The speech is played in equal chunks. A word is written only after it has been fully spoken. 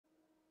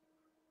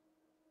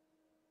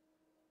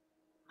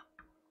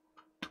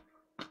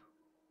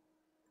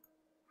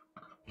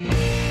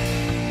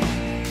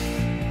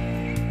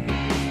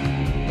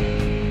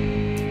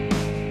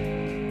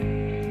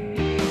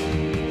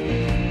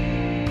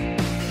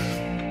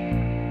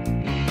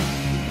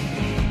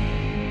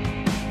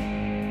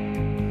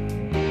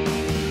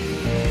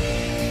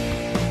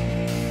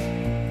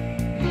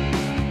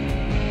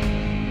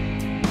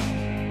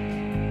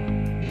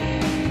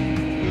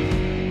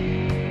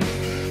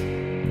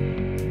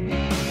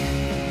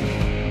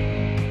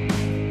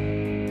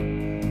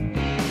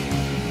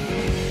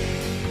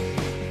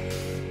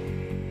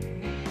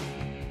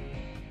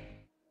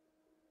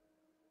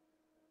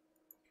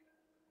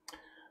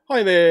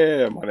Hi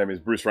there, my name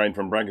is Bruce Rain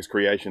from Brangus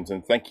Creations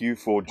and thank you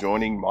for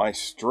joining my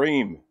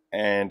stream.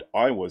 And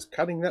I was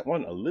cutting that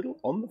one a little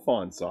on the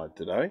fine side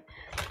today.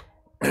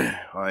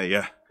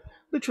 I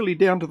literally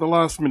down to the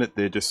last minute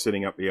there, just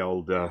setting up the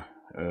old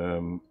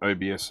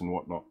OBS and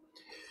whatnot.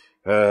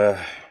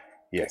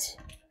 Yes,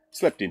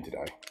 slept in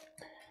today.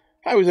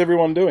 How is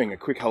everyone doing? A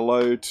quick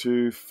hello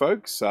to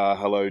folks.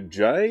 Hello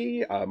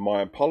Jay,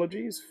 my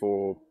apologies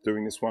for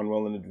doing this one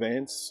well in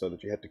advance so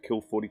that you had to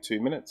kill 42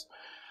 minutes.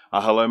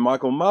 Hello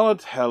Michael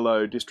Mullet,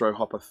 hello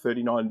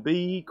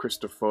DistroHopper39B,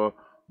 Christopher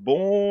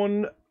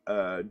Bourne,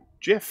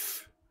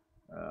 Jeff,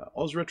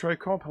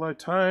 OzRetroComp, hello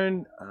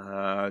Tone,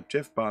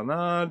 Jeff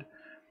Barnard,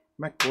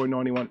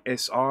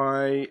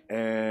 MacBoy91SI,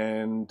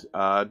 and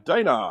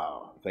Dana.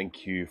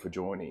 Thank you for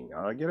joining.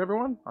 I get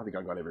everyone? I think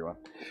I got everyone.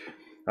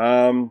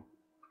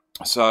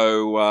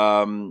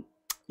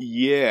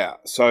 Yeah,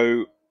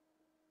 so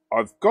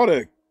I've got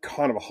a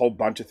kind of a whole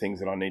bunch of things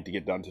that I need to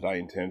get done today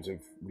in terms of,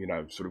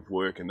 sort of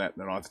work and that.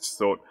 And I just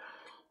thought,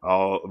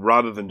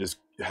 rather than just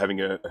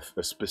having a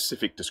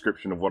specific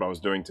description of what I was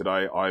doing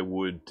today, I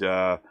would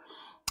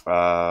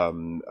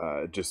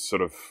just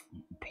sort of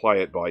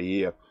play it by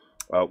ear.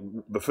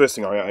 The first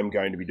thing I am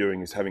going to be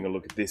doing is having a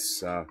look at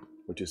this,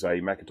 which is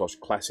a Macintosh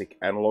Classic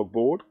analog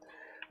board.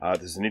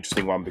 This is an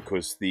interesting one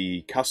because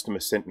the customer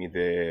sent me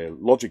their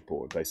logic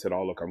board. They said,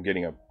 oh, look, I'm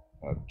getting a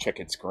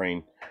checkered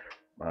screen.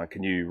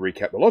 Can you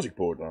recap the logic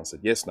board? And I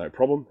said, yes, no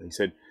problem. He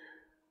said,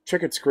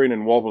 checkered screen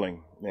and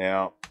wobbling.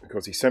 Now,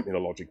 because he sent me the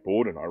logic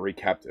board and I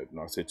recapped it. And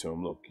I said to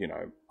him, look,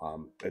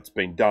 it's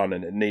been done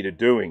and it needed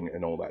doing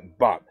and all that.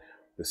 But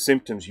the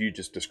symptoms you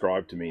just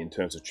described to me in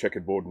terms of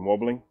checkered board and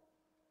wobbling,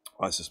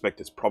 I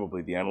suspect it's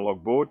probably the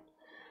analog board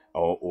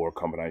or a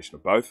combination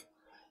of both.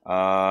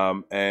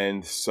 So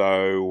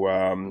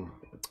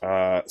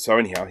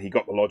anyhow, he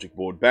got the logic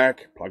board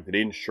back, plugged it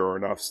in, sure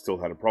enough, still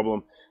had a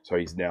problem. So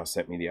he's now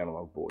sent me the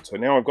analog board. So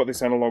now I've got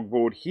this analog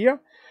board here.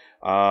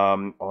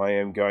 I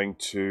am going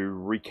to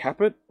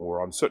recap it,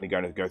 or I'm certainly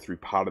going to go through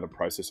part of the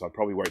process. I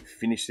probably won't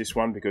finish this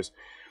one because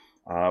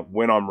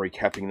when I'm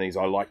recapping these,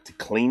 I like to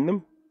clean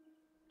them.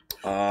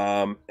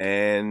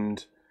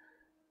 And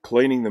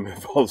cleaning them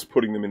involves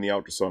putting them in the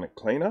ultrasonic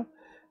cleaner.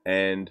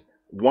 And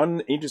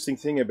one interesting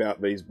thing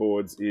about these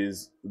boards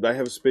is they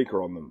have a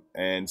speaker on them,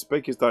 and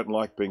speakers don't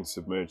like being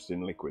submerged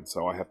in liquid.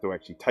 So I have to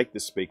actually take the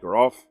speaker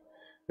off,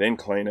 then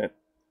clean it,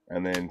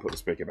 and then put the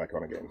speaker back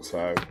on again.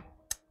 So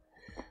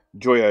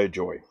joy, oh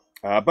joy.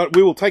 But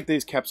we will take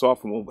these caps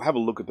off and we'll have a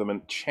look at them,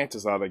 and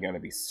chances are they're going to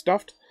be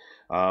stuffed.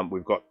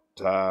 We've got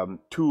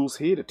tools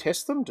here to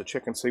test them, to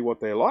check and see what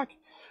they're like.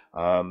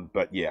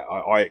 But yeah,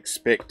 I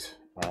expect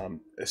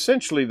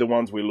essentially the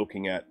ones we're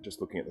looking at,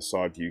 just looking at the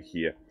side view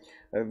here,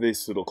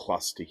 this little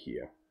cluster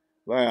here.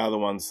 They are the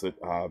ones that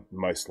are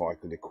most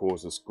likely to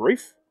cause us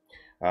grief.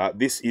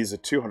 This is a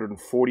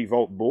 240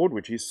 volt board,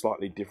 which is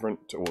slightly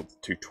different, or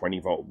 220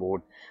 volt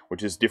board,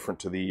 which is different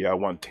to the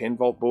 110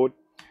 volt board.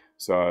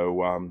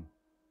 So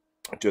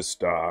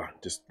just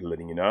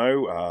letting you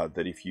know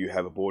that if you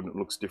have a board and it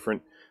looks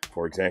different,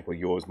 for example,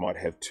 yours might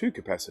have two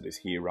capacitors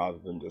here rather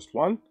than just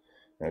one.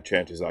 Now,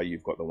 chances are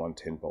you've got the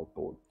 110 volt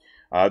board.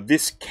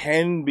 This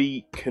can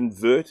be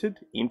converted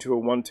into a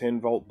 110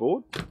 volt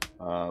board.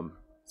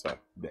 So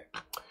there.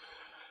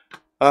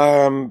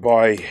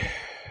 By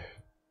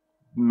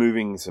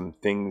moving some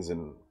things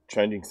and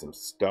changing some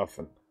stuff,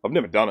 and I've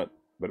never done it,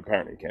 but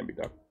apparently it can be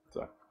done.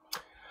 So,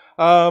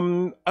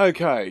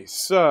 okay,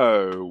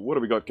 so what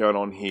have we got going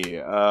on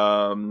here?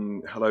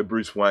 Hello,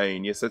 Bruce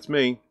Wayne. Yes, that's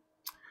me.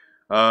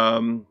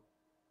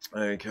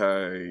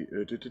 Okay,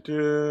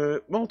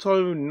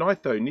 Malto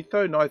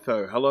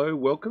Nitho. Hello,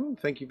 welcome.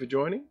 Thank you for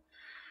joining.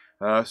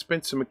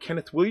 Spencer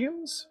McKenneth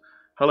Williams.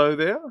 Hello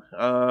there.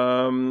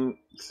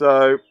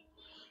 So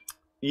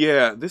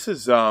yeah, this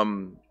is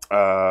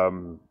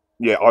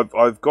yeah,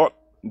 I've got,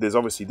 there's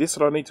obviously this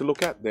that I need to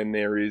look at. Then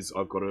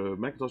I've got a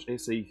Macintosh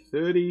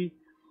SE30.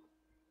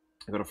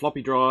 I've got a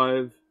floppy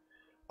drive.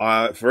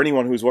 For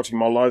anyone who was watching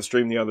my live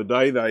stream the other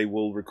day, they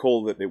will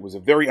recall that it was a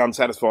very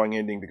unsatisfying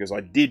ending because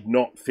I did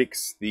not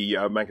fix the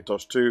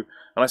Macintosh 2,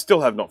 and I still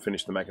have not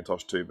finished the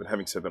Macintosh 2, but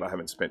having said that, I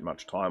haven't spent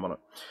much time on it.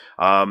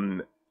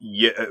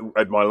 Yeah,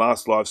 at my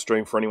last live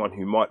stream, for anyone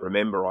who might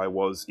remember, I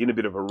was in a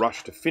bit of a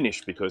rush to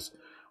finish because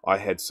I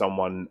had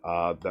someone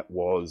that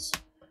was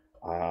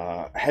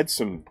had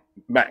some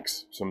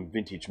Macs, some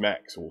vintage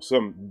Macs, or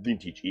some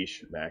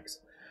vintage-ish Macs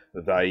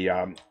that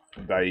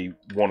they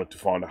wanted to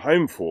find a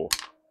home for.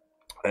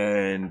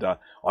 And I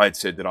had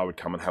said that I would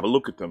come and have a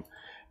look at them.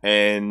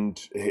 And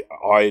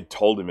I had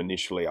told him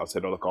initially, I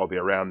said, oh, look, I'll be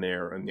around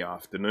there in the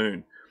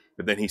afternoon.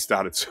 But then he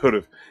started sort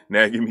of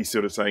nagging me,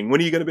 sort of saying,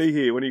 when are you going to be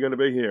here? When are you going to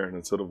be here? And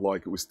it's sort of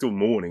like, it was still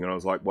morning. And I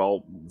was like,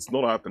 well, it's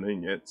not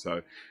afternoon yet.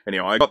 So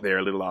anyway, I got there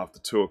a little after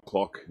 2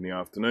 o'clock in the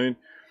afternoon.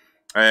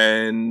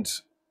 And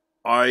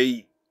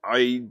I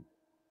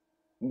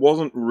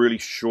wasn't really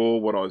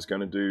sure what I was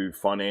going to do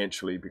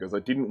financially because I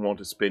didn't want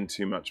to spend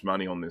too much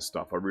money on this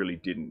stuff. I really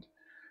didn't.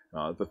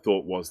 The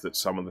thought was that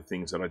some of the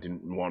things that I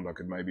didn't want, I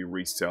could maybe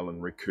resell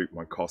and recoup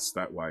my costs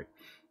that way.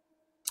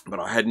 but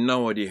I had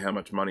no idea how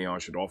much money I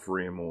should offer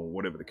him or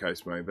whatever the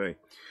case may be.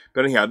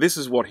 But anyhow, this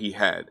is what he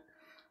had.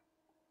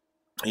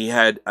 He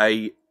had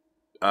a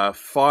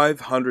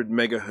 500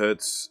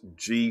 megahertz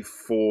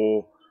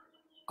G4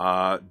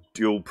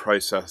 dual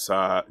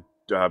processor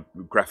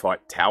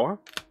graphite tower.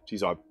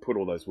 Geez, I put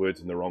all those words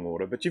in the wrong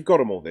order, but you've got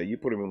them all there. You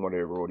put them in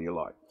whatever order you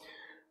like.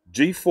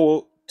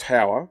 G4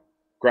 tower,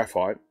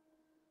 graphite,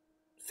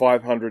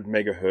 500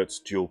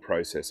 megahertz dual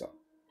processor.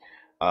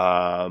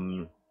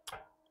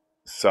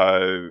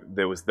 So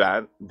there was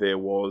that. There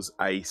was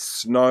a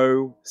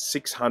Snow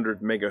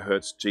 600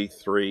 megahertz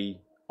G3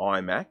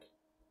 iMac.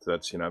 So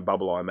that's,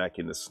 bubble iMac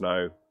in the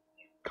snow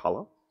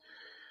color.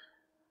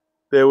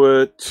 There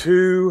were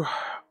two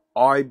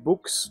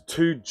iBooks,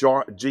 two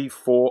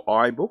G4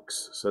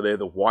 iBooks. So they're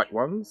the white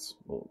ones.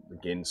 Well,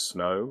 again,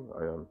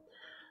 snow.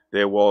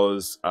 There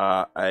was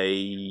a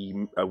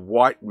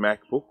white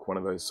MacBook, one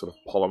of those sort of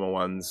polymer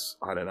ones.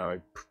 I don't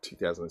know,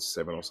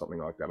 2007 or something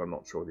like that. I'm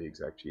not sure the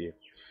exact year.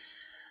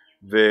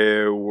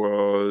 There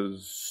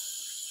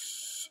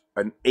was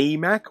an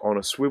eMac on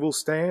a swivel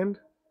stand.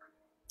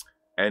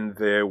 And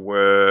there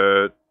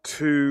were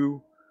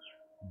two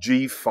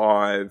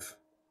G5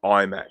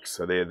 iMacs.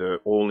 So they're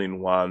the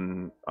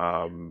all-in-one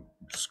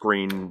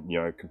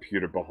screen,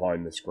 computer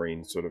behind the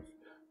screen sort of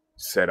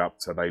set up.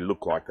 So they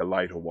look like the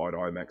later white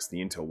iMacs, the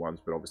Intel ones,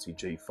 but obviously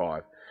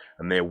G5.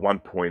 And they're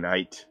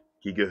 1.8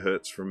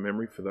 gigahertz from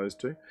memory for those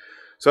two.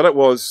 So that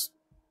was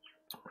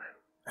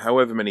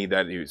however many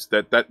that is,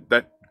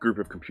 that group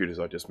of computers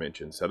I just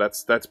mentioned. So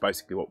that's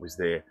basically what was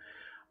there.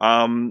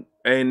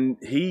 And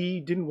he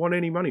didn't want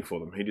any money for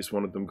them. He just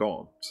wanted them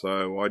gone.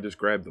 So I just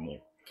grabbed them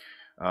all.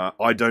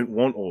 I don't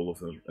want all of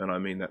them, and I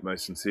mean that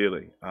most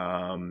sincerely.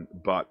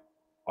 But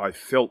I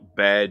felt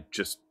bad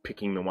just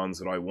picking the ones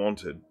that I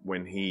wanted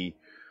when he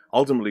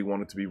ultimately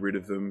wanted to be rid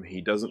of them. He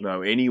doesn't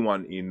know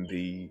anyone in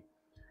the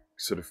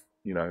sort of,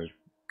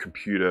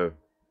 computer,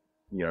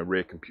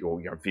 rare computer,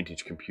 or,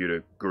 vintage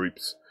computer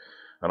groups.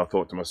 And I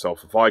thought to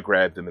myself, if I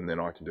grab them, and then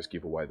I can just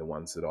give away the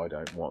ones that I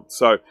don't want.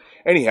 So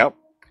anyhow,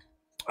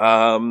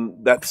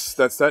 that's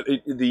that.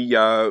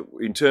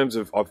 In terms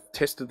of, I've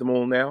tested them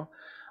all now.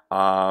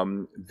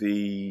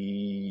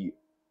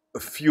 A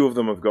few of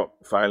them have got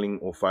failing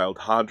or failed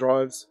hard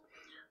drives.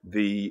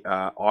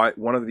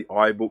 One of the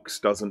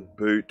iBooks doesn't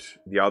boot.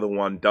 The other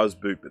one does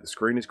boot, but the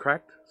screen is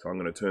cracked. So I'm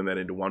going to turn that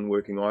into one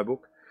working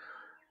iBook.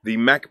 The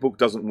MacBook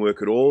doesn't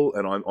work at all,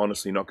 and I'm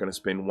honestly not going to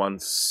spend 1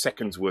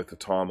 second's worth of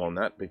time on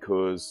that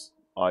because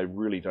I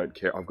really don't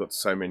care. I've got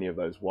so many of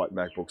those white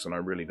MacBooks, and I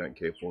really don't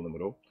care for them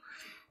at all.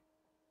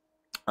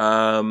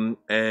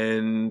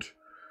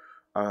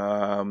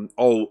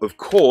 Of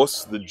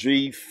course, the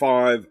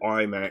G5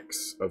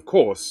 iMacs, of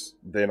course,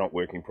 they're not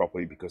working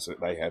properly because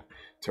they have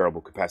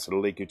terrible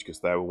capacitor leakage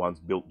because they were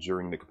ones built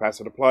during the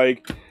capacitor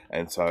plague.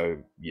 And so,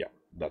 yeah,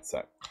 that's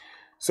that.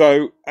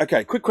 So,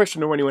 okay, quick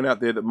question to anyone out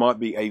there that might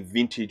be a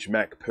vintage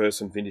Mac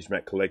person, vintage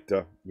Mac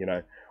collector.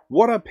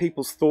 What are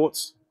people's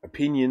thoughts,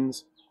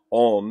 opinions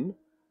on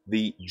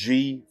the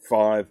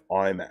G5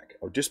 iMac?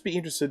 I'll just be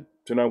interested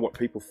to know what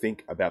people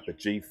think about the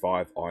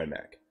G5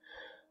 iMac.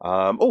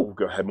 We've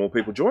got to have more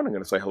people join. I'm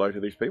going to say hello to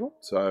these people.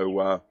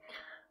 So,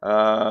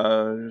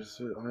 I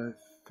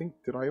think,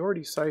 did I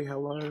already say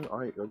hello?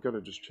 I've got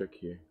to just check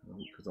here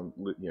because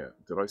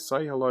did I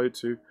say hello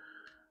to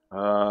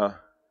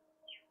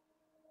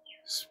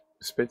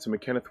Spencer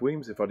McKenneth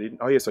Williams? If I didn't,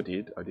 oh yes, I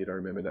did. I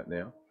remember that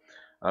now.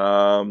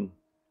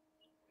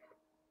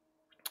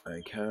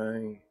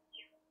 Okay.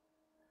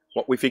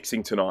 What we're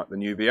fixing tonight, the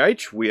new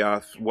VH. We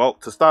are, well,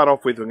 to start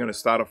off with, we're going to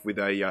start off with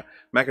a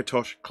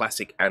Macintosh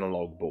Classic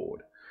analog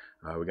board.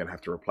 We're going to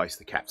have to replace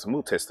the caps, and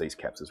we'll test these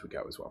caps as we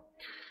go as well.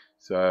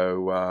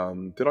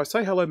 So, did I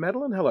say hello,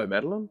 Madeline? Hello,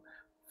 Madeline.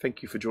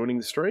 Thank you for joining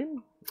the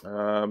stream.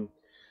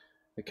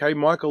 Okay,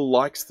 Michael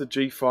likes the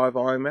G5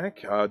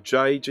 iMac.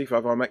 Jay,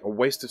 G5 iMac, a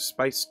waste of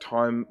space,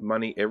 time,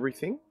 money,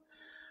 everything.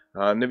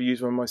 Never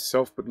used one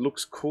myself, but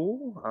looks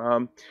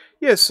cool.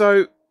 Yeah,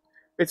 so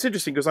it's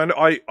interesting because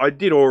I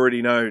did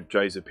already know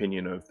Jay's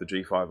opinion of the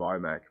G5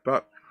 iMac,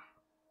 but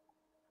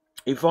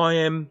if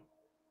I'm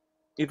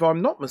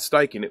not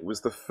mistaken, it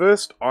was the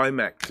first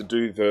iMac to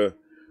do the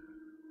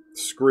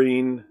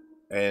screen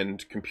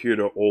and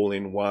computer all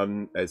in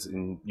one, as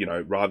in,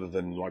 rather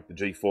than like the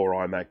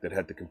G4 iMac that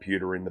had the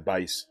computer in the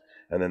base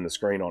and then the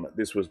screen on it.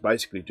 This was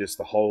basically just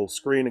the whole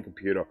screen and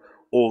computer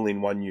all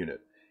in one unit.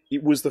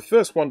 It was the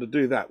first one to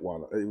do that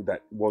one,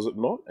 that was it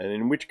not? And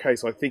in which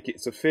case I think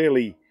it's a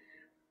fairly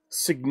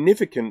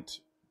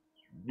significant,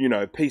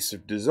 piece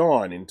of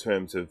design in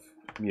terms of,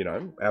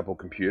 Apple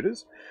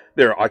computers.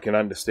 I can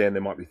understand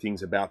there might be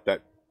things about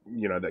that,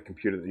 that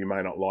computer that you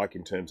may not like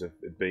in terms of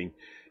it being,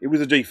 it was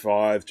a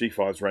G5.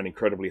 G5s ran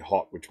incredibly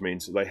hot, which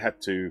means that they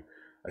had to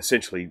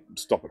essentially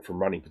stop it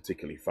from running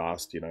particularly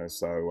fast,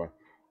 so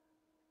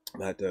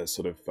they had to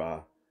sort of,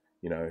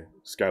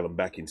 scale them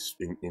back in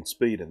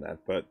speed and that.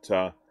 But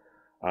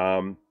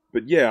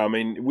yeah, I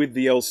mean, with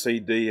the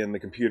LCD and the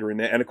computer in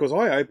there, and of course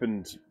I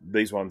opened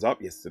these ones up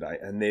yesterday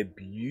and they're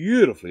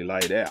beautifully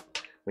laid out.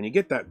 When you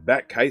get that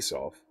back case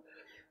off,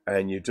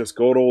 and you've just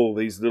got all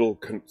these little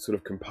sort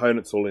of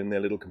components all in their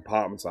little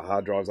compartments. The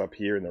hard drives up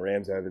here and the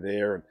RAMs over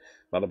there and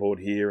motherboard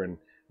here and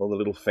all the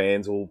little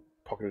fans all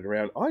pocketed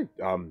around. I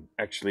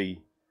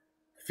actually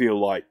feel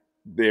like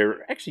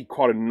they're actually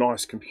quite a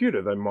nice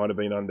computer. They might have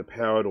been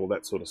underpowered, all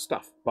that sort of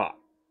stuff. But,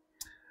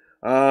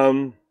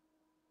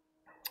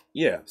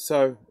 yeah,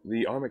 so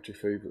the iMac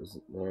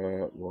G5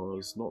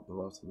 was not the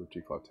last of the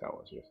G5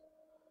 towers, yes.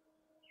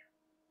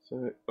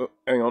 So,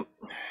 hang on.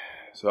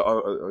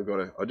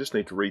 So I just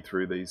need to read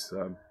through these.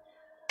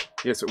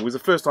 Yes, it was the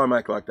first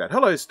iMac like that.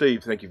 Hello,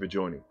 Steve. Thank you for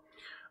joining.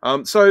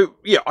 So,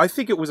 yeah, I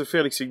think it was a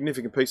fairly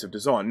significant piece of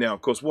design. Now,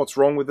 of course, what's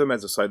wrong with them?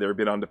 As I say, they're a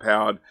bit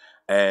underpowered,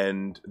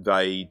 and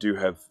they do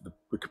have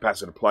the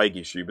capacitor plague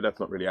issue, but that's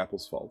not really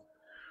Apple's fault.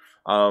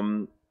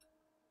 I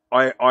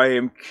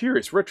am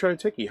curious. Retro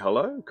Techie,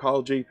 hello.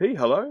 Kyle GP,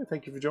 hello.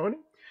 Thank you for joining.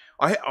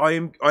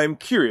 I am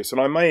curious, and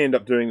I may end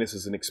up doing this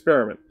as an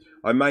experiment.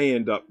 I may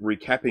end up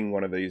recapping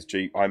one of these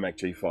iMac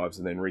G5s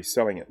and then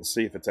reselling it and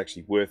see if it's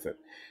actually worth it.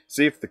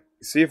 See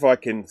if I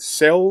can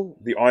sell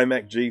the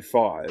iMac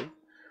G5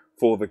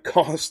 for the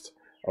cost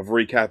of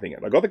recapping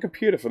it. I got the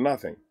computer for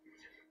nothing,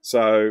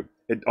 so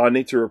I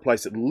need to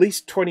replace at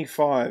least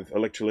 25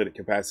 electrolytic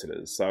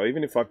capacitors. So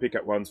even if I pick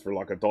up ones for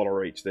like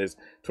 $1 each, there's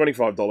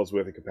 $25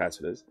 worth of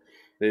capacitors.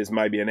 There's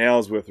maybe an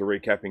hour's worth of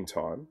recapping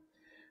time.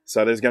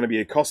 So there's going to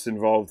be a cost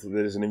involved.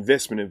 There's an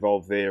investment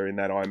involved there in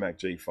that iMac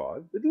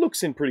G5. It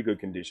looks in pretty good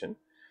condition.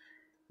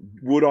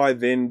 Would I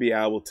then be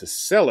able to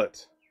sell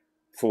it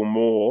for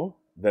more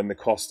than the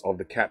cost of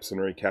the caps and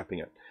recapping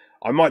it?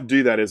 I might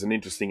do that as an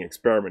interesting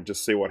experiment,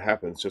 just see what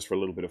happens, just for a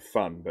little bit of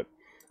fun. But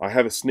I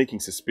have a sneaking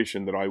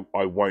suspicion that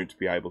I won't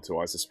be able to.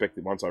 I suspect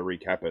that once I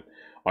recap it,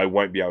 I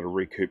won't be able to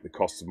recoup the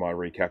cost of my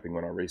recapping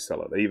when I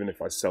resell it. Even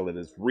if I sell it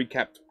as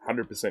recapped,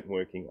 100%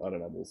 working, I don't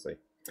know, we'll see.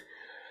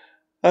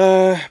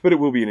 But it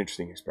will be an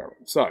interesting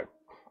experiment. So,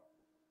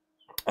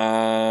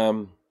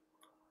 right.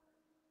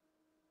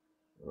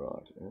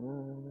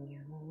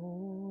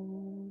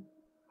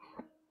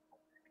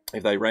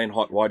 If they ran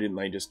hot, why didn't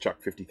they just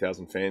chuck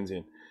 50,000 fans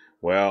in?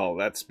 Well,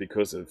 that's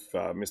because of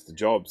Mr.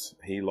 Jobs.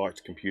 He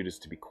liked computers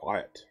to be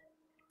quiet.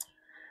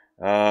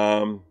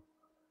 I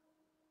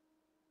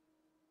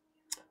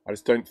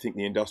just don't think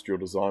the industrial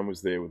design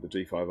was there with the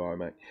G5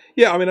 iMac.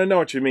 Yeah, I mean, I know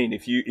what you mean.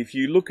 If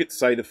you look at,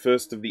 say, the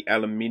first of the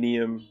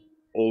aluminium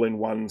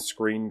all-in-one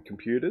screen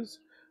computers,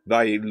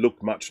 they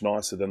look much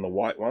nicer than the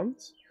white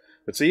ones.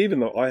 But see, even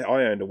though I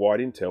owned a white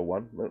Intel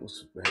one, that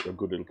was a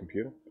good little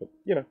computer. But,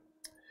 you know.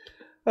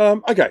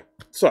 Okay,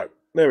 so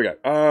there we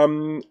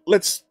go.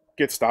 Let's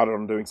get started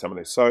on doing some of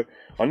this. So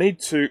I need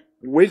to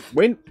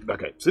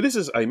okay. So this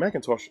is a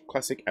Macintosh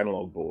Classic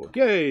Analog board.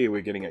 Yay,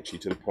 we're getting actually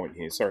to the point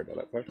here. Sorry about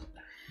that, folks.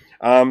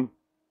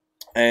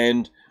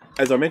 And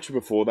as I mentioned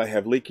before, they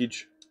have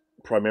leakage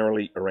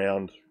primarily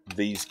around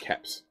these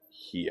caps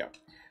here.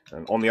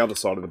 And on the other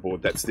side of the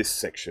board, that's this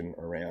section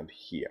around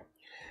here.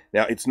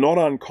 Now, it's not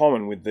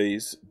uncommon with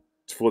these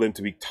for them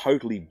to be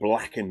totally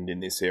blackened in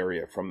this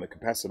area from the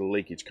capacitor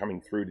leakage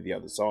coming through to the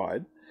other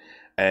side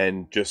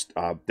and just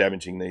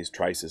damaging these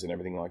traces and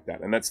everything like that.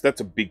 And that's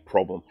a big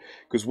problem,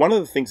 because one of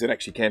the things that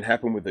actually can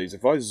happen with these,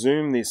 if I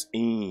zoom this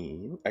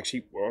in,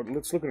 actually, well,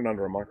 let's look at it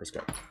under a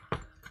microscope.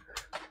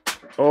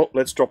 Oh,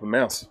 let's drop a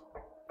mouse.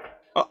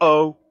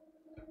 Uh-oh.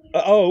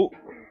 Uh-oh.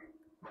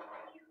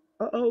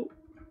 Uh-oh.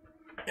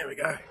 There we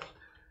go.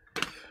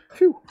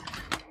 Phew.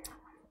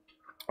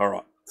 All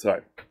right,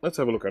 so let's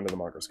have a look under the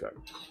microscope.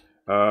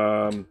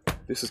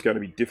 This is going to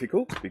be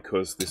difficult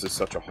because this is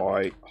such a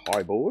high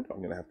board. I'm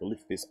going to have to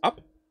lift this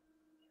up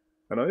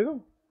and over.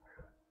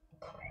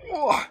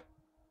 Oh,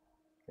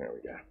 there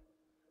we go.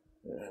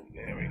 And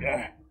there we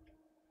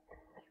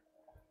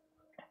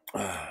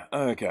go.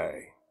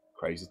 Okay.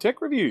 Crazy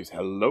Tech Reviews.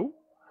 Hello.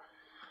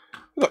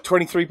 We've got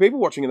 23 people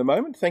watching at the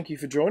moment. Thank you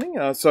for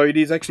joining. So it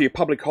is actually a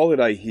public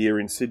holiday here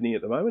in Sydney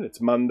at the moment. It's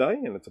Monday,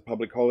 and it's a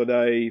public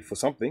holiday for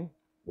something.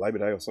 Labor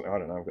Day or something. I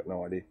don't know. I've got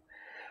no idea.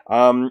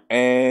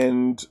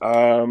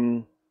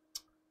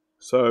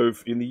 So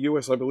in the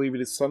US, I believe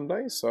it is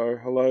Sunday. So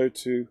hello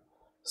to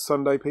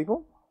Sunday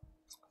people.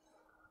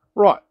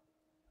 Right.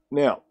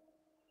 Now,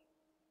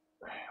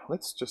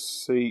 let's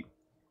just see.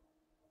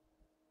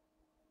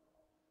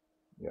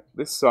 Yeah,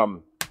 this, oh,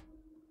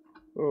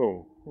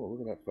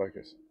 look at that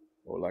focus.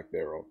 Or lack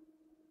thereof.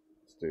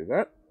 Let's do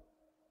that.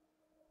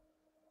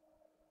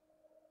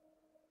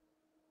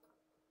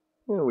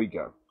 There we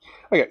go.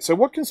 Okay, so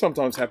what can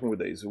sometimes happen with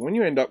these? When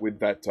you end up with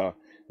that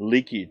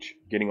leakage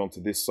getting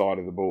onto this side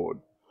of the board,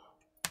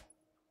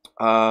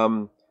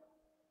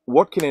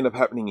 what can end up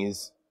happening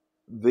is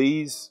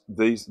these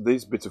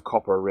bits of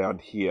copper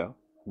around here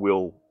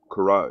will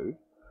corrode,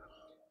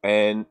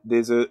 and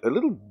there's a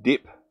little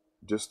dip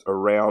just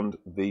around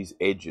these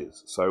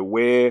edges. So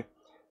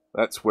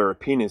that's where a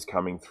pin is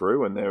coming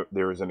through, and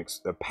there is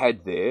a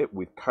pad there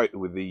with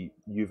the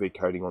UV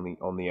coating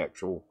on the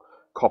actual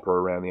copper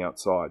around the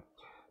outside.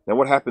 Now,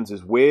 what happens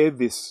is where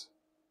this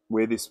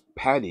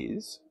pad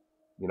is,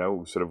 you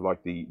know, sort of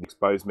like the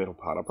exposed metal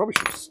part. I probably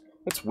should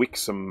let's wick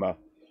some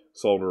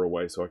solder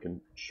away so I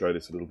can show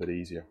this a little bit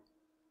easier.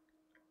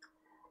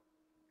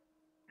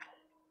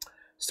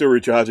 Still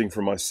recharging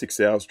from my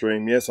 6-hour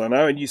stream. Yes, I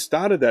know. And you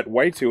started that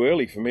way too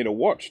early for me to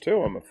watch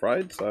too, I'm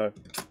afraid. So,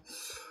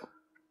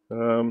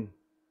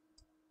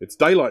 it's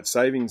daylight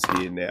savings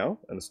here now,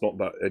 and it's not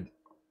that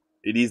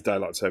it is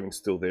daylight savings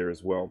still there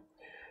as well.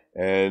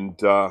 And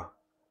so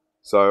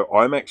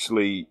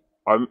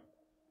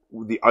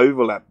the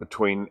overlap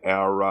between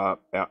our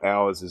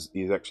hours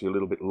is actually a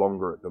little bit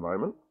longer at the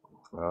moment.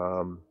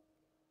 So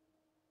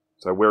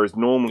whereas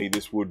normally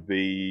this would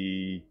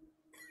be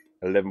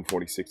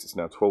 11:46, it's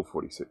now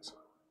 12:46.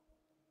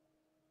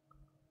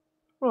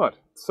 Right,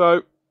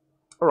 so,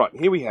 all right,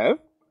 here we have.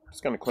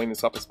 Just going to clean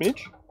this up a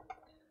smidge.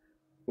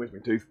 Where's my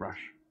toothbrush?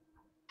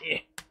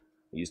 Yeah. I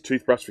use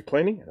toothbrush for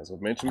cleaning, and as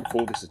I've mentioned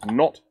before, this is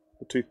not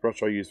the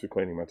toothbrush I use for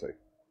cleaning my teeth.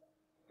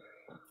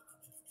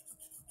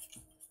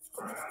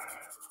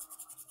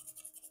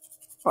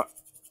 Right.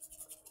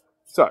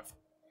 So,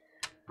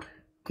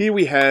 here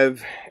we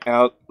have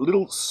our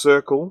little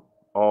circle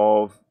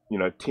of,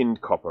 tinned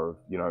copper,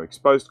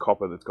 exposed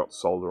copper that's got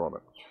solder on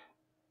it.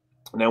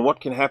 Now, what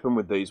can happen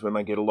with these when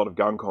they get a lot of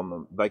gunk on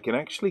them? They can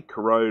actually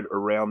corrode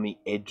around the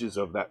edges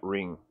of that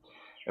ring.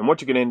 And what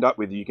you can end up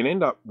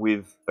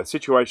with a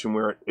situation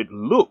where it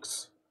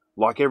looks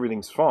like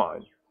everything's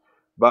fine,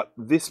 but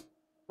this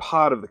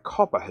part of the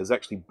copper has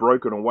actually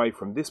broken away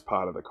from this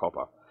part of the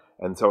copper,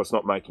 and so it's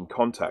not making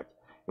contact.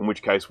 In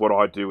which case, what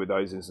I do with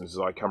those instances,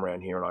 I come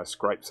around here and I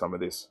scrape some of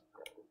this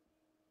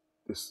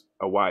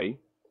away,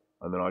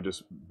 and then I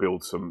just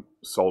build some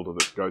solder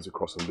that goes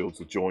across and builds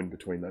a join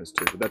between those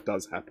two. But that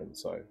does happen,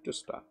 so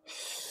just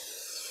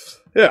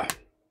yeah.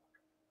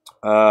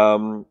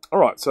 All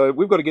right, so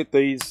we've got to get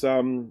these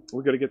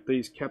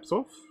caps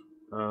off.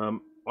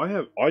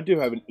 I do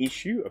have an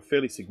issue, a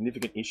fairly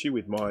significant issue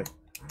with my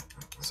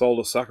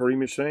solder suckery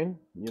machine.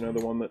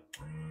 The one that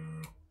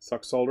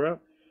sucks solder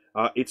out.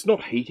 It's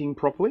not heating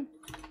properly.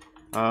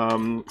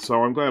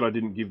 So I'm glad I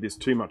didn't give this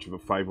too much of a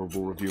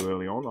favourable review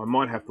early on. I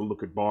might have to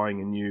look at buying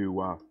a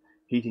new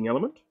heating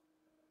element,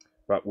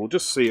 but we'll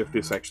just see if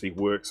this actually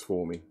works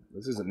for me.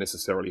 This isn't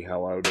necessarily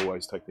how I would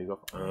always take these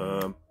off.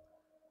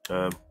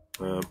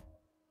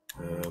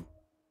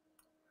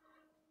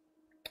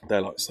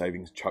 Daylight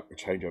savings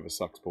changeover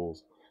sucks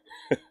balls.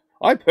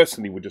 I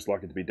personally would just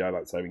like it to be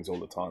daylight savings all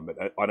the time, but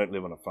I don't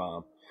live on a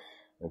farm.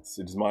 It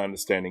is my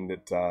understanding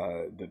that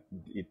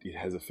it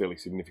has a fairly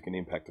significant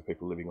impact to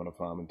people living on a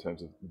farm in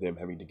terms of them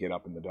having to get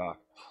up in the dark.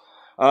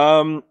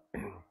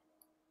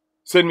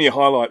 Send me a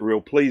highlight reel,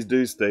 please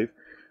do, Steve.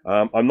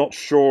 I'm not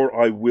sure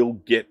I will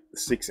get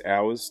 6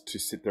 hours to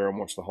sit there and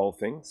watch the whole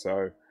thing,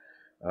 so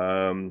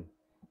but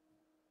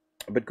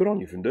good on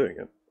you for doing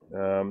it.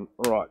 All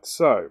right,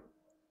 so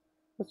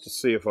let's just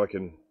see if I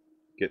can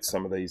get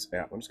some of these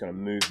out. I'm just going to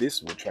move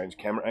this. We'll change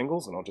camera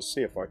angles, and I'll just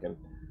see if I can.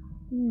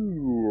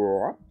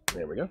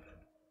 There we go.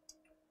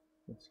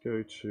 Let's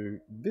go to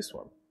this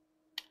one.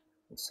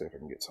 Let's see if I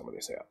can get some of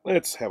this out.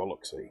 Let's have a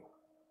look. See,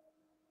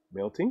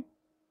 melting.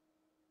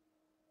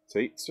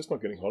 See, it's just not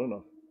getting hot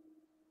enough.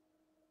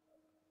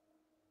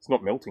 It's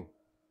not melting.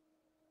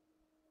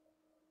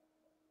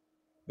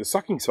 The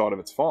sucking side of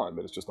it's fine,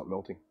 but it's just not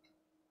melting.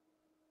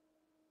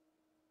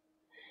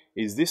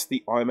 Is this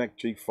the iMac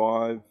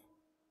G5?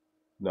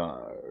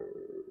 No.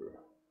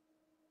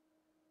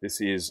 This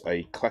is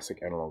a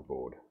classic analog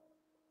board.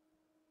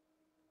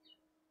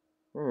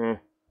 I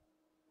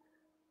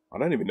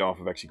don't even know if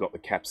I've actually got the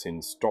caps in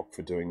stock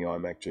for doing the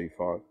iMac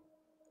G5.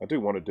 I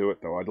do want to do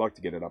it though. I'd like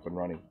to get it up and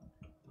running.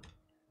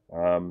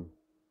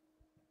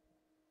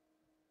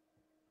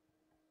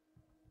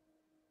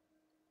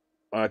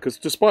 Because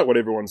despite what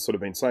everyone's sort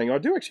of been saying, I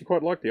do actually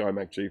quite like the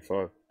iMac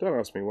G5. Don't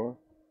ask me why.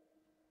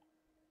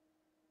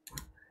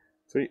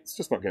 See, it's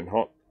just not getting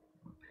hot.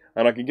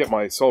 And I can get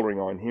my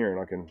soldering iron here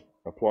and I can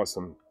apply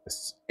some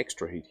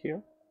extra heat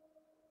here.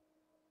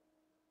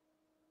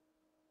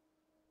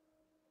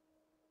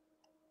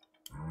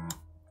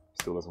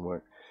 Still doesn't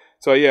work.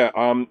 So yeah,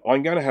 I'm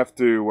going to have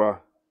to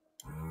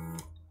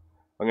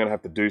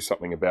do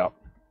something about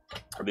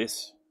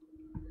this,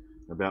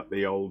 about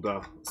the old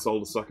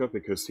solder sucker,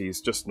 because he's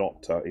just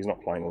not he's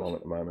not playing along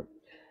at the moment.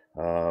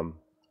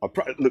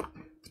 Look,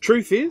 the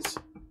truth is,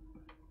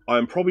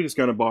 I'm probably just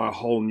going to buy a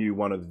whole new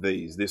one of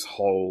these, this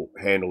whole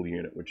handle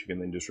unit, which you can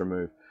then just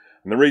remove.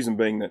 And the reason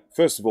being that,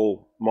 first of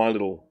all, my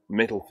little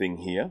metal thing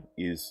here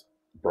is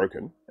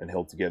broken and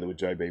held together with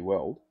JB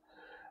Weld.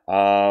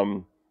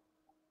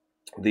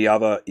 The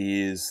other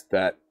is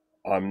that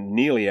I'm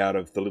nearly out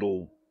of the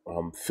little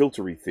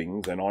filtery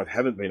things, and I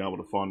haven't been able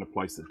to find a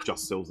place that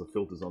just sells the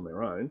filters on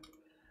their own.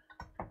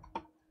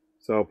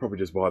 So I'll probably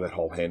just buy that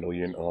whole handle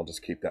unit, and I'll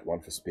just keep that one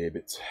for spare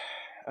bits.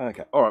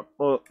 Okay, all right.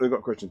 Well, we've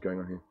got questions going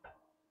on here.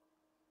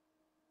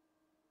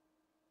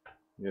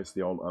 Yes,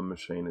 the old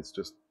machine. It's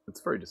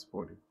very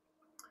disappointing.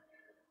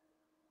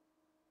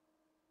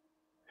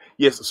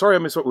 Yes, sorry I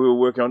missed what we were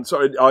working on.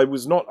 Sorry, I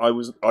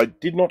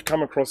did not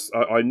come across,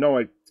 I know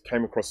I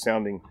came across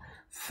sounding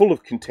full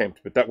of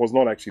contempt, but that was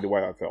not actually the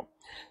way I felt.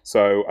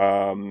 So,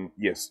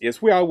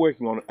 yes, we are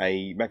working on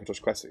a Macintosh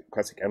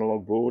Classic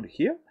Analog board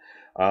here.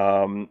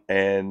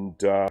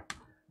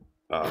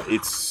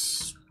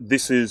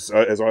 This is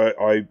as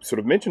I sort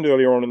of mentioned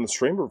earlier on in the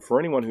stream, but for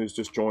anyone who's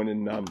just joined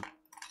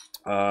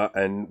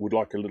and would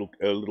like a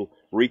little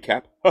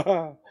recap.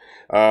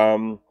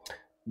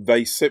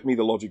 They sent me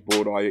the logic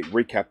board, I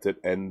recapped it,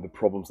 and the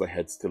problems they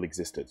had still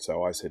existed.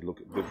 So I said,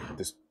 look,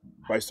 this,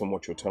 based on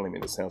what you're telling me,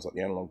 it sounds like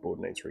the analog board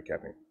needs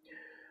recapping.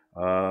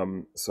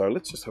 So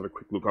let's just have a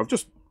quick look. I've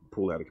just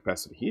pulled out a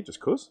capacitor here, just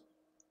because.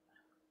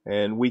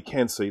 And we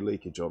can see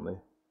leakage on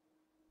there.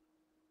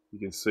 You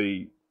can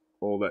see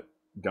all that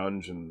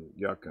gunge and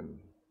yuck. And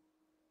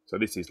so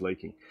this is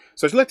leaking.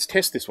 So let's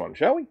test this one,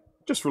 shall we?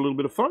 Just for a little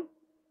bit of fun.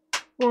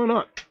 Why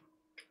not?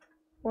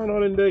 Why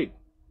not indeed?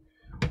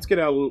 Let's get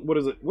our, what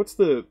is it? What's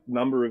the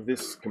number of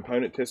this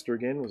component tester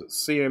again? Was it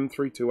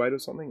CM328 or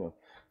something? Or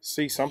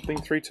C something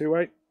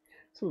 328?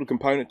 It's a little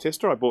component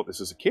tester. I bought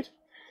this as a kit.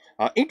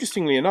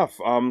 Interestingly enough,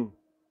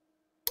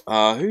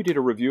 who did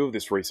a review of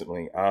this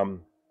recently?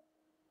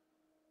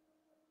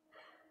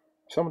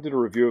 Someone did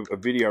a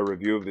video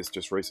review of this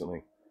just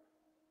recently.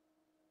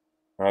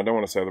 I don't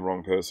want to say the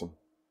wrong person.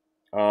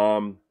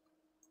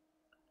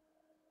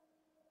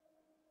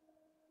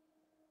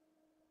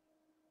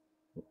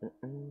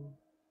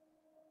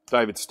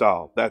 David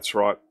Stahl, that's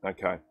right.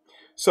 Okay.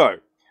 So,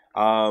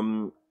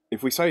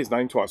 if we say his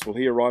name twice, will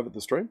he arrive at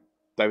the stream?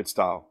 David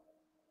Stahl.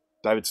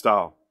 David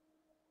Stahl.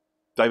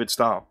 David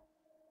Stahl.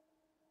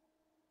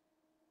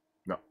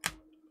 No.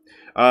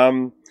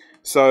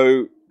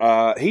 So,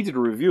 he did a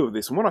review of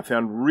this, and what I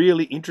found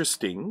really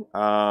interesting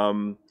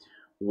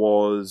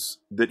was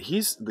that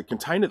the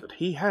container that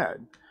he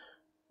had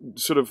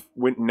sort of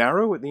went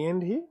narrow at the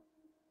end here.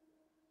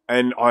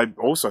 And I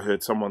also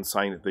heard someone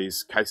saying that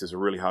these cases are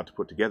really hard to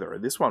put together.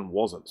 This one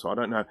wasn't, so I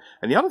don't know.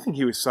 And the other thing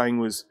he was saying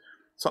was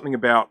something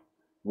about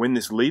when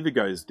this lever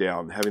goes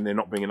down, having there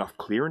not being enough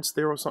clearance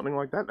there or something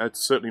like that. That's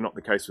certainly not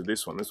the case with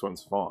this one. This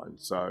one's fine.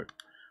 So,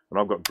 and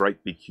I've got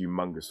great big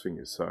humongous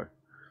fingers. So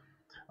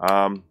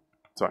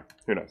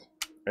who knows?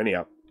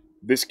 Anyhow,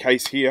 this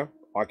case here,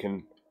 I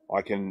can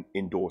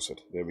endorse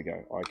it. There we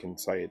go. I can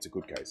say it's a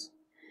good case.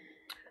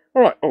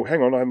 All right. Oh,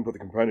 hang on. I haven't put the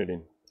component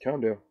in. Calm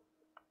down.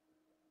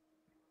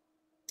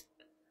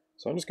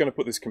 So I'm just going to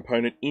put this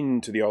component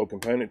into the old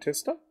component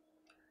tester,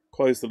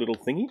 close the little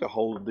thingy to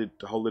hold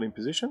it in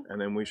position,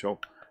 and then we shall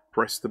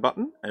press the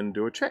button and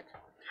do a check.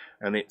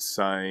 And it's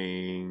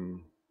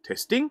saying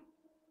testing.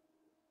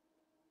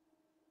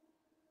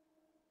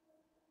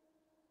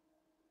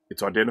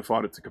 It's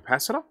identified it's a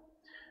capacitor,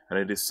 and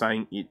it is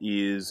saying it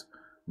is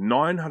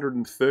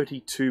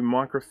 932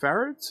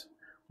 microfarads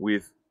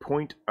with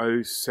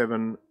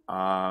 0.07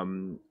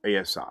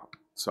 ESR.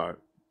 So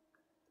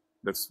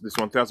that's this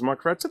 1000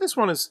 microfarads. So this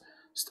one is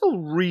still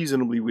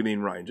reasonably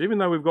within range. Even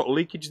though we've got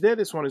leakage there,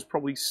 this one is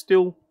probably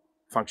still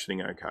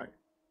functioning okay.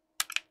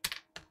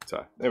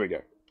 So there we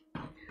go.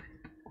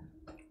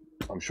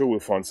 I'm sure we'll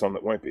find some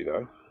that won't be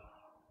though.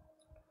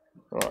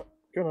 Alright,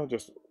 gonna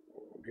just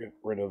get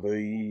rid of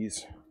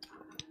these.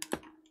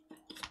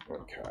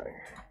 Okay.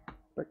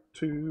 Back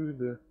to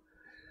the...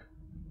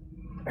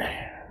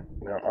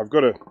 Now I've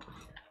got to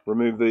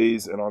remove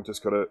these, and I've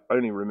just got to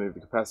only remove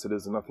the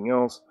capacitors and nothing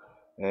else.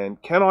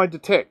 And can I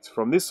detect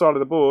from this side of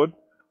the board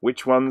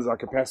which ones are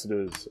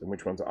capacitors and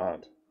which ones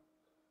aren't?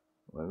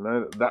 I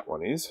know that that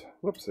one is.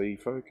 Whoopsie,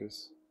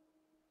 focus.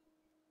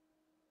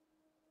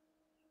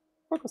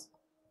 Focus.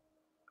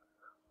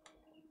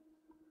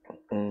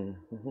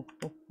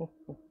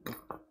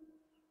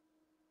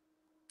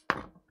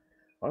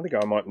 I think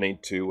I might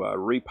need to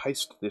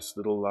repaste this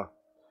little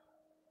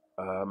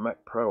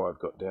Mac Pro I've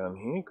got down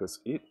here, because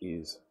it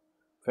is,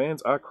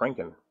 fans are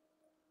cranking.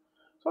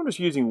 So I'm just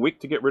using WIC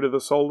to get rid of the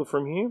solder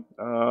from here.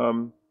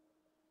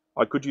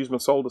 I could use my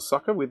solder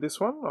sucker with this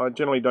one. I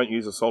generally don't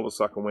use a solder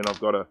sucker when I've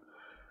got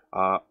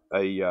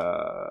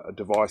a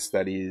device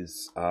that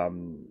is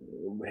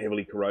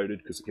heavily corroded,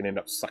 because it can end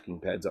up sucking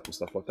pads up and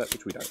stuff like that,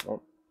 which we don't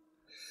want.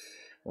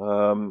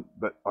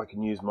 But I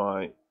can use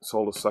my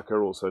solder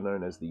sucker, also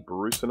known as the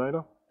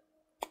Barusinator.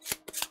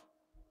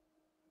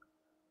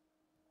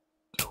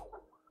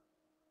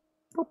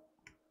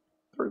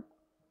 Through.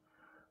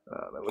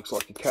 That looks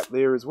like a cap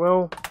there as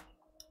well.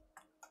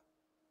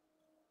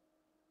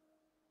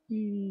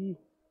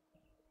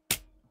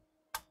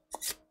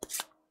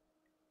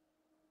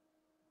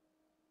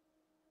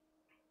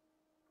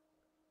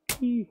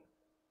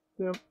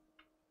 Down,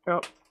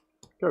 out,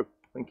 go.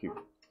 Thank you.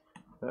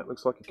 That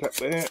looks like a cap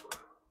there.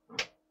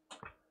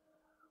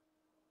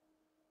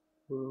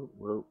 Whoa,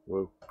 whoa,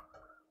 whoa.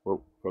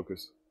 Whoa,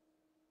 focus.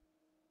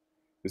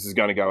 This is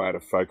going to go out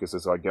of focus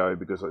as I go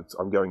because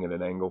I'm going at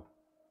an angle.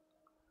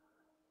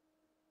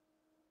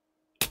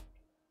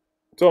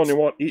 Telling you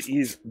what, it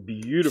is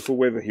beautiful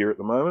weather here at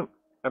the moment.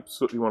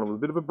 Absolutely wonderful. A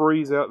bit of a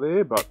breeze out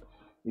there, but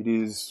it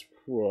is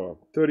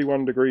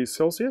 31 degrees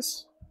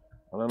Celsius.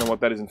 I don't know what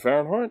that is in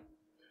Fahrenheit.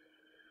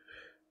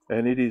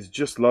 And it is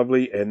just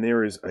lovely, and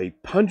there is a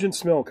pungent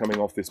smell coming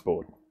off this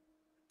board.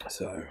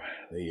 So,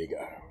 there you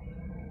go.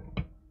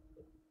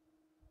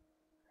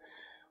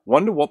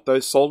 Wonder what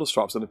those solder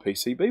stripes on the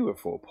PCB were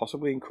for.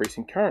 Possibly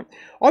increasing current.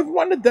 I've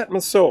wondered that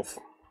myself.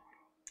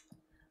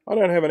 I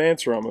don't have an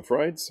answer, I'm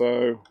afraid,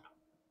 so...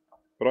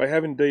 But I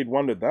have indeed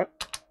wondered that.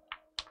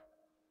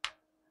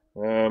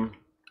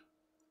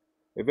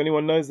 If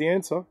anyone knows the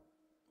answer,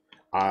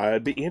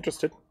 I'd be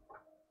interested.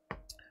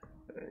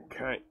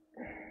 Okay.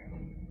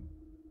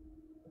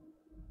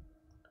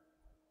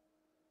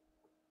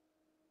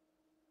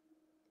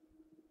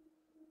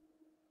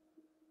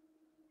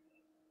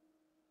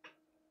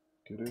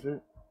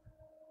 Do-do-do.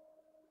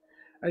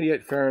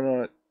 88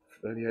 Fahrenheit,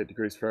 88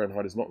 degrees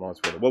Fahrenheit is not nice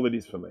weather. Well, it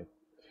is for me.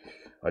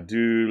 I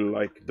do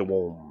like the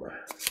warm.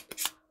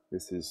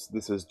 This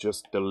is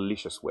just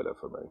delicious weather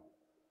for me.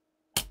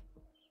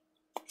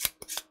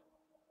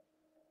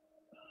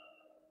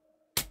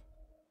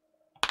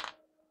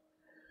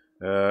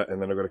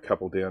 And then I've got a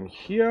couple down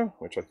here,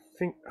 which I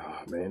think...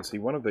 Oh, man, see,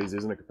 one of these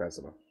isn't a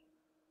capacitor.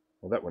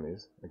 Well, that one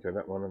is. Okay,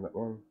 that one and that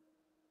one.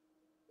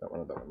 That one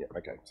and that one, yeah.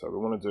 Okay, so we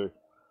want to do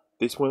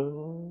this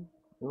one.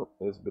 Oh,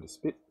 there's a bit of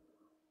spit.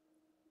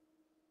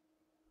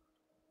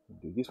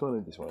 Do this one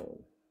and this one.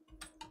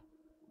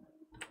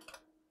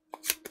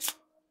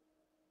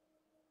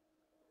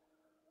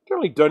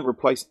 Generally don't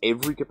replace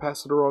every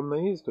capacitor on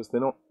these because they're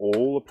not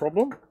all a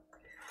problem.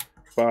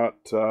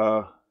 But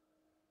I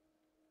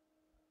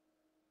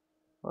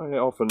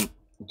often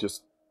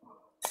just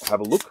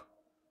have a look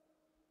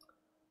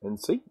and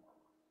see.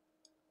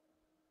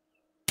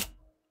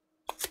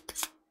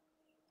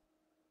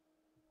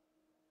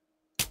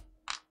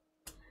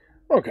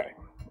 Okay,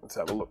 let's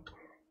have a look.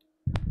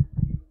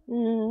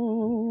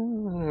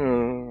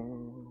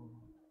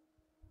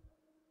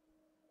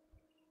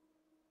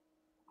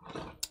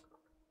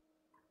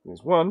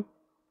 There's one.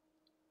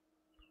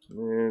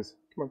 There's,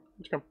 come on,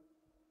 come.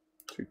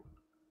 Two.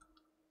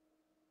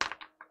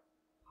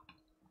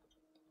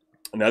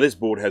 Now this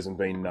board hasn't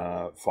been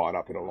fired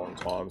up in a long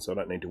time, so I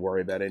don't need to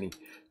worry about any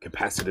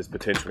capacitors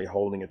potentially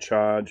holding a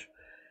charge.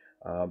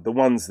 The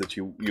ones that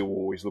you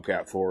always look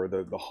out for are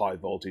the high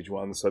voltage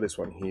ones. So this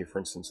one here, for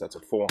instance, that's a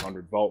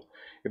 400 volt.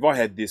 If I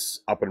had this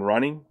up and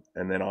running,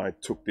 and then I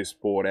took this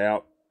board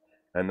out,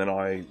 and then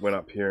I went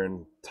up here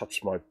and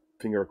touched my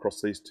finger across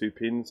these two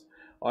pins,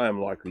 I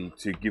am likely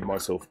to give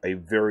myself a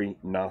very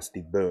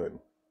nasty burn.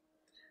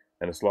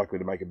 And it's likely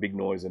to make a big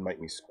noise and make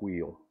me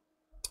squeal.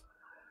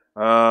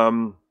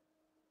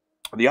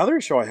 The other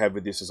issue I have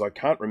with this is I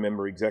can't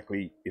remember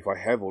exactly if I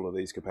have all of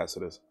these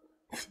capacitors.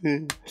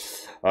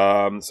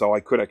 So I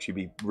could actually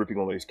be ripping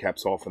all these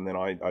caps off and then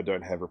I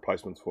don't have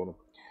replacements for them.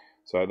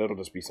 So that'll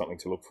just be something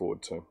to look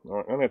forward to. All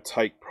right, I'm going to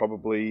take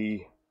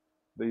probably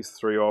these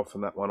three off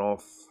and that one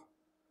off.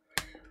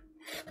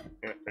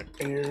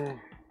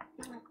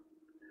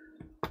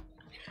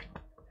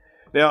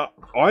 Now,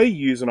 I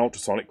use an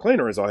ultrasonic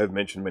cleaner, as I have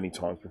mentioned many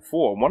times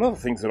before. One of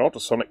the things that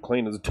ultrasonic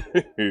cleaners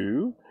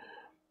do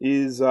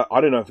is, I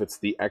don't know if it's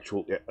the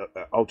actual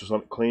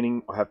ultrasonic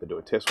cleaning. I have to do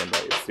a test one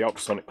day. It's the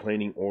ultrasonic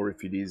cleaning, or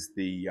if it is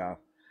the,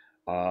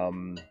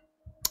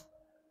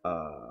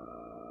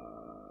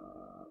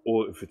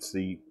 or if it's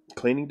the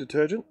cleaning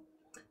detergent.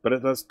 But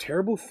it does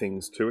terrible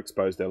things to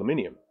exposed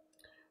aluminium.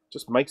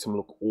 Just makes them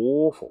look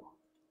awful.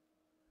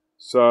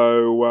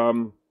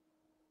 So,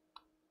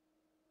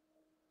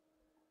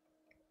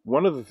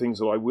 one of the things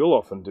that I will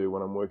often do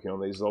when I'm working on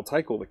these is I'll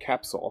take all the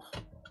caps off,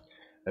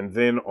 and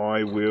then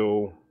I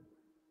will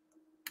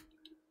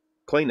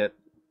clean it,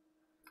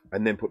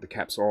 and then put the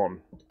caps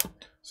on,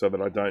 so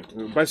that I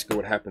don't... Basically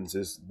what happens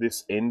is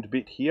this end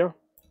bit here,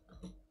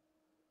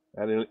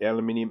 that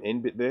aluminium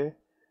end bit there,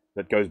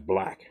 that goes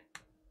black.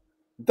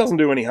 It doesn't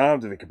do any harm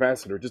to the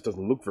capacitor, it just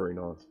doesn't look very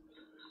nice.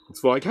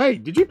 It's like, hey,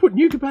 did you put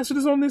new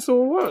capacitors on this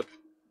or what?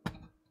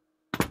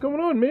 What's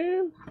going on,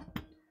 man?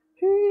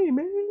 Hey,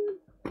 man.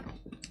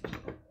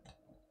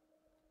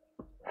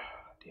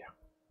 Oh, dear.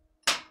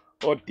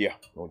 Oh, dear.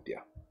 Oh,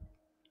 dear.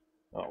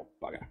 Oh,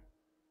 bugger.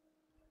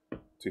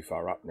 Too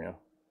far up now.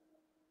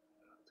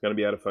 It's going to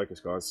be out of focus,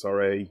 guys.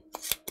 Sorry.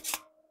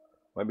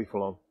 Won't be for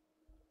long.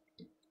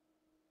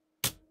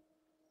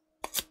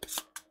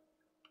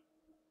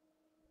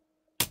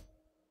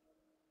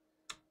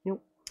 Yep.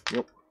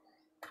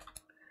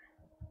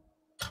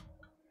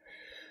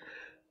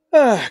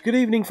 Good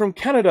evening from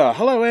Canada.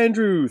 Hello,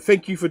 Andrew.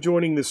 Thank you for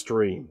joining the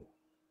stream.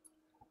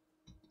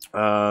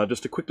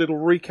 Just a quick little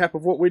recap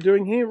of what we're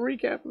doing here. I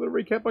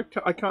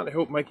can't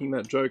help making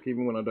that joke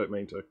even when I don't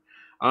mean to.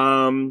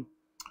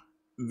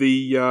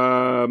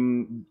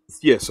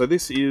 Yeah, so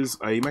this is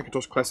a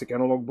Macintosh Classic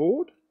analog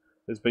board.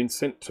 It's been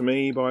sent to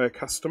me by a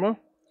customer.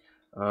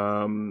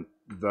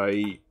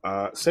 They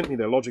sent me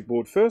their logic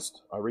board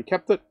first. I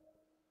recapped it.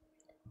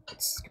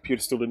 Its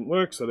computer still didn't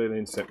work, so they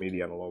then sent me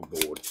the analog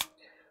board.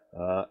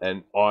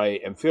 And I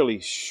am fairly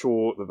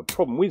sure that the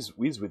problem is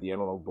with the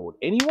analog board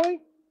anyway.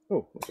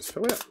 Oh, it just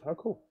fell out. How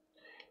cool.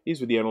 Is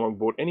with the analog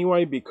board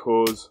anyway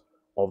because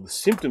of the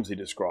symptoms he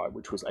described,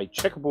 which was a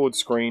checkerboard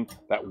screen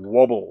that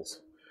wobbles.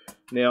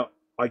 Now,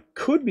 I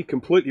could be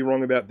completely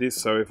wrong about this,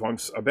 so if I'm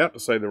about to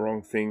say the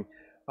wrong thing,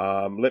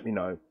 let me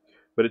know.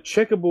 But a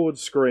checkerboard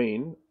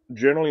screen,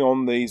 generally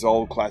on these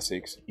old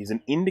classics, is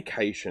an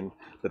indication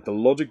that the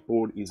logic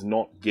board is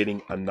not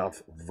getting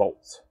enough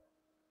volts.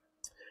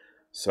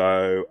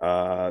 So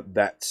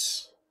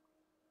that's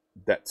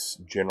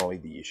generally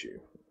the issue.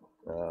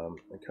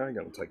 Okay, I'm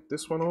going to take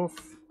this one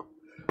off.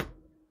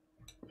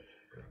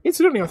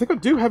 Incidentally, I think I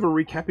do have a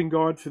recapping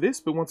guide for this,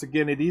 but once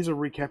again, it is a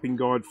recapping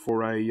guide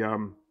for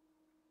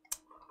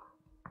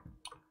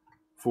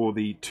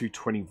the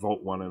 220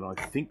 volt one, and I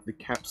think the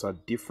caps are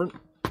different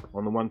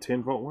on the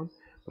 110 volt one.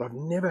 But I've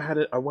never had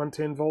a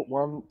 110 volt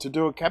one to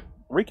do a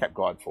recap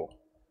guide for.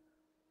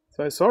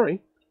 So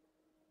sorry.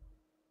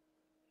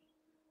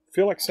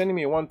 Feel like sending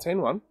me a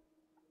 110 one?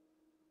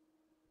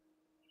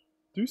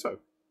 Do so.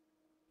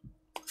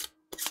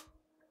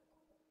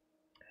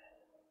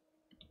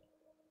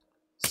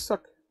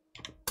 Suck.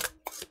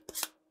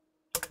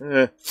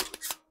 Yeah,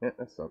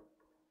 that's not.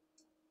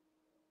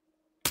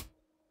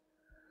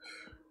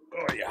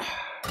 Oh yeah.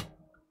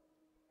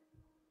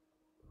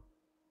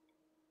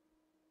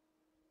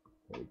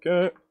 There we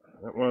go.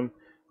 That one.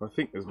 I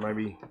think there's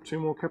maybe 2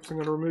 more caps I'm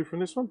going to remove from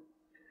this one.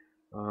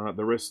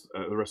 The rest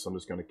I'm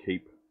just going to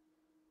keep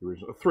the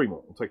original. 3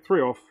 more. I'll take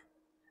 3 off,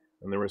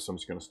 and the rest I'm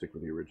just going to stick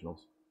with the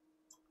originals.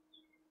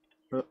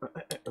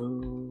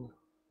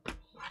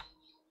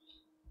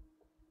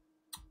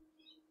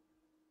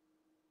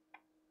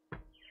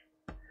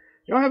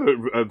 I have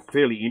a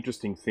fairly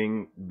interesting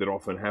thing that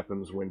often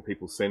happens when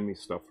people send me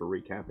stuff for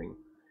recapping.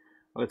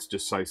 Let's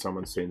just say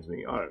someone sends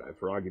me, I don't know,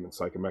 for argument's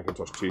sake, a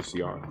Macintosh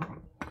GCI.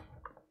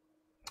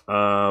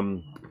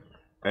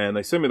 And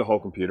they send me the whole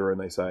computer and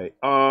they say,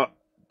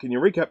 can you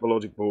recap the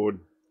logic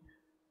board?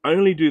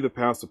 Only do the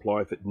power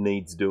supply if it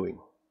needs doing.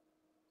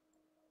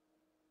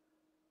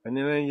 And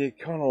then you're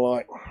kind of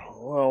like,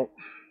 well,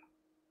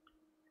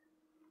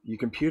 your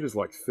computer's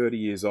like 30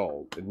 years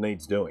old. It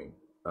needs doing.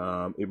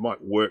 It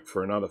might work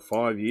for another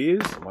 5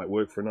 years. It might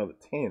work for another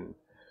 10.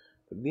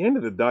 But at the end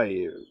of the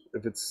day,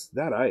 if it's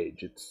that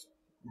age, it's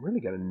really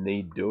going to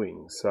need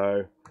doing.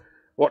 So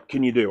what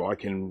can you do? I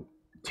can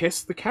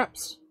test the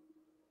caps,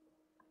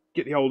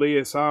 get the old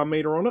ESR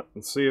meter on it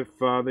and see if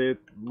they're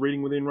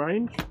reading within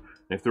range. And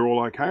if they're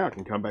all okay, I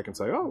can come back and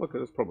say, oh, look,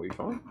 that's probably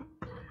fine.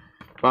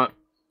 But,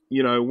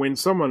 you know, when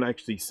someone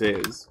actually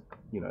says,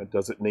 you know,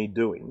 does it need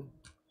doing?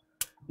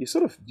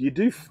 You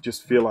do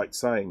just feel like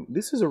saying,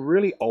 this is a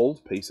really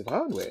old piece of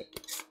hardware.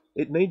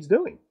 It needs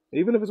doing,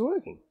 even if it's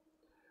working.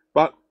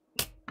 But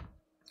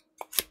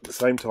at the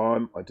same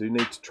time, I do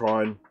need to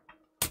try and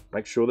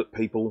make sure that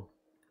people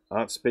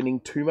aren't spending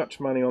too much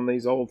money on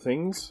these old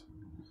things.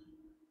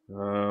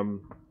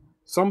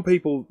 Some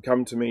people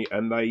come to me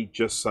and they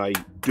just say,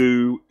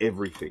 do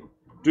everything.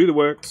 Do the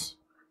works.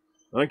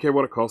 I don't care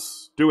what it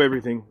costs. Do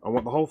everything. I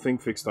want the whole thing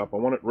fixed up. I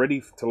want it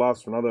ready to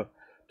last for another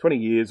 20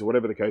 years or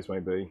whatever the case may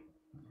be.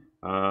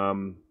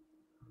 And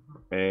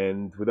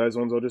with those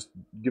ones, I'll just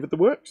give it the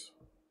works.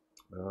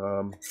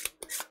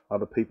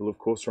 Other people, of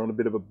course, are on a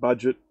bit of a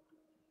budget.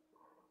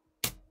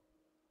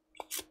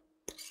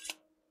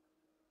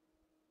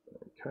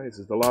 Okay, this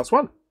is the last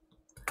one.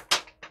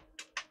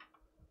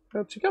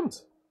 Out she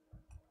comes.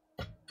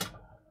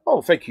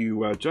 Oh, thank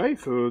you, Jay,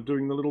 for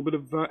doing the little bit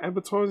of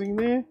advertising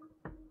there.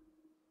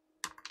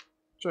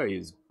 Jay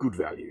is good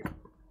value.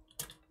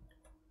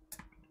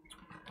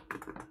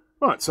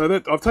 Right, so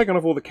that I've taken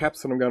off all the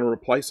caps that I'm going to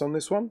replace on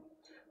this one.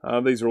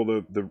 These are all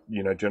the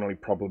generally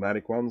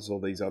problematic ones. All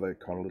these other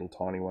kind of little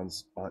tiny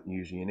ones aren't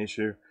usually an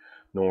issue,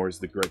 nor is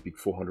the great big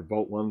 400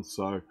 volt one.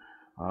 So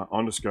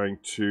I'm just going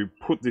to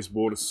put this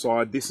board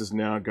aside. This is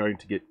now going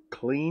to get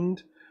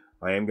cleaned.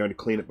 I am going to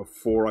clean it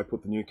before I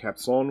put the new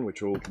caps on,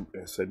 which all,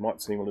 as I said,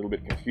 might seem a little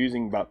bit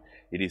confusing, but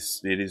it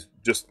is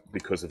just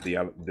because of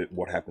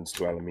what happens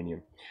to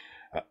aluminium.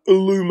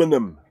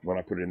 Aluminum when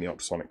I put it in the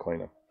ultrasonic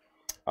cleaner.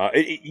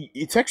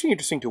 It's actually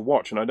interesting to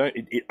watch, and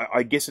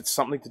I guess it's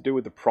something to do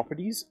with the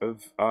properties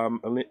of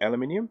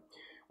aluminium.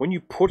 When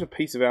you put a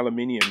piece of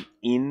aluminium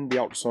in the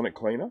ultrasonic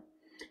cleaner,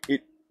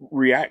 it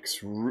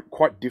reacts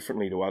quite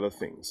differently to other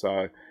things.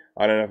 So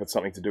I don't know if it's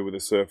something to do with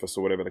the surface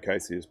or whatever the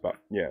case is, but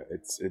yeah,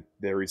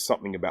 there is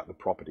something about the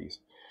properties.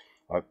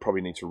 I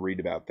probably need to read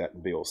about that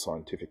and be all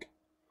scientific.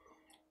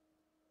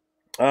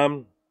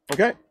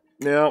 Okay,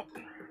 now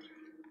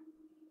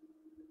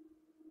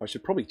I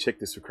should probably check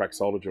this for cracked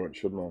solder joint,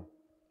 shouldn't I?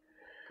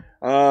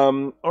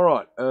 All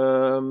right,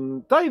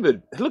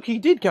 David, look, he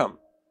did come.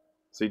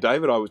 See,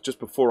 David, I was just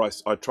before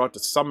I tried to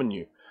summon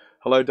you.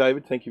 Hello,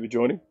 David. Thank you for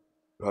joining.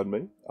 Pardon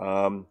me.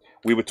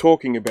 We were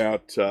talking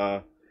about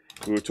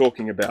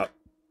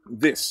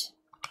this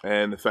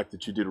and the fact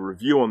that you did a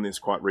review on this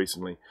quite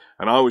recently,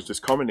 and I was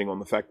just commenting on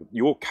the fact that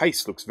your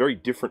case looks very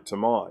different to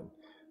mine.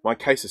 My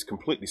case is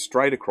completely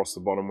straight across the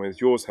bottom,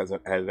 whereas yours has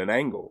an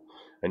angle.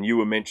 And you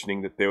were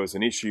mentioning that there was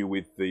an issue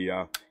with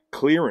the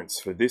clearance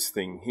for this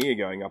thing here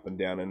going up and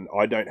down, and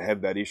I don't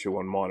have that issue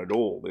on mine at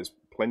all. There's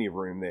plenty of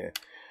room there.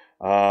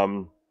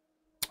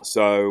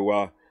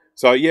 So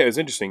yeah, it's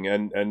interesting,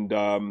 and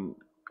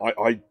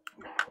I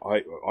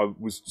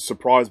was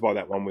surprised by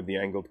that one with the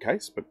angled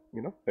case, but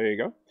you know, there you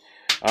go.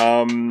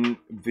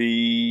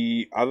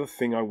 The other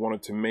thing I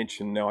wanted to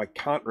mention, now I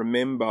can't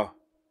remember.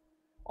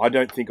 I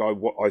don't think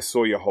I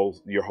saw your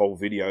whole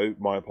video.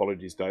 My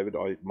apologies, David.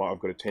 I've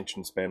got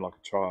attention span like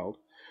a child.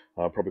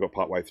 Probably got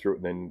part way through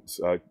it, and then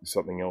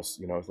something else,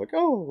 you know, it's like,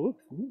 oh, look,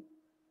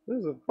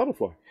 there's a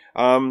butterfly.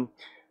 Are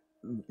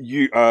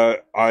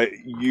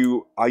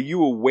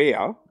you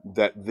aware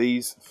that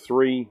these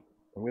three?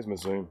 Where's my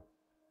zoom?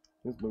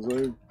 Where's my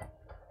zoom?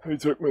 Who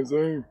took my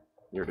zoom?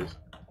 Here it is.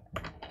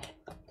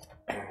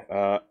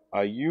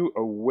 Are you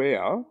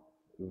aware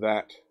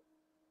that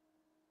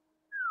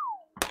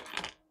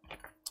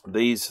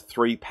these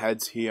three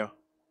pads here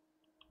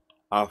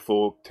are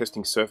for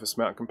testing surface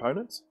mount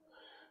components?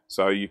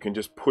 So you can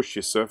just push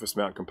your surface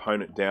mount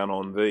component down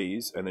on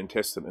these and then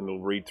test it, and it'll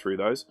read through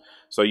those.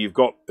 So you've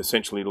got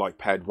essentially like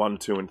pad 1,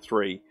 2, and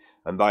 3,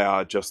 and they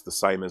are just the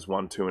same as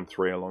 1, 2, and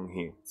 3 along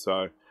here.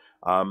 So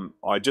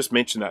I just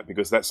mentioned that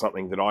because that's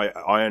something that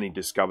I only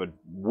discovered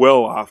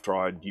well after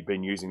I'd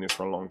been using this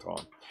for a long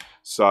time.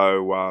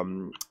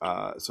 So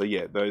so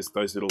yeah, those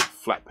little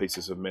flat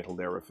pieces of metal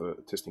there are for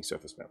testing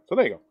surface mount. So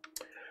there you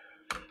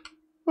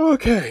go.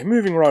 Okay,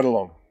 moving right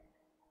along.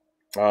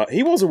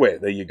 He was aware,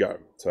 there you go,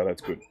 so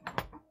that's good.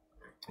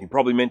 He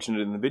probably mentioned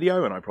it in the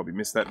video, and I probably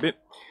missed that bit,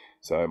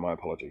 so my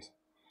apologies.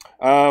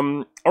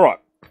 Alright,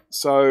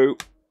 so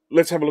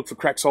let's have a look for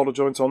cracked solder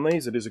joints on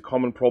these. It is a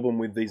common problem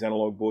with these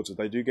analog boards that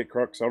they do get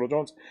cracked solder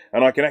joints,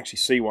 and I can actually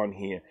see one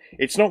here.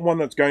 It's not one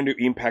that's going to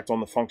impact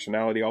on the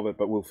functionality of it,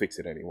 but we'll fix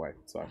it anyway.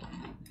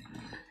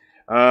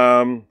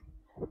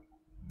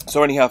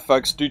 So anyhow,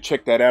 folks, do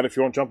check that out if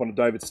you want. Jump onto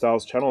David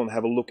Stahl's channel and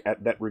have a look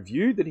at that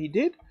review that he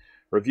did.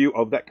 Review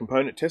of that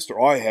component tester.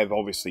 I have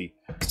obviously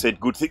said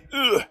good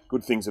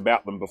things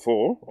about them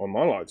before on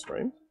my live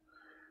stream.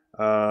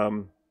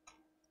 Okay,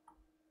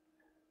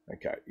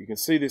 you can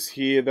see this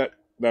here.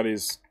 That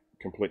is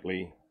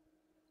completely.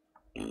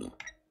 So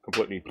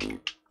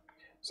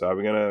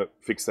we're going to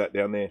fix that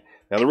down there.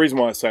 Now the reason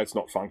why I say it's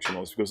not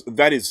functional is because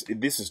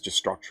this is just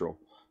structural.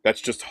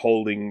 That's just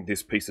holding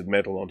this piece of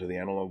metal onto the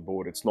analog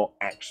board. It's not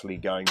actually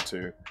going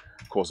to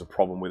cause a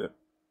problem with it.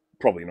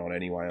 Probably not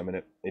anyway. I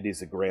mean, it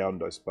is a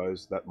ground, I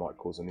suppose. That might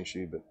cause an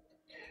issue, but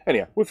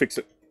anyhow, we'll fix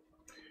it.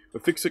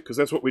 We'll fix it because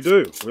that's what we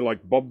do. We're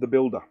like Bob the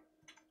Builder.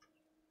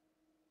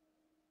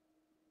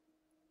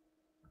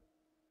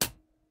 There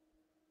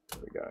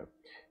we go.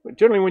 But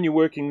generally, when you're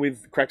working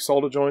with cracked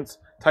solder joints,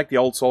 take the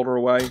old solder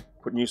away,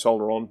 put new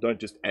solder on. Don't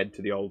just add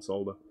to the old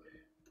solder.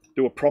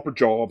 Do a proper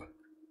job.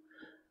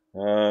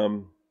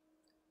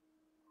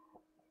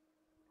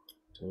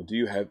 So do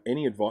you have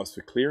any advice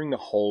for clearing the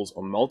holes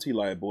on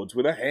multi-layer boards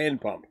with a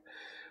hand pump?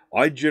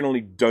 I generally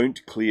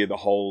don't clear the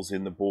holes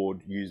in the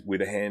board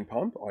with a hand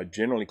pump. I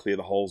generally clear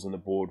the holes in the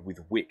board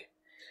with wick.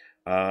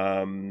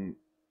 Quite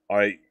a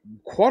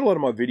lot of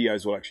my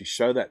videos will actually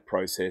show that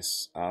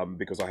process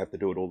because I have to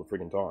do it all the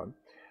friggin' time.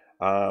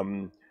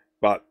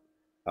 But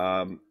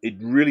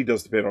it really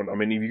does depend on. I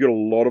mean, if you've got a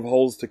lot of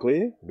holes to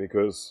clear,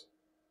 because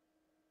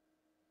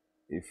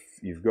if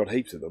you've got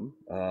heaps of them,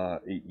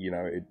 you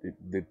know,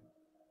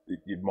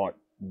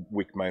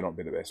 wick may not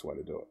be the best way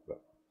to do it, but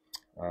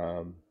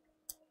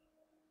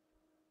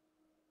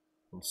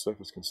the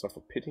surface can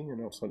suffer pitting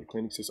and ultrasonic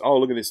cleaning system. Oh,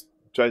 look at this.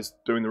 Jay's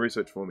doing the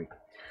research for me.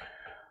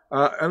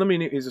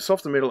 Aluminium is a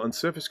softer metal and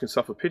surface can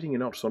suffer pitting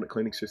in ultrasonic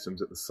cleaning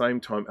systems. At the same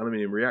time,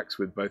 aluminium reacts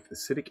with both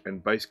acidic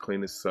and base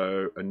cleaners,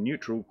 so a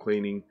neutral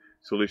cleaning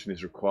solution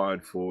is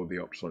required for the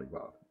ultrasonic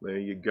bath. There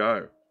you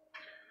go.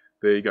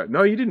 There you go.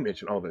 No, you didn't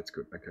mention. Oh, that's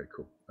good. Okay,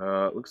 cool.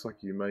 Looks like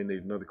you may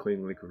need another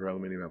cleaning liquid for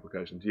aluminium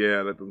applications.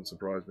 Yeah, that doesn't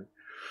surprise me.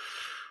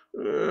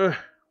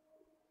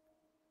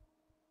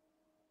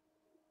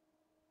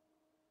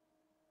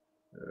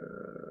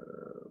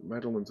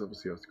 Madeline's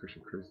obviously asked the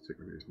question. Cruise tech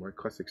reviews. My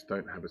classics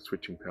don't have a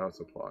switching power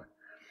supply.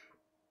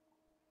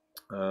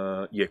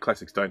 Yeah,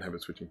 classics don't have a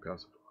switching power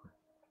supply.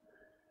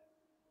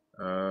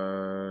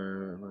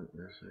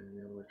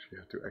 You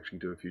have to actually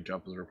do a few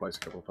jumpers and replace a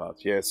couple of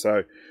parts. Yeah,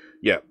 so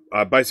yeah,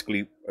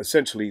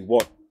 essentially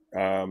what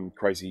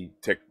Crazy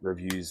Tech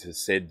Reviews has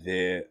said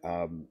there,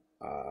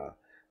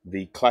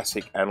 the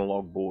classic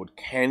analog board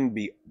can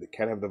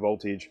have the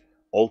voltage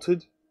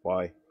altered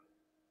by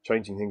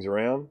changing things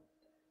around.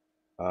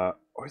 Or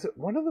is it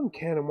one of them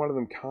can and one of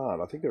them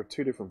can't? I think there are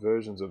two different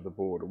versions of the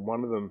board, and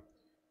one of them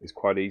is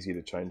quite easy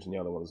to change and the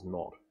other one is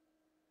not.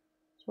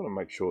 Just want to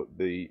make sure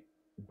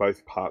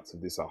both parts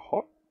of this are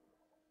hot.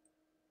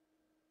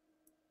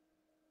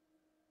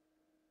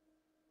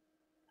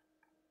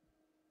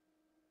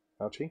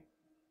 Ouchie.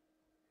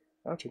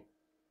 Ouchie.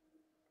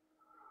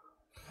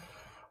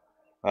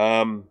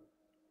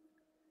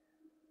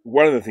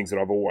 One of the things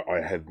that I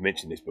have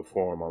mentioned this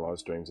before on my live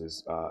streams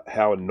is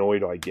how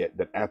annoyed I get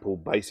that Apple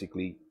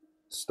basically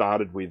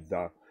started with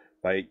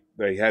they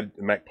had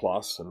Mac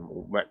Plus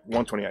and Mac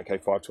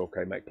 128K,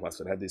 512K Mac Plus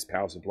that had this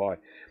power supply.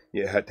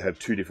 You had to have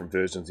two different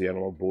versions, the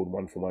analog board,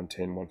 one for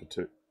 110, one for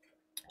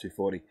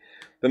 240.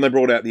 Then they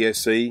brought out the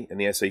SE and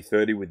the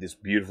SE30 with this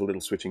beautiful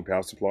little switching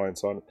power supply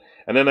inside it.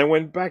 And then they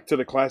went back to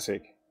the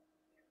classic.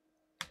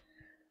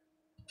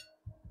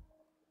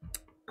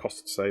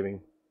 Cost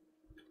saving.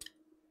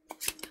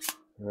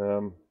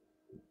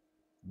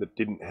 That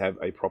didn't have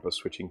a proper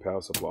switching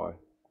power supply.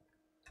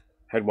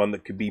 Had one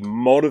that could be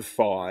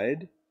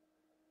modified,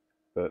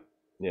 but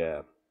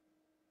yeah.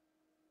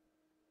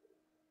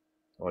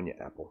 on your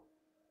Apple.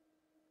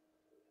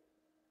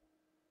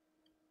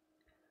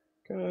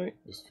 Okay,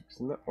 just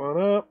fixing that one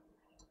up.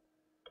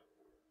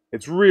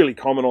 It's really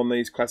common on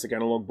these classic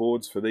analog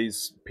boards for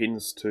these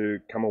pins to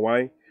come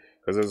away,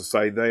 because as I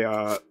say, they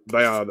are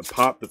the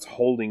part that's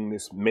holding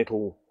this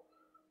metal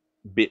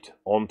bit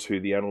onto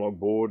the analog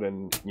board,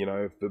 and you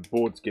know, if the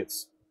board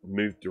gets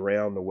moved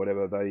around or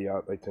whatever, they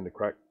tend to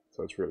crack.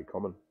 So it's really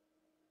common.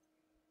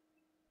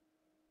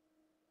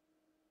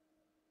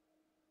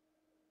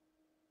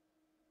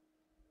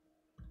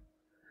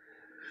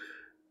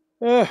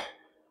 Okay.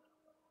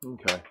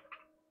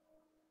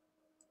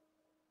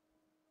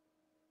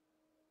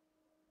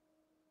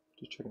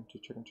 Just checking.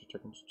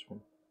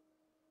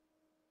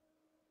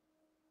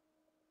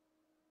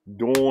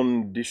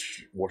 Dawn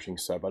dishwashing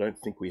soap. I don't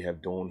think we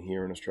have Dawn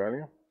here in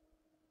Australia.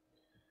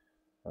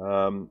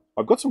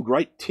 I've got some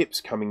great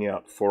tips coming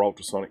out for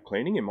ultrasonic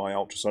cleaning in my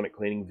ultrasonic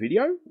cleaning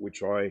video,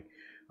 which I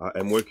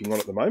am working on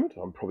at the moment.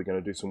 I'm probably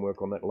going to do some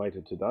work on that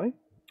later today.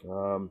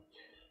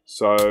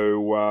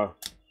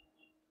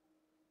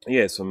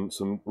 Yeah,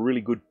 some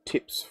really good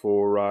tips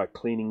for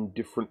cleaning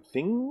different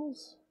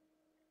things.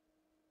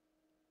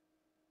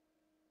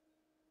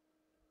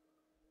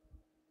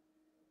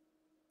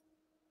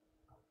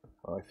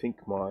 I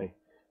think my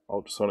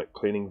ultrasonic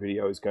cleaning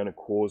video is going to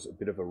cause a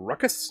bit of a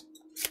ruckus,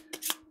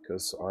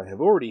 because I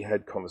have already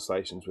had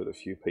conversations with a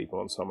few people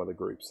on some of the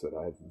groups that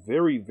have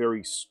very,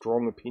 very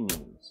strong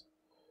opinions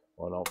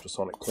on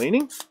ultrasonic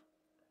cleaning.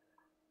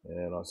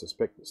 And I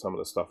suspect that some of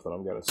the stuff that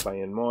I'm going to say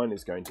in mine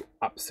is going to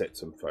upset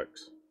some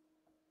folks.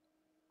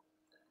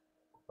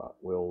 But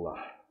we'll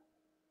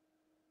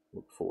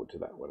look forward to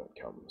that when it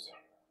comes.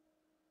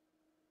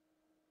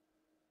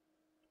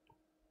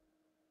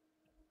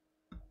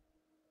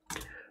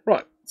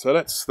 Right, so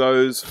that's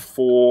those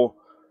four.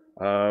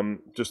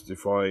 Just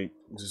if I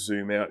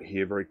zoom out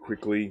here very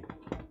quickly.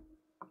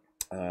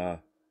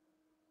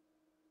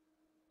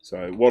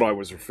 So what I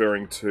was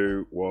referring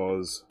to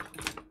was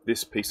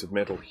this piece of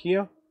metal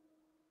here,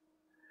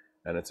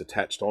 and it's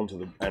attached onto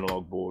the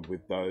analog board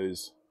with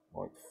those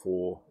like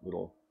four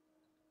little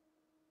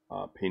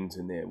pins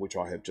in there, which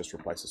I have just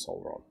replaced the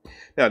solder on.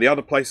 Now, the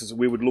other places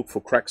we would look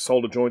for cracked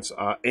solder joints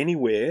are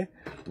anywhere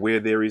where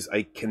there is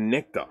a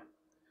connector.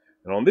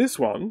 And on this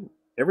one,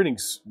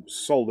 everything's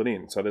soldered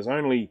in, so there's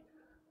only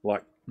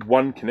like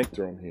one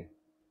connector on here.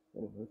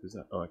 What on earth is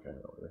that? Oh, okay, I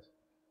know what it is.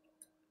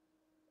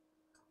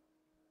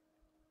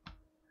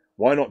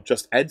 Why not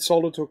just add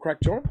solder to a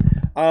cracked joint?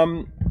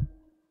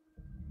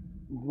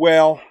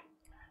 Well,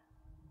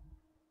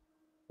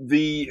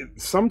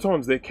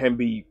 sometimes there can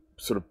be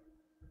sort of.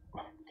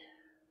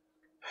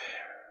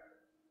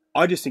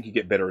 I just think you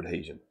get better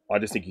adhesion. I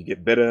just think you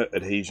get better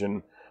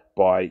adhesion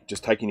by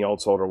just taking the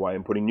old solder away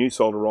and putting new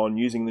solder on,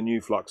 using the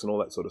new flux and all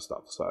that sort of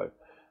stuff. So,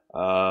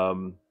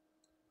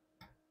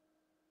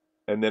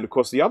 and then of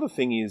course the other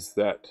thing is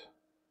that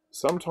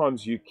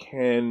sometimes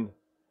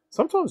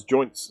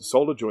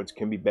solder joints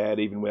can be bad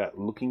even without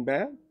looking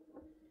bad.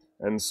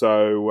 And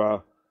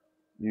so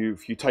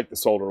if you take the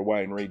solder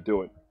away and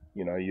redo it,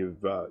 you know,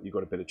 you've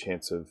got a better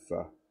chance of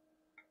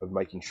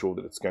making sure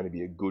that it's going to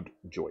be a good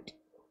joint.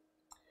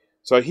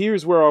 So here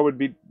is where I would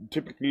be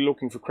typically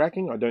looking for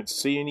cracking. I don't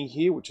see any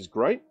here, which is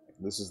great.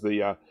 This is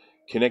the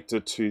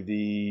connector to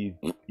the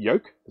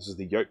yoke. This is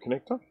the yoke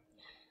connector.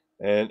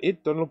 And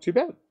it doesn't look too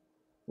bad.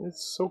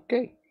 It's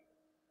okay.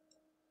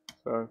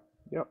 So,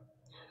 yeah,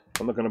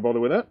 I'm not going to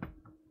bother with that.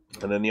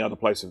 And then the other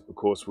place, of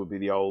course, would be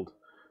the old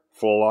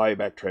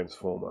flyback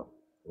transformer.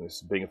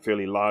 This being a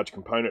fairly large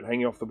component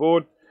hanging off the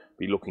board,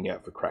 be looking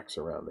out for cracks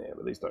around there.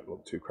 But these don't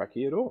look too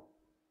cracky at all.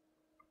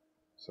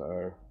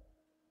 So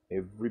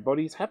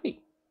everybody's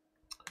happy.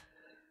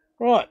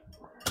 Right.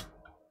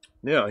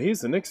 Now,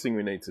 here's the next thing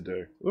we need to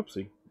do.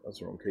 Whoopsie, that's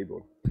the wrong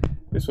keyboard.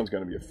 This one's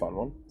going to be a fun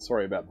one.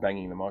 Sorry about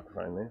banging the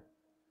microphone there.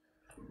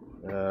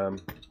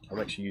 I'm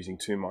actually using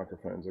two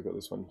microphones. I've got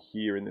this one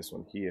here and this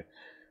one here.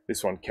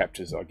 This one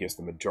captures, I guess,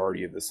 the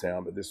majority of the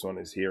sound, but this one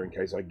is here in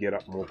case I get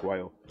up and walk away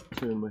or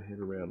turn my head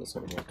around or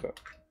something like that.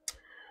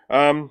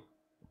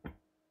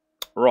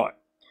 Right.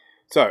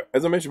 So,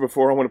 as I mentioned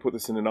before, I want to put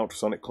this in an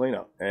ultrasonic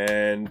cleaner,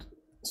 and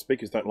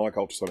speakers don't like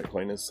ultrasonic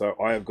cleaners, so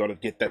I have got to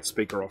get that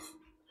speaker off.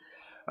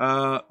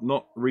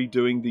 Not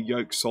redoing the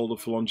yoke solder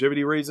for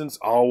longevity reasons.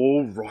 Oh,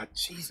 all right.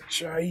 Jeez,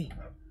 Jay.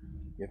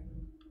 Yeah.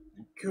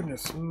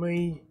 Goodness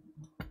me.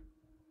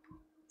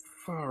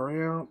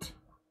 Far out.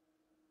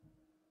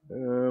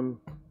 I've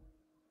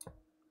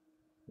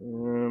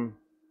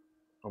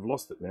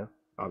lost it now.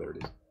 Oh, there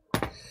it is.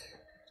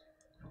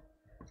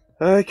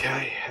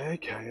 Okay.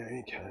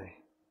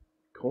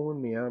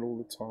 Calling me out all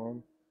the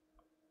time.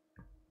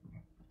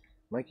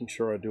 Making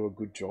sure I do a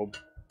good job.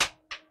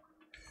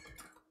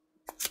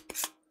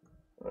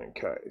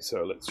 Okay,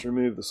 so let's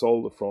remove the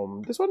solder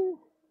from this one.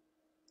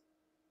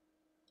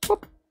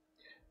 Whoop.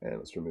 And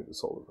let's remove the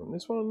solder from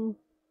this one.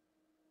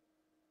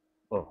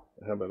 Oh,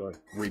 how about I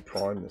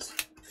reprime this?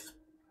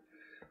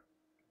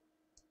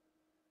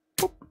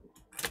 Whoop.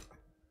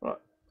 Right,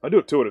 I do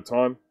it two at a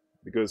time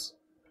because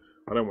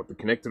I don't want the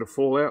connector to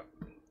fall out.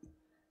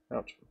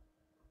 Ouch.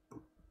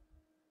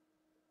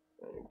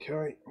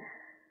 Okay.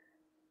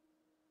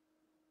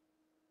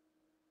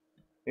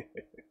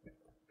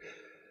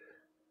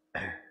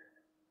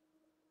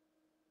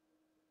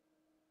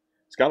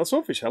 Scarlet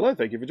Swordfish, hello,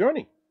 thank you for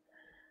joining.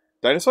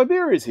 Dana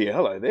Siberia is here,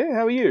 hello there,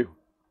 how are you?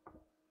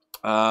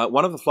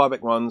 One of the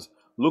flyback ones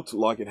looked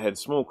like it had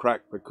small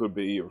crack, but could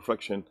be a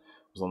reflection.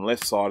 It was on the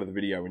left side of the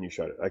video when you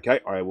showed it. Okay,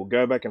 I will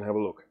go back and have a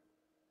look.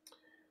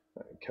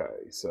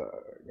 Okay, so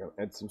I'm going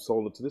to add some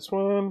solder to this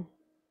one.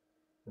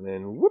 And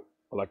then, whoop,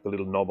 I like the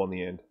little knob on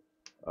the end.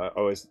 I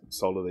always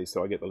solder these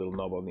so I get the little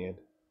knob on the end.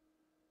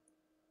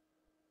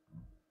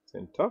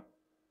 Center.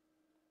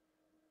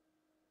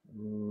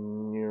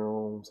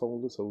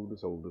 Solder, solder,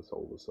 solder,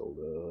 solder,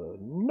 solder.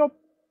 Nope.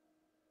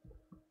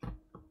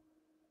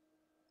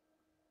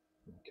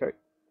 Okay.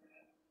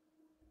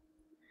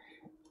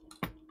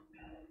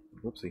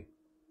 Whoopsie.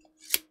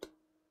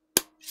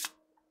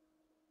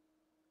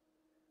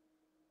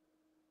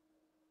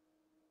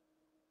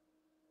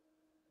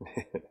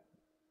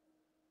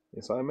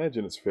 Yes, I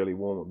imagine it's fairly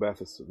warm at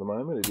Bathurst at the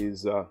moment. It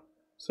is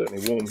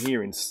certainly warm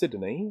here in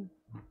Sydney.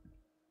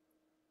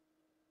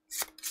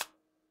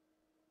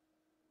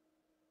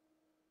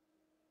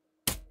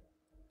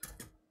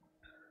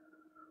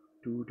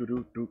 Do, do,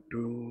 do, do,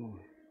 do.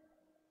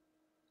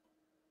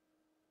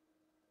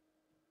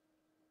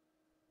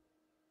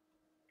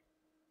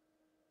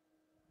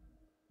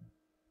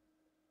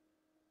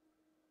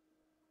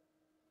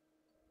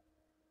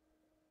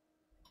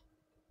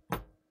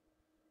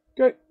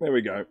 Okay, there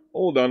we go.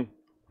 All done.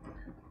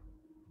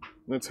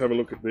 Let's have a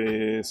look at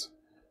this.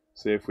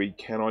 See if we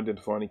can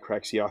identify any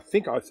cracks here. I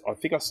think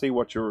I see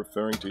what you're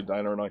referring to,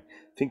 Dana, and I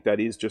think that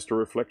is just a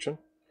reflection.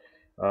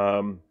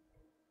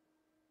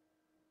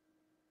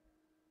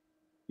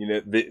 You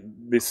know,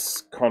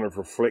 this kind of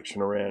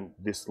reflection around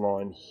this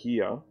line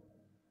here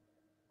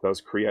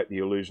does create the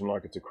illusion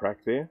like it's a crack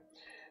there.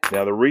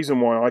 Now, the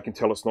reason why I can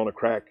tell it's not a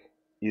crack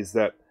is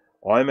that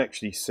I'm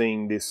actually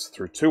seeing this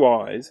through two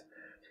eyes,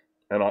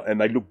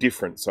 and they look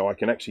different. So I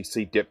can actually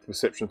see depth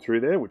perception through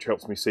there, which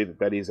helps me see that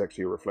that is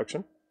actually a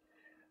reflection.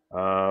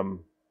 But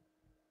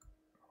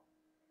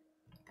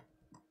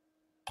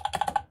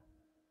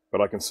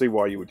I can see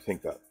why you would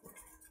think that.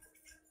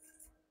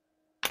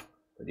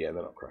 But yeah,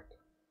 they're not cracked.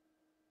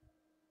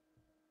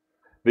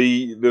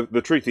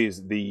 The truth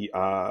is the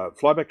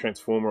flyback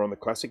transformer on the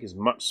Classic is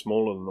much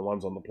smaller than the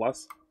ones on the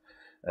Plus,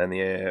 and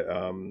the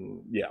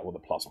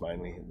Plus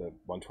mainly, the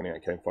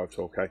 128K and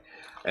 512K,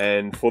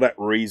 and for that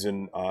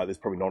reason, there's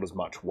probably not as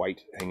much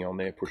weight hanging on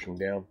there pushing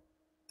down.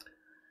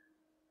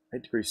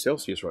 8 degrees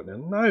Celsius right now.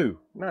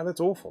 No,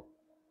 that's awful.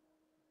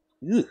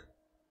 Ugh.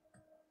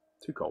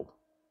 Too cold.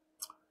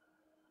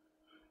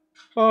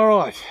 All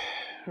right.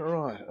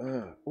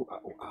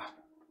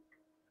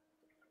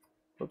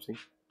 Oopsie.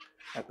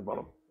 At the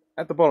bottom.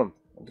 I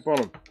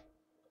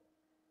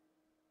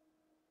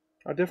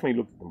definitely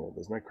looked at them all.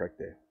 There's no crack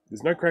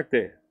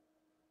there.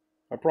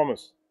 I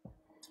promise.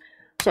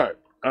 So,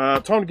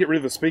 time to get rid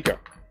of the speaker.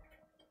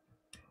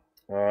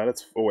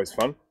 That's always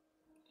fun.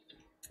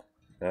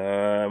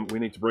 We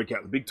need to break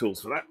out the big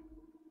tools for that.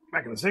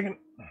 Back in a second.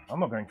 I'm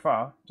not going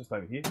far, just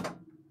over here.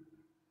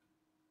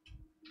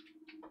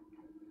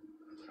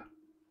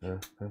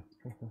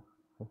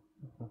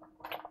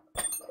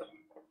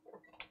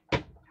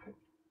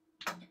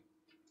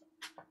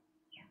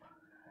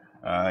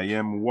 I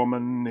am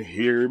woman,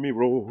 hear me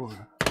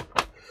roar.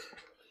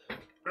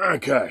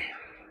 Okay.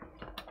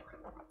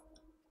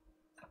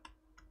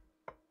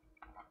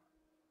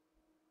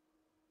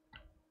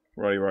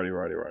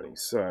 Righty.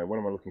 So, what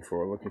am I looking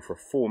for? I'm looking for a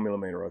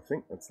 4mm, I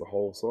think. That's the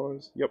hole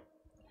size. Yep.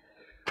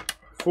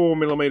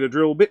 4mm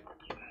drill bit.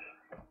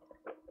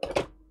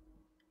 Get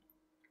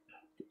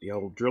the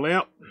old drill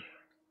out.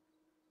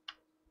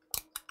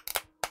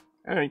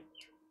 Hey.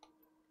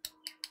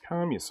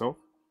 Calm yourself.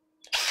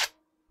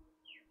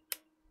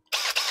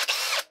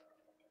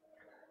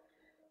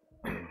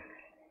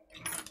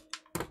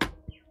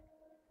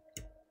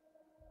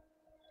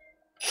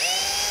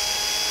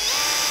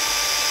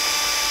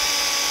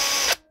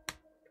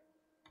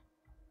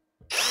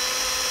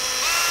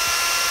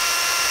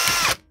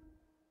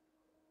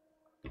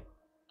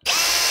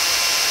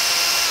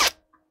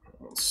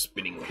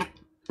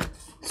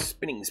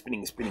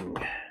 Spinning.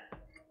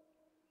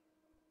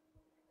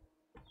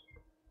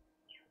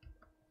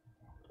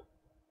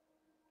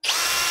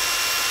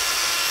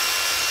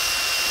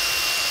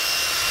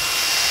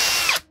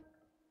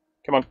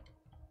 Come on.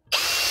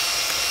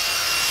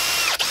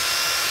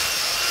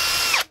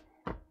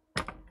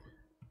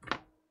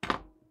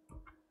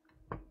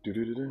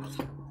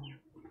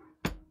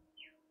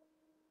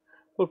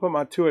 Look at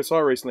my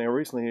 2SI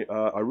recently.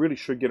 I really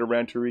should get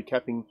around to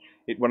recapping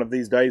it one of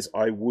these days.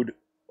 I would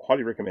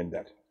highly recommend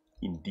that.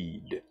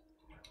 Indeed.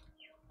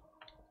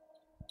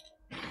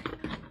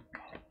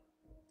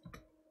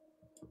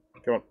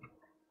 Come on.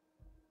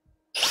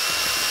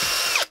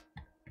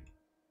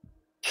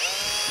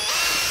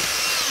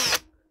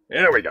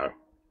 There we go.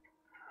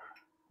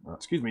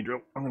 Excuse me,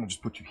 drill. I'm going to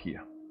just put you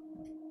here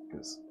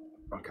because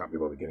I can't be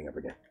bothered getting up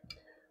again.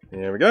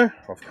 There we go.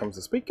 Off comes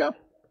the speaker.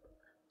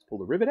 Let's pull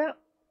the rivet out.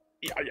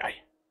 Yeah, yeah.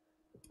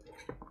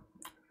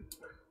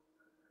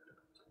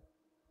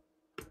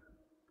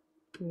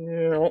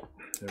 Yeah,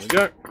 there we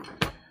go.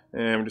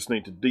 And we just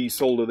need to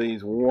desolder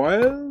these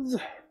wires.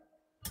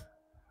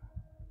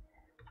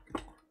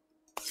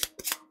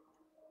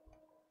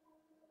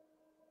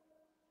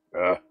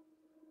 Gotta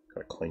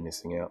clean this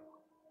thing out.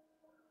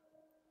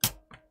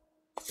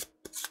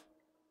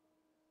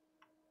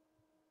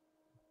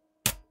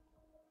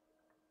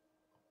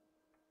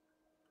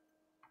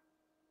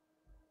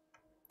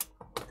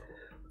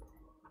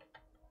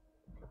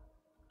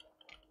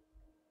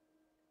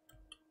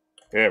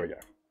 There we go.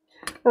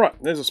 Alright,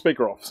 there's a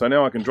speaker off. So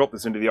now I can drop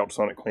this into the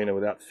ultrasonic cleaner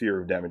without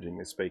fear of damaging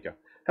this speaker.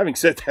 Having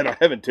said that, I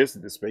haven't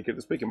tested this speaker.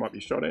 The speaker might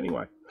be shot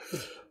anyway.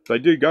 They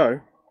do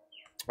go.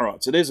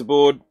 Alright, so there's the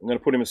board. I'm going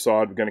to put him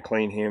aside. We're going to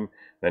clean him,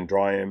 then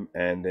dry him,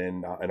 and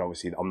then, and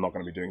obviously I'm not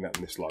going to be doing that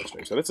in this live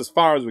stream. So that's as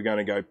far as we're going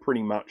to go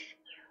pretty much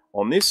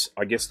on this.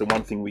 I guess the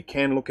one thing we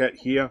can look at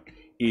here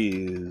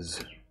is...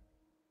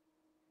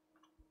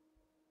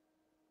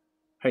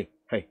 Hey,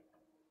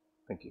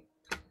 thank you.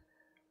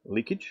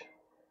 Leakage.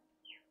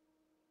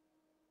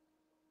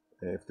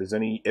 If there's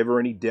ever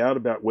any doubt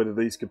about whether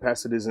these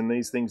capacitors and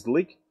these things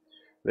leak,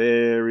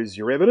 there is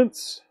your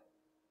evidence.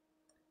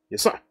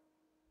 Yes, sir.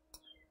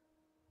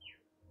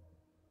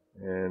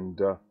 And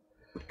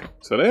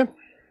so there.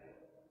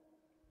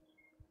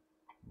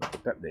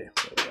 Put that there.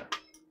 There we go.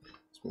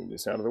 Let's move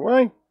this out of the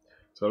way.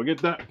 So we'll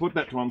get that, put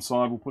that to one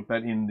side. We'll put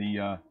that in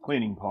the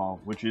cleaning pile,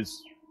 which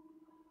is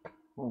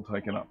all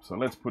taken up. So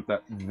let's put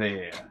that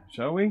there,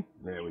 shall we?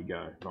 There we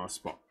go. Nice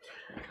spot.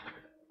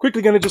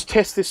 Quickly going to just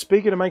test this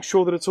speaker to make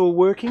sure that it's all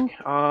working.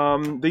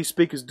 These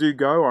speakers do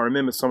go. I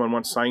remember someone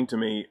once saying to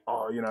me,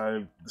 oh, you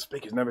know, the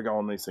speakers never go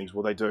on these things.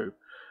 Well, they do.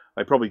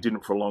 They probably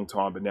didn't for a long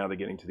time, but now they're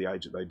getting to the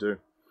age that they do.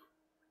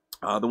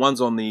 The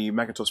ones on the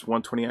Macintosh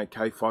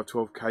 128K,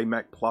 512K,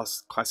 Mac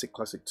Plus, Classic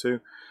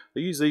 2, they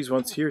use these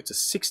ones here. It's a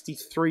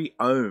 63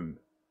 ohm,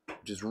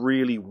 which is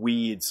really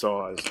weird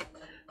size.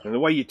 And the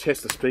way you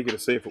test the speaker to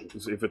see if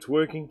it's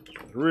working,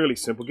 it's really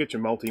simple. Get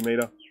your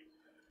multimeter,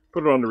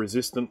 put it on the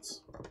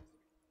resistance,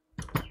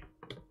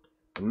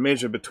 and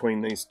measure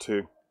between these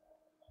 2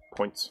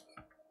 points.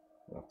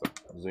 I'll have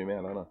to zoom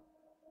out, don't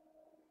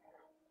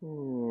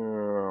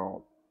I?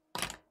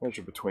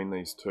 Measure between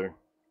these 2.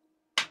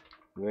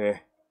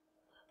 There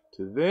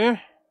to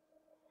there.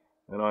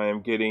 And I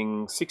am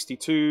getting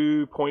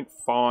 62.5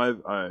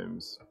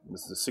 ohms.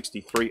 This is a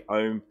 63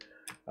 ohm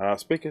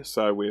speaker,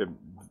 so we're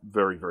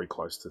very, very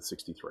close to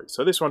 63.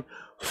 So this one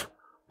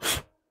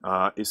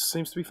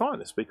seems to be fine.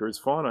 The speaker is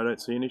fine. I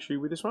don't see an issue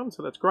with this one,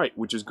 so that's great,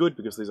 which is good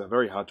because these are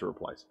very hard to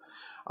replace.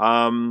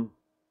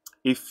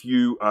 If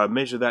you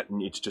measure that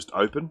and it's just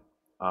open,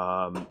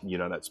 you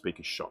know that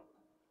speaker's shot.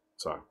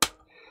 So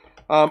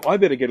I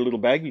better get a little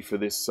baggie for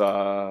this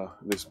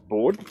this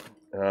board.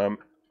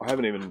 I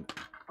haven't even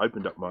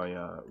opened up my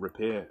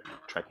repair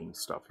tracking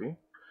stuff here.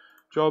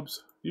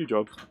 Jobs, view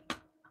jobs.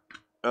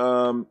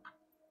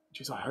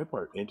 Geez, I hope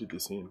I entered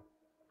this in.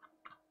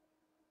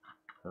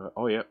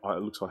 Oh yeah,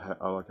 it looks like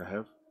I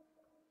have.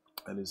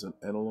 That is an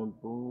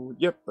analog board.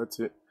 Yep, that's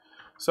it.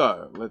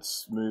 So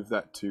let's move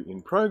that to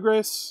in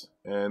progress,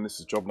 and this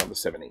is job number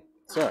 70.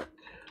 So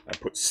I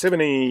put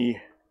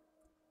 70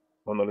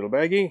 on the little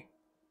baggie,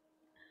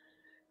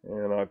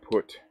 and I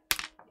put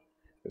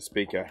the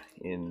speaker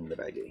in the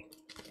baggie,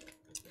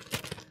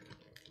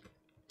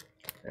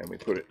 and we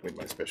put it with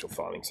my special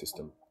filing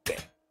system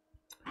there.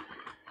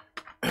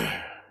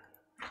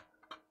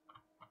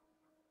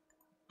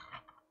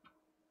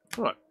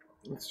 Right,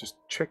 let's just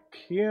check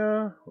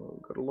here.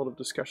 We've got a lot of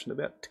discussion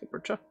about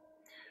temperature.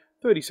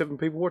 37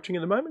 people watching at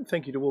the moment.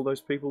 Thank you to all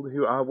those people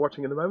who are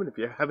watching at the moment. If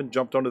you haven't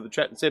jumped onto the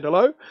chat and said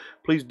hello,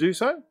 please do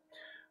so.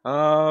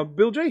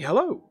 Bill G,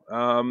 hello.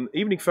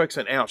 Evening folks,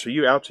 and ouch. Are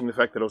you ouching the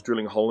fact that I was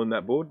drilling a hole in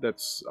that board?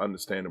 That's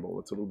understandable.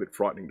 It's a little bit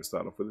frightening to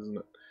start off with, isn't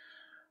it?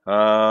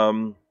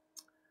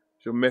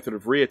 Your method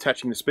of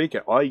reattaching the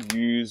speaker. I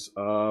use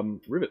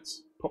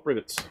rivets, pop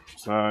rivets.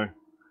 So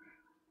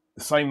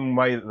the same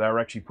way that they were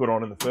actually put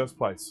on in the first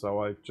place.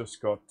 So I've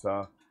just got,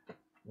 I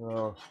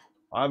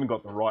haven't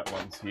got the right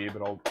ones here,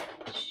 but I'll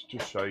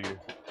just show you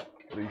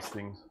these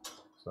things.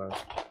 So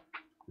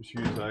just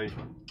use a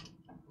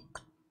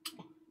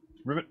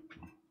rivet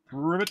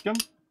gun,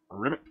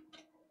 rivets,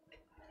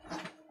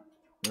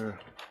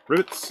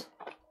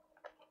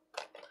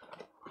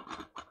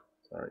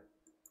 sorry,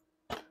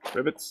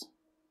 rivets,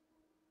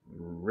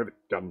 rivet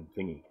gun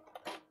thingy.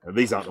 Now,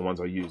 these aren't the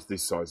ones I use.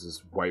 This size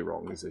is way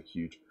wrong. These are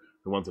huge.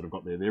 The ones that I've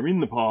got there, they're in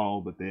the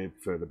pile, but they're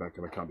further back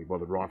and I can't be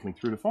bothered rifling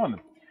through to find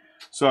them.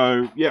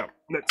 So yeah,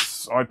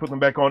 I put them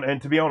back on, and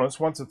to be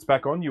honest, once it's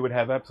back on, you would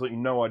have absolutely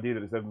no idea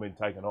that it's ever been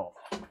taken off.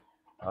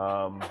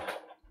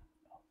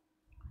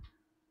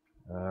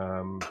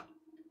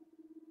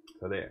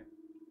 So there.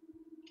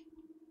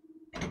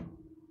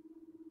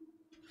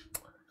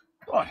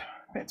 Right,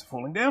 pants are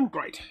falling down.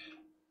 Great.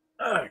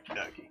 Okie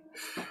dokie.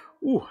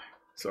 Ooh,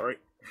 sorry.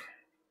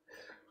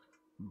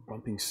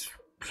 Bumping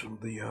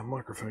the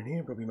microphone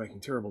here, probably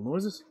making terrible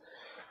noises.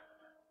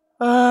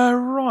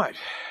 Right.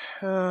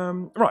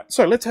 Right,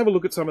 so let's have a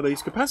look at some of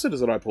these capacitors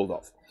that I pulled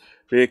off,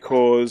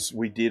 because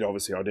we did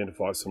obviously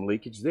identify some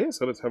leakage there,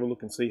 so let's have a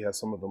look and see how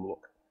some of them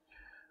look.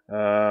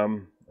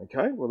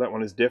 Okay, well that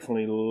one is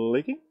definitely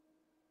leaking.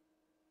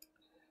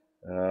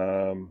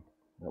 That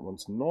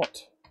one's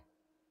not.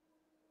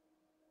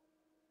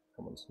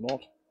 That one's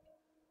not.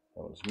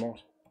 That one's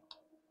not.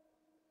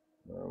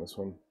 This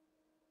one.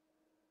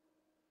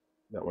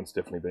 That one's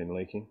definitely been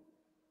leaking.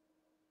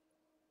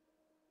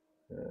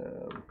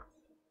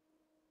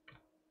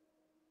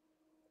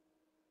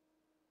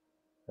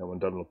 That one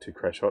doesn't look too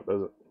crash hot,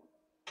 does it?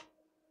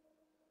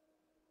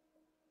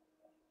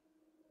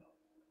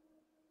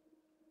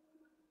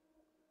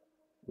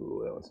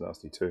 Ooh, that one's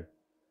nasty too.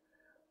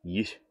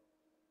 Yeah.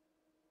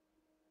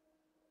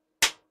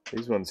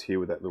 These ones here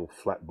with that little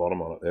flat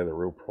bottom on it, they're the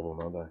real problem,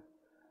 aren't they?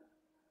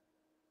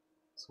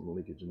 Some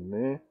leakage in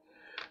there.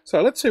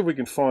 So let's see if we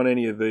can find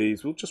any of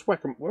these. We'll just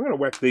whack them. We're going to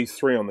whack these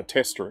three on the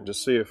tester and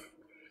just see if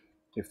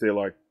they're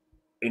like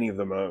any of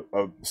them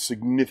are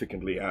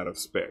significantly out of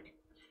spec.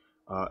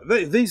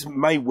 These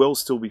may well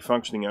still be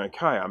functioning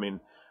okay. I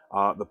mean,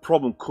 the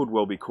problem could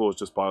well be caused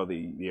just by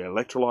the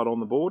electrolyte on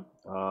the board.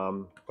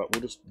 But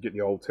we'll just get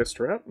the old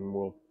tester out and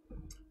we'll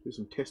do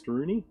some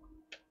tester-oonie.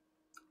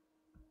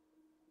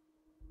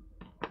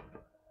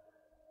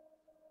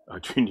 I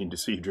tuned in to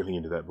see you drilling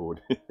into that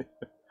board.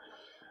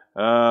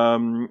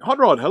 Hot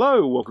Rod,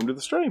 hello, welcome to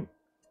the stream.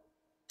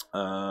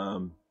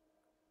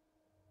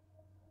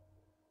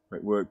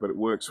 It worked, but it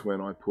works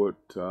when I put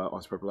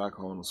isopropyl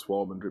alcohol in a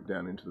swab and drip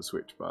down into the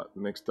switch. But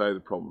the next day,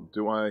 the problem.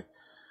 Do I?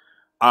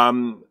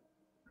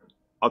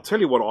 I'll tell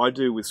you what I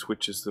do with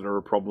switches that are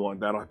a problem like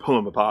that. I pull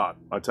them apart.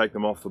 I take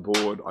them off the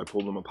board. I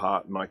pull them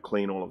apart, and I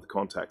clean all of the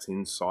contacts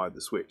inside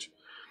the switch.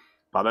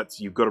 But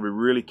you've got to be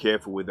really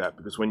careful with that,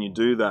 because when you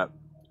do that,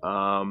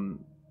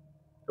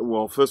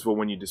 well, first of all,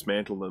 when you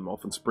dismantle them,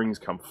 often springs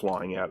come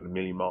flying out at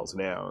 1,000,000 miles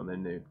an hour, and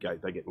then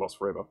they get lost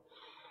forever.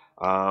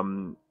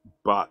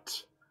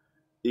 But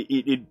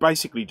it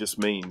basically just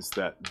means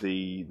that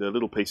the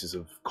little pieces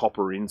of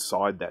copper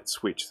inside that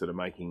switch that are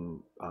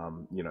making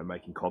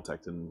making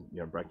contact and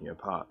breaking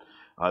apart,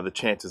 the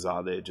chances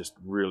are they're just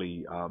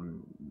really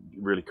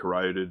really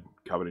corroded,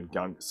 covered in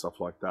gunk, stuff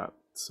like that.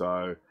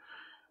 So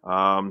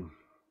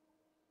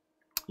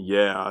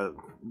yeah,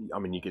 I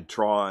mean you could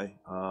try,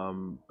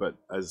 but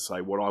as I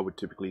say, what I would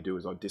typically do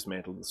is I'd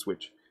dismantle the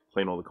switch,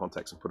 clean all the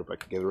contacts, and put it back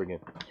together again.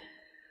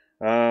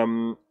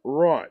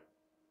 Right,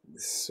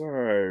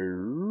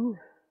 so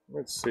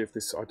let's see if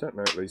this. I don't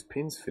know if these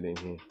pins fit in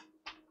here.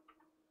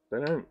 They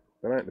don't.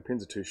 They don't. The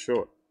pins are too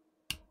short.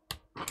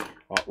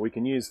 We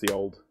can use the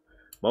old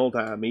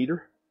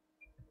multimeter.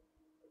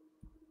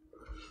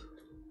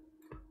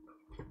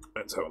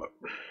 Let's have a look.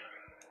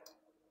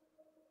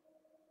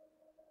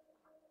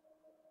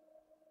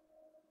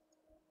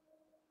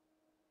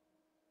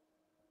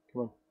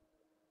 Come on.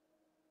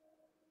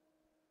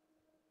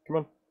 Come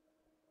on.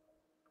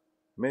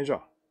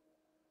 Measure.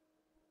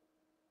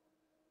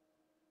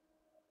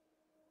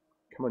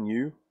 Come on,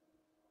 you.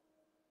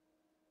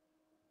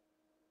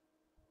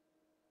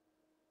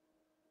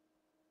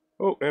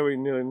 Oh, there we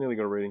nearly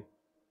got a reading.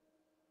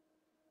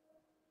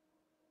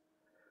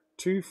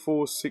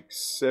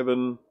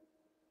 2467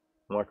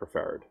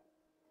 microfarad.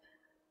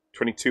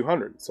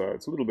 2200, so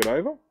it's a little bit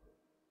over.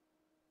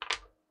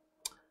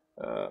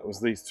 It was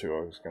these two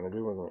I was going to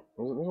do, wasn't it?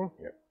 Was it this one?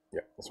 Yeah,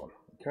 yeah, this one.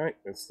 Okay,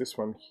 it's this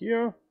one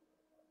here.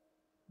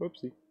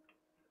 Whoopsie.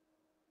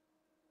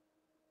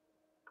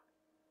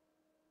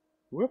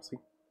 Whoopsie.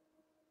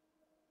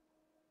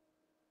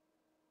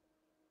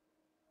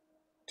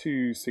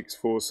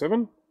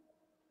 2647.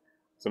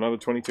 It's another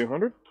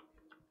 2200.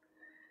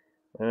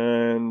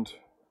 And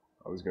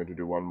I was going to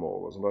do one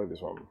more, wasn't I?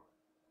 This one.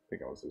 I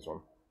think I was this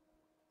one.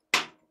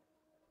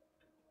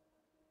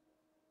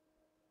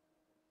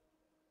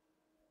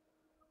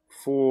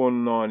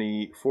 $485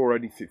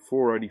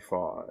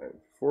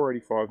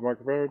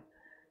 microfarad.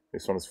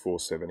 This one is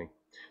 470.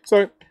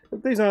 So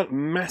these aren't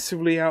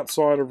massively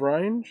outside of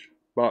range,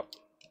 but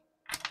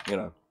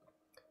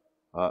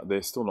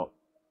they're still not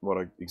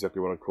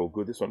exactly what I'd call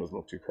good. This one doesn't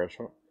look too crash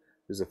hot.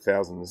 There's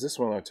 1,000. Is this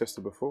one I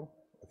tested before?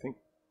 I think.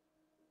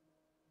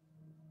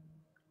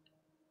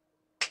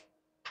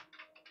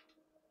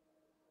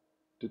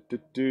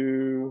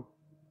 Do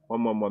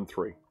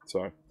 1113.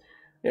 So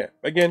yeah,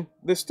 again,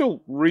 they're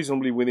still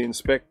reasonably within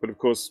spec, but of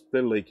course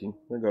they're leaking.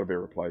 They've got to be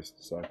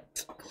replaced. So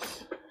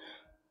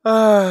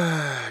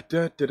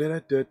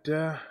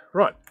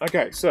right,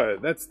 okay, so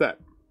that's that.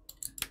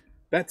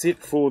 That's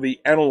it for the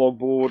analog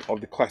board of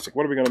the Classic.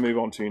 What are we going to move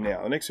on to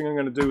now? The next thing I'm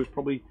going to do is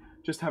probably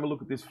just have a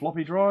look at this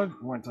floppy drive.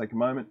 It won't take a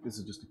moment. This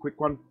is just a quick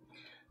one.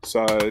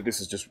 So this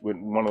is just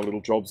one of the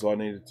little jobs I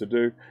needed to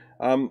do.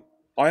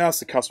 I asked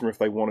the customer if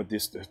they wanted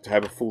this to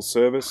have a full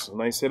service, and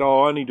they said,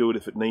 "Oh, I only do it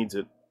if it needs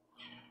it."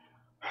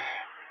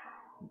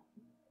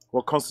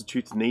 What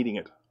constitutes needing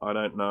it? I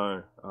don't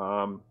know.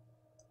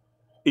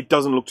 It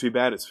doesn't look too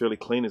bad. It's fairly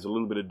clean. There's a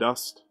little bit of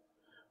dust.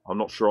 I'm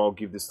not sure I'll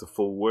give this the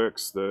full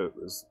works.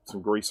 There's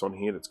some grease on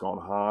here that's gone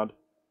hard.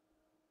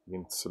 You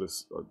can sort of,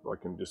 I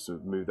can just sort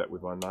of move that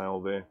with my nail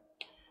there.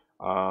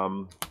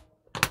 Have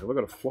I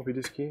got a floppy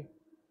disk here?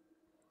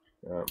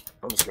 I'm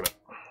just going to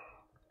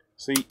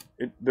see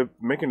the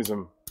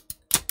mechanism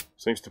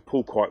seems to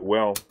pull quite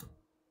well.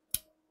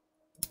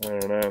 I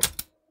don't know.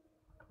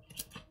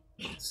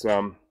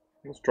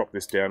 Let's drop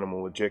this down and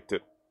we'll eject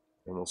it,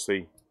 and we'll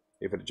see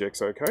if it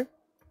ejects okay.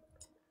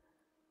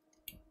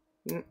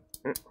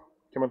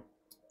 Come on,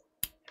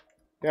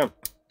 down.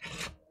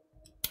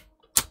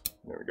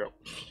 There we go.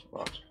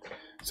 Right.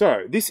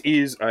 So this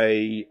is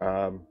a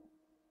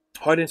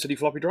high density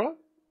floppy drive.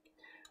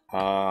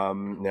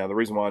 Now the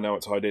reason why I know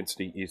it's high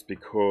density is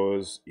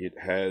because it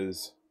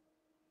has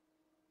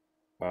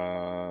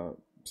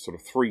sort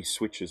of 3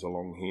 switches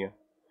along here.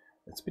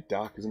 It's a bit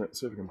dark, isn't it? Let's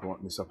see if we can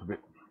brighten this up a bit.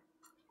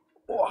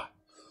 Oh.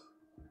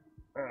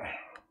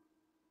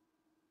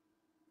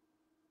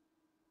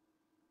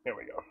 There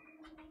we go.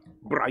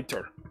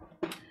 Brighter.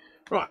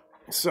 Right,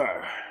 so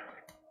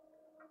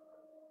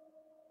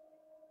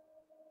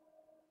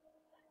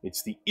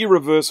it's the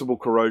irreversible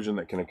corrosion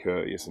that can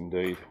occur. Yes,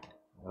 indeed.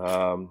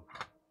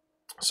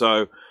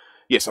 So,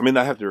 yes, I mean,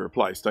 they have to be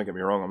replaced. Don't get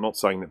me wrong. I'm not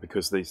saying that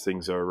because these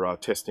things are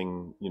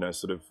testing, you know,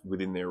 sort of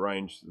within their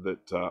range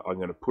that I'm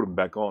going to put them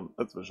back on.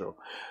 That's for sure.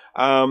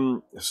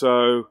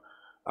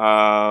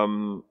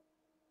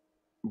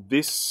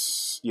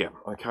 This, yeah,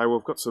 okay. Well,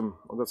 I've got some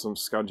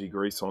scudgy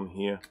grease on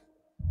here.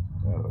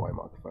 Out of the way,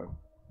 microphone.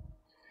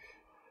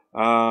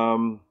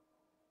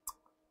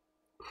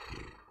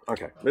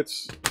 Okay,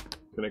 let's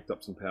connect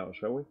up some power,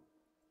 shall we?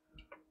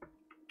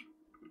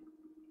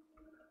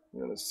 I'm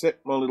going to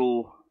set my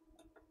little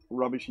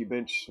rubbishy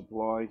bench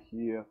supply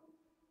here.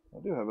 I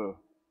do have a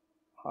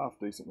half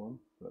decent one,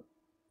 but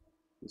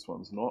this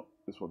one's not.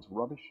 This one's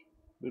rubbish.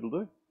 It'll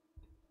do.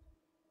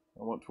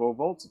 I want 12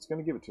 volts. It's going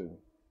to give it to me.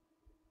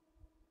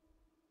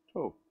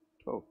 12.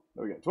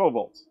 There we go. 12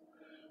 volts.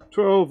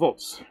 12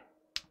 volts.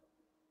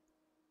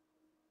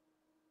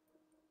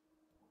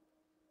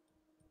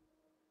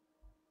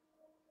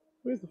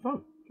 Where's the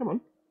fun? Come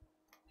on.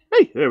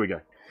 Hey, there we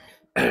go.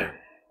 All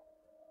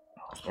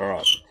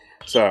right.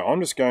 So I'm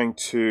just going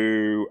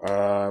to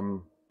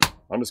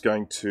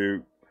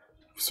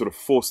sort of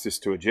force this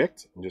to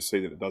eject and just see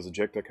that it does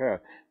eject. Okay.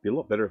 It'd be a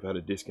lot better if I had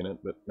a disc in it,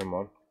 but never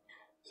mind.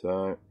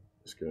 So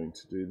just going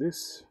to do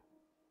this.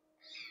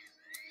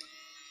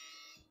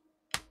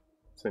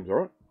 Seems all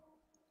right.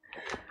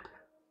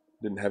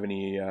 Didn't have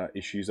any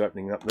issues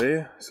opening up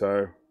there,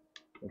 so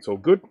that's all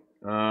good.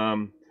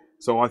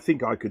 So I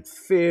think I could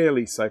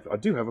fairly safely. I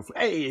do have a.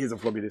 Hey, here's a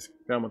floppy disk.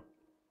 Come on.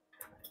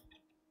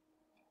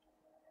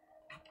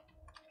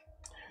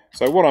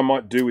 So what I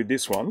might do with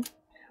this one,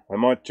 I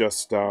might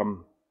just this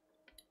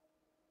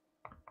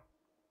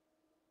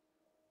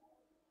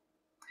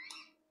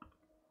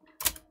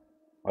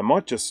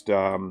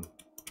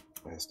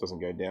doesn't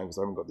go down because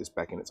I haven't got this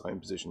back in its home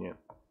position yet.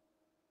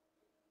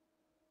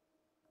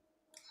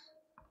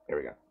 There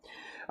we go.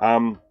 I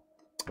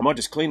might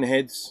just clean the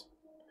heads,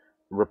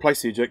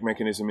 replace the eject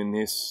mechanism in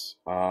this,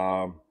 you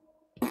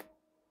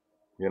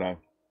know,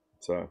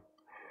 so.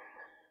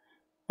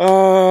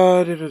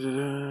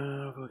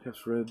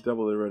 Caps red,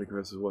 double the rated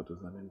capacitors. What does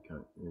that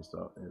indicate?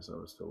 Airstyle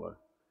is still low.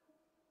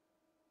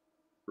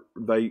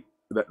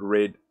 That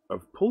red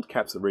of pulled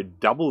caps that read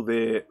double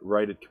their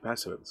rated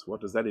capacitance.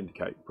 What does that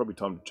indicate? Probably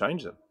time to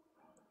change them.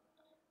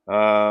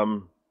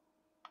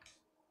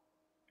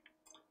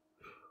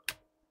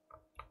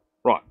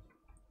 Right.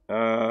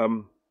 I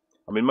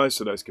mean, most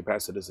of those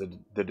capacitors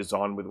they're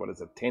designed with, what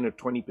is it, 10 or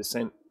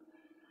 20%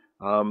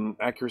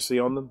 accuracy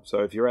on them. So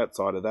if you're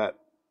outside of that,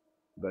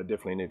 they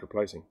definitely need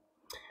replacing.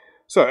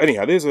 So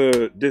anyhow, there's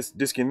a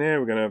disc in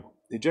there. We're going to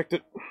eject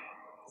it,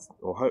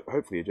 or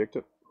hopefully eject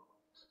it.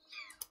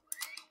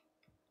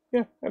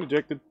 Yeah, that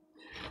ejected.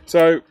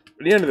 So at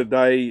the end of the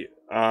day,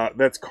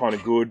 that's kind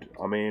of good.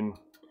 I mean,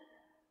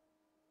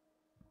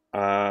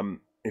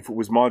 if it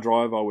was my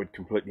drive, I would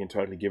completely and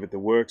totally give it the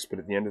works. But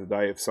at the end of the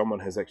day, if someone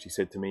has actually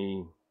said to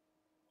me,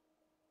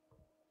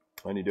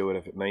 only do it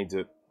if it needs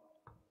it,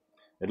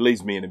 it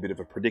leaves me in a bit of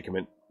a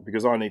predicament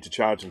because I need to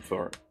charge them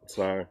for it.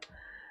 So,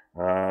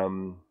 I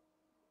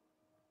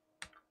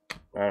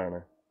don't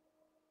know.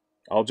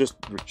 I'll just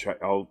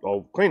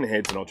I'll clean the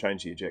heads and I'll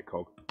change the eject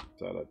cog.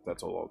 So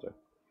that's all I'll do.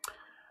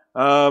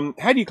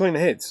 How do you clean the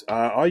heads?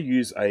 I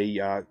use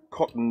a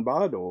cotton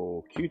bud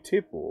or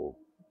Q-tip or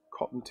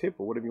cotton tip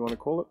or whatever you want to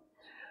call it,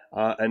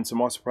 and some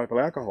isopropyl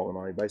alcohol, and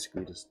I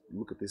basically just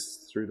look at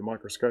this through the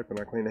microscope and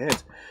I clean the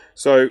heads.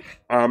 So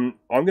I'm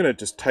going to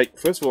just take,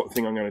 first of all, the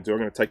thing I'm going to do, I'm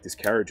going to take this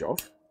carriage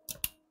off.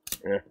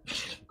 Yeah,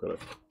 I've got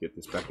to get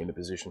this back into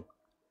position.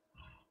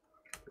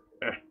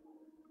 Yeah.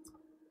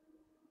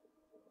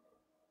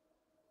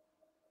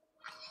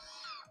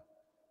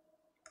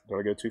 Did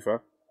I go too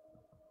far?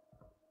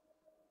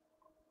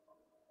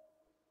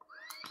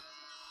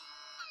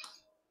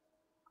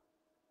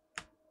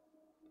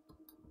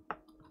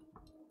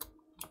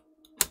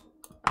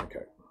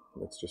 Okay,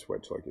 let's just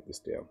wait till I get this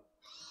down.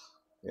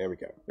 There we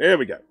go. There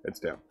we go. It's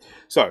down.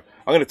 So I'm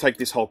going to take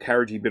this whole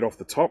carriagey bit off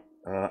the top,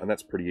 and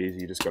that's pretty easy.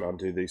 You just got to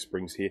undo these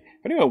springs here.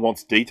 If anyone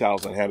wants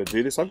details on how to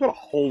do this, I've got a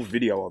whole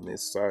video on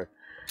this. So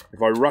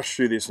if I rush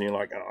through this and you're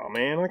like, oh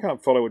man, I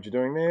can't follow what you're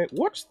doing there,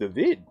 watch the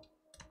vid.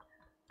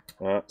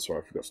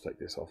 Sorry, I forgot to take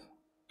this off.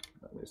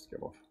 That needs to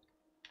come off.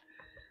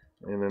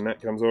 And then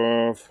that comes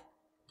off.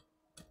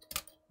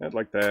 That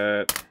like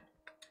that.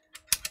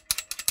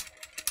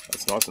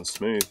 That's nice and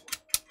smooth.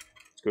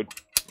 It's good.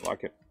 I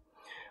like it.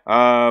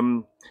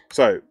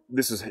 So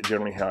this is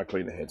generally how I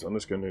clean the heads. I'm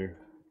just going to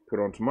put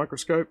it onto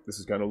microscope. This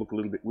is going to look a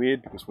little bit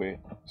weird because we're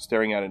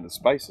staring out into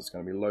space. It's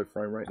going to be low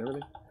frame rate and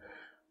everything.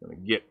 I'm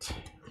going to get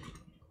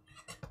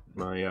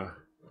my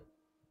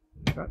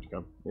patch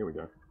gun. There we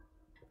go.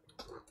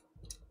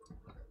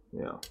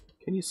 Now,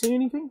 can you see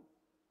anything?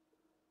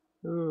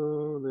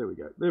 Oh, there we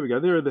go. There we go.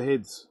 There are the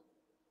heads.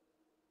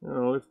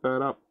 I'll lift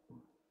that up.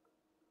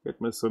 Get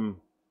me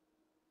some.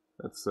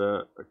 That's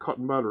a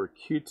cotton bud or a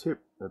Q-tip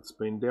that's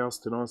been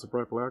doused in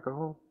isopropyl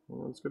alcohol.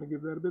 I'm just going to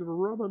give that a bit of a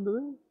rub under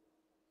there.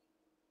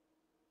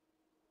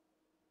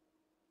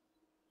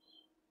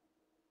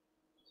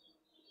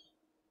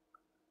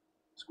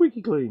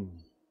 Squeaky clean.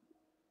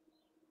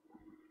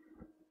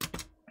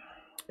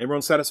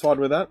 Everyone satisfied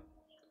with that?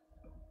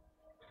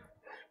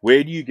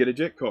 Where do you get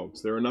eject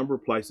cogs? There are a number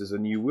of places,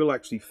 and you will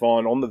actually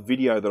find on the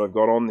video that I've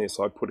got on this,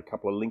 I put a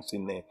couple of links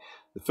in there.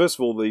 First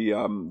of all,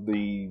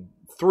 the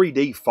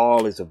 3D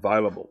file is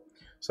available.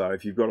 So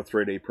if you've got a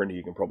 3D printer,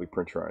 you can probably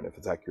print your own if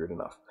it's accurate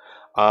enough.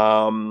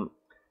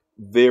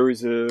 There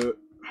is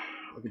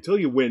I can tell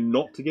you where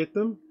not to get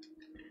them.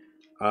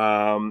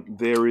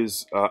 There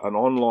is an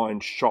online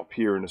shop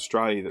here in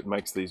Australia that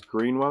makes these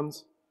green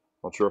ones.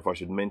 Not sure if I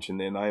should mention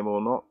their name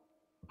or not.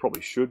 I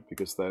probably should,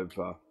 because they've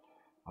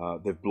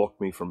blocked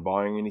me from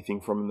buying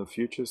anything from them in the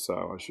future,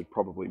 so I should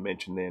probably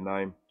mention their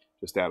name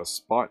just out of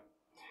spite.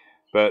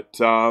 But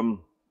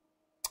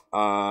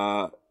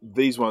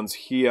these ones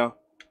here,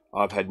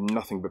 I've had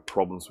nothing but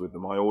problems with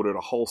them. I ordered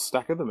a whole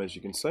stack of them, as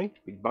you can see,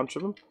 big bunch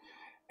of them,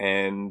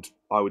 and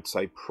I would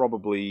say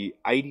probably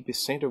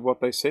 80% of what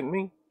they sent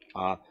me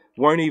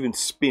won't even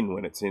spin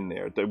when it's in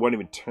there. It won't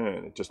even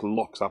turn. It just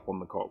locks up on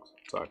the cogs.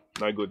 So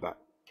no good that.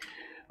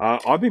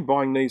 I've been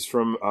buying these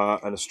from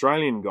an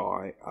Australian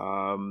guy.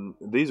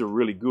 These are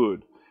really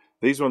good.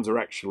 These ones are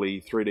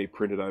actually 3D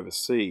printed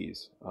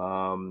overseas.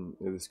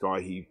 This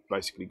guy, he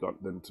basically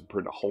got them to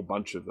print a whole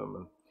bunch of them.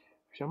 And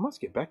actually, I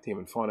must get back to him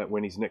and find out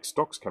when his next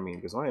stock's coming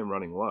in, because I am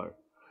running low.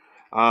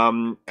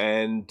 But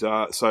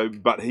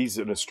he's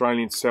an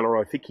Australian seller.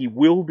 I think he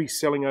will be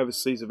selling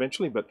overseas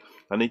eventually, but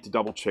I need to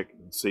double check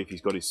and see if he's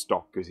got his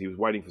stock, because he was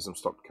waiting for some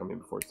stock to come in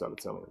before he started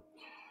selling it.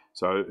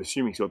 So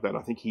assuming he's got that,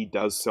 I think he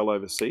does sell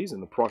overseas,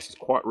 and the price is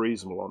quite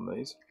reasonable on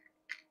these.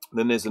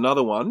 Then there's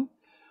another one.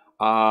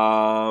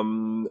 I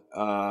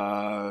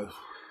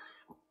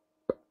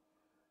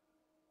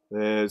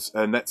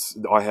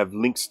have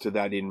links to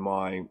that in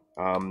my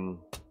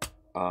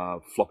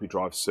floppy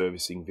drive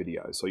servicing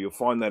video. So you'll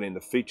find that in the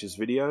featured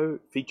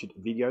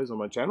videos on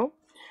my channel.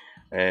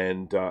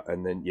 And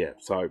then yeah,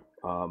 so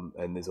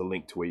and there's a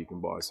link to where you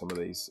can buy some of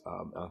these.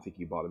 I think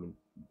you buy them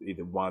in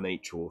either one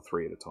each or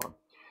 3 at a time.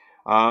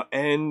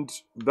 And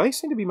they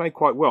seem to be made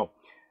quite well.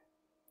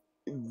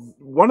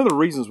 One of the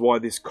reasons why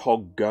this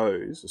cog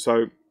goes,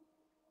 so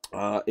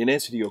in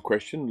answer to your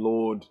question,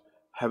 Lord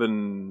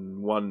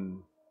Heaven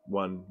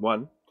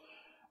 111,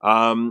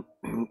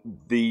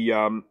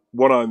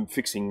 what I'm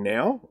fixing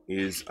now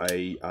is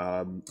a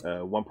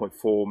 1.4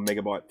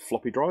 megabyte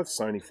floppy drive,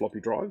 Sony floppy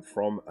drive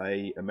from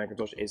a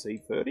Macintosh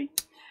SE30.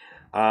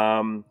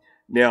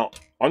 Now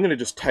I'm going to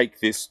just take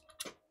this,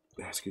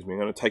 I'm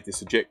going to take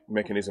this eject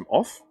mechanism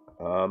off.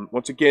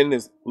 Once again,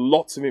 there's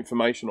lots of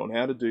information on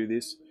how to do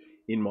this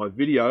in my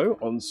video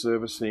on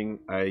servicing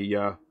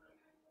a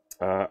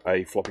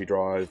floppy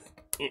drive.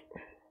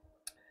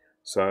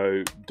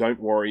 So don't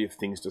worry if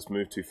things just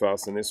move too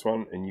fast in this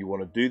one and you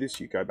want to do this.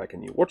 You go back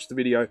and you watch the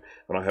video,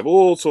 and I have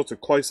all sorts of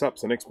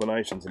close-ups and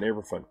explanations and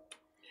everything.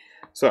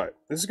 So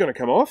this is going to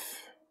come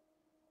off.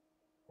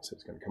 I said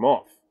it's going to come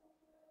off.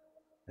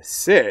 I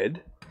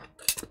said,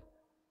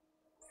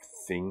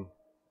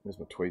 where's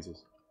my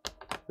tweezers?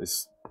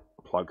 This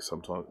plug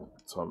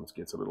sometimes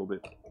gets a little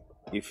bit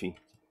iffy,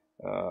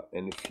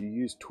 and if you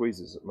use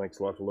tweezers, it makes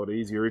life a lot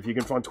easier if you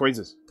can find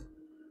tweezers,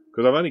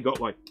 because I've only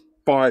got like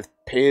 5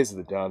 pairs of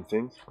the darn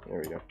things. There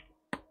we go.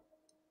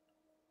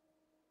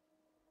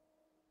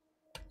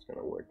 Just going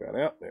to work that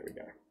out. There we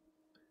go.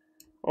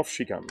 Off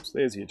she comes.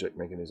 There's the eject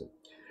mechanism.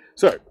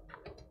 So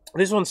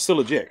this one still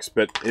ejects,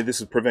 but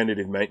this is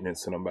preventative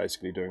maintenance that I'm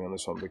basically doing on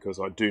this one, because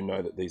I do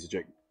know that these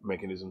eject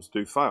mechanisms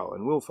do fail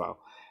and will fail,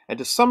 and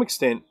to some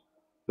extent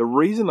the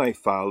reason they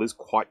fail is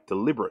quite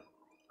deliberate.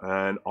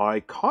 And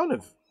I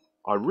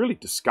really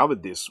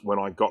discovered this when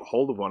I got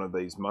hold of one of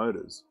these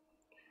motors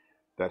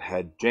that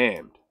had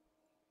jammed.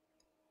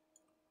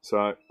 So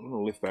I'm going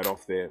to lift that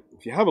off there.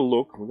 If you have a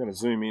look, we're going to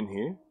zoom in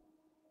here.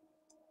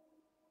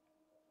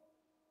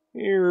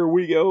 Here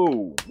we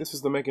go. This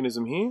is the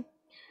mechanism here.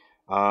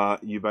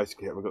 You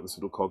basically have got this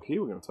little cog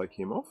here. We're going to take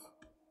him off.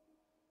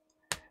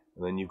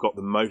 And then you've got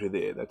the motor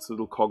there. That's the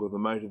little cog of the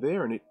motor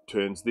there, and it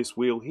turns this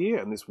wheel here,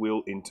 and this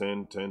wheel in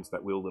turn turns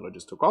that wheel that I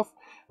just took off,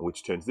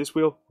 which turns this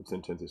wheel, which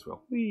then turns this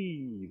wheel.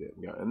 Whee, there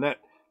we go. And that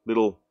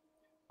little,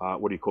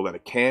 what do you call that, a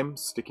cam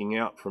sticking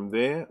out from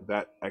there,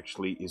 that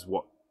actually is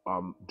what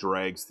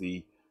drags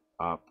the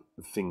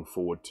thing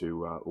forward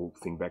to, or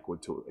thing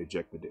backward to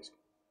eject the disc.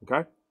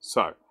 Okay,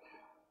 so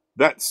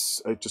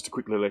that's just a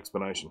quick little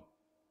explanation.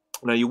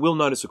 Now you will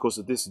notice, of course,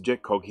 that this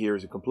eject cog here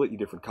is a completely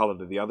different color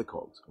to the other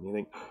cogs. And you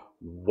think,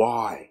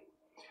 why?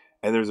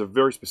 And there's a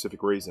very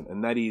specific reason,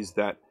 and that is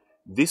that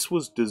this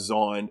was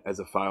designed as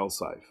a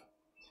failsafe.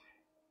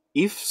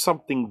 If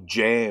something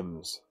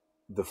jams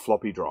the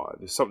floppy drive,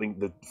 if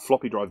the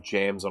floppy drive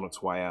jams on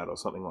its way out or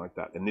something like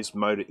that, and this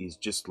motor is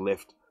just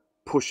left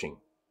pushing,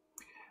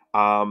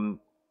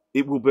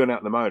 it will burn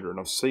out the motor,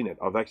 and I've seen it.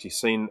 I've actually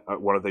seen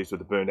one of these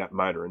with a burned out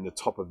motor, and the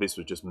top of this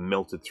was just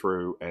melted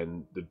through,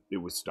 and it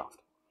was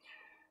stuffed.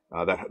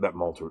 That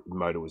motor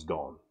was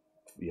gone.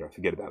 You know,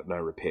 forget about it. No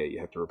repair. You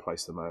have to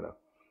replace the motor.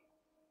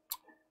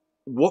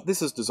 What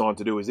this is designed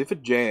to do is, if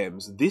it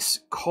jams,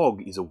 this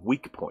cog is a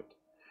weak point.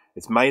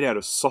 It's made out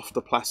of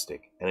softer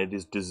plastic, and it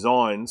is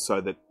designed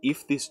so that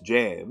if this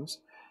jams,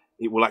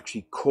 it will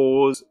actually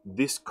cause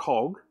this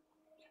cog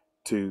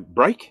to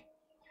break,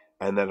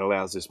 and that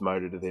allows this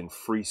motor to then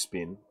free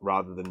spin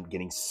rather than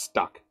getting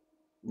stuck,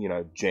 you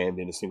know, jammed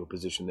in a single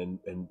position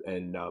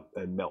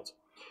and melt.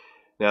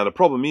 Now, the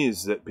problem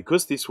is that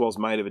because this was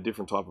made of a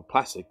different type of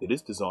plastic that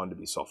is designed to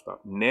be softer,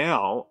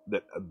 now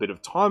that a bit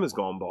of time has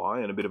gone by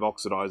and a bit of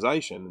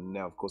oxidization, and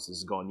now, of course, this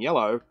has gone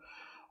yellow,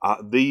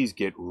 these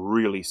get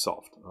really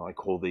soft. I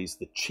call these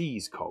the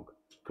cheese cog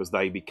because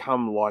they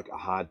become like a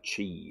hard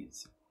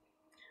cheese.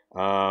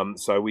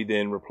 So we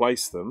then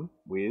replace them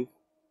with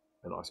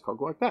a nice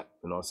cog like that,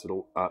 a nice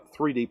little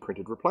 3D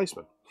printed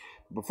replacement.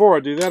 Before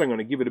I do that, I'm going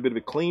to give it a bit of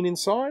a clean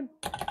inside,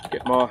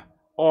 get my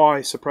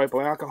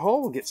isopropyl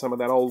alcohol and get some of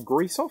that old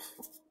grease off.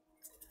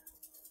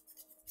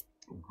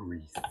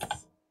 Grease.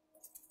 Let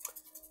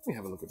me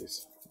have a look at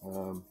this.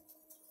 Uh,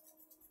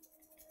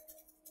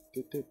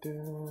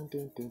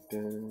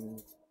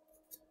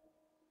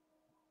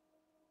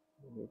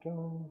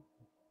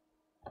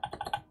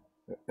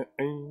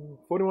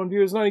 41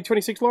 viewers,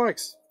 26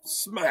 likes.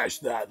 Smash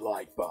that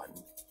like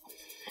button.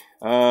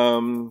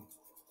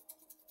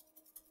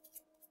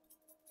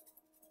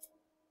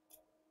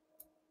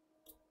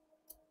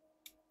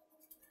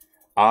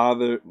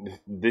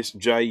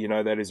 Jay, you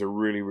know, that is a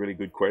really, really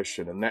good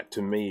question. And that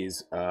to me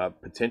is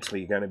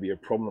potentially going to be a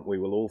problem that we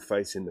will all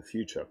face in the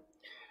future.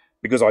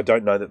 Because I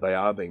don't know that they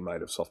are being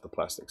made of softer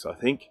plastics. I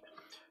think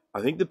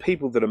the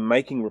people that are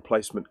making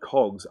replacement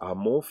cogs are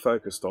more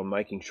focused on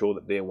making sure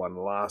that their one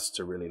lasts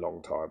a really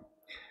long time.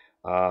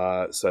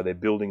 So they're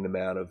building them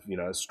out of, you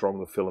know,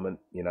 stronger filament,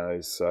 you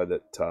know, so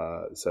that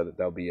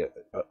they'll be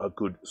a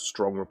good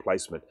strong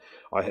replacement.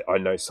 I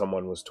know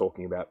someone was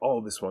talking about,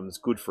 oh, this one's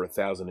good for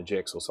 1,000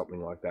 ejects or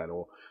something like that,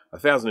 or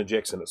 1,000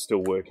 ejects and it's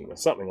still working, or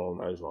something along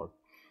those lines.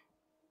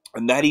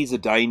 And that is a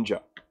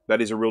danger. That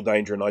is a real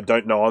danger, and I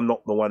don't know. I'm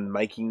not the one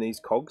making these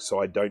cogs, so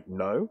I don't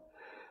know.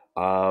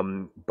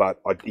 But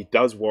it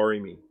does worry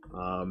me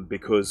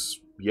because,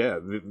 yeah,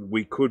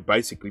 we could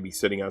basically be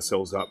setting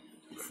ourselves up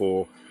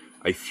for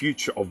a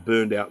future of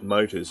burned out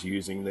motors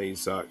using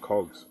these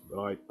cogs.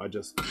 I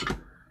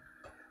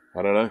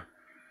don't know.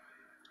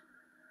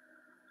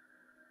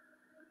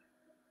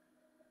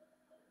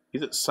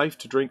 Is it safe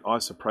to drink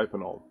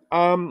isopropanol?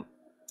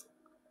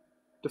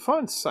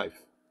 Define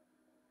safe.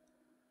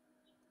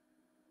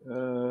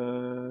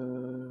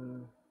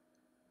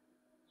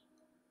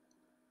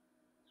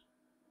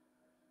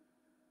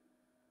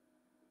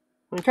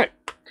 Okay,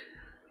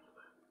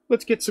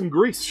 let's get some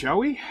grease, shall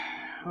we?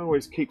 I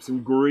always keep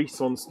some grease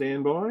on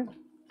standby.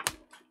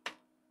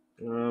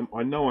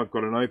 I know I've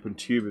got an open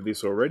tube of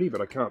this already,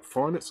 but I can't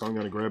find it, so I'm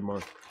going to grab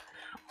my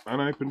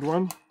unopened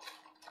one.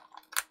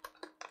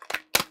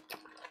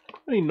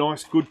 Any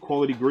nice, good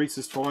quality grease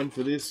is fine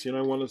for this. You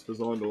know, one that's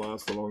designed to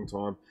last a long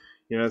time.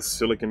 You know,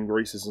 silicone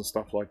greases and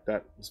stuff like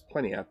that. There's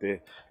plenty out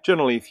there.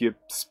 Generally, if you're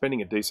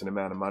spending a decent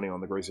amount of money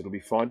on the grease, it'll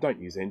be fine.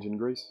 Don't use engine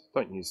grease.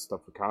 Don't use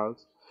stuff for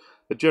cars.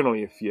 But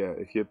generally, if you're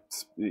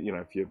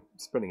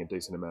spending a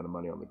decent amount of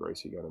money on the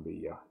grease, you're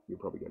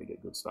probably going to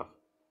get good stuff.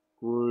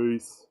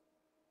 Grease,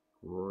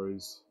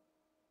 grease,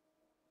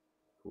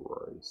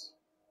 grease.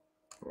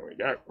 There we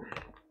go.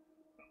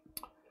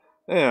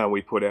 Now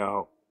we put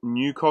our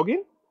new cog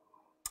in.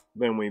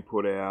 Then we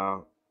put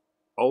our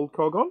old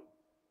cog on.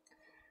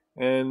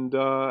 And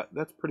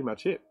that's pretty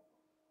much it.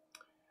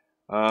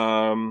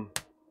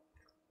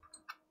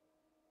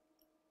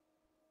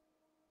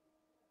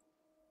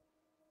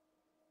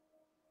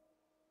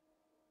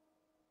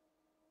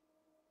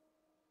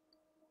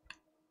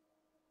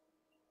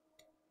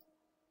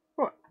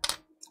 Right.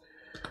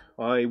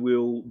 I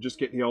will just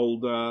get the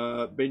old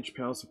bench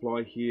power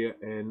supply here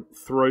and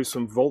throw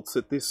some volts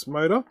at this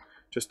motor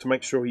just to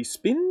make sure he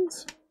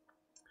spins.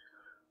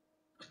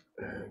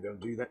 I'm going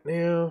to do that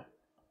now.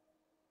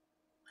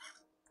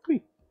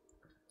 See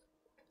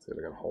if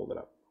I can hold it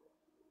up.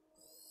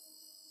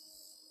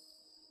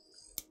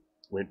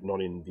 we're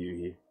not in view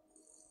here.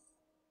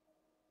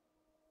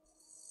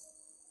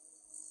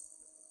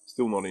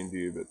 Still not in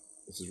view, but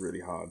this is really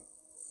hard.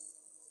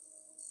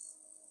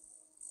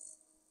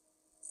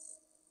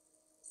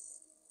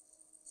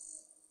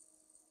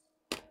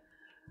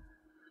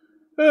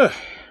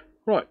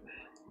 Right.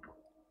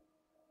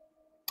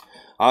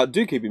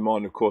 Do keep in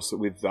mind, of course, that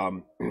with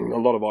a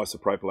lot of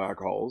isopropyl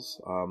alcohols,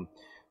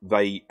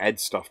 they add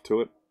stuff to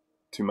it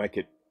to make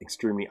it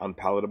extremely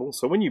unpalatable.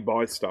 So when you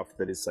buy stuff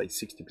that is, say,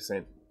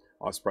 60%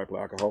 isopropyl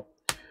alcohol,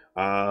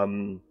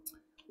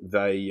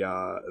 they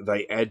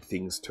add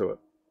things to it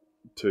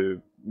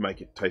to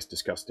make it taste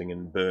disgusting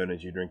and burn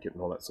as you drink it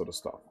and all that sort of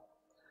stuff.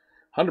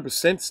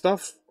 100%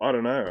 stuff, I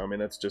don't know. I mean,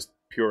 that's just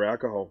pure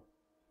alcohol.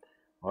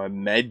 I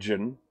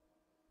imagine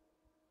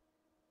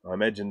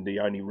the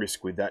only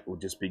risk with that would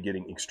just be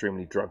getting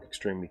extremely drunk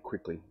extremely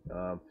quickly.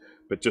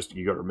 But just,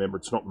 you got to remember,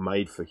 it's not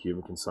made for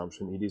human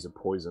consumption. It is a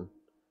poison.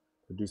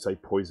 They do say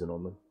poison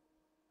on them.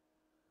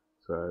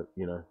 So,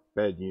 you know,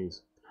 bad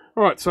news.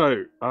 All right,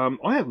 so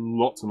I have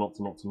lots and lots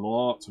and lots and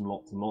lots and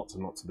lots and lots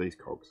and lots of these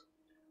cogs.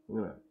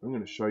 I'm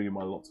gonna show you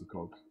my lots of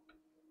cogs.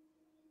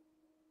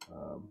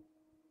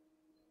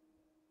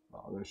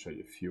 I'm going to show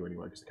you a few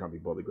anyway because I can't be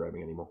bothered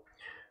grabbing anymore.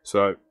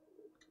 So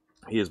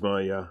here's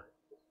my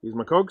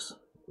cogs.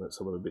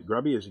 Some of them a bit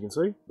grubby, as you can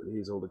see, but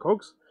here's all the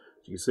cogs.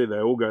 As you can see, they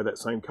all go that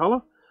same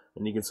colour,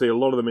 and you can see a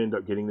lot of them end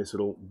up getting this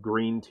little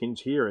green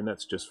tinge here, and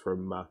that's just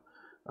from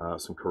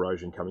some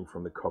corrosion coming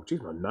from the cog.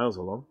 Geez, my nails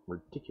are long,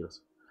 ridiculous.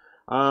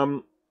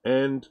 And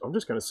I'm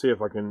just going to see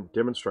if I can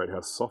demonstrate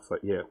how soft they.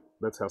 Yeah,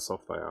 that's how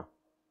soft they are.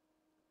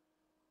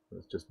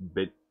 It's just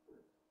bent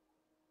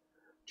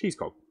cheese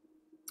cog.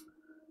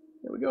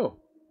 There we go.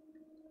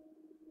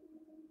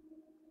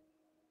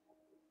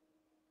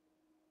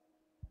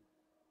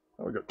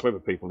 Oh, we've got clever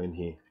people in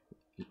here.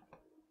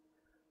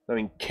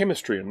 Knowing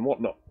chemistry and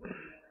whatnot.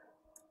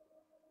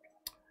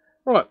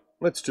 Right,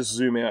 let's just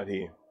zoom out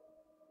here.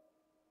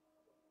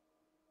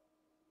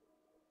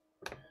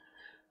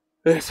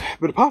 Yes,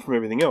 but apart from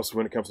everything else,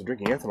 when it comes to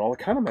drinking ethanol,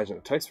 I can't imagine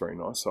it tastes very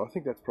nice. So I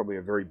think that's probably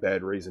a very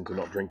bad reason to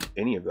not drink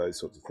any of those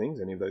sorts of things,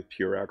 any of those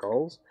pure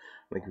alcohols.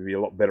 I think we'd be a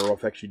lot better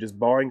off actually just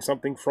buying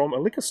something from a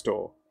liquor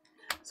store.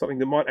 Something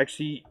that might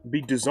actually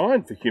be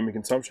designed for human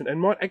consumption and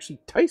might actually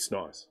taste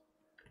nice.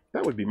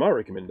 That would be my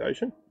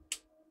recommendation.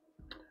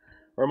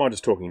 Or am I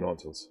just talking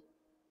nonsense?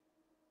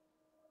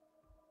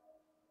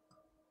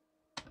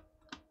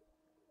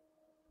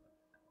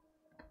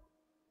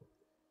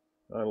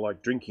 I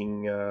like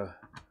drinking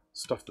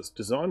stuff that's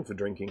designed for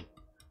drinking.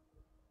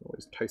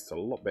 Always tastes a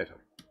lot better.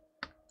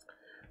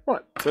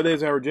 Right, so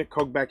there's our eject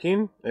cog back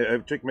in,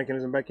 eject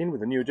mechanism back in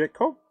with the new eject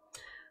cog.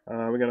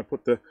 We're going to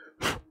put the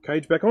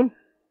cage back on.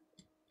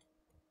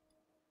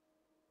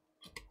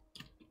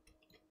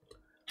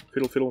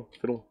 Fiddle, fiddle,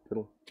 fiddle,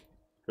 fiddle,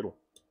 fiddle,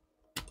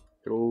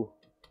 fiddle.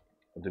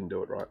 I didn't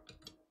do it right.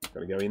 Got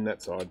to go in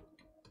that side,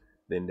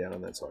 then down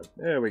on that side.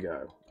 There we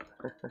go.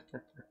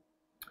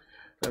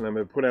 And then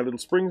we'll put our little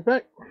springs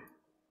back.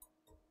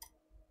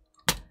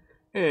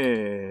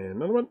 And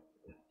another one.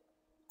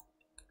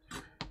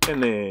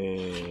 And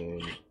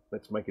then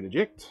let's make it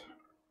eject.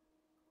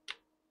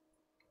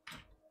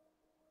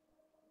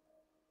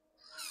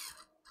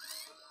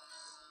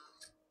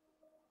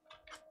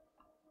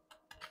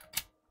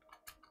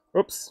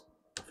 Oops,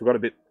 I forgot a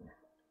bit.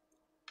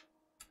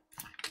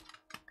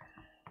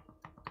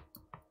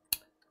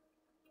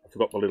 I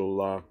forgot my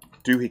little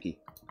doohickey.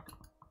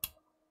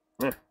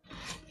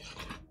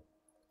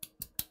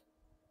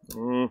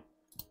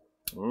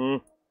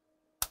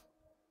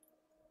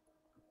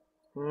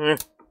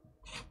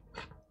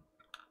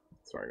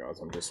 Sorry guys,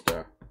 I'm just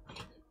there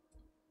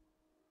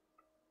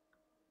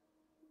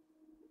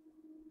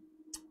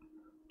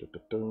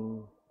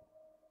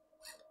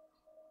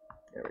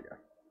we go.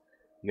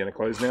 You gonna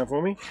close now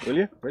for me? Will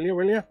you? Will you?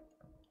 Will you?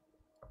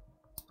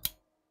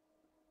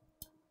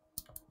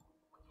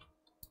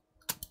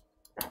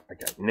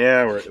 Okay,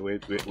 now we're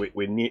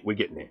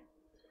getting there.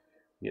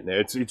 Getting there.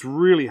 It's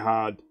really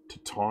hard to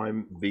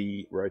time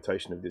the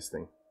rotation of this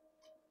thing.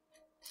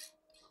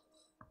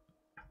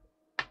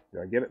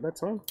 Did I get it that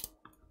time?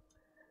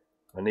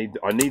 I need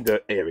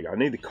the, there we go. I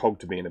need the cog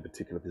to be in a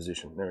particular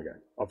position. There we go.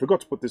 I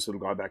forgot to put this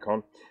little guy back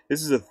on.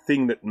 This is a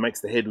thing that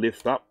makes the head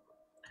lift up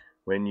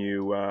when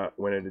you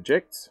when it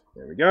ejects.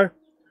 There we go.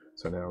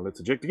 So now let's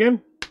eject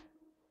again.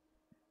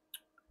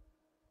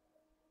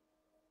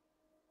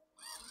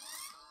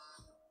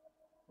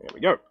 There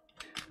we go.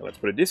 Now let's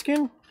put a disc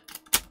in,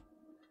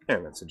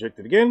 and let's eject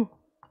it again.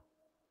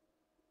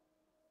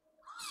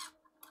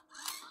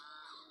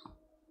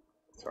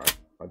 Sorry,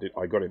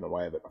 I got in the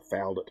way of it. I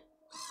fouled it.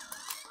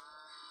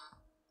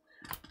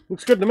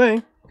 Looks good to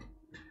me.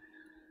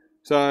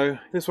 So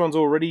this one's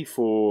all ready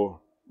for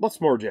lots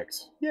more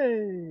ejects.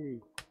 Yay!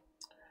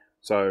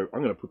 So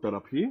I'm going to put that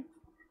up here.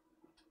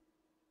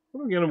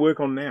 What are we going to work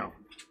on now?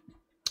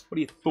 What are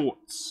your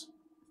thoughts?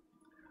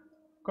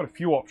 Got a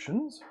few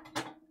options.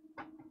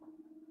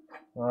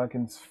 I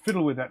can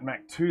fiddle with that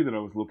Mac 2 that I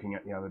was looking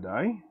at the other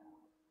day.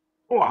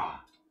 Oh.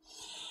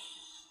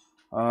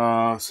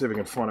 See if I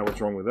can find out what's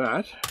wrong with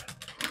that.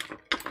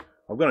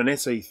 I've got an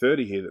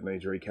SE30 here that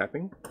needs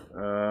recapping.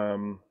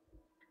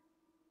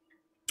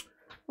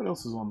 What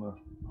else is on the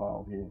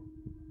pile here?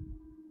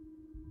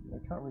 I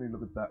can't really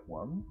look at that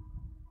one.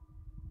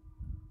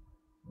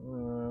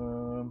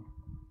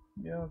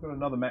 Yeah, I've got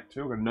another Mac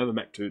 2. I've got another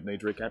Mac 2 that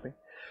needs recapping.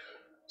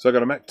 So I've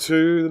got a Mac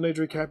 2 that needs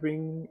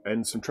recapping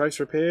and some trace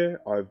repair.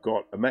 I've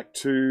got a Mac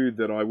 2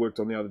 that I worked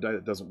on the other day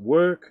that doesn't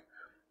work.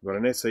 I've got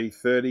an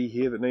SE30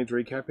 here that needs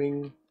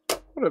recapping.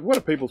 What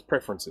are people's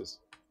preferences?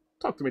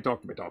 Talk to me,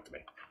 talk to me, talk to me.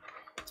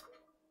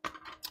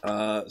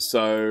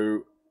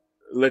 So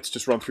let's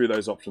just run through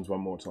those options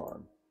one more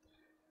time.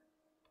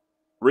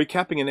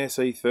 Recapping an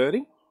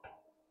SE30,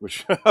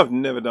 which I've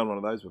never done one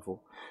of those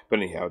before. But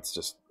anyhow, it's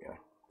just, you know,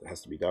 it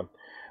has to be done.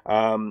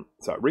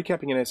 So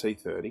recapping an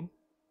SE30,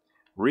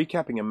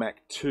 recapping a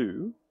Mac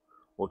 2,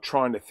 or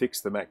trying to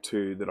fix the Mac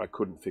 2 that I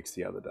couldn't fix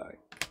the other day.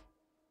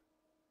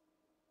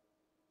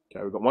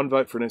 Okay, we've got one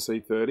vote for an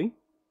SE30.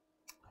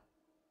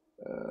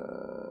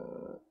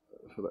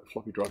 For that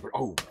floppy drive.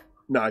 Oh,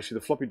 no,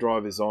 actually the floppy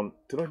drive is on.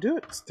 Did I do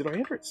it? Did I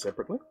enter it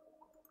separately?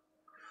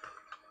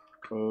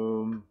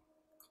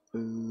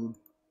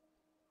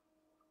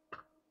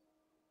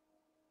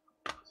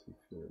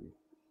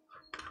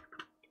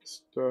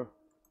 Just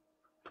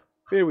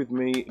bear with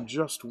me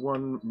just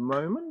one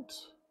moment.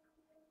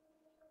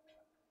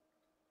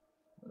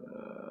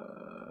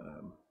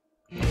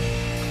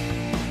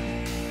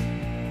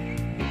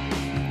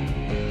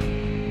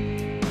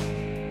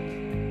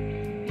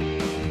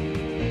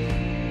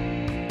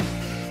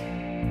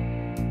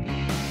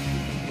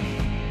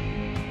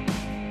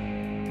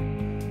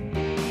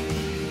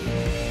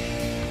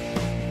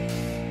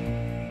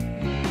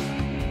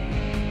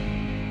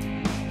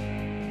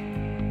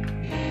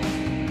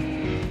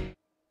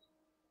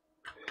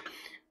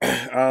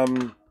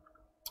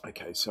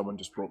 Okay, someone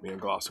just brought me a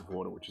glass of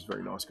water, which is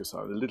very nice because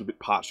I'm a little bit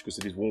parched because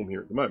it is warm here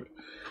at the moment.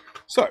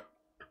 So,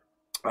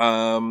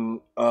 I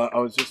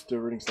was just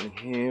reading something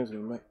here. I was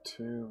going to Mac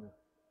 2.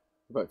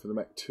 Vote for the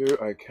Mac 2.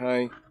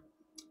 Okay.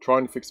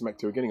 Trying to fix the Mac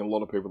 2. We're getting a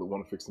lot of people that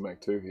want to fix the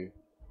Mac 2 here.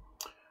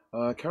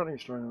 Currently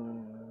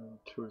installing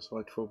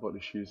 2SI 12-volt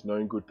issues.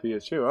 Known good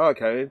PSU. Oh,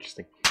 okay,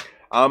 interesting.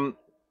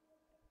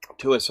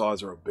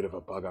 2SIs are a bit of a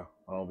bugger,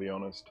 I'll be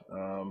honest.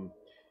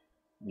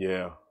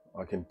 Yeah.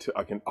 I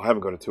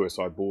haven't got a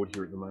 2SI board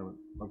here at the moment.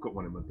 I've got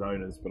one in my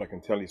donors, but I can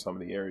tell you some of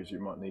the areas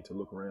you might need to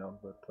look around.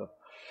 But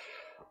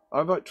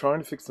I vote trying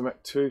to fix the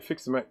Mac 2.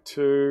 Fix the Mac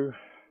 2.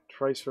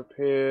 Trace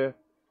repair.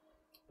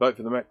 Vote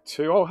for the Mac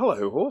 2. Oh,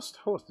 hello, Horst.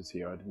 Horst is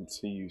here. I didn't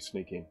see you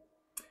sneak in.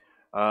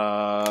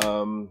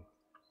 Akimbers,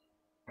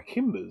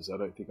 I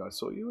don't think I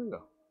saw you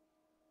either.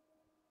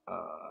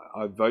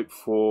 I vote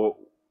for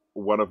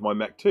one of my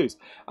Mac 2s.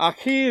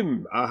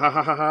 Akim!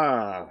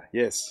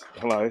 Yes,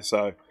 hello.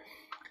 So,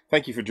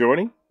 thank you for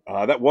joining.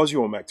 That was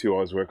your Mac 2 I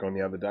was working on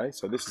the other day,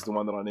 so this is the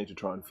one that I need to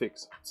try and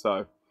fix.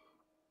 So,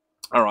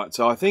 all right,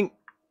 so I think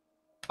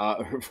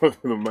for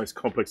the most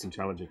complex and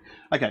challenging.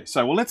 Okay,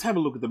 so well, let's have a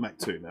look at the Mac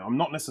 2 now. I'm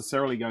not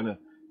necessarily going to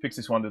fix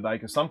this one today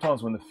because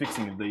sometimes when the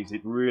fixing of these,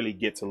 it really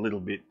gets a little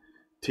bit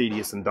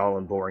tedious and dull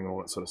and boring and all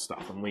that sort of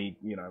stuff, and we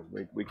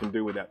can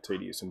do without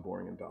tedious and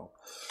boring and dull.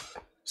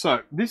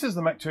 So this is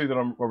the Mac 2 that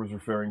I was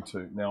referring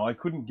to. Now I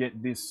couldn't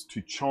get this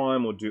to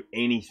chime or do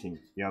anything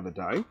the other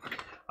day.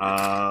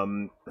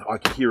 I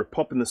could hear a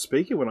pop in the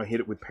speaker when I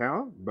hit it with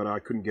power, but I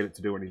couldn't get it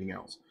to do anything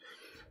else.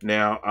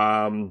 Now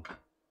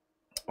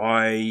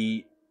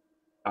I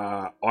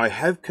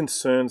have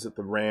concerns that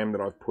the RAM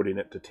that I've put in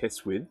it to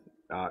test with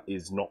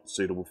is not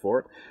suitable for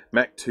it.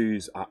 Mac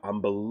 2s are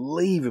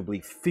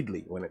unbelievably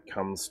fiddly when it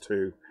comes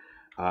to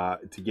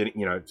getting,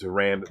 to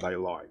RAM that they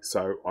like.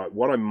 So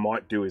what I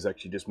might do is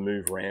actually just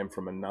move RAM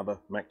from another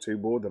Mac 2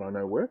 board that I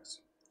know works.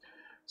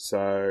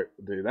 So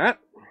do that.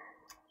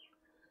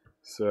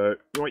 So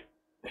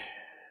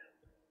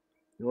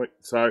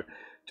so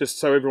just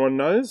so everyone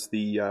knows,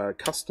 the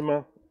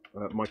customer,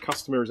 my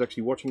customer is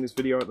actually watching this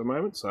video at the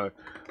moment, so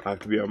I have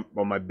to be on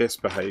my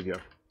best behavior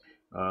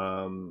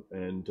and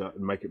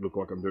make it look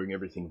like I'm doing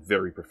everything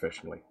very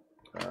professionally.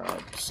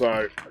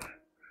 So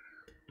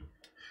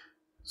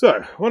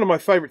one of my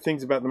favorite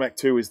things about the Mac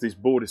 2 is this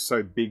board is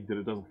so big that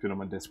it doesn't fit on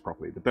my desk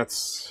properly, but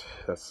that's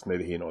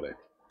neither here nor there.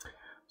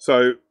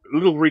 So a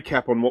little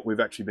recap on what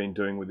we've actually been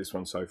doing with this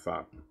one so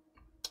far.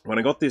 When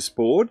I got this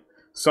board,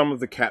 some of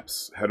the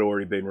caps had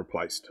already been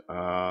replaced.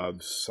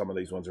 Some of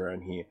these ones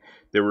around here.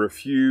 There were a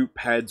few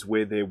pads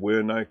where there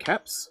were no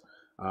caps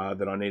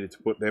that I needed to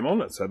put them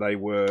on it. So they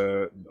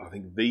were, I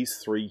think these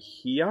three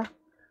here,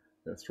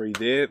 the three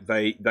there,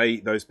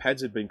 those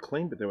pads had been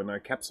cleaned, but there were no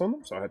caps on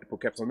them, so I had to put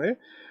caps on there.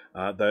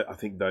 I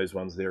think those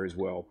ones there as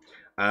well.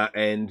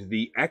 And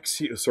the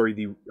axial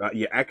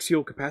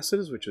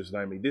capacitors, which is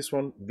namely this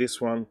one,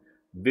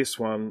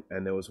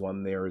 and there was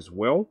one there as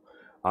well.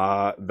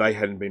 They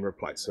hadn't been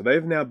replaced. So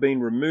they've now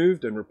been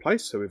removed and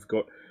replaced. So we've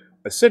got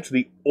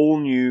essentially all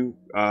new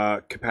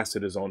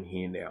capacitors on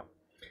here now.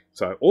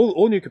 So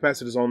all new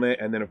capacitors on there.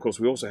 And then, of course,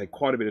 we also had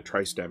quite a bit of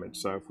trace damage.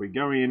 So if we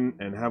go in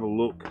and have a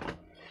look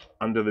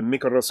under the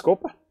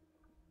microscope,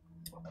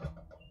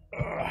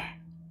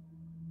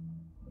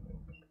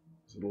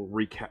 little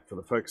recap for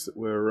the folks that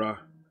were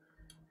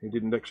who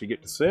didn't actually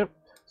get to see it.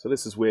 So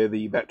this is where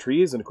the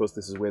battery is, and of course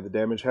this is where the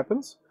damage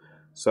happens.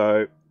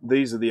 So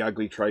these are the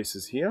ugly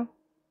traces here.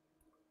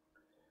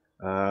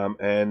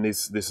 And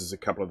this is a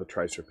couple of the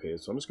trace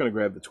repairs. So I'm just going to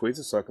grab the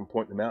tweezers so I can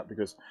point them out,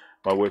 because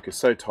my work is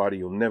so tidy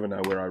you'll never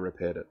know where I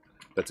repaired it.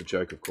 That's a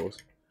joke, of course.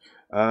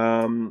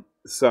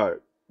 So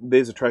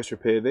there's a trace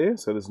repair there.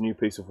 So there's a new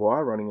piece of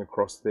wire running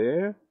across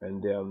there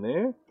and down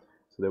there.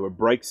 So there were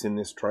breaks in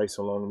this trace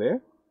along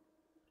there.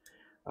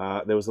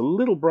 There was a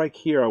little break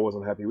here I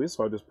wasn't happy with,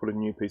 so I just put a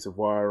new piece of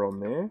wire on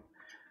there.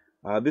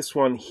 This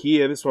one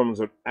here, this one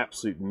was an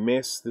absolute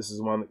mess. This is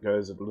the one that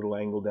goes at a little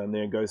angle down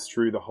there and goes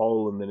through the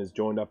hole and then is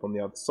joined up on the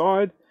other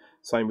side.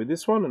 Same with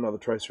this one, another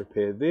trace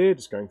repair there,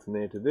 just going from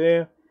there to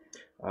there.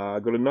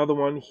 I've got another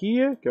one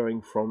here,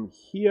 going from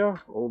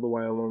here all the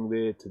way along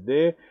there to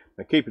there.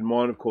 Now keep in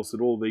mind, of course, that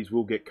all these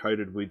will get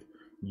coated with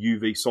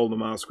UV solder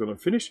mask when I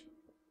finish,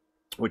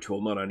 which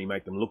will not only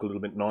make them look a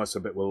little bit nicer,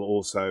 but will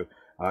also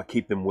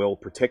keep them well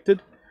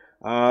protected.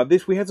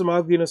 We had some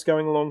ugliness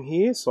going along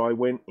here, so I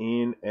went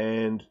in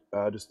and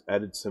just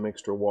added some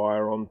extra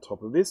wire on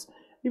top of this.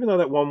 Even though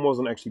that one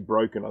wasn't actually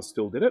broken, I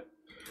still did it.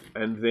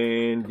 And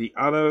then the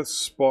other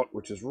spot,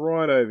 which is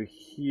right over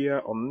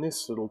here on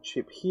this little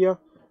chip here,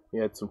 we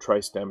had some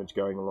trace damage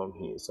going along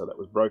here. So that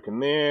was broken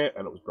there,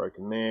 and it was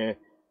broken there, and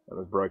it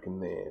was broken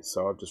there.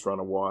 So I've just run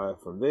a wire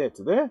from there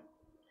to there,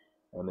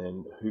 and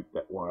then hoop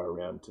that wire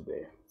around to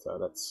there. So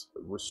that's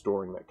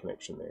restoring that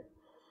connection there.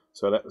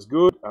 So that was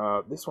good.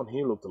 This one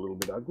here looked a little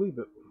bit ugly,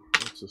 but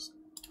it's just...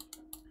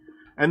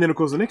 And then, of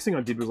course, the next thing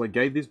I did was I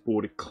gave this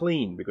board a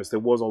clean, because there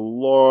was a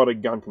lot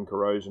of gunk and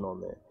corrosion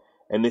on there.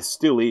 And there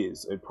still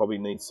is. It probably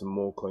needs some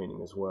more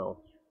cleaning as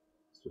well.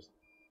 It's just...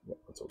 Yeah,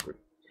 that's all good.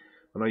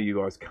 I know you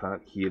guys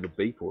can't hear the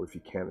beep, or if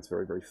you can, it's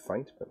very, very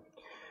faint. But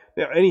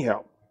now,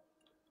 anyhow,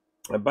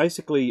 I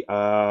basically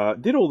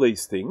did all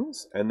these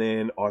things, and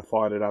then I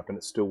fired it up and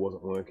it still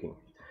wasn't working.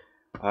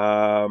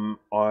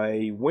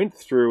 I went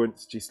through and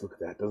just look at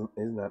that,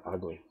 isn't that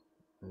ugly?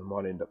 And I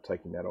might end up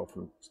taking that off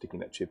and sticking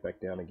that chip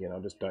back down again. I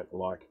just don't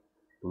like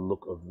the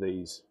look of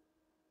these.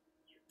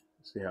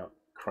 See how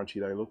crunchy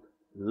they look?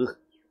 Ugh.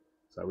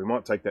 So we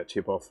might take that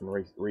chip off and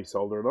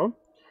resolder it on.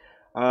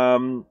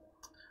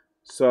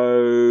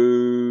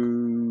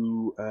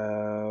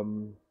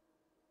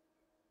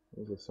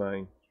 What was I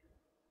saying?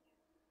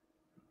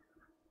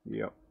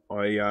 Yeah,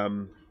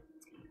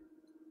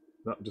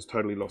 no, just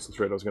totally lost the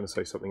thread. I was going to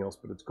say something else,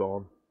 but it's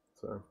gone.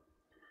 So,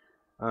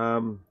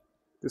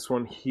 this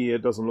one here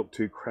doesn't look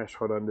too crash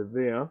hot under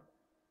there.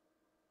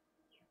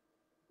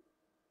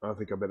 I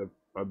think I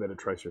better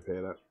trace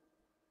repair that.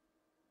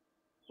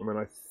 I mean,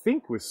 I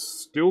think we've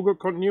still got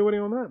continuity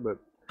on that, but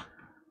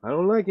I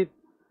don't like it.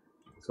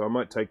 So I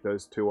might take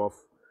those two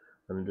off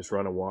and then just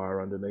run a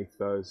wire underneath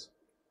those,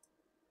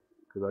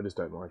 because I just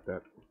don't like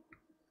that.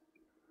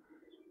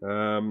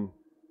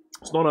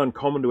 It's not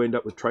uncommon to end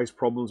up with trace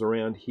problems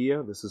around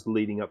here. This is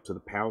leading up to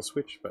the power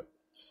switch, but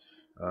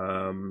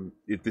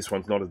this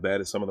one's not as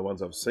bad as some of the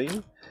ones I've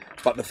seen.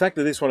 But the fact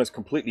that this one is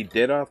completely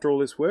dead after all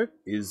this work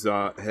is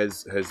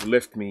has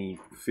left me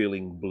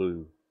feeling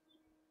blue.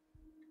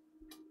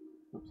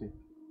 Oopsie.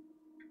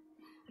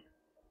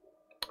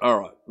 All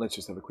right, let's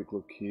just have a quick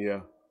look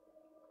here.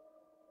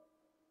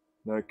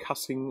 No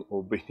cussing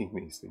or beating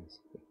these things.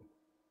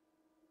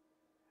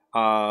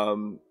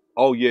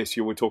 Oh yes,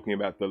 you were talking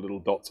about the little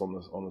dots on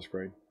the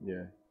screen.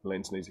 Yeah,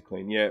 lens needs a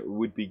clean. Yeah, it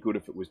would be good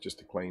if it was just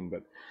a clean,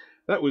 but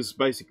that was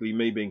basically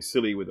me being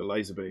silly with a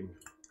laser beam.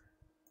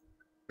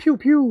 Pew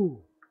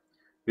pew.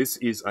 This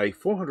is a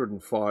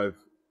 405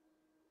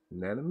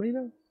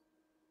 nanometer,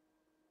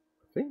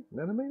 I think,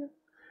 nanometer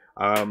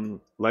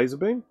laser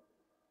beam.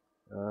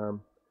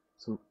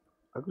 Some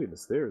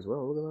ugliness there as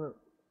well. Look at that.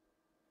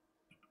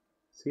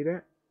 See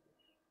that?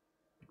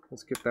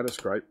 Let's give that a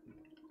scrape.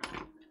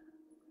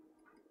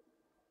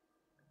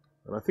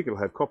 And I think it'll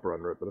have copper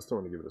under it, but I still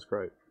want to give it a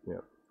scrape.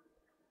 Yeah.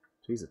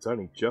 Geez, it's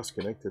only just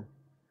connected.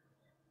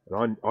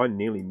 And I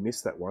nearly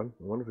missed that one.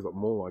 I wonder if we've got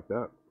more like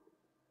that.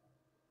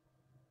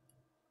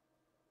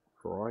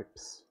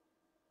 Cripes.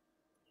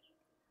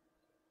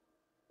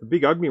 The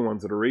big ugly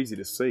ones that are easy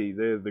to see,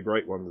 they're the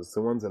great ones. It's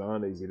the ones that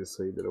aren't easy to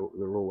see that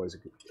are always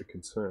a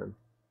concern.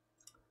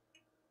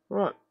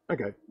 Right,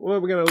 okay. Well,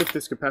 we're going to lift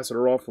this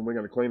capacitor off and we're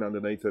going to clean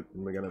underneath it.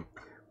 And we're going to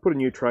put a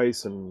new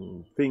trace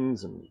and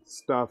things and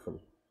stuff, and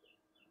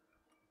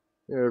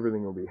yeah,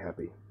 everything will be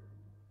happy.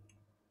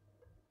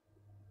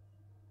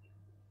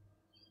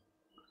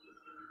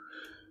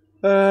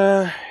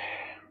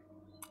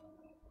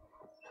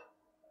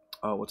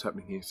 Oh, what's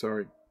happening here?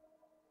 Sorry.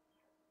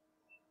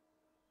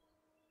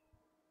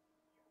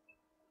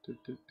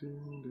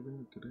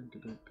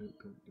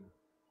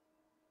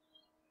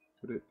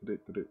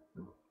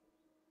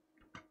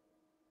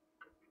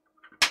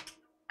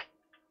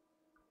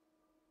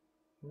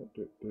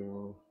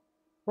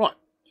 Right.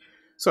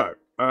 So,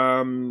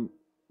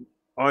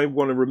 I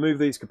want to remove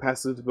these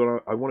capacitors,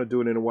 but I want to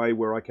do it in a way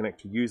where I can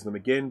actually use them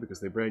again because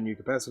they're brand new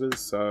capacitors.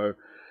 So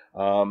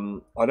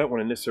I don't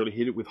want to necessarily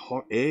hit it with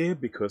hot air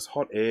because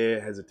hot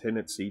air has a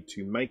tendency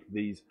to make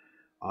these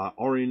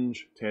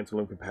orange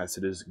tantalum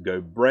capacitors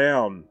go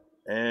brown,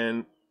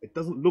 and it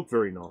doesn't look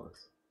very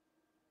nice.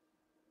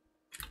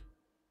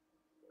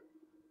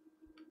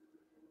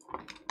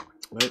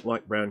 I don't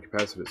like brown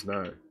capacitors,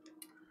 no.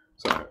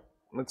 So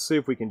let's see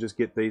if we can just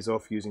get these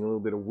off using a little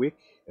bit of wick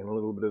and a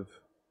little bit of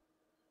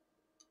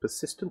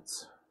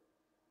persistence.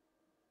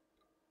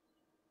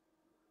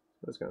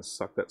 I'm just going to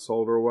suck that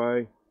solder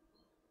away,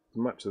 as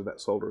much of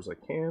that solder as I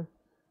can.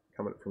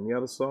 Come at it from the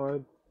other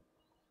side.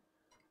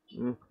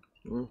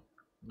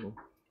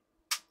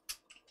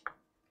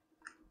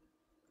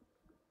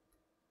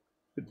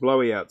 Bit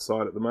blowy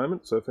outside at the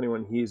moment, so if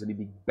anyone hears any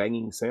big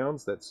banging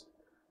sounds, that's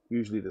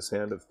usually the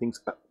sound of things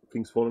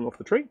falling off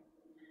the tree.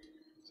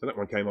 So that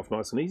one came off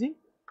nice and easy,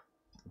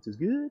 which is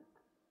good.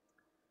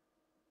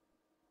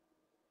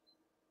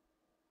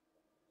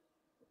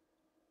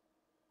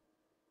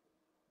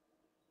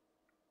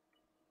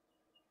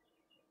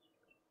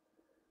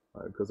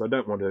 Because I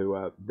don't want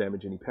to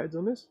damage any pads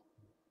on this.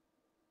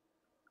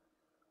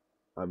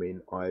 I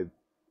mean, I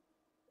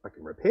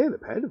can repair the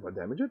pad if I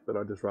damage it, but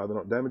I'd just rather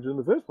not damage it in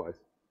the first place.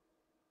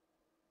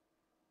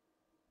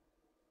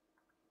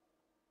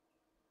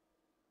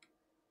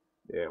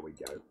 There we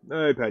go.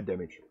 No pad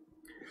damage.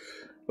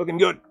 Looking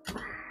good.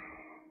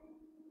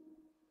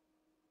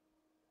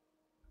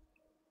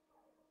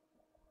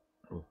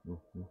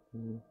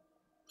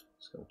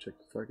 Just going to check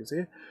the focus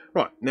here.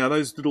 Right, now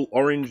those little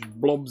orange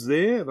blobs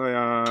there, they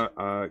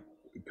are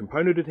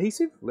component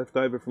adhesive, left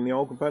over from the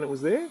old component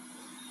was there.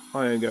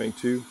 I am going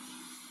to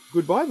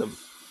goodbye them.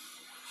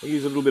 I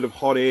use a little bit of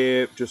hot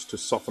air just to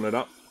soften it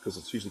up because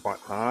it's usually quite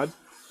hard.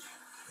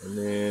 And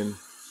then,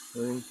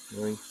 there we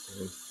go.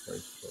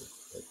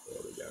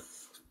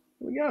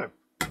 There we go.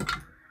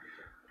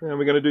 Now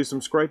we're going to do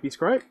some scrapey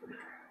scrape.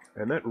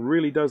 And that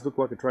really does look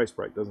like a trace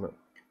break, doesn't it?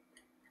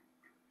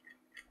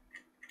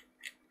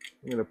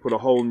 I'm going to put a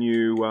whole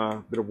new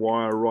bit of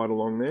wire right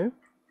along there.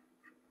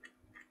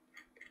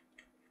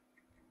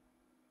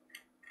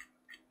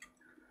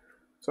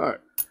 So,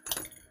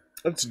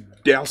 let's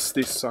douse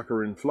this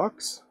sucker in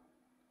flux.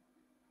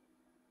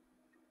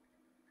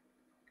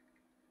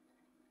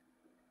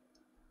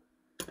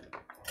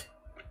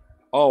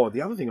 Oh,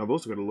 the other thing I've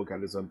also got to look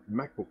at is a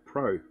MacBook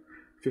Pro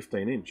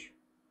 15-inch.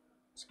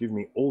 It's giving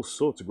me all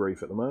sorts of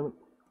grief at the moment.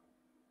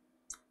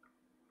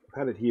 I've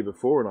had it here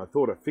before and I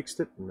thought I fixed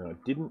it and I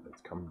didn't. It's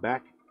come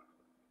back.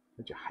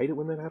 Don't you hate it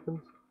when that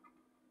happens?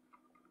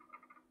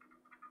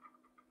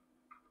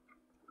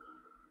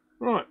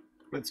 Right,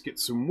 let's get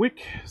some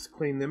wick. Let's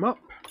clean them up.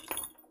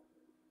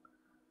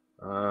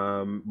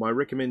 My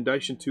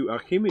recommendation to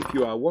Achim, if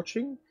you are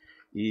watching,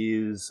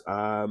 is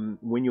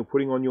when you're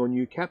putting on your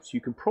new caps, you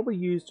can probably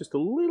use just a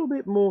little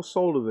bit more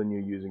solder than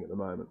you're using at the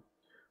moment.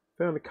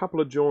 Found a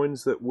couple of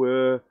joins that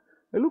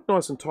they looked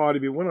nice and tidy,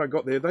 but when I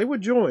got there, they were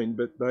joined,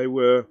 but they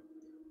were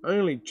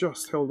only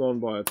just held on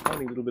by a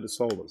tiny little bit of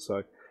solder.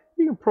 So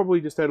you can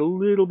probably just add a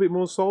little bit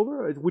more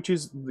solder, which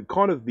is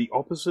kind of the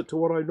opposite to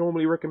what I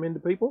normally recommend to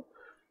people.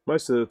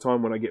 Most of the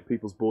time when I get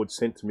people's boards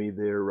sent to me,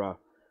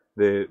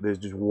 there's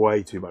just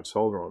way too much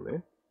solder on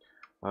there.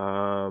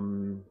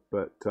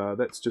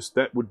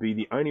 That would be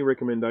the only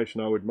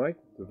recommendation I would make.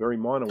 It's a very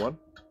minor one.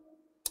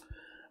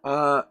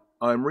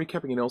 I'm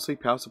recapping an LC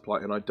power supply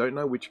and I don't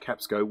know which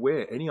caps go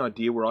where. Any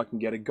idea where I can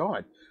get a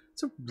guide?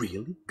 It's a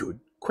really good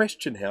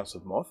question, House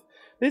of Moth.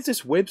 There's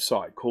this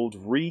website called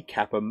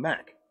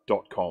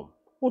recappermac.com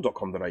or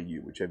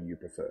 .com.au, whichever you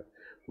prefer.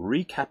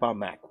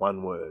 Recappermac,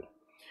 one word.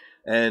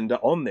 And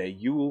on there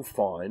you will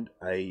find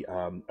a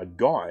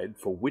guide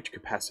for which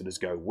capacitors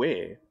go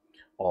where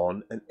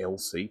on an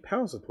LC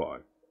power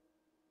supply.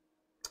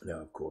 Now,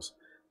 of course,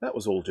 that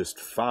was all just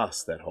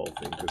fast, that whole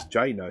thing, because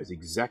Jay knows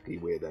exactly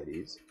where that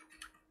is.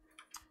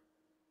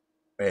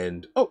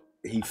 And, oh,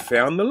 he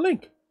found the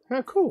link.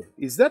 How cool.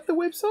 Is that the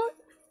website?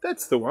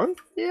 That's the one.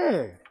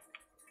 Yeah.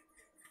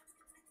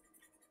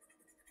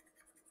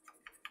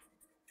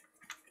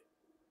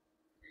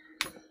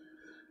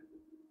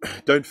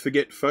 Don't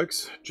forget,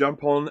 folks,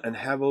 jump on and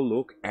have a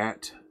look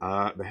at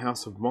the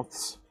House of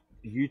Moth's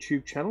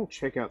YouTube channel.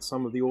 Check out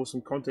some of the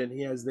awesome content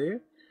he has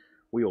there.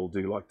 We all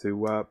do like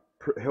to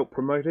help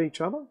promote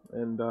each other,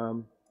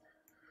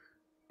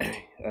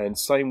 and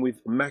same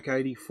with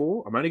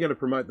Mac84. I'm only going to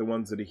promote the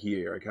ones that are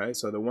here, okay?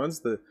 So the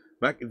ones, the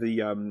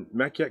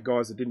Macyak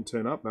guys that didn't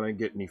turn up, they don't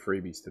get any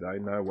freebies today.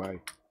 No way.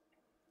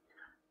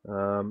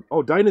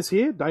 Oh, Dana's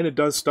here. Dana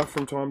does stuff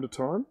from time to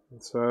time,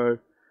 so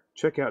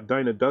check out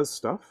Dana Does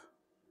Stuff.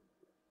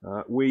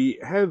 We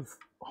have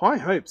high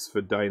hopes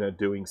for Dana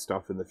doing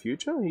stuff in the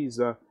future.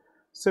 He's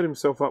set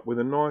himself up with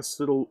a nice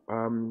little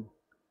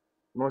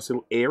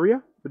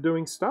area for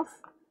doing stuff.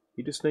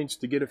 He just needs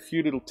to get a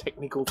few little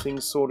technical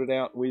things sorted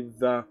out with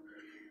the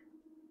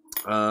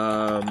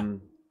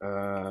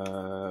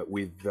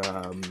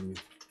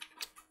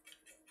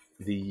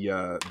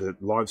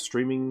live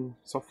streaming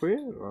software.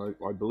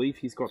 I believe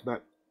he's got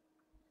that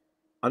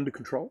under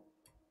control.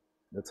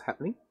 That's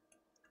happening.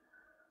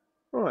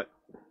 Right,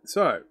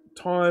 so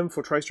time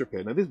for trace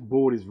repair. Now this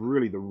board is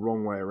really the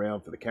wrong way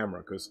around for the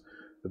camera because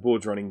the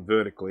board's running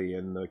vertically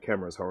and the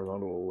camera's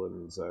horizontal,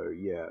 and so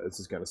yeah, this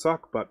is going to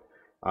suck, but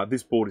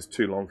this board is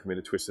too long for me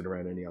to twist it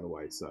around any other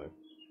way, so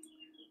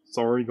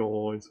sorry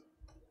guys.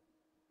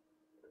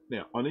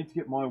 Now I need to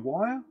get my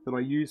wire that I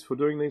use for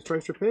doing these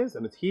trace repairs,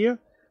 and it's here.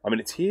 I mean,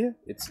 it's here.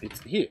 It's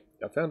here.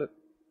 I found it.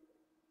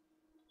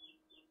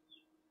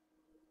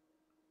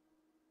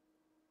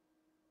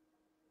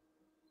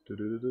 I'm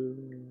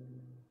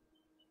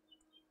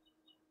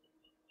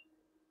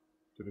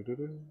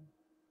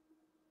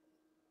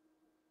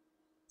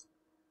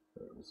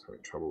just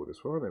having trouble with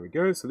this one. There we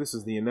go. So this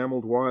is the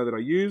enameled wire that I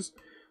use.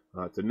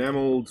 It's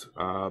enameled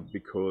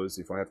because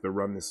if I have to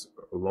run this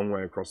a long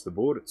way across the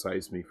board, it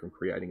saves me from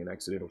creating an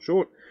accidental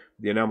short.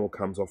 The enamel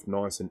comes off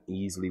nice and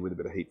easily with a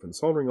bit of heat from the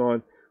soldering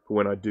iron for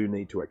when I do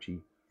need to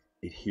actually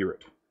adhere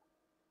it.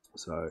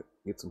 So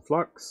get some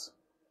flux,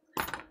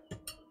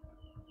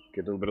 get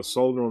a little bit of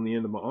solder on the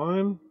end of my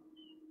iron,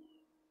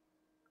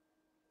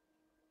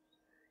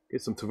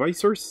 get some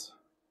tweezers,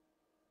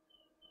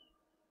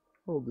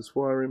 hold this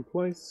wire in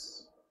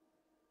place.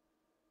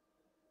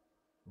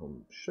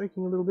 I'm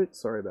shaking a little bit,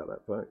 sorry about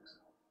that folks.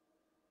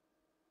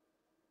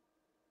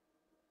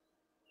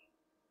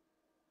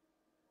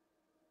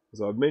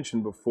 As I've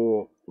mentioned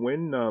before,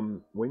 when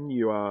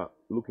you are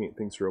looking at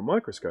things through a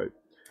microscope,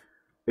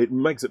 it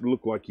makes it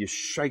look like you're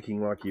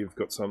shaking, like you've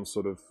got some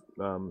sort of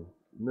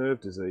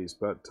nerve disease,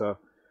 but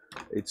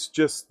it's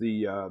just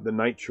the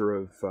nature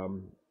of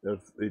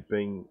it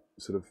being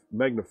sort of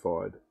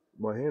magnified.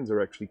 My hands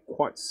are actually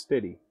quite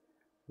steady.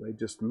 They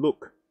just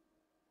look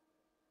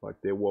like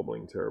they're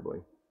wobbling terribly.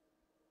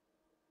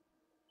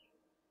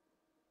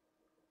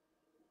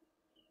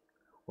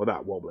 Well,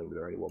 they're wobbling, but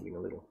they're only wobbling a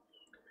little.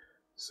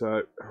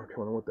 So, oh,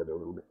 come on, I want that a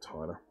little bit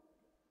tighter.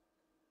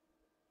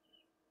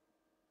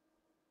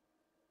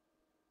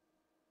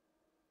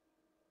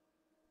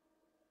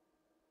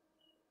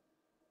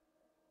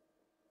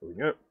 There we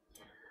go.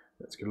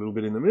 Let's get a little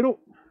bit in the middle.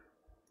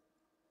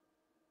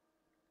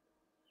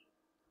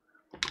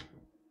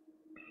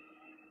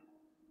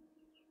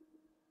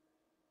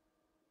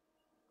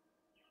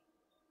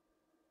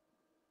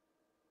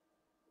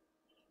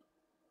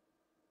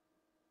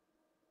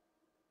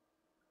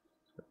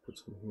 Put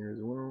some here as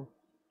well.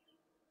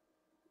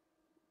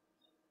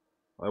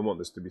 I want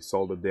this to be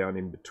soldered down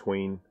in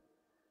between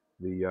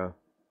the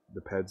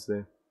pads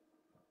there.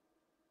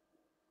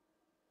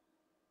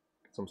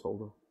 Get some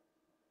solder.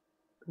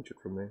 Pinch it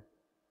from there.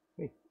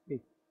 Hey,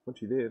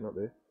 once you're there, not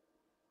there.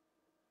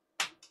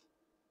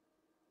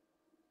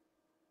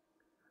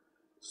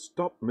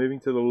 Stop moving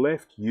to the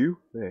left, you.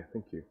 There,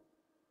 thank you.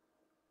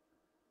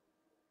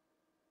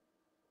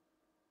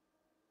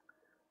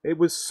 It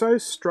was so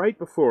straight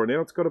before,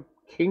 now it's got a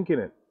kink in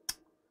it.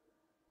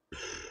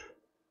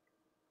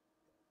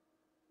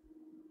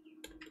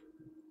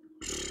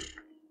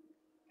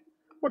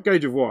 What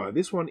gauge of wire?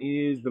 This one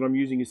is that I'm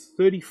using is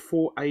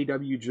 34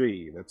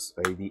 AWG. That's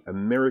the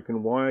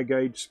American wire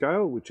gauge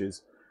scale, which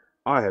is,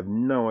 I have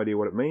no idea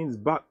what it means,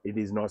 but it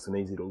is nice and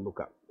easy to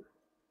look up.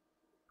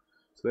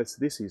 So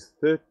this is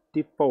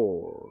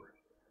 34.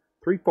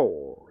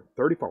 34.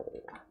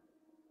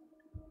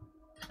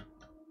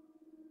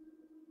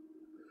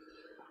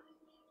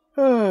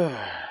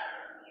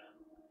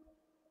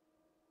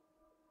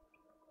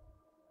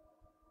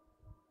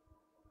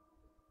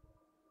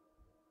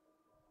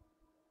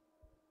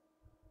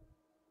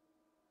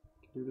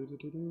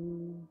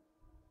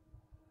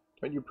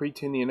 Don't you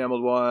pre-tin the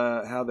enameled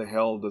wire? How the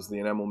hell does the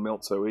enamel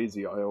melt so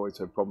easy? I always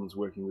have problems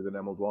working with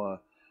enameled wire,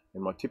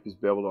 and my tip is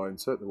beveled. I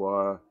insert the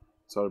wire,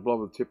 so I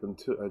blow the tip and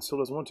it still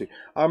doesn't want to.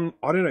 I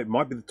don't know. It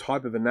might be the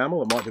type of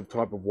enamel. It might be the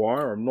type of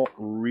wire. I'm not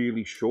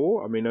really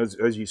sure. I mean, as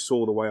you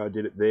saw the way I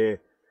did it there,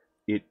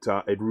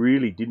 it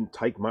really didn't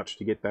take much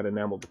to get that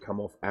enamel to come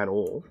off at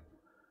all.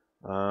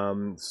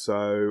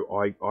 So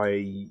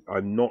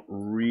I'm not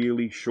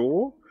really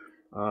sure.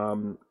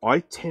 I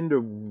tend to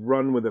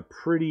run with a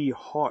pretty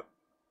hot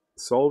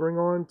soldering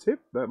iron tip.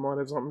 That might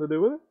have something to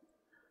do with it.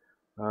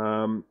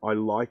 I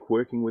like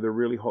working with a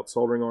really hot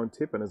soldering iron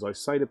tip, and as I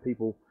say to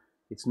people,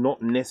 it's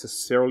not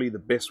necessarily the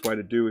best way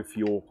to do if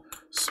you're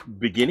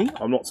beginning.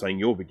 I'm not saying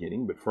you're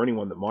beginning, but for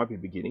anyone that might be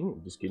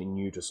beginning, just getting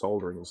new to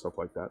soldering and stuff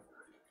like that,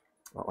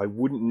 I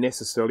wouldn't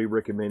necessarily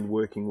recommend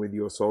working with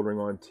your soldering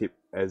iron tip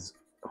as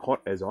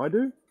hot as I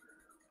do.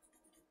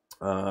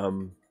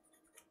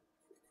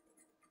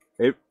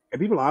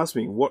 People ask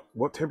me,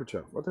 what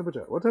temperature? What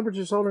temperature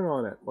is soldering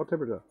iron at? What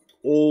temperature?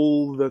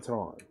 All the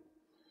time.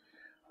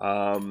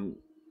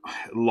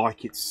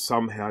 Like it's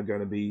somehow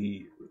going to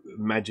be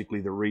magically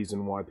the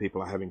reason why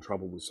people are having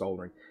trouble with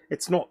soldering.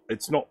 It's not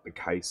the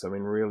case. I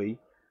mean, really,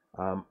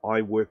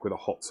 I work with a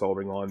hot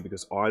soldering iron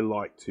because I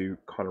like to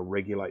kind of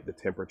regulate the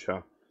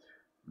temperature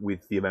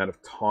with the amount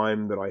of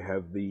time that I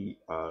have the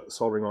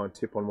soldering iron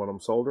tip on what I'm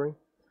soldering.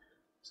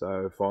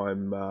 So if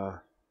I'm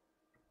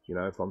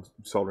if I'm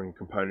soldering a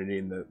component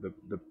in,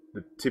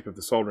 the tip of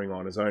the soldering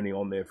iron is only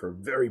on there for a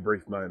very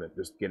brief moment.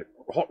 Just get it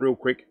hot real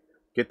quick,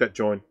 get that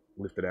joint,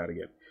 lift it out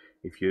again.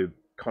 If you're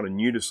kind of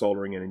new to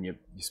soldering and you're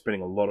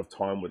spending a lot of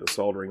time with a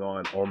soldering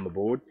iron on the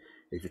board,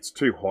 if it's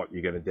too hot,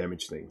 you're going to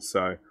damage things.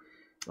 So,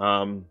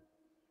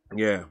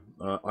 yeah,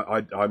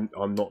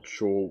 I'm not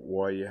sure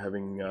why you're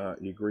having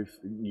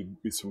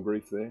some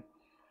grief there.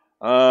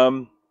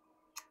 On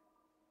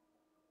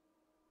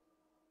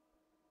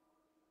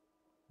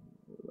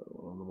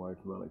the way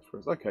from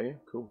AliExpress. Okay, yeah,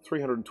 cool.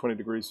 320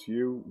 degrees for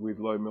you with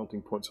low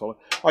melting point solder.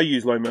 I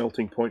use low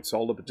melting point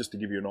solder, but just to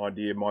give you an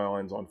idea, my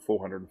iron's on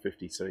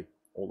 450C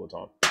all the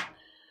time.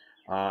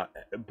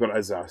 But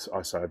as I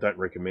say, I don't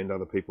recommend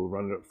other people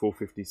run it at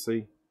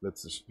 450C.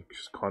 That's just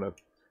kind of,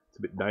 it's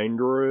a bit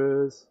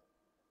dangerous.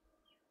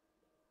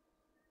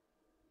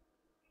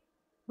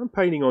 I'm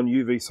painting on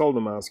UV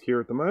solder mask here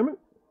at the moment.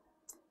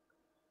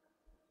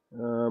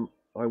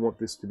 I want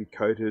this to be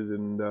coated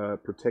and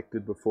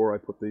protected before I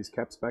put these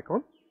caps back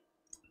on.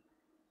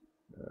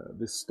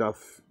 This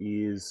stuff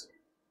is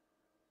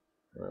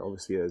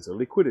obviously as a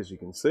liquid, as you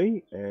can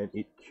see, and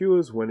it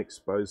cures when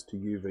exposed to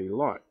UV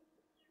light.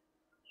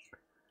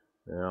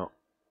 Now,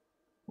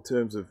 in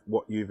terms of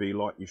what UV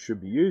light you should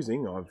be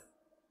using, I've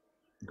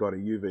got a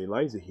UV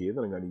laser here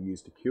that I'm going to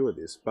use to cure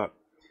this, but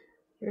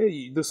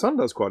the sun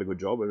does quite a good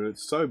job. I mean,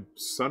 it's so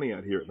sunny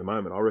out here at the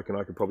moment. I reckon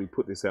I could probably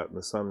put this out in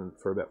the sun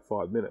for about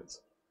 5 minutes,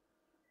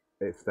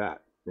 if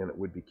that, then it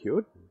would be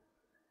cured.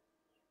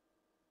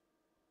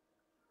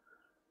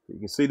 You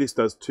can see this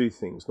does two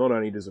things. Not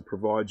only does it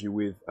provide you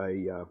with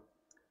a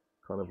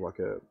kind of like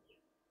a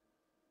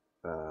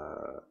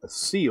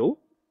seal,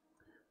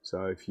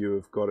 so if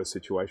you've got a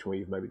situation where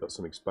you've maybe got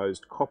some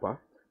exposed copper,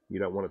 you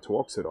don't want it to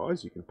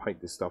oxidize, you can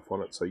paint this stuff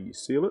on it so you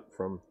seal it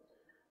from,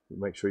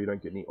 make sure you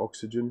don't get any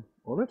oxygen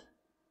on it.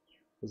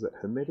 Is that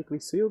hermetically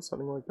sealed?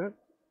 Something like that.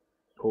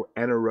 Or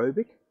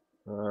anaerobic,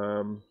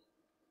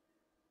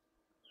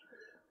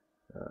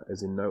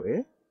 as in no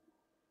air.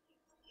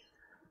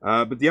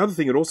 But the other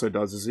thing it also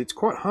does is it's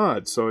quite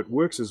hard, so it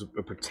works as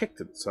a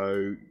protectant.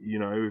 So, you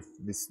know, if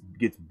this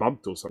gets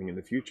bumped or something in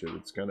the future,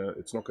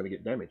 it's not gonna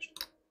get damaged.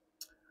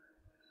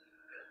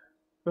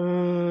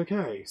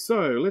 Okay,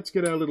 so let's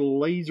get our little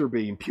laser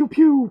beam. Pew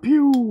pew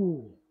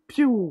pew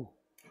pew.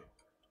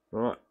 All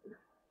right.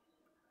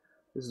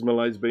 This is my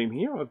laser beam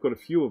here. I've got a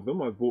few of them.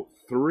 I've bought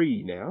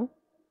 3 now.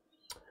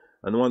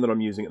 And the one that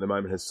I'm using at the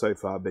moment has so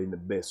far been the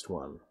best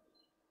one.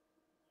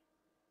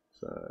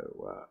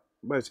 So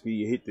basically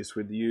you hit this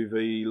with the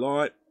UV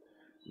light.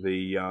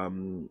 The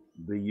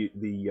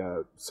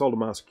solder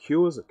mask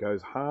cures, it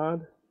goes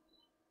hard.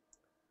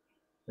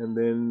 And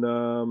then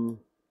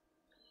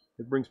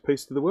it brings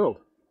peace to the world.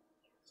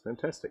 It's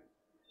fantastic.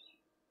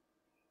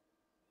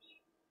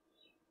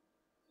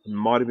 I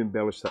might have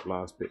embellished that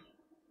last bit.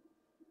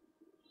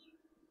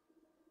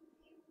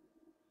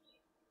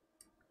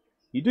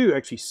 You do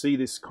actually see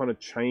this kind of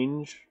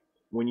change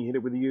when you hit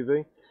it with the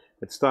UV.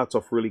 It starts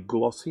off really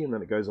glossy and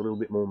then it goes a little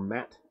bit more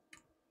matte.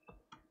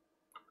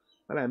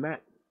 Hello,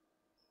 Matt.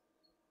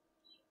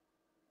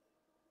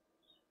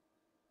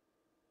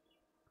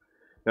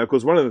 Now, of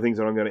course, one of the things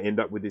that I'm going to end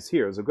up with this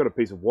here is I've got a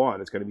piece of wire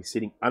that's going to be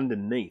sitting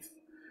underneath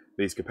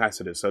these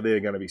capacitors. So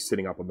they're going to be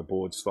sitting up on the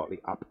board slightly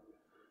up,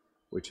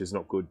 which is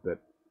not good, but,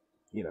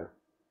 you know,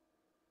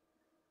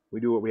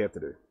 we do what we have to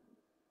do.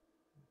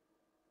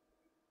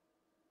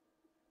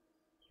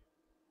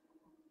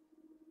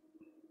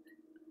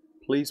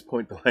 Please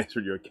point the laser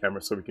at your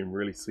camera so we can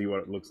really see what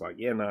it looks like.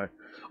 Yeah, no.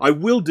 I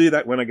will do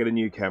that when I get a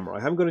new camera.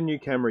 I haven't got a new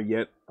camera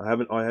yet. I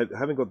haven't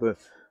got the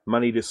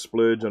money to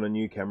splurge on a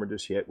new camera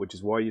just yet, which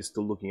is why you're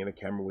still looking at a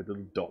camera with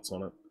little dots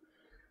on it.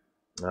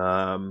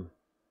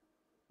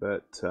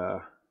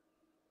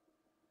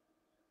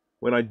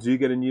 When I do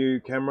get a new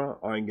camera,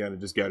 I'm going to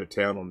just go to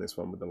town on this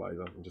one with the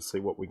laser and just see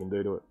what we can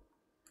do to it.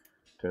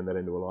 Turn that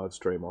into a live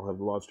stream. I'll have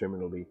a live stream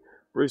and it'll be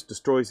Bruce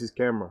destroys his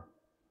camera.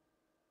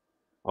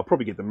 I'll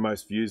probably get the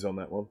most views on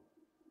that one.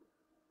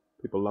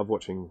 People love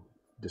watching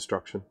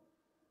destruction.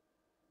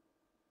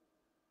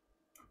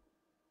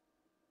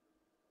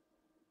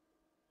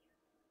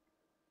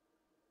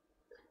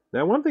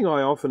 Now, one thing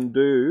I often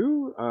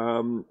do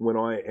when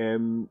I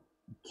am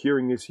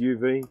curing this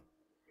UV,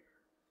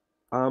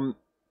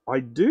 I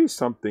do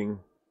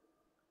something.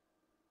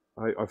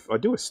 I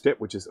do a step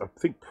which is, I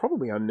think,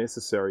 probably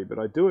unnecessary, but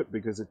I do it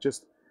because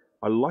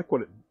I like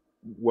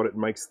what it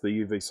makes the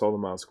UV solder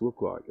mask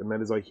look like, and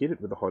that is I hit it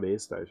with a hot air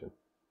station.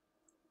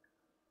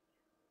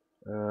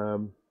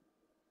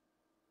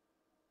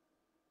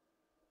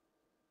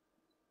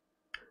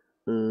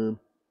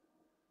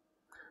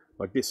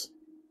 Like this.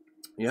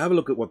 You have a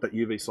look at what that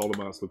UV solder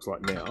mask looks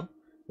like now,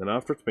 then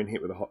after it's been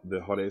hit with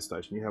the hot air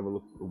station, you have a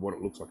look at what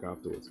it looks like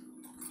afterwards.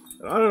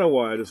 And I don't know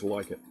why, I just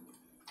like it.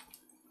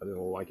 I just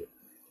like it.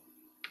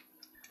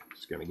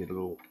 Just going to get a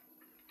little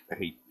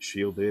heat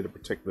shield there to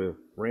protect the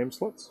RAM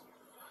slots.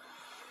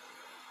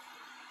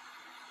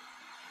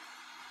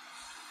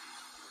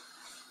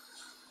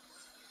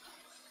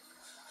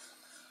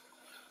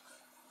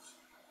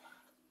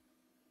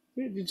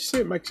 Yeah, did you see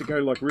it makes it go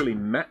like really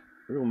matte,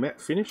 real matte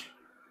finish?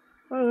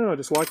 I don't know, I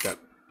just like that.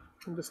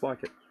 I just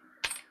like it.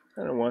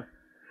 I don't know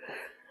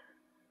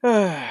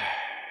why.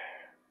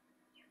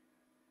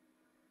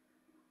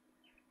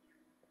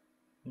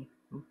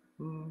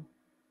 You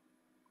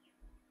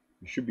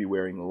should be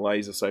wearing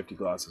laser safety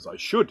glasses. I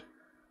should.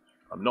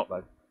 I'm not,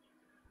 though.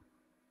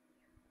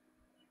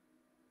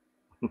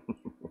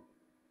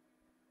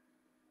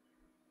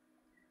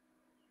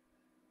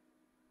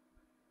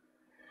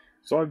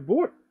 So I've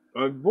bought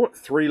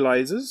 3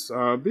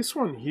 lasers. This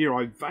one here,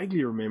 I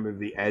vaguely remember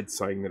the ad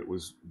saying that it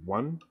was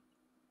 1.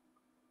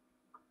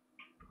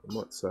 I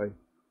might say.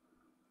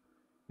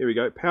 Here we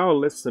go. Power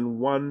less than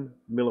 1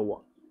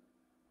 milliwatt.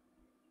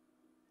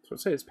 So it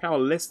says power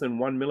less than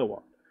 1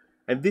 milliwatt.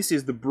 And this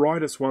is the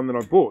brightest one that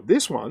I bought.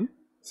 This one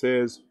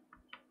says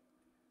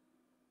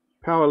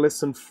power less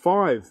than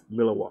 5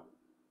 milliwatt.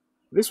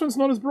 This one's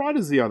not as bright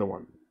as the other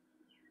one.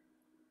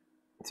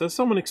 So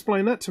someone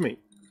explain that to me.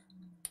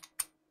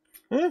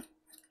 Huh?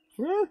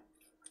 Huh?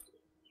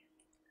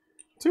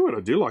 See what I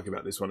do like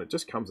about this one, it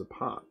just comes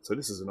apart. So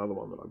this is another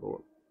one that I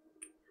bought.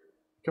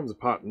 It comes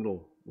apart in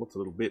lots of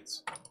little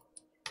bits.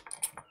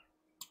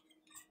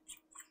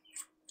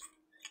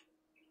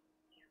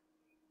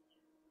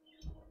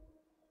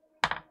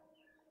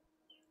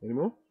 Any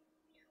more?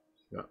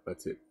 No,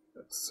 that's it.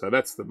 So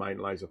that's the main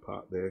laser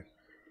part there.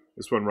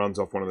 This one runs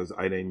off one of those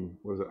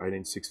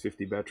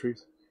 18650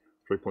 batteries,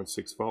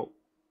 3.6 volt.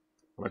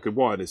 And I could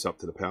wire this up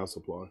to the power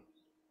supply,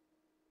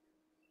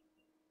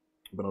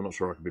 but I'm not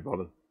sure I could be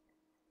bothered.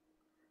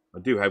 I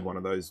do have one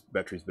of those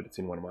batteries, but it's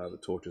in one of my other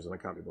torches and I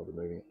can't be bothered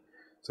moving it.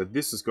 So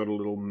this has got a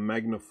little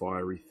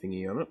magnifiery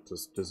thingy on it,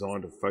 just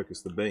designed to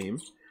focus the beam.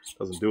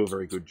 Doesn't do a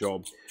very good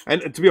job.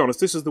 And to be honest,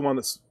 this is the one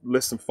that's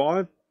less than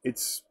 5.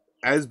 It's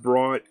as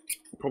bright,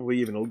 probably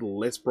even a little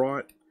less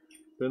bright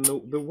than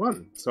the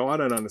one. So I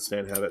don't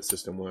understand how that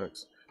system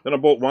works. Then I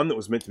bought one that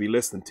was meant to be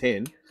less than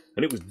 10,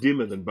 and it was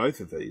dimmer than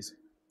both of these.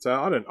 So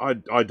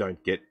I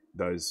don't get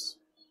those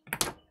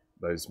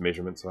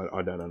measurements.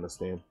 I don't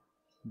understand.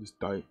 I just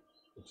don't.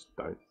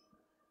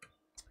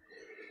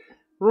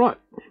 Right.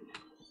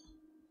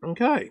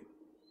 Okay.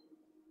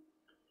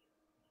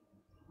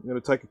 I'm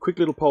going to take a quick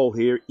little poll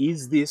here.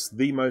 Is this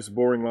the most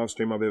boring live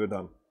stream I've ever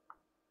done?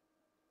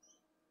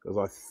 Because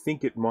I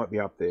think it might be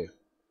up there.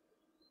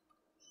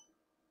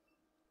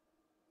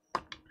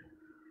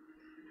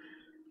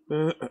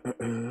 Have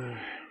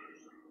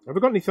I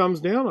got any thumbs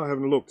down? I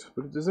haven't looked.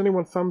 But does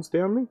anyone thumbs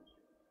down me?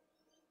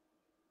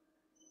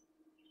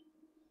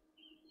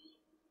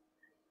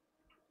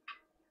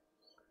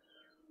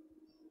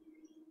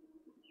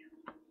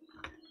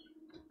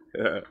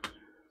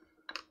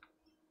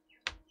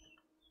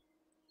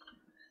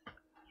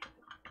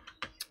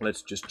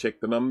 Let's just check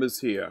the numbers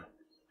here.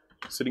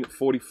 Sitting at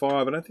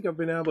 45. I don't think I've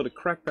been able to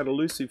crack that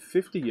elusive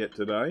 50 yet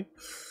today.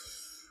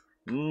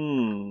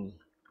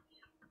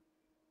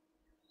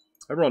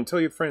 Everyone,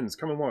 tell your friends.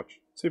 Come and watch.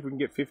 See if we can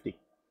get 50.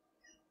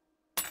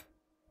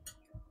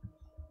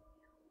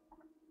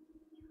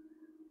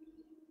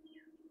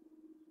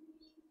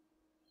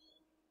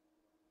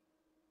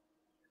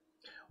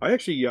 I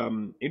actually,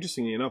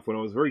 interestingly enough, when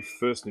I was very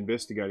first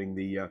investigating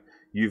the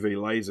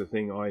UV laser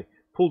thing, I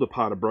pulled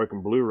apart a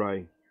broken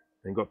Blu-ray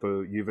and got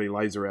the UV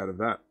laser out of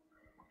that.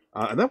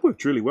 And that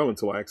worked really well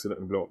until I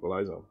accidentally blew up the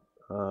laser.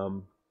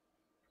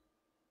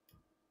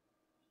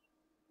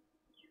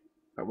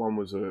 That one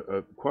was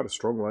quite a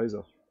strong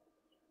laser.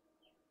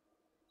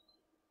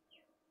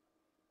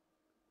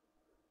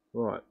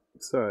 Right,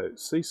 so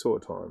seesaw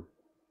time.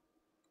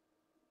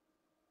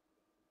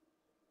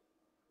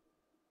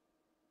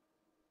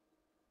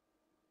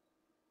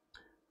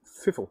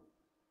 Fiffle.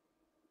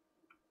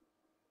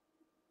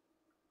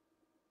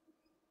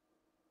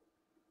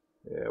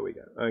 There we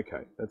go.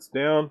 Okay, that's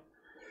down.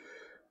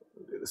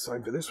 We'll do the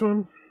same for this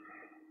one.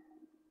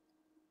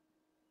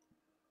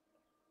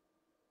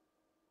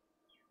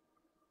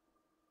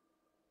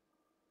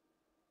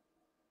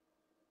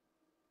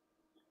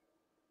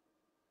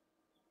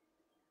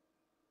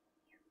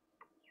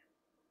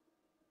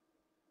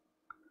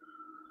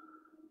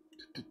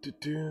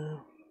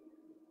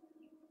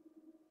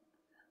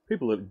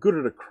 People that are good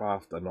at a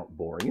craft are not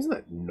boring. Isn't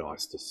that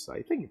nice to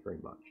say? Thank you very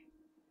much.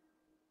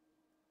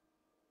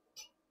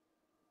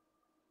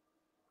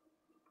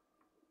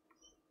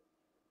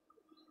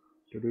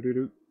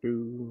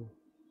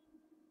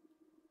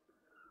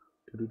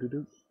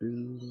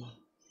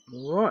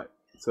 Alright,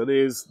 so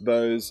there's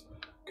those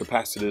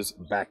capacitors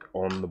back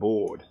on the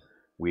board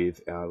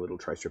with our little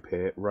trace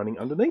repair running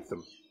underneath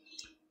them.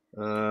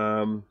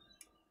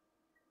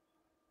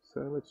 So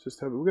let's just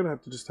have it. We're going to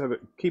have to just have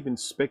it, keep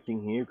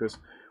inspecting here because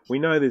we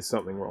know there's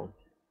something wrong.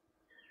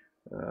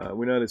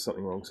 We know there's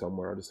something wrong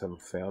somewhere. I just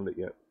haven't found it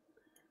yet.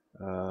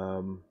 There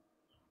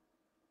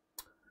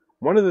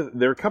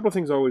are a couple of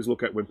things I always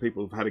look at when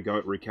people have had a go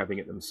at recapping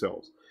it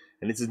themselves.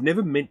 And this is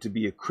never meant to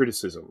be a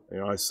criticism. You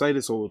know, I say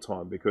this all the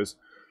time because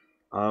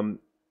I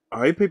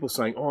hear people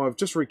saying, oh, I've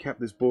just recapped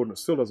this board and it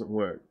still doesn't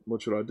work.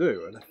 What should I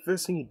do? And the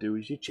first thing you do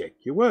is you check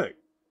your work.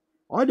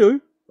 I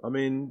do. I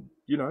mean,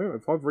 you know,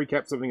 if I've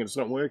recapped something and it's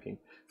not working,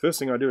 first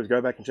thing I do is go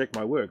back and check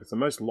my work. It's the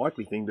most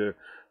likely thing to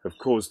have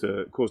caused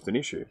an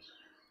issue.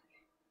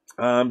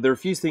 There are a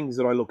few things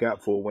that I look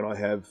out for when I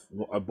have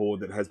a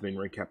board that has been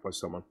recapped by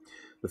someone.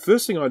 The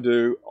first thing I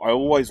do, I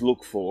always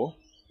look for,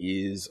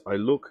 is I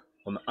look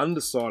on the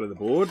underside of the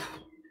board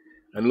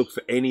and look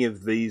for any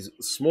of these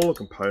smaller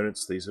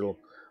components, these little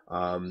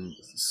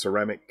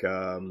ceramic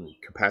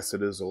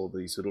capacitors or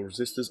these little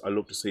resistors. I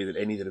look to see that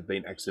any that have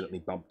been accidentally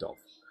bumped off.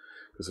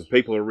 Because if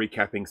people are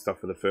recapping stuff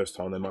for the first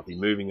time, they might be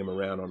moving them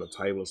around on a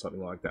table or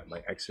something like that, and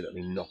they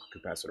accidentally knock a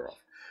capacitor off.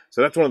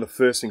 So that's one of the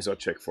first things I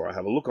check for. I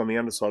have a look on the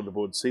underside of the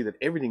board, see that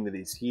everything that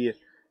is here,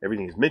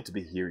 everything is meant to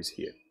be here, is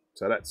here.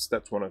 So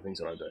that's one of the things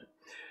that I do.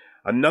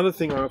 Another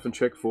thing I often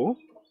check for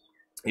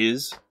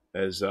is,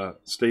 as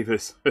Steve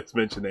has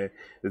mentioned there,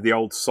 is the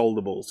old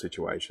solder ball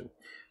situation.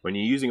 When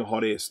you're using a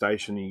hot air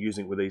station, you're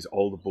using it with these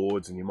older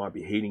boards and you might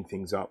be heating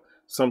things up,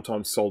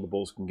 sometimes solder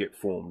balls can get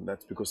formed.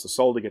 That's because the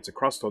solder gets a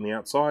crust on the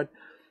outside.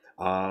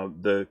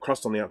 The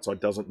crust on the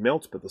outside doesn't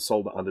melt, but the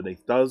solder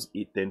underneath does.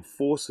 It then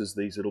forces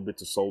these little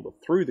bits of solder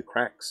through the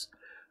cracks,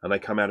 and they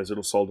come out as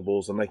little solder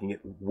balls, and they can get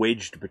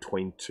wedged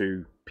between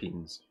two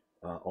pins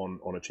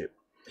on a chip.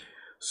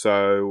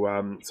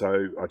 So,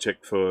 so I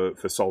check for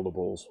solder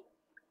balls.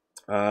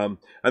 And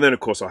then,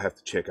 of course, I have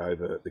to check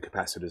over the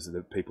capacitors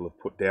that people have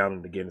put down.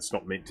 And again, it's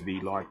not meant to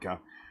be like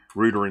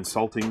rude or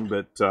insulting,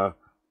 but,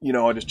 you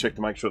know, I just check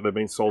to make sure they've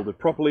been soldered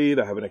properly.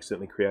 They haven't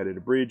accidentally created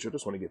a bridge. I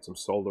just want to get some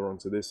solder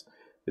onto this.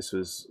 This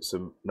was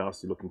some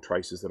nasty looking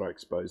traces that I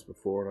exposed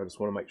before, and I just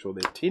want to make sure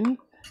they're tinned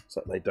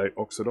so that they don't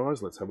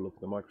oxidize. Let's have a look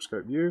at the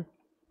microscope view.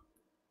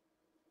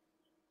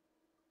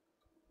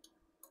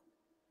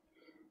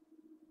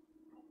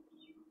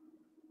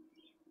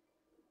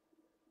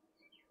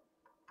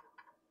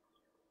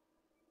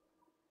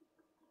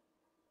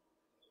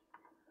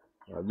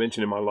 I've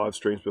mentioned in my live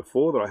streams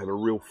before that I have a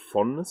real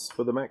fondness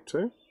for the Mac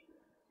 2.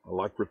 I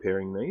like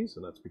repairing these,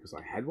 and that's because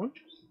I had one.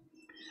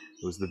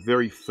 It was the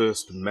very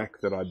first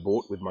Mac that I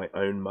bought with my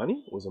own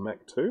money. It was a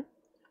Mac 2.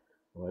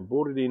 And I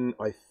bought it in,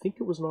 I think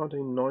it was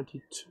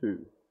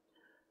 1992.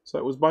 So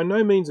it was by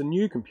no means a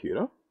new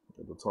computer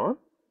at the time.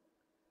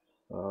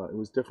 It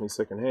was definitely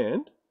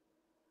second-hand.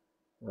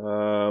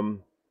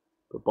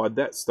 But by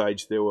that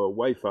stage, there were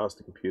way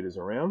faster computers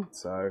around,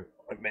 so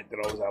it meant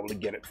that I was able to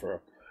get it for a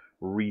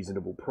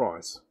reasonable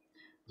price.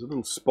 There's a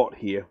little spot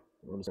here.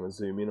 I'm just going to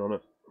zoom in on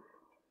it.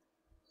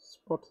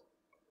 Spot.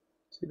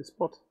 See the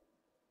spot?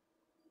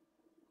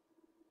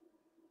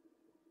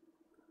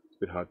 It's a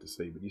bit hard to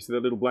see, but you see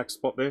that little black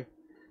spot there?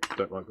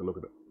 Don't like the look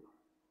of it.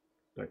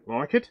 Don't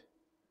like it.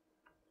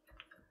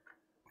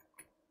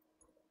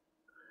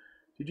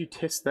 Did you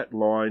test that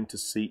line to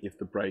see if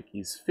the brake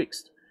is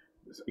fixed?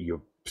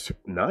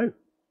 No,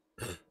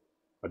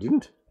 I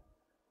didn't.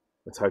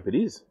 Let's hope it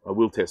is. I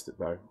will test it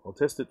though. I'll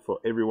test it for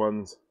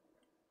everyone's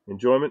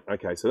enjoyment.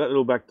 Okay, so that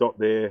little black dot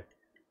there,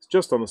 it's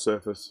just on the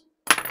surface.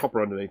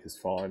 Copper underneath is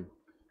fine.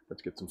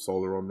 Let's get some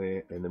solder on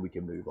there and then we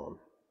can move on.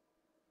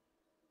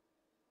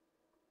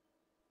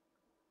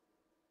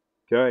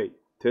 Okay,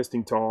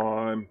 testing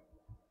time.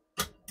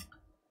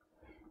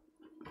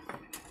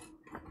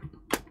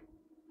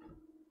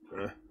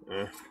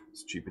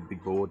 Stupid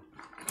big board.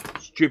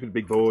 Stupid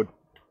big board.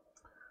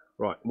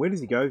 Right, where does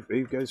he go?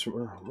 He goes from,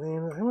 oh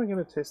man, how am I going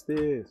to test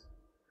this?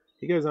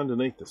 He goes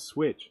underneath the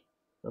switch.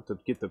 I have to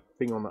get the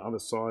thing on the other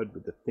side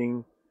with the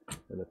thing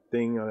and the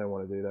thing. I don't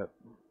want to do that.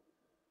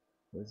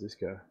 Where's this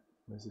go?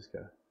 Where's this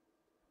go?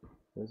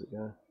 Where's it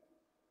go?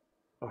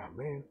 Oh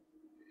man.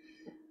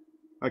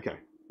 Okay,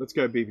 let's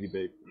go beepity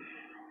beep.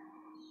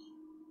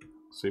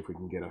 See if we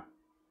can get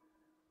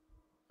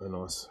a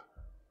nice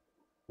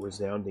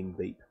resounding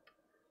beep.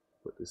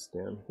 Put this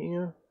down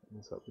here,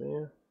 this up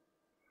there.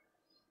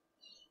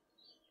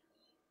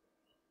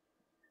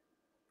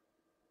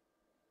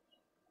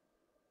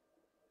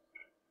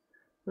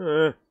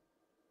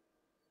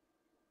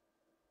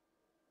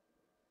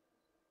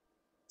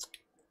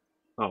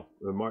 Oh,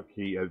 the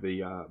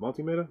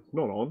multimeter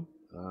not on.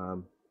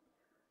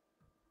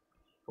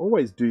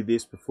 Always do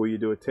this before you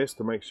do a test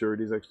to make sure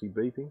it is actually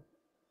beeping.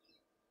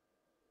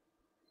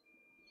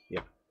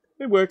 Yeah,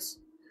 it works.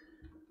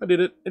 I did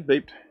it. It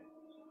beeped.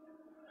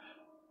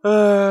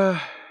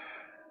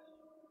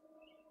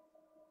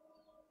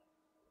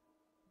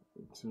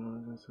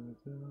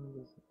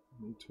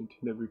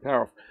 Every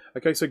power off.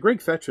 Okay, so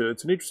Greg Thatcher,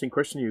 it's an interesting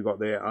question you got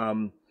there.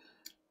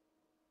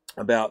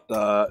 About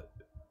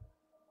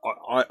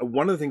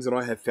one of the things that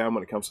I have found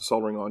when it comes to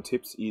soldering iron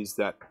tips is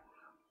that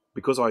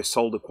because I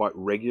solder quite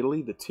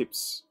regularly, the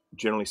tips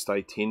generally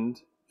stay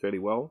tinned fairly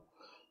well.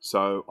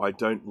 So I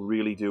don't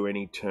really do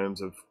any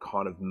terms of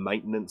kind of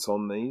maintenance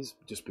on these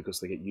just because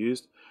they get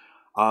used.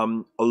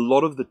 A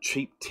lot of the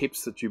cheap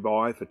tips that you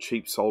buy for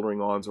cheap soldering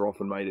irons are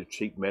often made of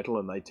cheap metal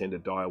and they tend to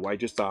die away.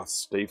 Just ask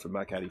Steve from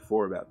Mac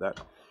 84 about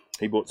that.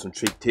 He bought some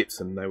cheap tips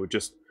and they were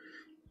just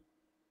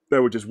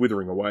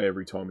withering away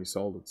every time he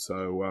soldered.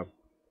 So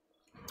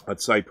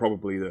I'd say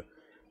probably the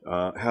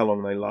how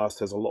long they last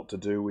has a lot to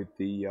do with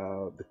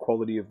the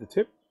quality of the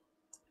tip.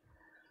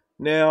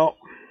 Now,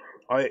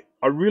 I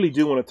really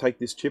do want to take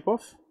this chip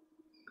off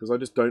because I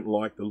just don't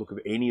like the look of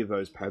any of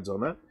those pads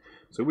on that.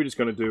 So we're just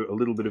going to do a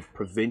little bit of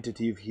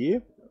preventative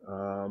here.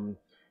 I'm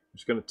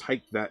just going to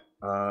take that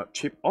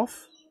chip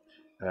off,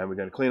 and we're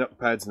going to clean up the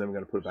pads, and then we're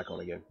going to put it back on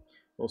again.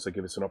 Also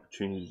give us an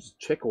opportunity to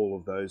check all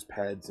of those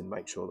pads and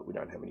make sure that we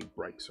don't have any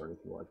breaks or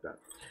anything like that.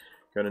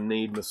 Going to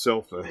need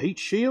myself a heat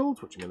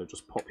shield, which I'm going to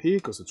just pop here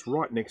because it's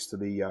right next to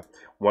the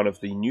one of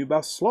the new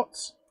bus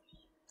slots.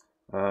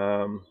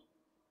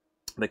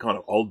 They're kind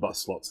of old bus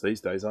slots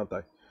these days, aren't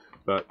they?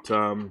 But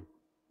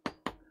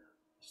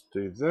let's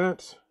do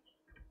that.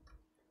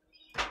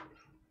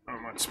 I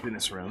might spin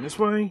this around this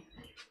way.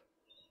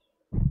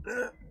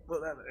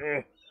 Put that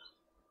there.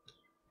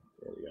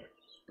 There we go.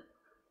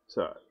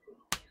 So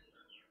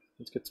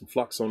let's get some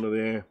flux onto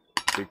there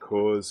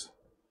because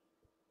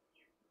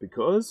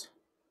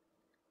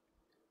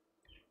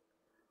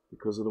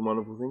of the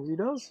wonderful things he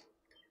does.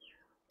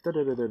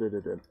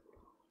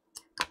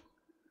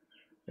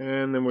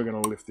 And then we're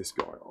going to lift this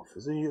guy off.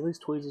 Are these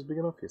tweezers big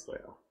enough? Yes, they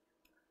are.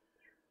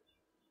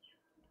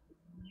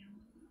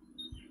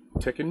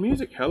 Tekken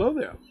music, hello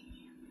there.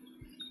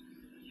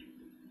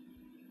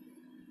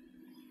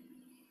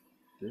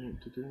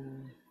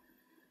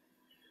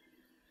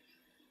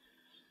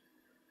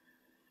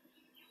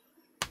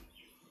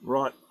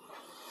 Right.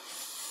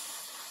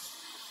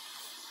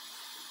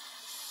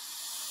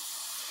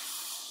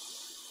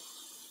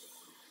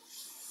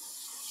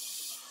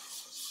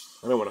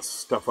 I don't want to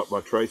stuff up my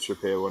trace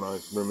repair when I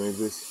remove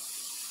this.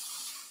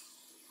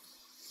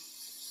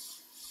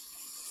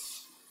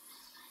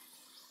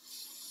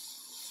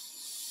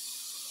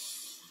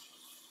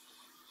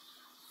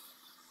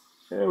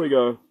 There we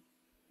go.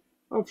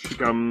 Off she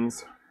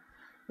comes.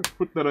 Let's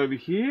put that over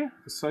here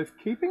for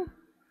safekeeping.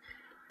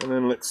 And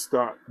then let's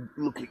start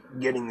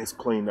getting this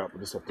cleaned up. I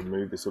just have to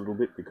move this a little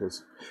bit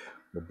because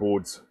the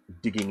board's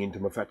digging into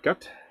my fat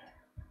gut.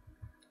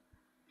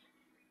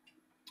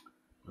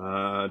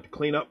 To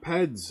clean up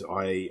pads,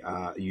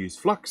 I use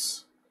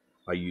flux,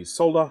 I use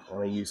solder,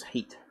 and I use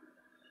heat.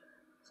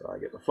 So I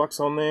get the flux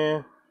on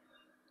there,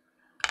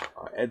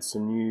 I add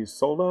some new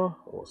solder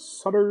or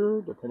solder,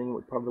 depending on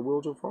what part of the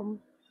world you're from.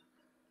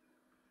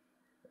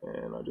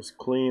 And I just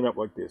clean up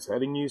like this,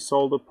 adding new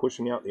solder,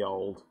 pushing out the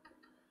old.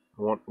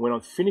 When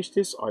I've finished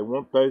this, I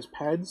want those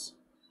pads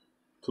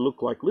to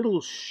look like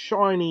little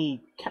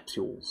shiny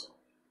capsules,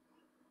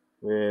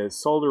 where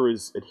solder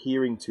is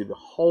adhering to the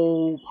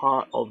whole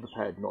part of the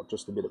pad, not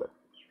just a bit of it.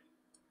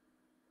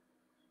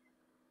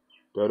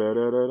 Da da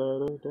da da da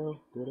da da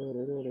da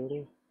da da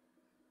da.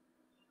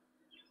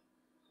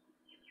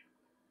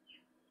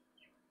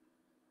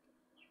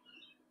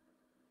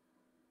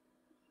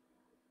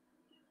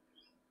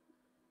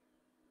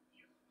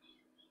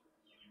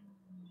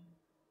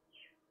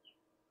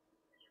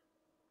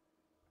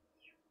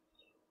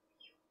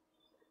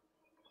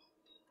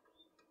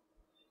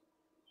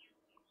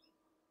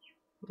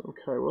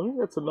 Okay, well I think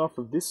that's enough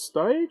of this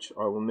stage.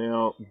 I will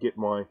now get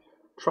my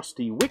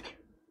trusty wick.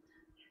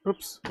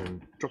 Oops,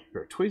 and drop a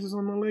pair of tweezers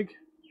on my leg.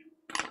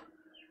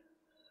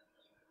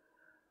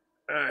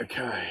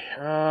 Okay,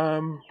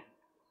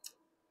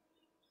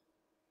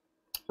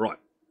 right,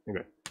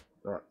 okay,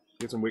 alright,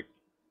 get some wick.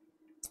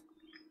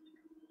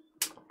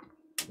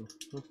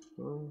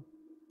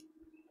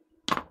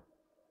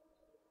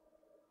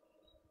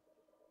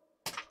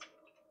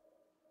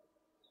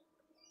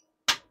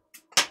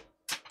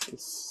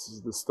 This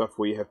is the stuff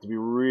where you have to be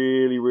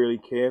really, really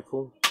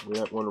careful. We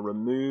don't want to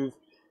remove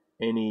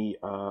any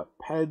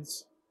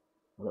pads.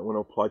 I don't want to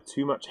apply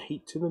too much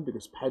heat to them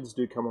because pads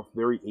do come off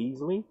very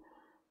easily.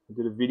 I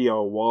did a video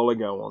a while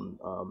ago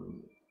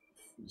on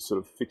sort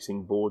of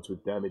fixing boards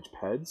with damaged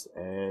pads,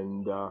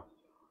 and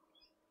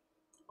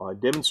I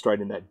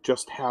demonstrated in that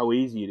just how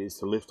easy it is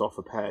to lift off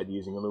a pad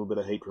using a little bit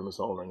of heat from a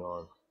soldering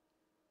iron.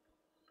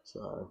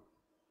 So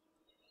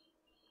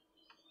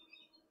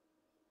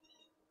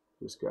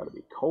just got to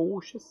be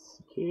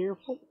cautious,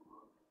 careful,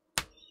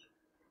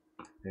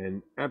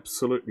 and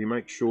absolutely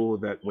make sure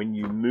that when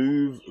you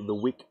move the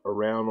wick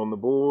around on the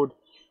board,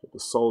 that the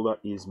solder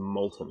is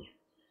molten,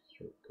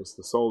 because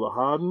the solder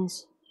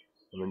hardens,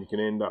 and then you can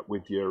end up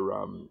with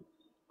your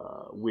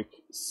wick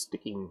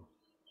sticking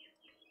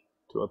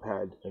to a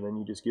pad, and then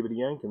you just give it a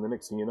yank, and the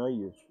next thing you know,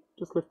 you've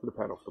just lifted a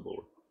pad off the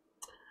board.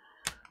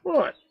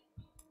 Right,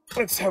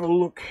 let's have a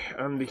look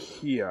under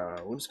here.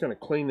 We're just going to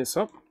clean this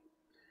up.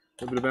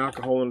 A bit of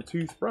alcohol and a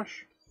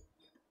toothbrush.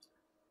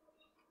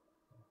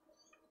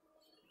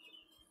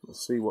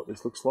 Let's see what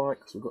this looks like.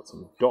 So we've got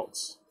some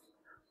dots.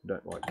 I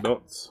don't like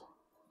dots.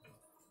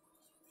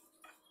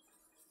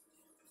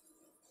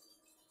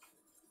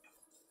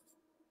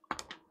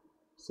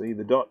 See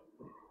the dot,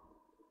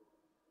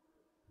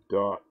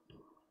 dot,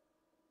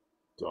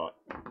 dot.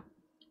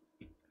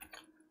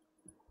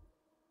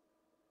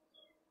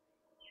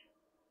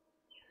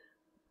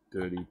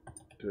 Dirty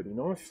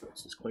knife.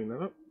 Let's just clean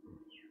that up.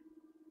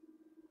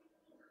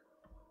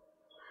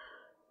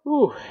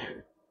 Ooh,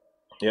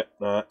 yep.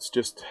 It's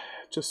just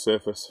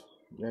surface.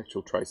 The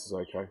actual trace is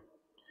okay.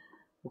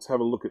 Let's have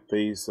a look at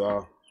these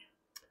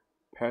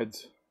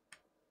pads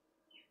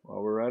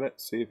while we're at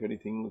it. See if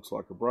anything looks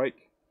like a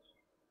break.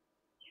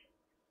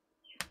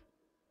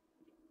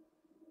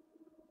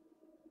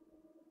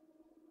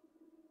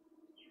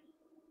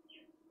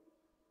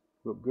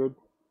 Look good.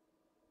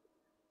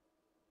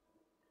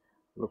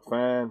 Look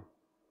fine.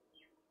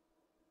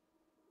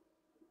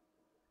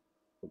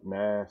 Look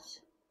nice.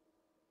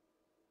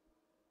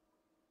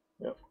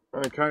 Yep.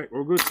 Okay,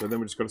 all good. So then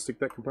we just got to stick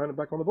that component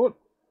back on the board.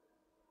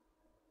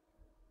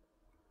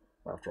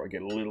 After I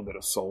get a little bit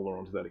of solder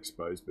onto that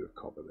exposed bit of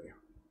copper there.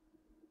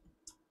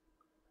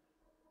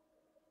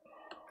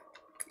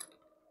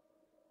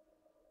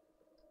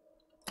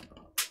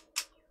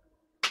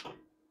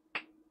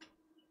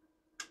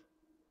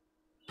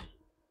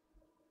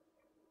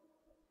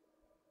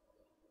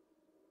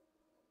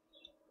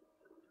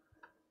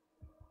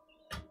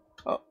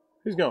 Oh,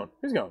 who's going?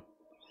 Who's going?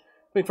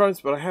 Been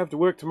friends, but I have to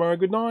work tomorrow.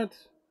 Good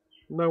night.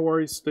 No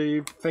worries,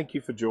 Steve. Thank you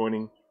for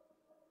joining.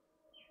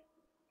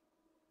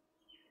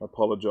 I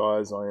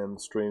apologise. I am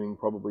streaming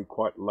probably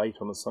quite late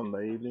on a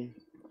Sunday evening.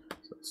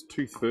 So it's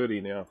 2:30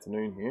 in the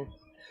afternoon here.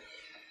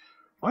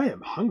 I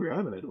am hungry. I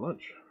haven't had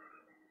lunch.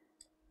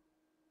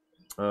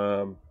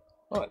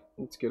 Right,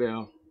 let's get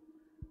our...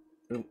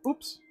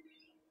 oops.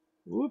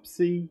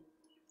 Whoopsie.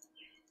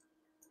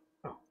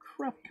 Oh,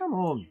 crap. Come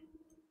on.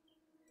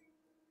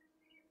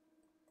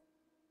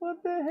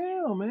 What the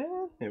hell,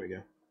 man? There we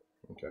go.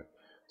 Okay.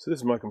 So this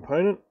is my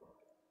component.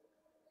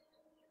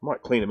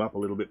 Might clean him up a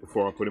little bit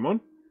before I put him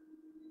on.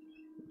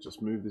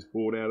 Just move this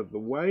board out of the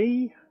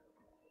way.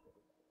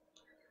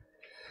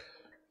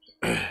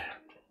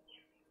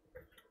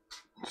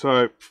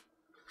 So,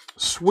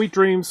 sweet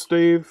dreams,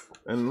 Steve,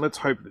 and let's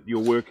hope that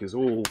your work is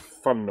all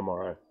fun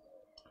tomorrow.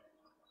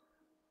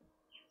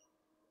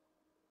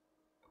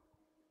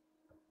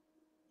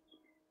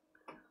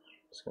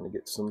 Just going to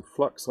get some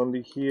flux under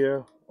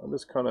here. I'm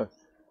just kind of,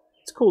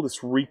 let's call this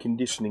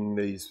reconditioning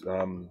these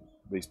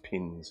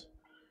pins.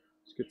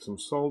 Let's get some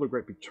solder,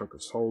 great big chunk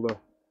of solder,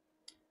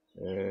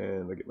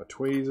 and I get my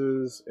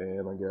tweezers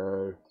and I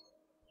go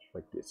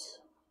like this.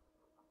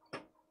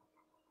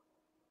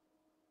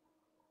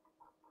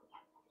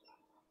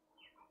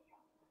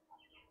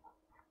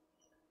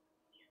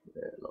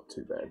 Yeah, not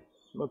too bad.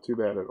 Not too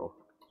bad at all.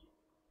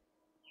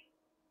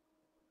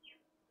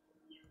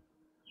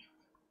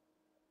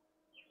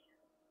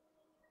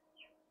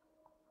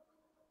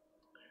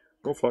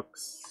 More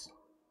flux.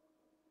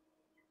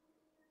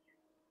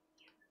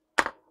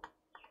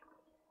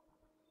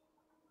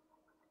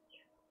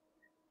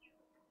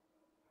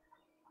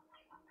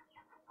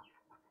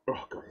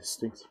 Oh god, it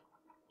stinks.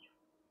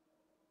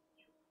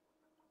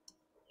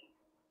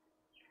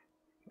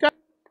 Okay.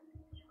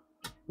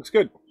 Looks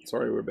good.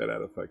 Sorry, we're a bit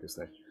out of focus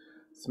there.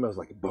 It smells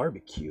like a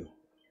barbecue.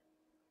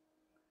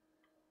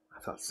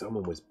 I thought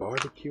someone was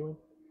barbecuing.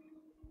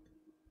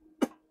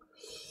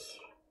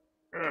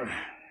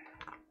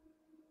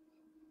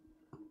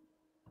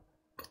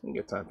 Ain't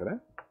got time for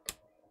that.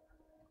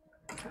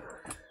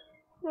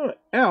 Right,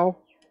 ow.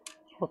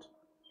 Hot.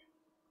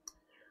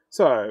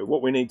 So,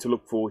 what we need to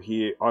look for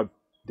here, I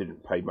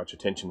didn't pay much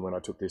attention when I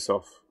took this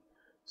off.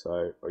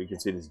 So, you can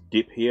see this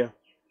dip here.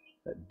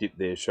 That dip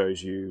there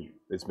shows you,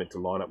 it's meant to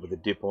line up with the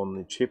dip on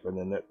the chip, and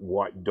then that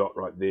white dot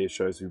right there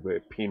shows you where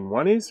pin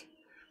 1 is.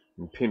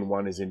 And pin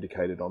 1 is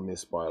indicated on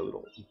this by a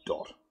little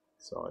dot.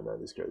 So I know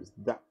this goes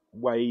that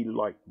way,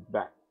 like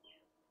that.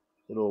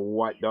 Little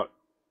white dot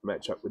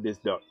match up with this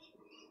dot.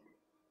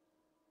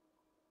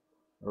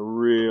 I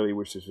really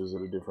wish this was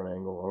at a different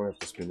angle. I'm going to have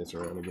to spin this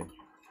around again.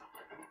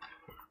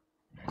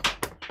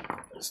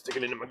 Stick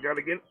it into my gut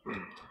again.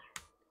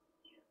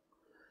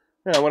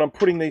 Now, when I'm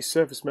putting these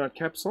surface mount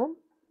caps on,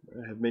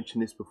 I have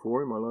mentioned this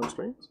before in my live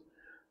streams,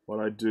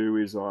 what I do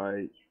is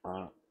I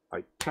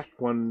tack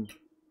one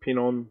pin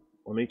on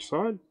each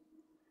side,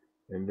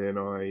 and then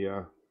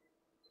I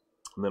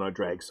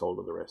drag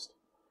solder the rest.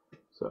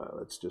 So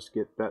let's just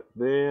get that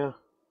there.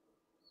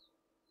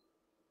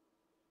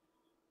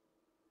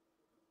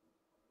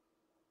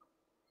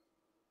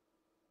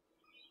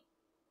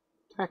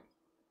 Tack.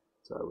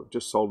 So we've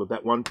just soldered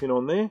that one pin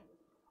on there,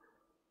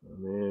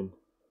 and then,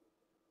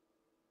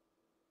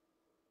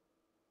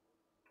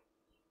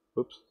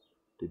 oops,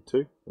 did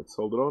two. That's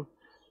soldered on,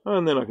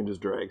 and then I can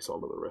just drag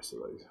solder the rest of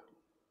these.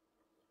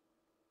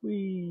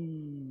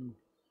 Whee!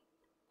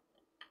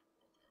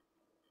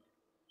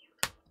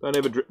 Don't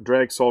ever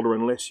drag solder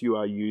unless you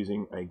are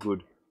using a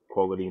good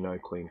quality no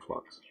clean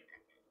flux.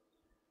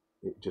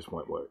 It just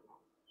won't work.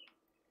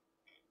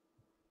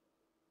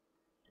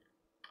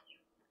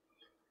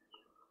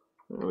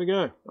 There we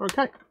go.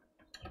 Okay.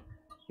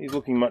 He's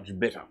looking much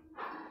better.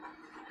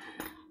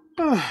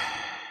 No,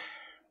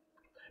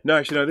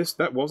 actually, no,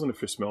 that wasn't a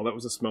fish smell. That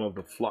was a smell of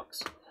the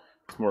flux.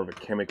 It's more of a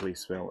chemically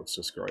smell. It's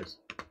just gross.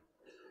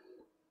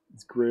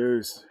 It's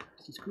gross.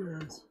 It's just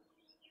gross.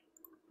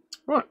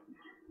 Right.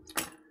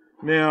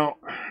 Now,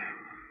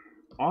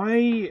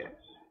 I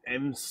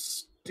am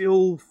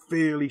still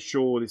fairly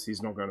sure this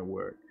is not going to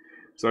work.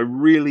 So I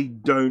really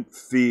don't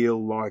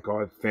feel like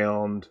I've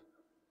found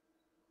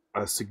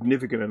a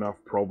significant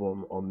enough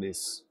problem on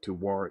this to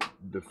warrant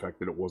the fact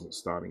that it wasn't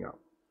starting up.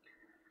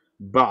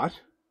 But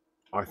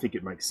I think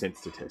it makes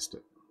sense to test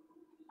it.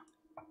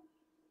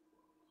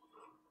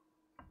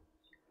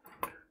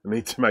 I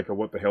need to make a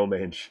what the hell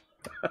manch.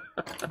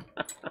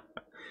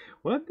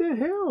 What the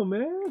hell,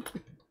 man?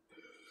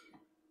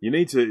 You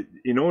need to,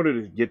 in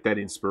order to get that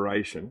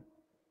inspiration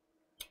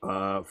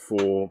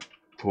for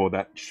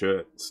that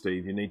shirt,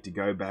 Steve, you need to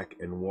go back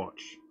and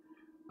watch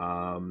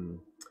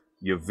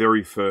your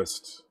very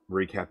first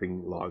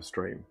recapping live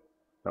stream,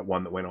 that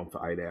one that went on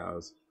for 8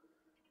 hours.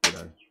 You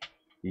know,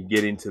 you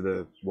get into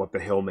the what the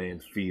hell man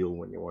feel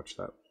when you watch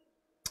that.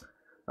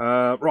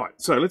 Right,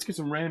 so let's get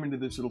some RAM into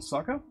this little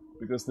sucker,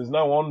 because there's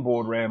no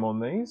onboard RAM on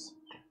these.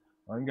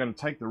 I'm going to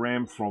take the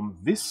RAM from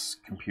this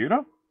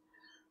computer.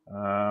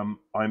 I'm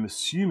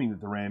assuming that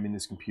the RAM in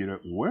this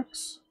computer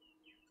works.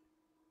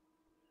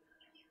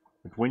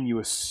 But when you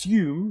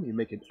assume, you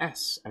make an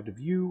ass out of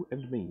you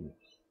and me.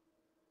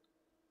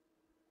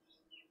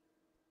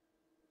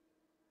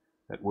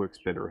 That works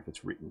better if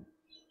it's written.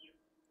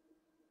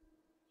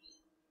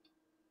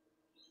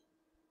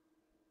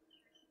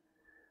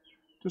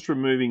 Just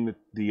removing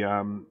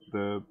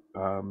the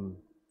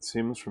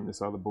SIMs from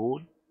this other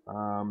board.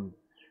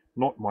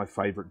 Not my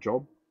favorite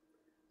job,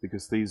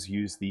 because these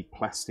use the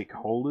plastic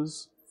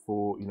holders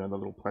for, you know, the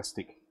little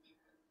plastic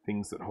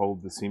things that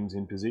hold the SIMs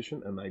in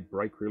position, and they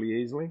break really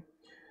easily.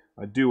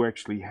 I do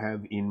actually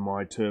have in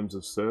my terms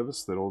of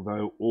service that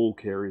although all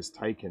care is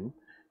taken,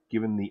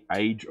 given the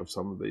age of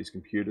some of these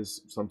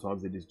computers,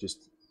 sometimes it is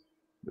just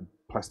the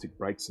plastic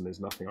breaks and there's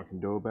nothing I can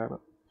do about it.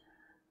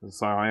 And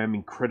so I am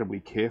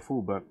incredibly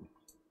careful, but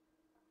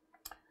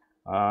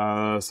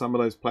some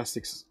of those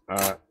plastics,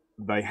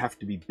 they have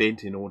to be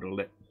bent in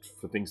order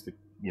for things to,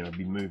 you know,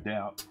 be moved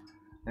out,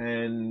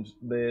 and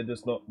they're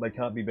just not, they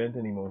can't be bent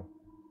anymore.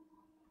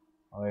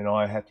 I mean,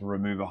 I had to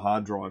remove a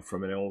hard drive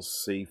from an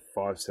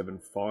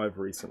LC575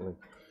 recently,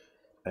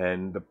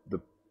 and the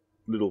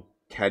little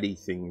caddy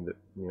thing that,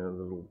 you know,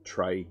 the little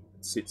tray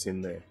that sits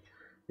in there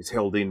is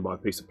held in by a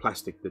piece of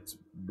plastic that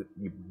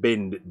you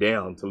bend it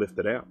down to lift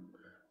it out.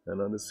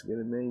 And I just get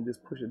in there and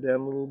just push it down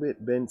a little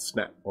bit, bend,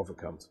 snap, off it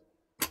comes.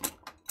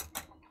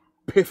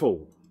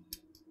 Piffle.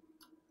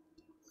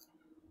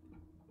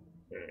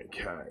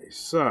 Okay,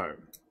 so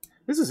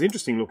this is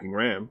interesting looking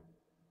RAM.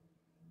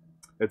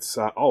 It's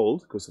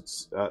old because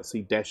it's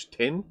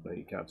C-10. No,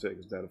 you can't see it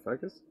because it's out of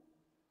focus.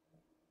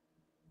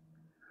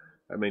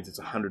 That means it's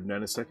 100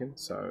 nanoseconds,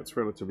 so it's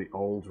relatively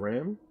old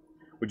RAM,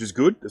 which is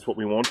good. That's what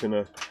we want in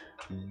a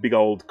big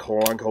old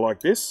clunker like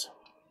this.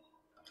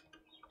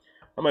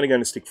 I'm only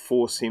going to stick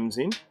 4 SIMs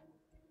in,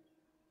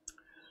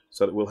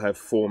 so that we'll have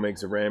 4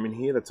 megs of RAM in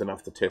here. That's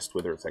enough to test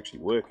whether it's actually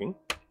working.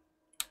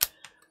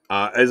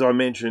 As I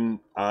mentioned,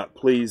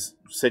 please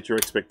set your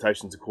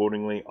expectations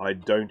accordingly. I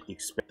don't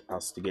expect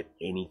us to get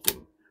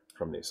anything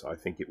from this. I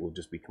think it will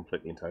just be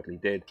completely and totally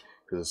dead,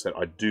 because I said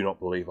I do not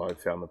believe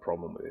I've found the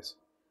problem with this.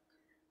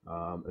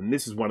 And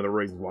this is one of the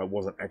reasons why I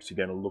wasn't actually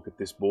going to look at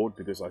this board,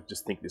 because I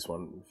just think this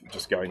one,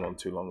 just going on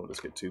too long, will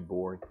just get too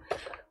boring.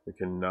 We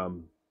can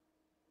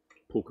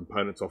pull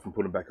components off and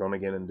put them back on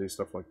again and do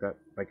stuff like that.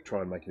 Try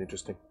and make it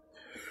interesting.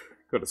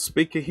 Got a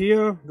speaker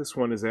here. This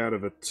one is out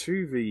of a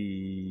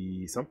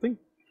 2V something,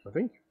 I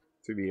think.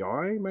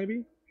 2VI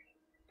maybe?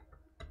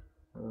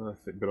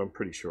 But I'm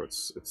pretty sure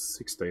it's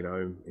 16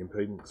 ohm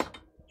impedance.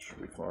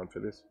 Should be fine for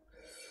this.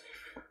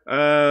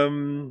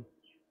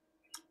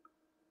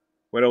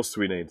 What else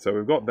do we need? So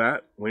we've got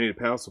that. We need a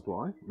power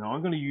supply. Now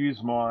I'm going to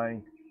use my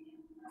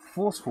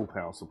forceful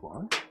power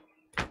supply.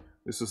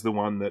 This is the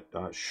one that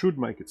should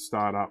make it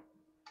start up,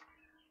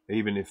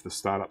 even if the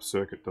startup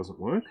circuit doesn't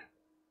work.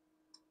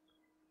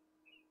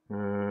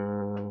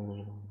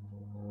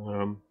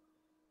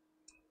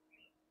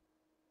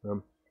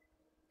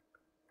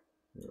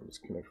 I'll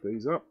just connect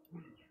these up.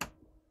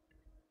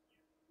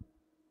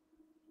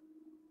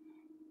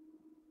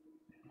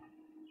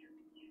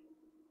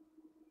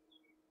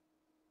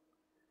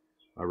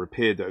 I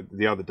repaired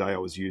the other day. I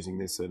was using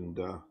this, and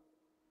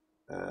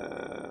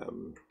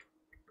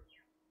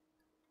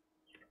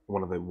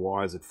one of the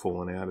wires had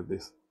fallen out of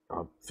this.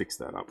 I fixed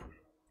that up.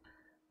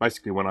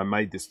 Basically, when I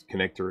made this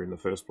connector in the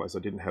first place, I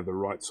didn't have the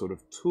right sort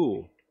of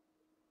tool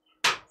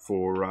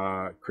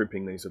for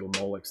crimping these little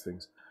Molex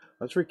things.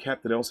 Let's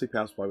recap the LC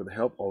Power Supply with the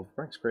help of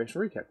Frank's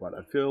Creation Recap Guide.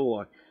 I feel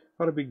like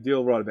quite a big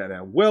deal right about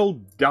now. Well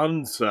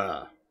done,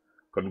 sir.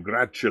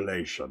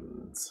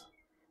 Congratulations.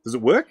 Does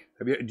it work?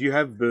 Do you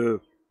have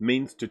the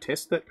means to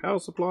test that power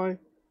supply,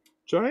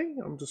 Jay?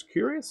 I'm just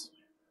curious.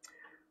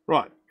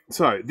 Right.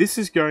 So this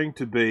is going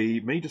to be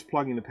me just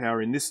plugging the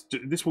power in.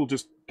 This will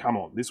just come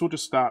on. This will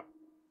just start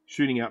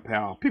shooting out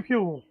power. Pew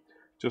pew.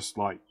 Just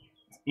like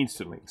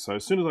instantly. So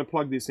as soon as I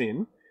plug this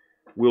in,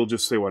 we'll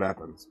just see what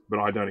happens. But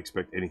I don't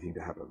expect anything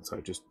to happen.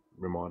 So just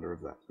a reminder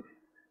of that.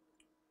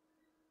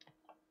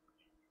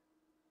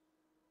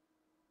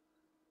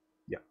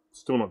 Yeah,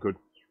 still not good.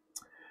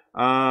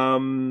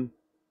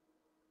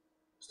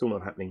 Still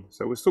not happening.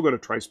 So we've still got a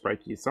trace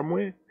break here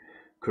somewhere.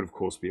 Could of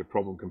course be a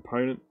problem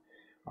component.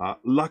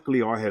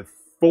 Luckily I have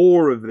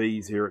 4 of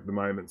these here at the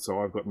moment, so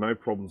I've got no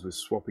problems with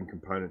swapping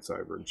components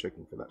over and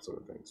checking for that sort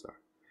of thing. So,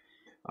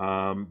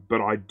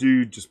 but I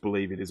do just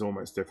believe it is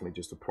almost definitely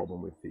just a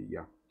problem with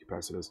the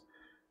capacitors.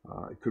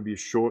 It could be a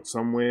short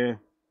somewhere.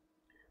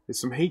 There's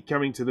some heat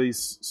coming to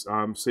these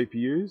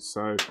CPUs,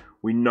 so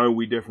we know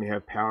we definitely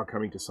have power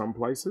coming to some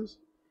places.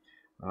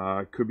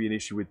 Could be an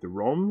issue with the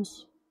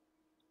ROMs.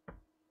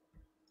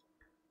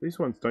 These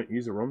ones don't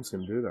use a ROM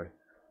sim, do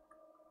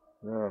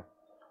they? Oh,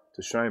 it's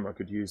a shame. I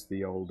could use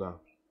the old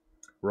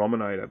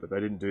Rominator, but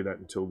they didn't do that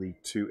until the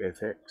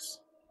 2FX.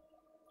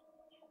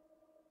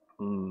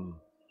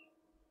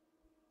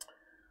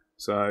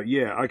 So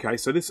yeah, okay.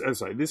 So this,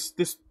 as I say,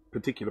 this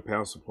particular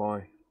power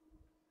supply.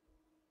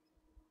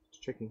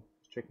 Just checking.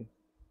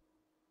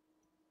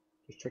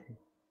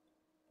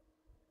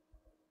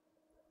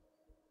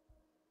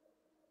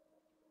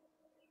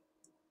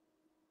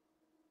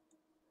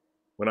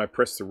 When I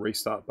press the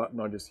restart button,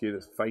 I just hear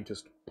this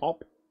faintest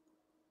pop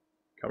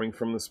coming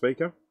from the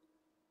speaker,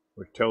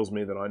 which tells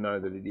me that I know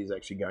that it is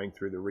actually going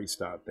through the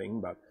restart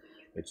thing, but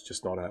it's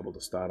just not able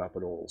to start up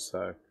at all.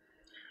 So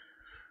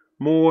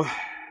more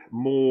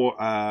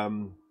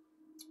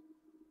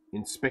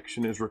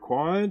inspection is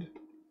required.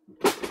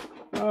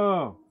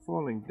 Oh,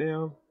 falling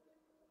down.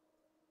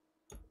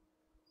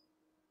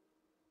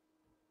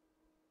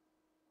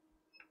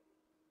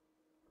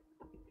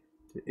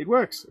 It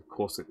works. Of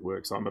course it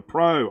works. I'm a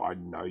pro. I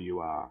know you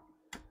are.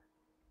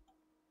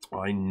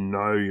 I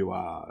know you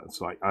are.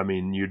 It's like, I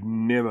mean, you'd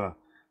never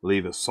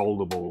leave a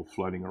solder ball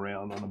floating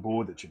around on a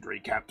board that you'd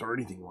recapped or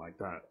anything like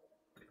that.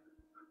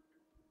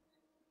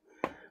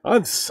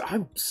 I'm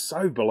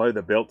so below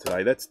the belt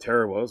today. That's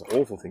terrible. That was an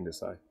awful thing to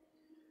say.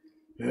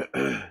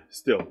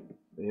 Still,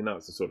 you know,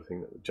 it's the sort of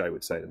thing that Jay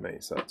would say to me,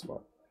 so it's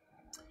fine.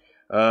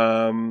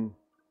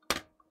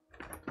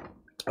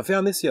 I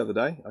found this the other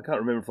day. I can't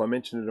remember if I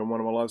mentioned it on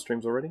one of my live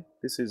streams already.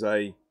 This is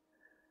a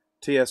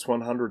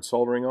TS100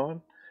 soldering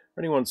iron.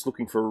 For anyone that's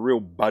looking for a real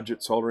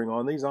budget soldering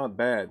iron, these aren't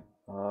bad.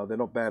 They're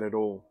not bad at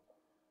all.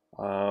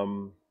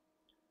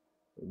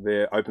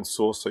 They're open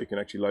source, so you can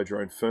actually load your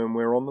own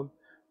firmware on them.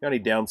 The only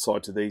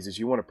downside to these is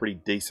you want a pretty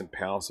decent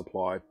power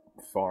supply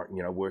for,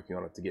 you know, working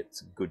on it to get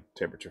some good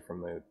temperature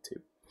from the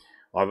tip.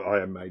 I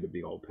have made a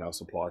big old power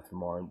supply for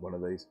one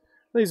of these.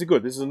 These are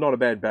good. This is not a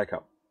bad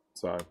backup.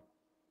 So,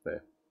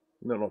 there.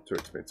 No, not too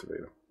expensive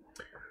either.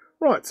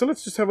 Right, so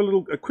let's just have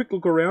a quick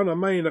look around. I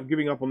may end up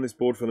giving up on this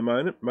board for the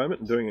moment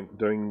and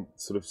doing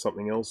sort of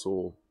something else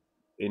or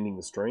ending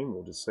the stream.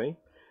 We'll just see.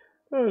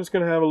 I'm just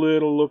going to have a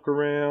little look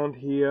around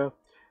here.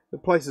 The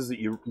places that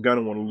you're going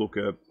to want to look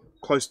are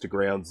close to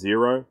ground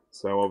zero.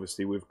 So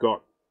obviously we've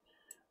got,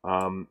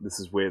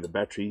 this is where the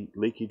battery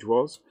leakage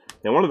was.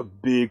 Now one of the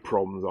big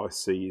problems I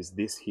see is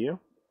this here.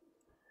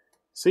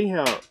 See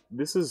how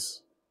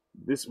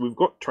we've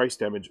got trace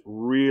damage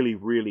really,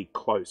 really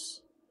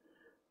close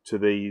to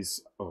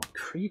these. Oh,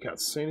 you can't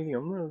see anything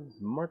on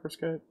the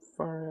microscope.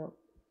 Far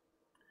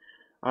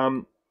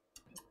out.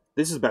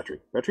 This is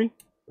battery.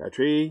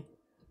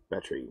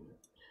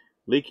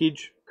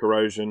 Leakage,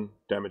 corrosion,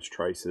 damage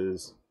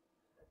traces,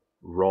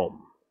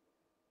 ROM.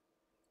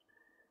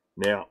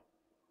 Now,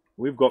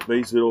 we've got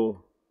these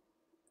little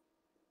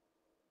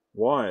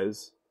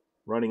wires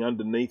running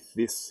underneath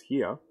this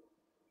here.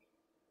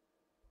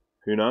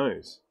 Who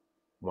knows?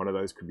 One of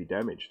those could be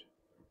damaged.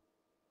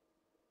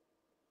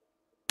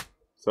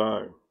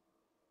 So,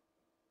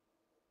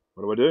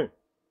 what do?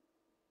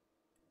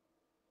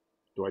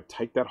 Do I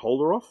take that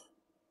holder off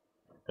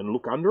and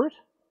look under it?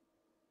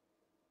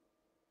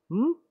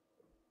 And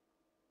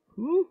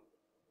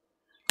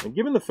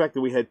given the fact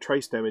that we had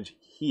trace damage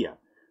here,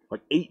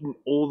 like eaten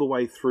all the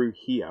way through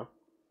here,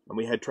 and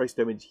we had trace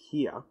damage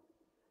here,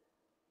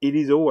 it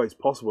is always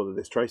possible that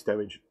there's trace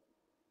damage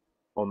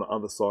on the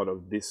other side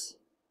of this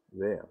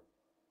there.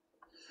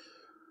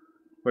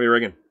 What do you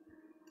reckon?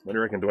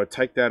 Do I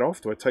take that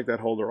off? Do I take that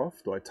holder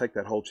off? Do I take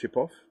that whole chip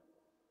off?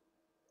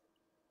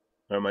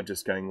 Or am I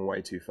just going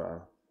way too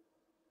far?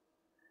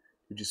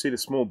 Did you see the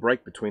small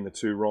break between the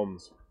two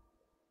ROMs?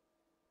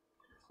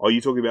 Oh, you're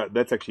talking about,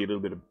 that's actually a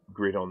little bit of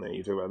grit on there.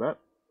 You talking about that?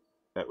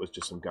 That was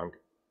just some gunk.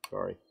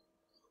 Sorry.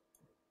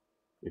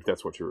 If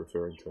that's what you're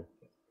referring to.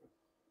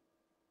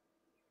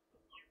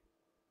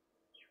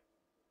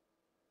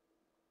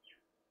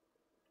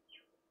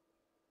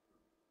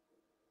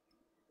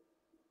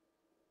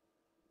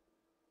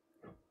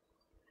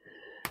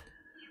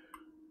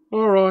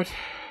 Alright.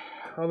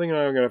 I think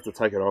I'm going to have to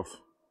take it off.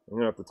 I'm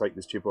going to have to take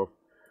this chip off.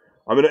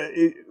 I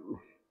mean,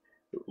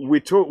 we're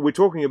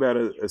talking about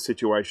a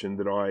situation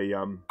that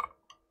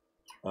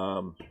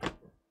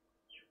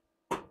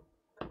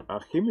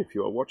Achim, if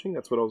you are watching,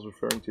 that's what I was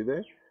referring to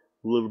there.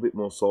 A little bit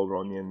more solder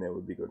on the end there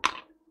would be good.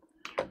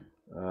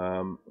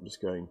 I'm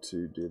just going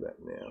to do that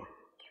now.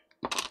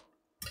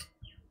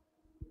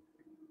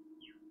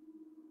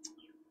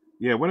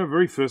 Yeah, when I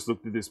very first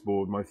looked at this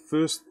board, my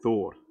first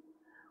thought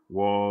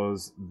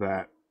was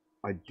that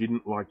I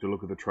didn't like to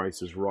look at the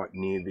traces right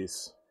near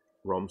this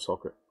ROM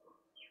socket.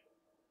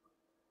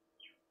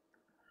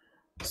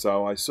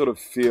 So I sort of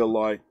feel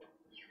like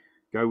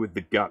go with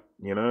the gut,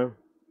 you know.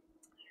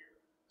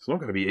 It's not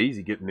going to be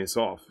easy getting this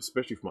off,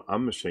 especially if my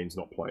machine's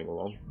not playing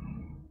along.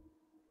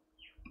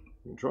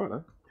 You can try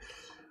that.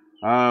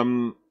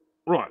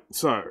 Right,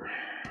 so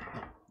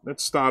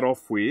let's start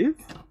off with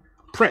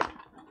prep.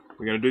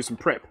 we're going to do some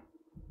prep.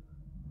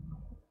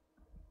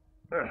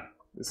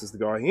 This is the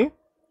guy here.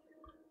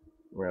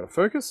 We're out of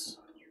focus.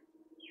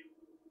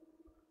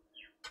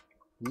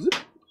 Zip.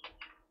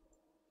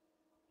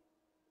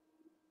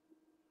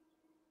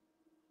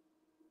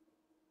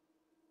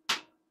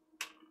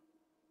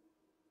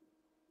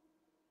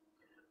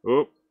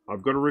 Oh,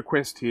 I've got a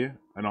request here,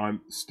 and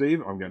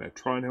Steve, I'm going to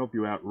try and help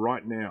you out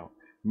right now.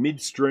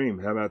 Midstream,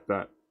 how about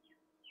that?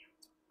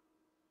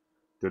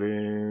 If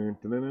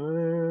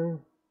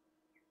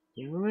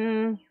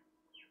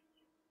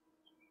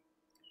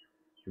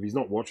he's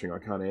not watching, I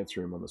can't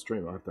answer him on the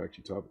stream. I have to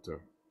actually type it to him.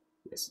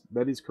 Yes,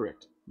 that is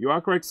correct. You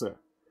are correct, sir.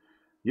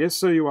 Yes,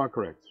 sir, you are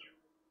correct.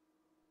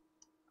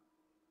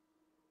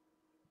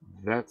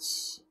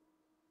 That's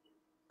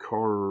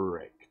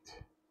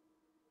correct.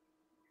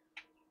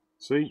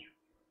 See,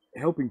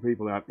 helping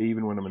people out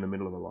even when I'm in the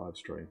middle of a live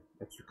stream.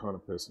 That's the kind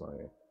of person I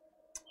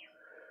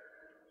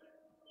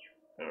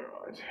am.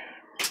 Alright.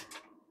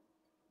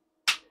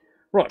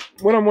 Right,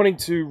 when I'm wanting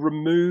to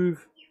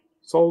remove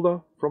solder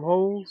from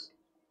holes,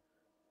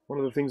 one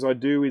of the things I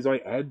do is I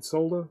add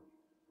solder.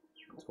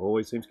 It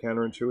always seems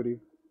counterintuitive,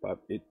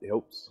 but it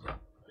helps.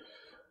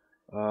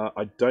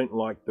 I don't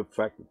like the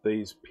fact that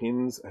these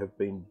pins have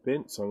been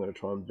bent, so I'm going to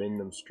try and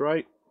bend them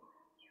straight.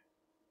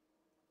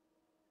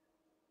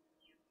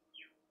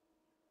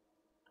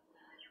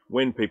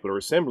 When people are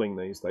assembling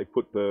these, they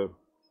put the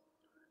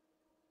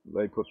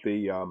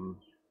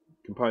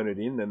component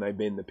in, then they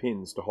bend the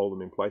pins to hold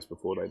them in place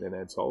before they then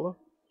add solder.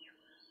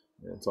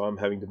 And so I'm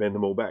having to bend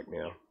them all back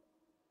now.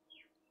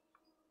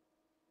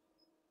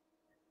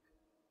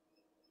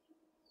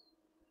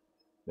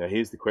 Now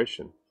here's the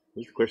question.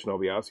 Here's the question I'll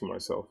be asking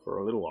myself for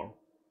a little while.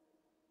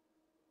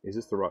 Is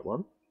this the right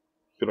one?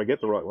 Did I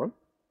get the right one?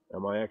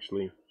 Am I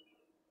actually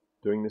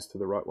doing this to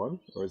the right one,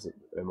 or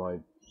am I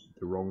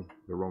the wrong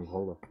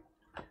holder?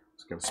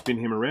 Just going to spin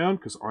him around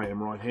because I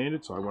am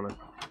right-handed, so I want to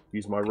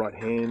use my right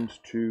hand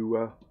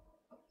to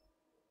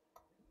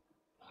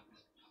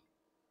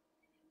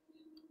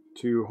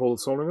hold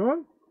the soldering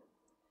iron.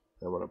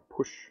 I want to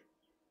push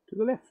to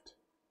the left.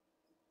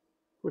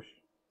 Push.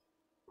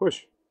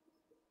 Push.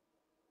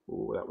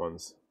 Oh, that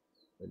one's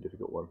a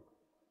difficult one.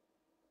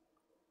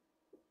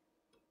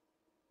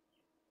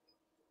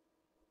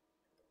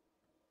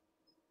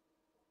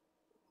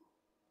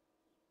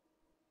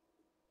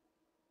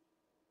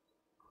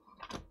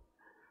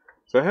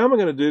 So how am I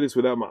going to do this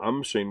without my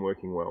machine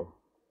working well?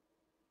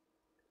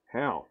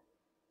 How?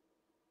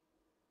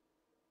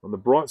 On the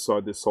bright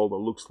side, this solder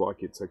looks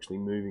like it's actually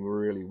moving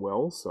really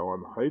well, so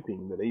I'm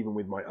hoping that even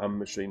with my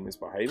machine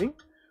misbehaving,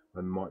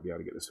 I might be able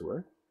to get this to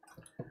work.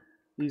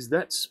 Is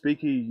that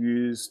speaker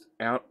used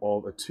out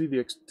of a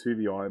 2VX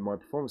 2VI? My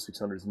Performance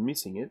 600 is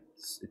missing it.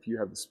 If you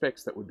have the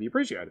specs, that would be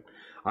appreciated.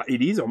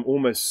 It is. I'm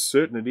almost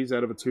certain it is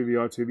out of a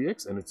 2VI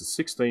 2VX, and it's a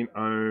 16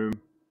 ohm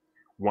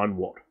 1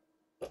 watt.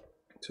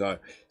 So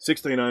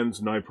 16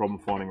 ohms, no problem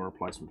finding a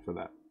replacement for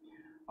that.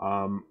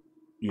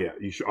 Yeah,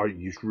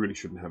 you really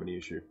shouldn't have any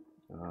issue.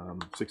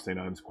 16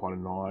 ohms, quite a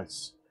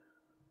nice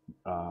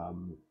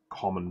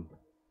common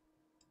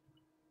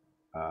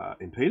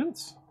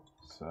impedance.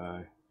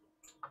 So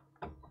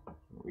there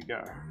we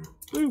go.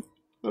 Ooh,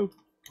 oh,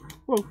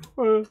 whoa,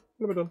 what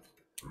have I done?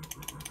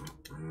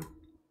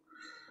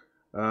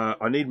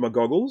 I need my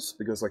goggles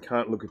because I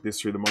can't look at this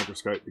through the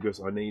microscope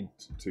because I need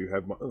to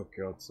have my... Oh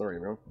god, sorry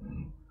everyone.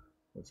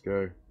 Let's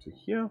go to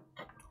here.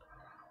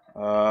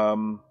 Where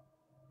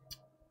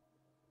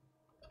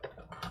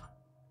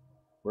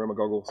are my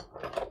goggles?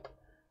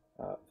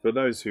 For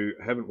those who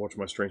haven't watched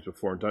my streams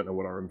before and don't know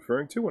what I'm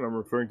referring to when I'm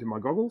referring to my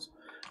goggles,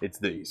 it's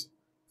these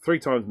 3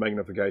 times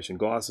magnification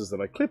glasses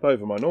that I clip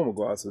over my normal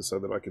glasses so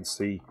that I can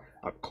see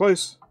up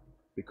close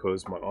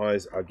because my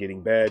eyes are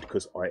getting bad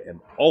because I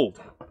am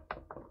old.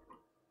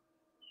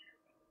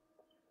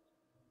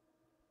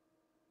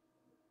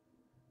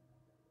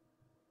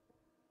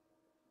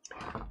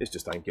 This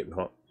just ain't getting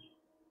hot.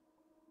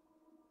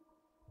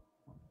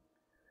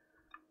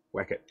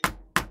 Whack it.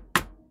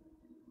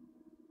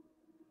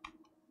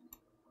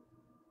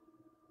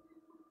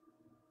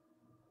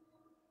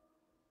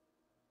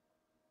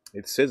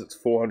 It says it's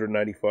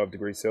 485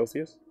 degrees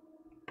Celsius.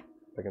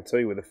 I can tell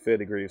you with a fair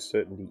degree of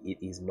certainty it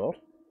is not.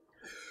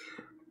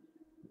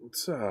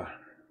 It's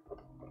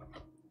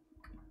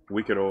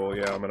wick it all,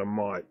 yeah, I mean I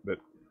might, but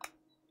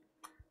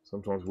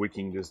sometimes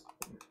wicking just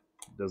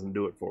doesn't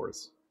do it for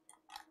us.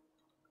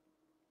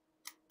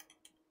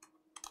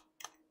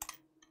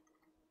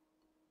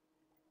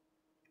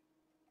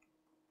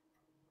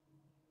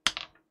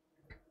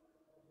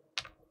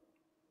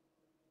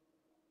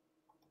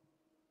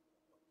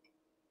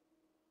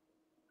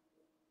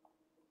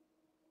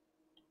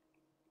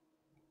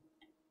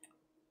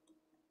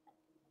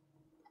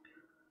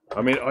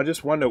 I mean, I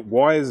just wonder,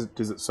 why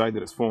does it say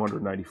that it's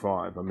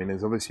 485? I mean,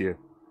 there's obviously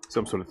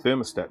some sort of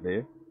thermostat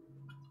there.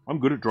 I'm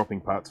good at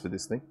dropping parts for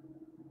this thing.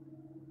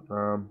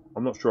 I'm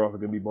not sure if I'm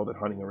going to be bothered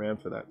hunting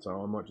around for that,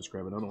 so I might just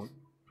grab another one.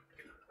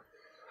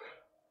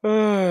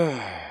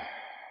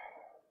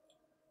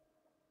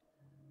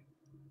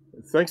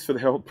 Thanks for the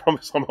help.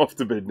 Promise I'm off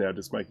to bed now,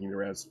 just making the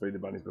rounds to feed the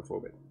bunnies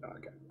before bed.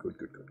 Okay, good.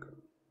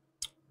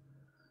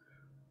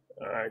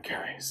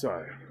 Okay,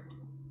 so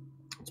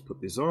let's put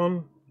this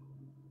on.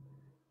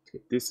 Let's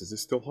get this. Is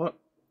this still hot?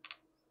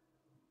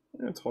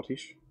 Yeah, it's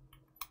hotish.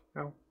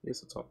 Oh,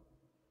 yes, it's hot.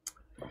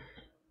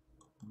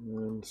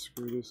 And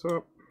screw this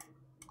up.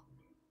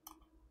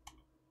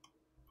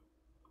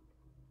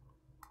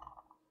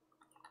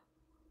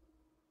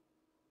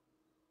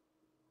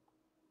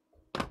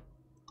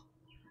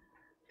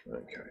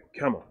 Okay,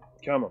 come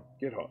on,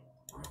 get hot.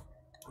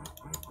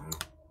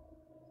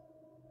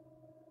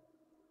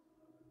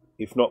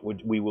 If not,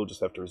 we will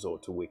just have to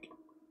resort to wick.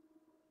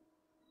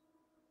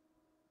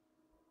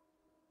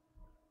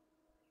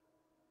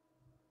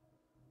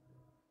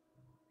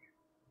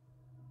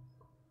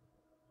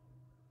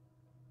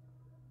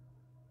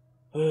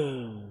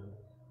 Well,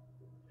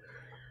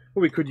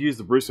 we could use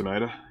the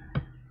Brucinator.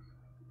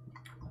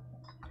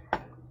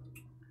 At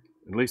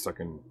least I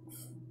can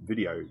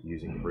video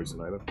using the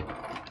Brucinator.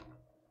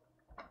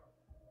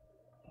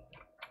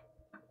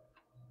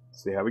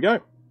 See how we go.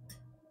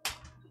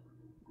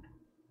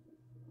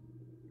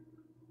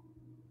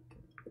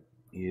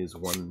 Here's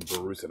one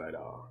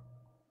Brucinator.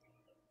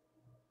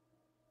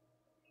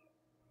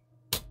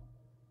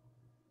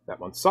 That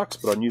one sucks,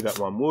 but I knew that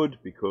one would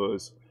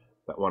because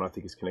that one I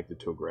think is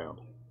connected to a ground.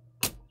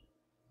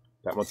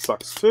 That one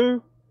sucks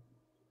too.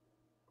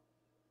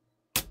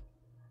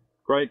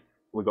 Great,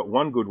 we've got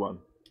one good one.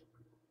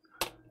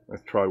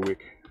 Let's try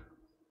wick.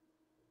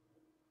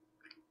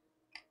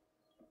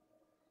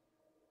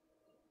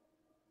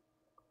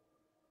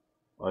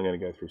 I'm going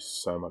to go through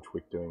so much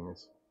wick doing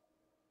this.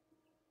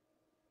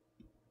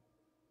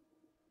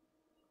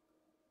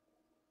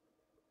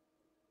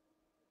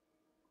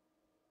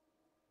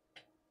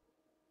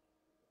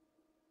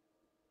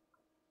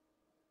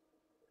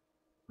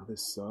 Oh,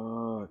 this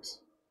sucks.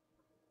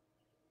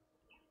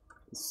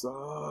 This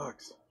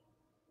sucks.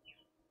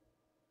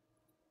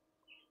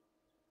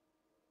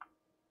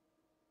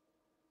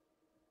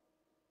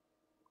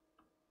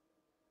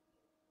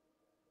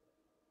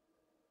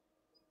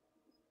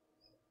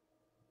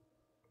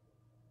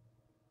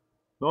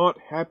 Not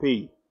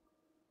happy.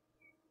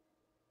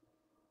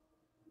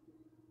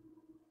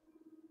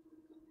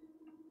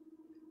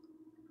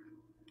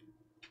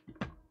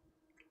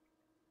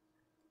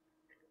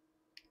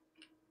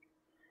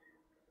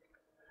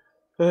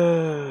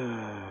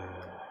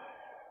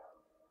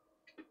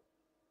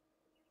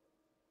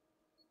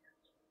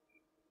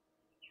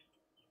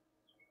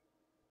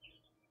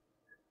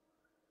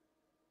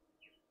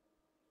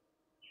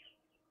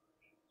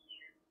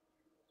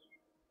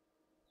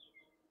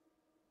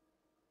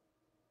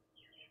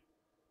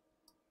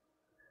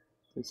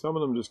 Some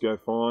of them just go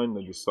fine,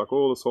 they just suck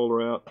all the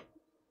solder out,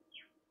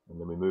 and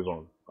then we move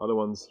on. Other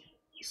ones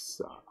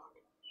suck.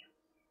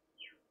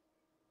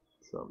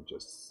 Some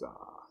just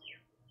suck.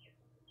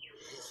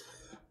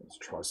 Let's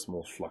try some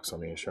more flux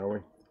on here, shall we?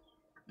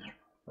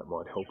 That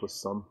might help us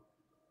some.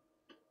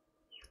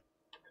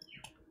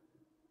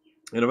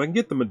 And if I can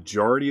get the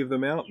majority of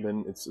them out,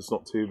 then it's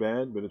not too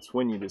bad, but it's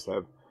when you just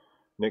have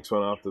next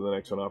one after the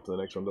next one after the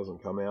next one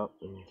doesn't come out,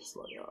 and you're just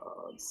like,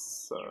 oh, it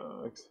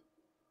sucks.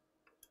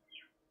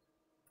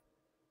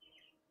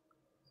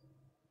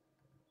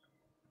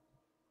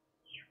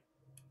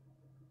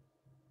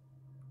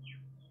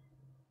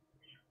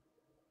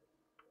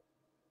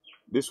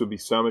 This would be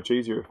so much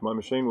easier if my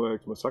machine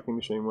worked, my sucking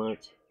machine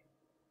worked.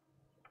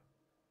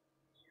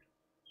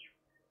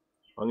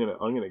 I'm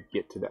gonna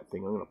get to that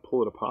thing. I'm gonna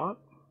pull it apart,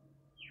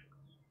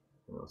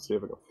 and I'll see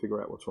if I can figure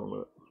out what's wrong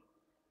with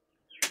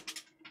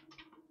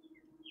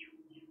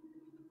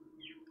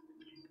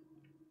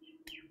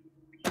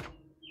it.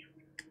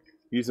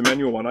 Use the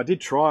manual one. I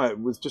did try it.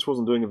 Just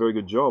wasn't doing a very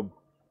good job.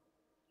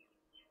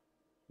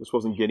 Just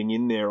wasn't getting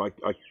in there. I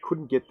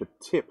couldn't get the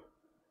tip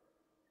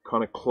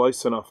kind of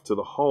close enough to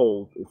the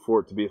hole for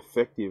it to be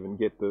effective and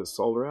get the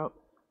solder out.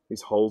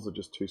 These holes are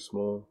just too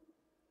small.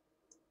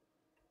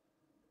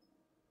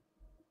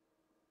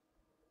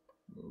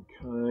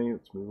 Okay,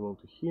 let's move on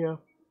to here.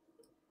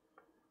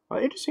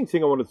 Interesting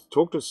thing I wanted to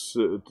talk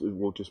to,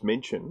 well, just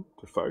mention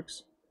to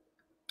folks.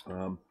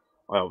 I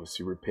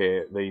obviously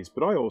repair these,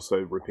 but I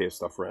also repair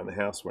stuff around the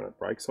house when it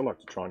breaks. I like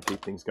to try and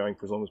keep things going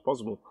for as long as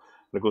possible.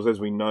 And of course, as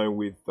we know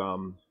with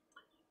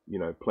you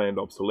know, planned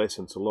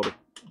obsolescence, a lot of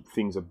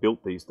things are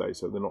built these days,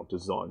 so they're not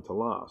designed to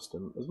last.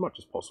 And as much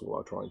as possible,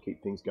 I try and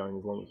keep things going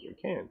as long as I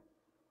can,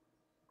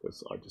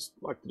 because I just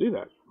like to do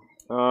that.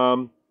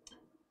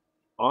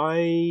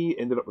 I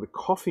ended up with a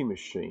coffee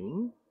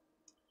machine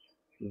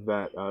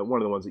that,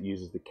 one of the ones that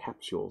uses the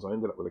capsules. I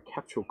ended up with a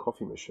capsule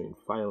coffee machine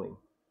failing.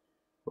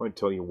 I won't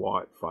tell you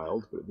why it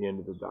failed, but at the end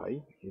of the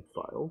day, it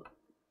failed.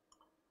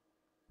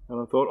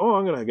 And I thought, oh,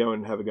 I'm going to go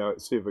and have a go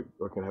at, see if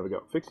I can have a go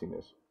at fixing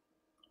this.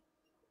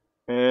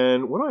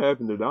 And when I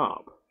opened it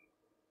up,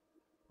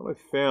 what I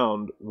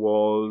found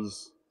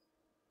was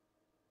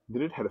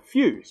that it had a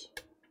fuse.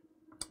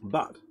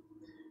 But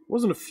it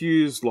wasn't a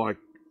fuse like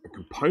a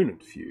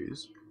component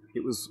fuse.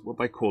 It was what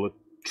they call a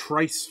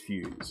trace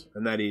fuse.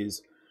 And that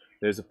is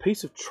there's a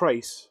piece of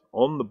trace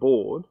on the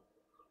board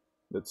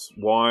that's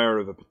wire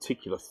of a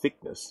particular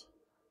thickness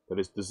that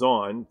is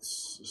designed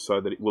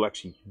so that it will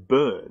actually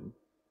burn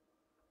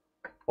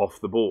off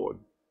the board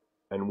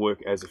and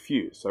work as a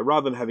fuse. So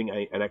rather than having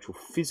an actual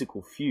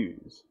physical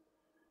fuse,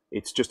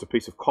 it's just a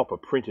piece of copper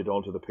printed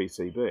onto the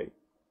PCB.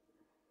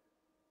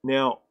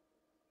 Now,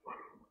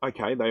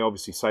 okay, they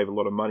obviously save a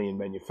lot of money in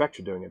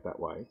manufacture doing it that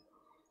way,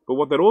 but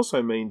what that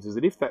also means is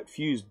that if that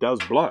fuse does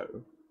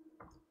blow,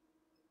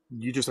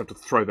 you just have to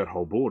throw that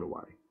whole board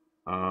away,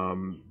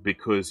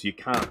 because you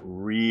can't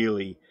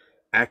really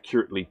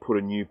accurately put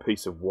a new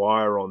piece of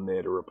wire on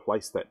there to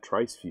replace that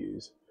trace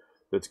fuse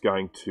that's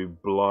going to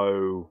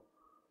blow,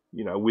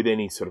 you know, with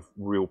any sort of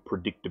real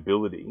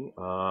predictability.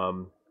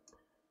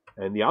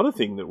 And the other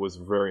thing that was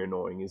very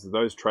annoying is that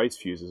those trace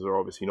fuses are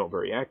obviously not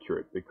very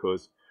accurate,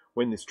 because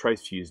when this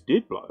trace fuse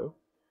did blow,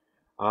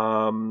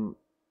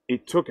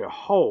 it took a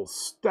whole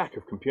stack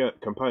of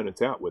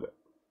components out with it.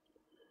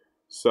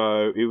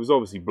 So it was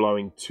obviously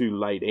blowing too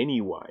late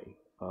anyway,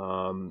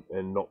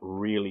 and not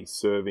really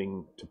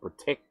serving to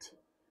protect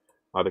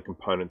other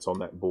components on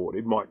that board.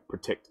 It might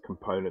protect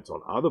components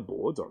on other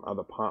boards, on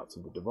other parts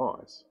of the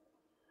device.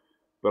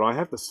 But I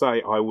have to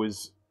say, I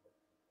was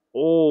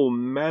all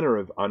manner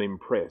of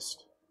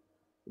unimpressed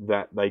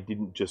that they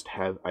didn't just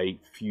have a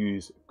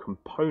fuse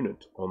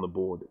component on the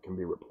board that can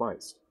be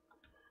replaced.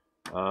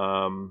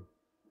 I'll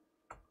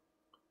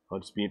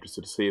just be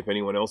interested to see if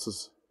anyone else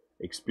has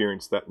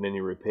experienced that in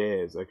any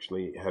repairs,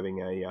 actually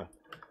having a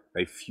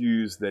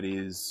fuse that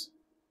is,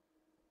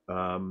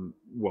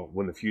 well,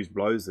 when the fuse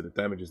blows, that it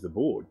damages the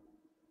board.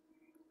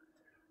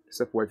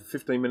 Step away for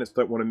 15 minutes,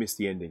 don't want to miss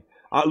the ending.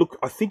 Look,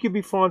 I think you'll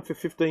be fine for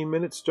 15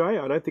 minutes, Jay.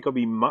 I don't think I'll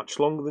be much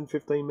longer than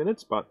 15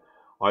 minutes, but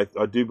I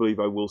do believe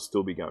I will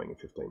still be going in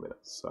 15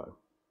 minutes. So,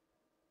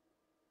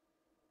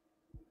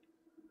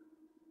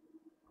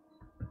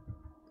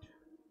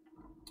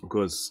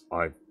 because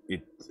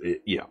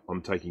yeah,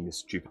 I'm taking this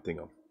stupid thing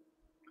off.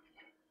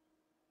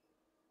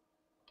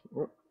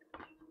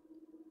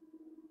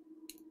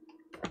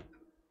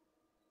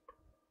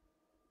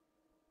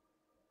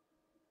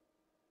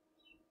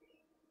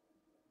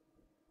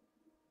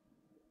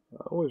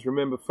 Always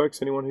remember,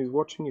 folks, anyone who's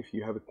watching, if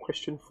you have a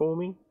question for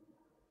me,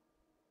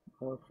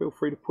 feel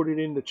free to put it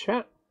in the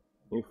chat.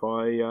 If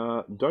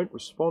I don't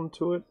respond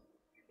to it,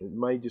 it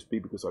may just be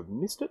because I've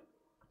missed it.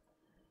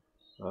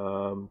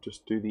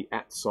 Just do the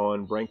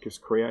 @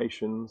 Brankus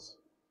Creations,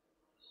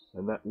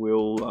 and that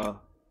will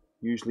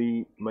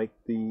usually make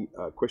the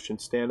question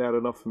stand out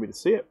enough for me to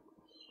see it.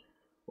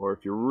 Or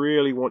if you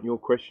really want your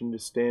question to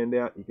stand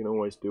out, you can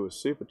always do a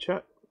super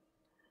chat.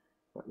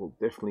 That will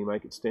definitely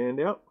make it stand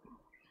out.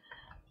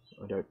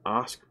 I don't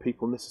ask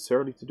people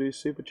necessarily to do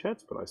super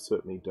chats, but I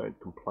certainly don't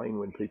complain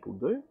when people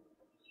do.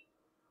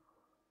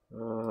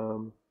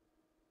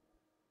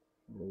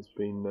 There's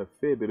been a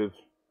fair bit of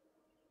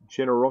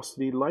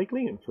generosity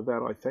lately, and for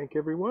that I thank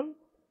everyone.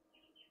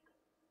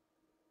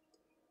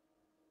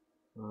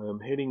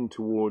 I'm heading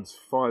towards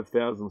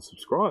 5,000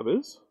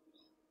 subscribers.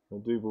 I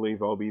do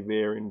believe I'll be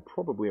there in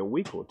probably a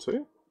week or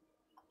two,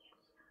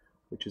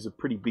 which is a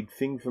pretty big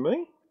thing for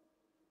me.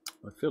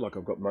 I feel like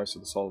I've got most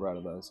of the solder out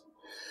of those.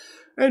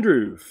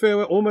 Andrew,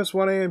 fair, almost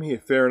 1 AM here.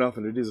 Fair enough,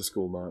 and it is a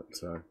school night,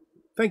 so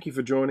thank you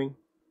for joining.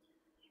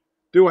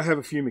 Do I have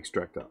a fume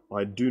extractor?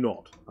 I do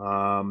not.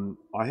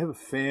 I have a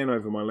fan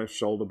over my left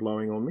shoulder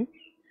blowing on me,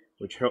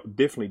 which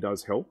definitely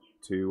does help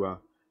to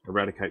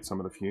eradicate some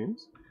of the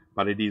fumes,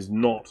 but it is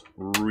not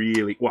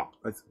really... Well,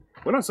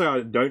 when I say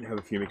I don't have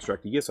a fume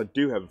extractor, yes, I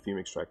do have a fume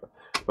extractor,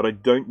 but I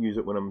don't use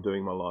it when I'm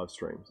doing my live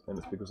streams, and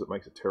it's because it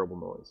makes a terrible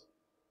noise.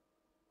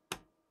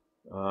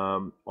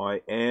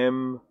 I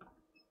am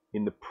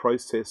in the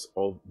process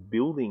of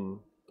building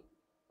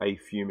a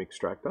fume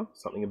extractor,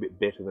 something a bit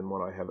better than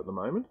what I have at the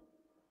moment.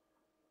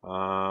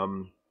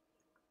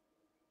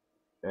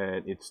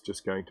 And it's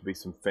just going to be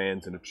some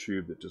fans and a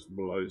tube that just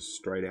blows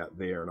straight out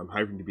there, and I'm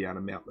hoping to be able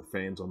to mount the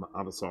fans on the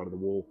other side of the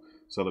wall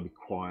so they'll be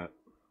quiet.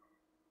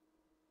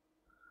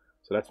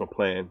 So that's my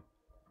plan.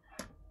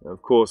 Now,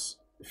 of course,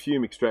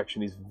 fume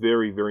extraction is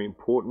very, very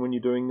important when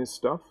you're doing this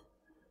stuff.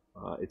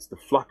 It's the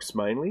flux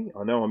mainly.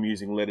 I know I'm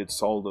using leaded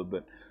solder,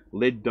 but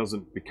lead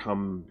doesn't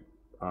become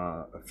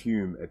a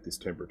fume at this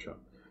temperature.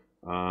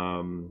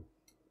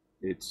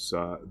 It's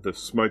the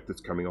smoke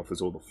that's coming off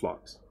is all the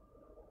flux,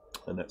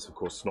 and that's of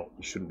course not.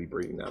 You shouldn't be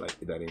breathing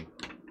that in.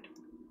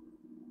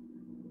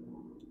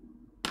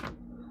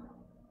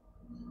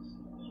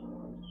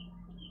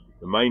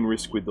 The main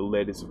risk with the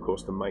lead is, of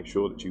course, to make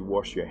sure that you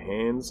wash your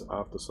hands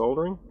after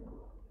soldering.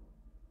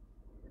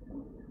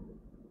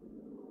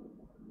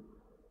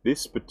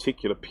 This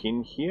particular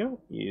pin here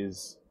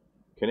is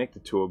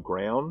connected to a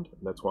ground.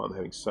 That's why I'm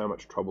having so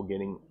much trouble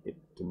getting it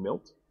to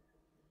melt,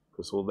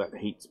 because all that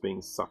heat's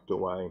being sucked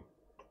away.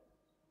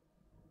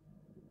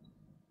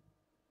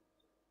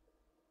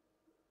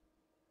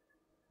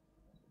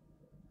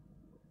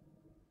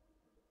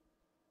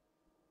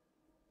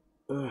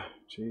 Ugh,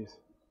 jeez.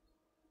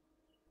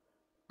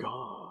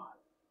 God.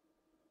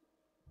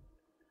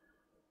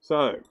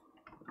 So,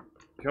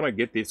 can I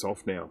get this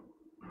off now?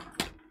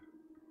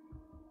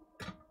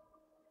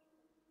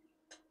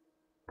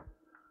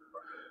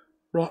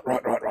 Right.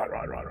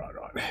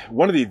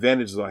 One of the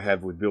advantages I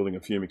have with building a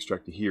fume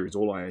extractor here is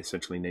all I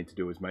essentially need to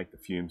do is make the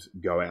fumes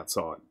go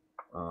outside.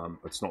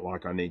 It's not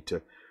like I need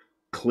to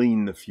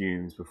clean the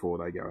fumes before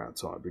they go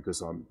outside,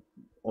 because I'm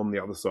on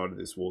the other side of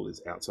this wall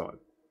is outside.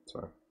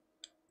 So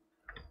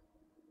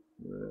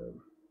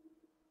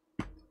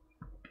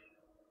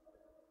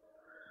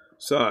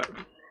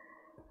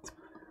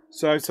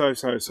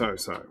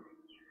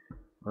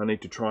I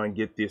need to try and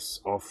get this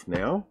off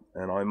now,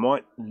 and I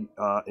might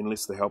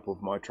enlist the help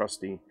of my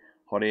trusty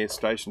hot air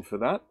station for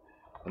that.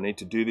 I need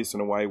to do this in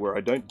a way where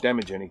I don't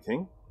damage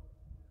anything.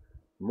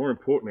 More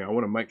importantly, I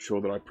want to make sure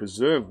that I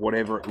preserve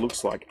whatever it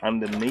looks like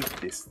underneath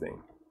this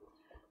thing,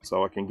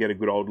 so I can get a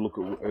good old look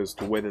as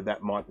to whether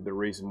that might be the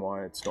reason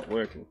why it's not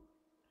working.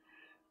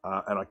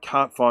 And I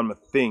can't find my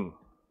thing.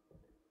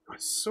 I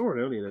saw it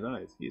earlier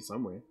today. It's here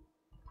somewhere.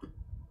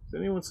 Has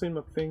anyone seen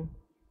my thing?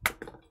 I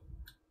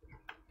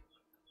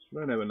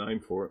don't have a name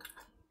for it.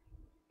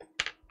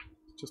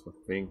 It's just my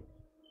thing.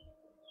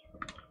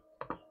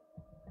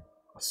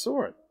 I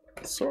saw it.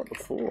 I saw it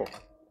before.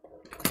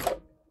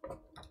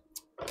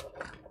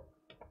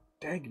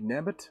 Dag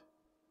nabbit.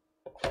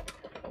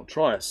 I'll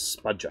try a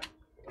spudger.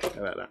 How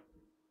about that?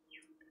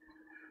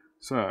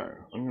 So,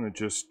 I'm going to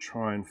just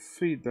try and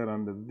feed that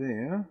under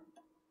there.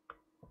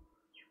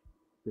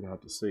 Bit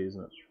hard to see,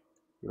 isn't it?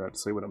 Bit hard to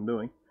see what I'm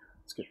doing.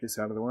 Let's get this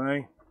out of the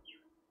way.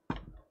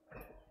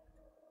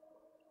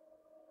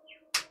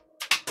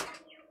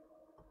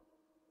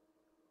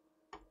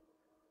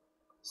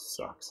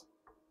 Sucks.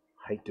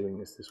 I hate doing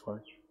this way.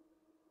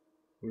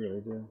 I really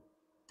do.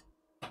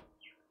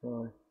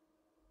 Why?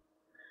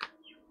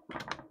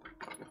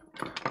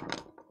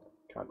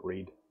 Can't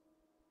read.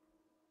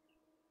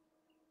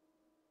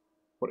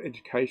 What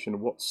education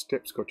and what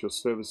steps got your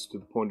service to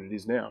the point it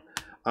is now?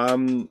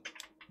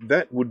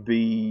 That would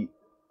be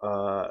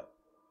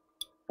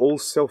all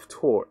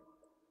self-taught.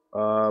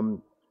 I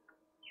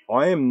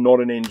am not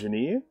an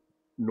engineer,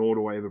 nor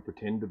do I ever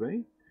pretend to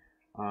be.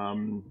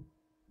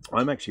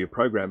 I'm actually a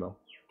programmer,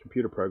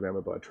 computer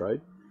programmer by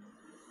trade.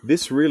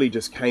 This really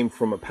just came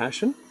from a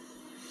passion.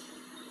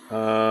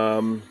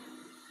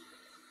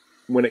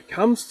 When it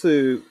comes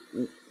to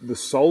the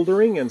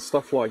soldering and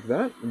stuff like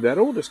that, that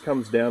all just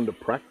comes down to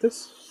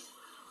practice.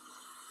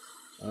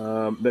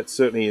 That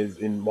certainly is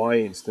in my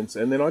instance.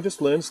 And then I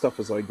just learn stuff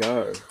as I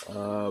go.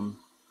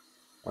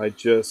 I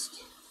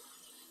just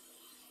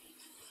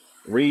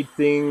read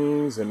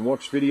things and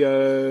watch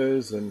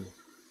videos and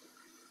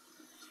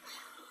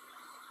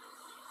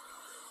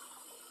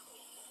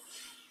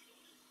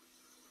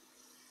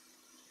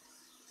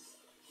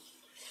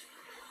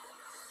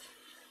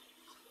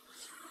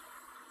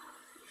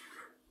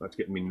that's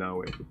getting me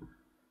nowhere.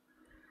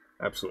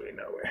 Absolutely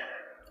nowhere.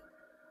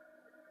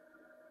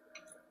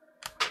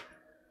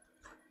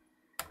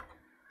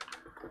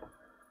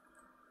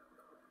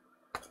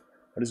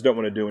 I just don't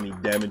want to do any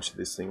damage to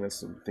this thing.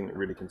 That's the thing that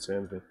really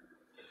concerns me.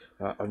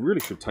 I really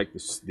should take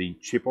the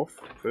chip off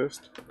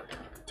first.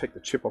 Take the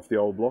chip off the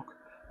old block.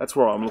 That's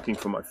where I'm looking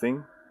for my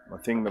thing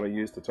that I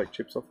use to take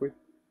chips off with.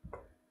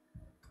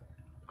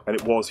 And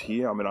it was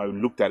here. I mean, I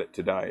looked at it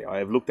today. I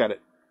have looked at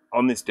it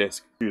on this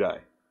desk today.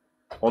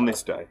 On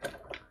this day.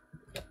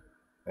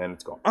 And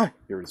it's gone. Ah,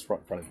 here it is, right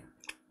in front of me.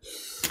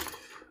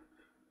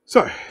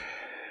 So,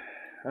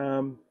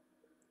 oh,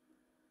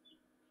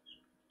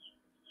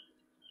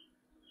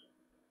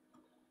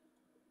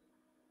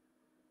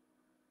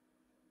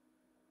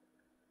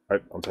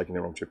 I'm taking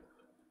the wrong chip.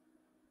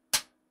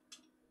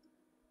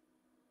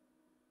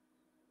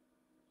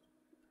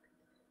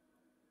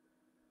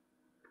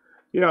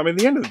 Yeah, I mean, at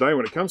the end of the day,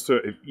 when it comes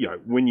to, you know,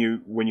 when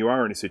you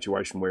are in a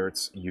situation where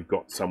you've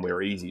got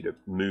somewhere easy to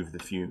move the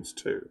fumes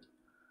to,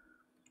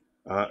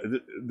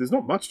 there's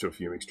not much to a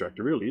fume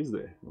extractor, really, is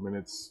there? I mean,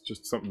 it's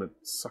just something that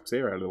sucks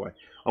air out of the way.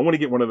 I want to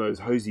get one of those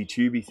hosey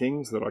tubey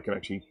things that I can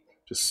actually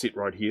just sit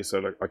right here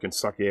so that I can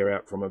suck air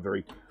out from a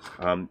very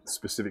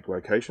specific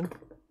location.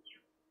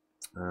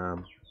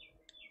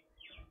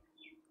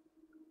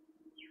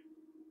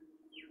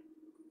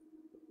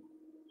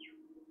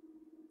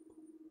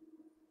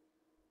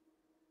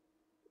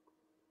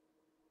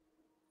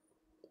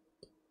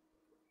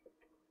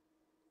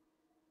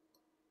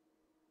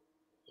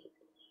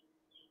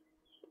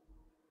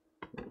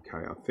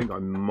 Okay, I think I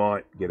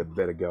might get a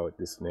better go at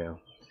this now.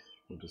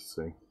 We'll just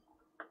see.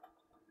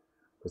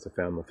 Because I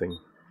found the thing.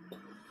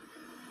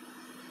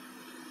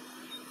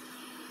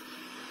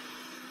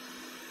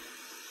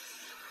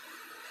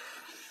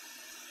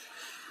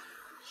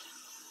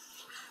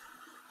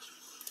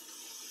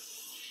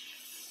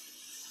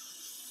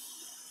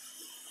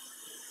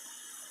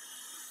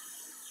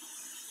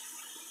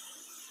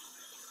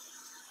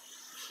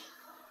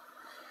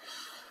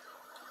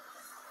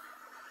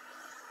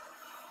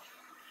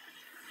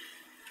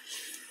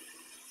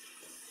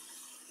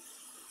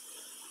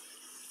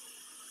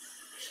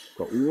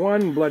 Got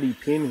one bloody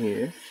pin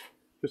here,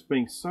 just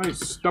being so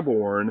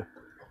stubborn,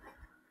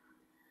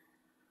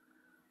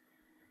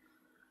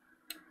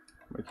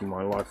 making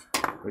my life.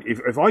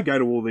 If I go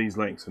to all these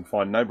lengths and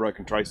find no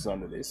broken traces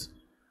under this,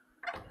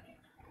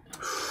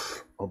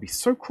 I'll be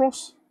so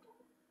cross.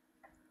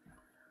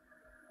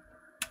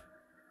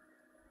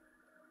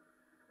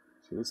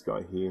 So this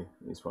guy here,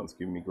 this one's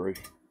giving me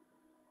grief.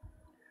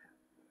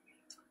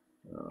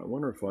 I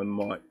wonder if I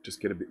might just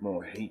get a bit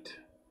more heat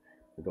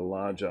with a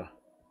larger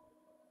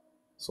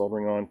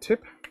soldering iron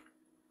tip.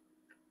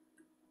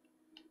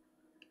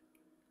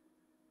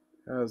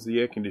 How's the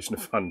air conditioner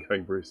fun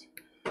going, Bruce?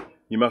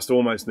 You must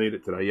almost need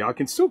it today. Yeah, I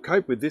can still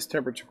cope with this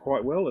temperature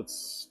quite well.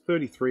 It's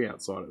 33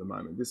 outside at the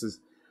moment. This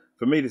is,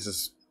 for me, this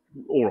is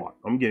all right.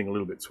 I'm getting a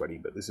little bit sweaty,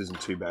 but this isn't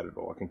too bad at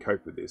all. I can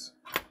cope with this.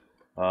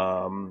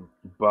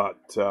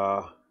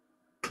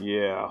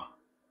 Yeah,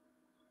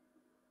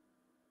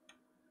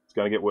 it's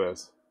going to get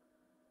worse.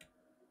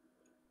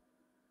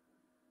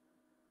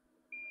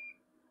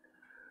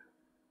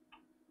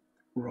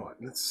 Right,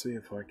 let's see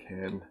if I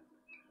can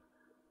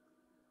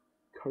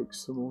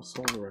coax some more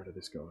solder out of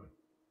this guy.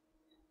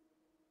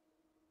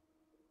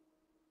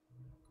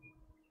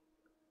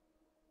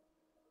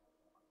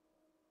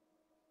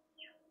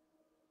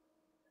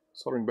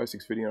 Soldering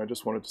Basics video, I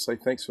just wanted to say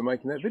thanks for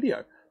making that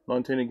video.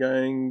 19 are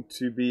going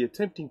to be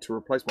attempting to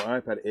replace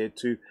my iPad Air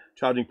 2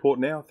 charging port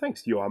now.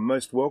 Thanks, you are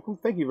most welcome.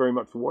 Thank you very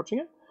much for watching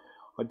it.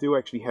 I do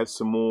actually have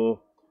some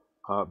more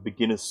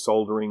beginner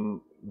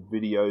soldering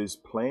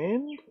videos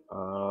planned.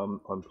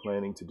 I'm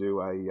planning to do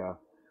a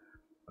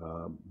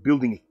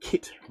building a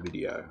kit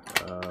video.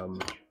 I'm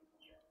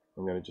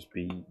going to just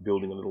be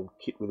building a little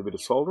kit with a bit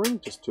of soldering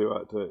just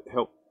to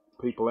help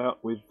people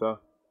out with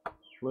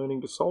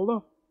learning to solder.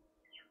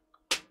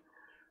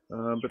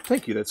 But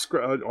thank you, that's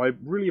great. I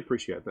really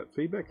appreciate that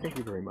feedback. Thank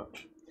you very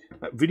much.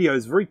 That video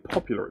is very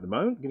popular at the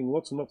moment, getting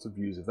lots and lots of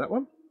views of that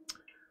one.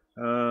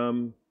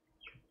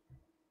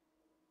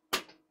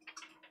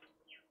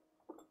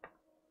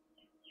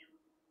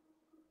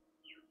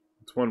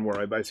 It's one where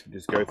I basically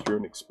just go through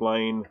and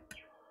explain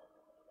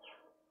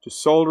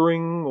just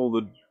soldering, all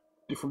the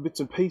different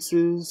bits and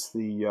pieces,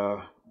 the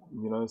you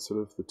know, sort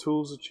of the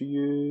tools that you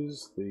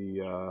use,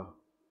 the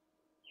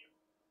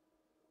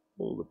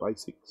all the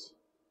basics.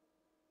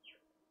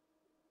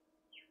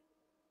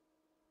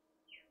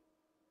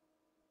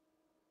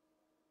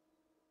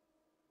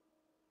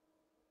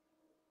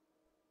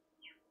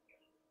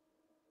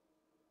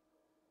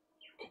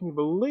 Can you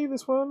believe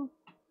this one?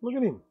 Look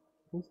at him.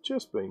 He's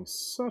just being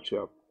such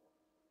a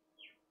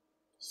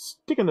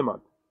stick in the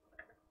mud.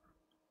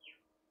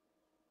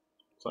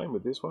 Same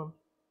with this one.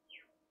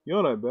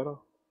 You're no better.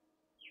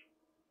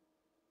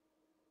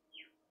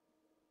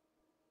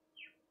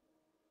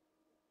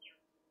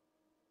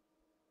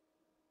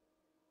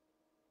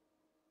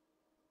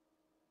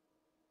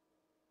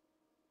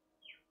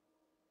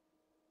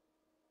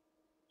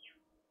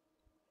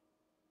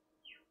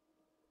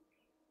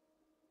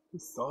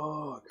 This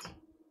sucks.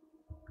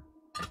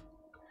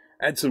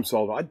 Add some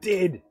solder. I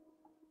did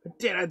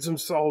add some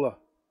solder.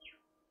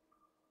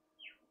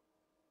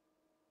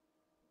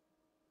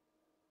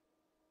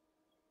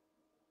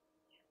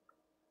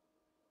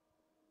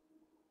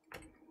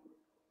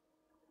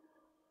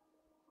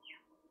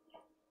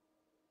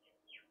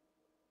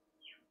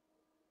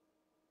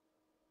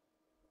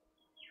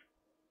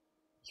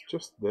 It's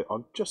just that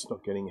I'm just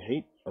not getting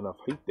enough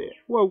heat there.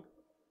 Whoa,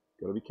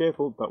 gotta be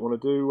careful. Don't want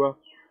to do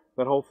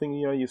that whole thing,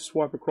 you know, you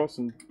swipe across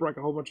and break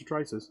a whole bunch of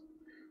traces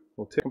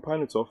or tear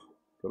components off.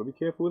 Gotta be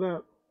careful with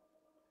that.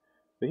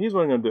 So here's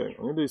what I'm going to do.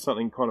 I'm going to do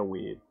something kind of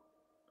weird.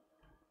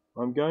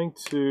 I'm going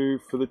to,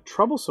 for the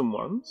troublesome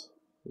ones,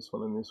 this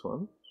one and this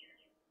one,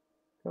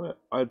 I'm going to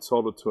add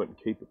solder to it and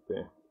keep it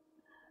there.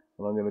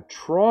 And I'm going to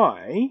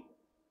try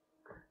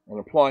and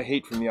apply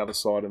heat from the other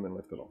side and then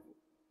lift it off.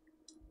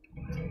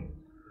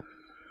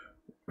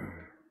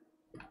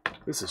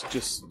 This is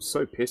just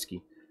so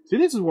pesky. See,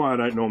 this is why I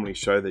don't normally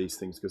show these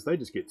things, because they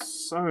just get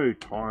so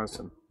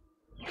tiresome.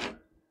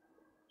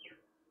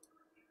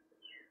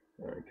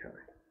 Okay.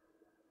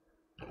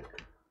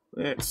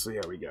 Let's see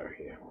how we go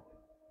here.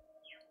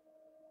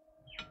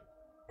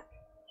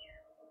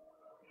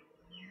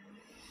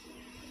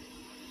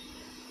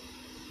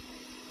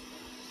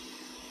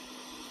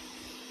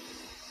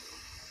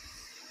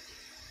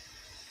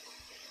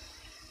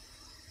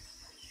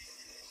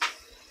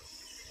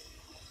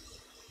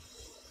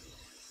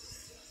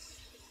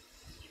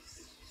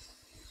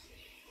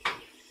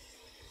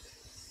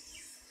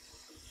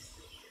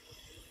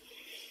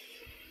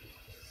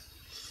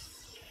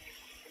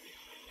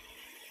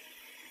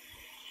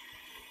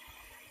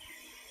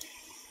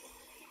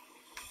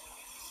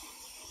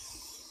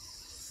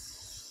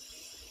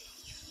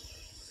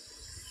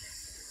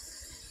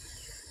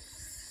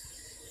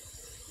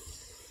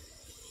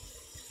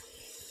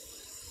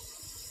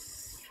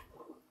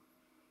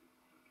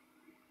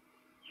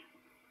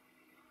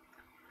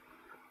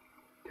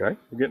 Okay,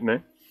 we're getting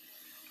there.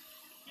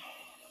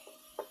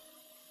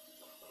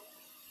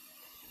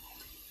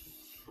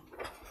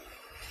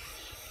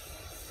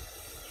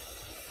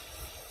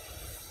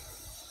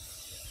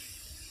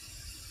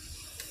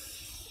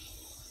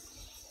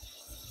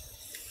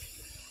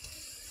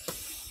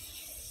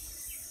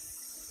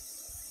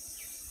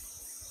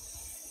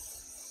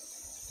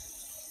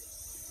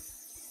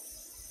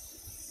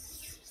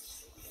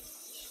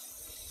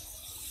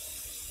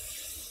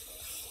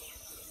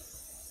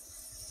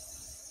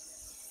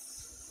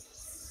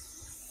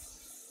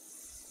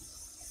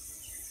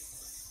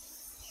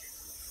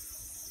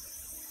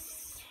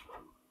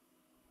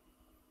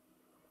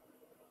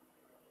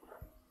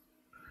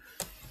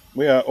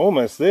 We are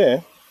almost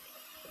there.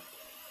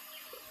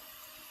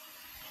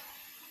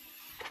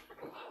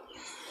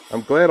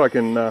 I'm glad I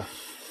can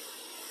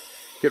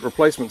get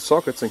replacement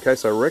sockets in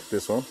case I wreck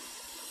this one.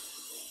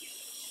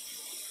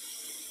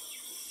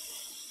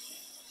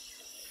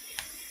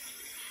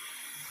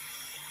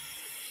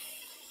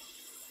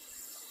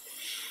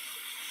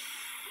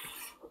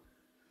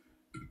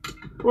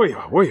 Oi,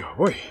 oi,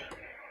 oi.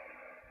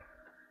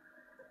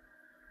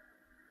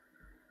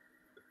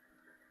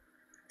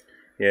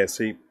 Yeah,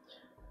 see,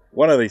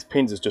 one of these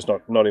pins is just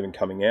not even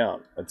coming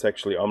out. It's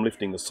actually, I'm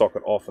lifting the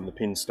socket off and the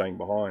pin's staying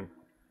behind.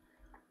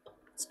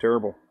 It's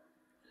terrible.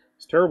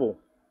 It's terrible.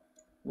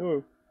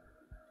 No.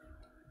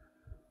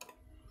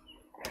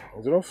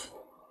 Is it off?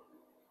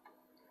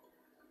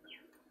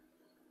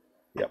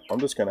 Yep, I'm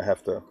going to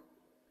have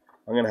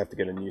to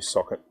get a new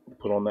socket to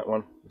put on that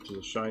one, which is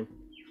a shame.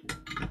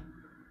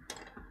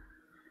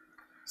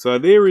 So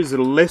there is a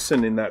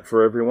lesson in that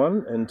for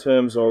everyone in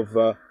terms of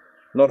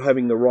not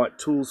having the right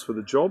tools for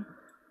the job,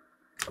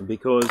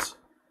 because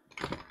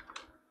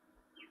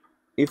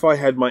if I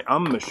had my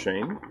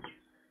machine,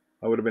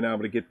 I would have been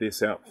able to get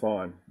this out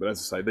fine. But as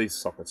I say, these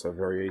sockets are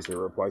very easily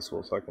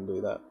replaceable, so I can do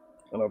that.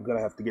 And I'm going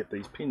to have to get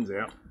these pins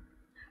out.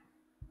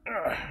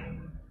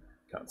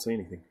 Can't see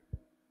anything.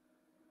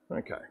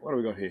 Okay, what do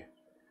we got here?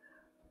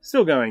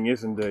 Still going,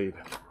 yes indeed.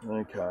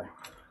 Okay.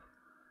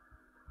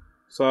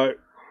 So,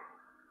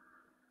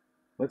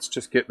 let's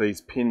just get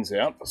these pins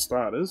out for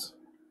starters.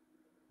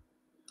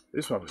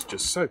 This one was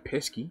just so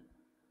pesky.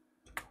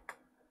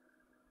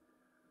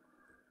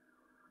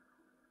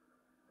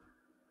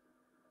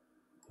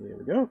 Here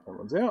we go, that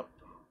one's out.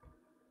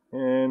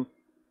 And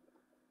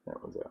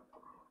that one's out.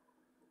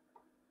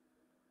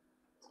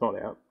 It's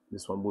not out,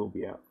 this one will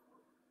be out.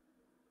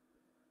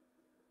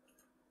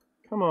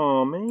 Come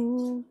on,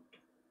 man.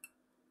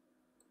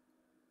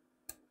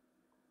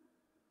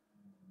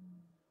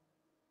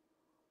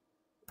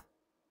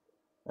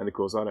 And of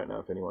course, I don't know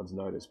if anyone's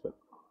noticed, but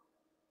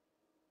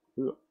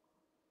ugh,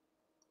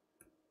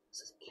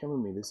 this is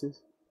killing me.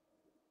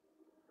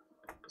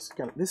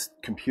 This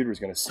computer is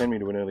going to send me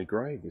to an early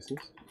grave. This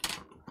is.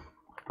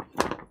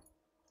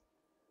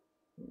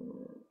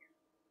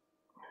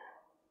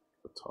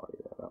 I'll tidy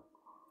that up.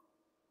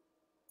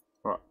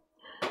 All right.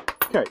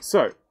 Okay,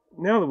 so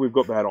now that we've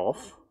got that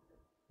off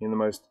in the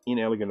most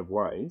inelegant of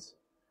ways,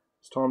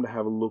 it's time to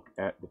have a look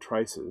at the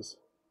traces,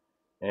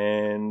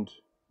 and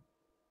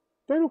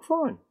they look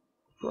fine.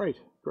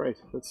 Great, great.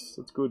 That's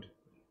good.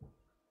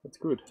 That's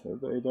good.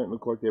 They don't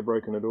look like they're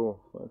broken at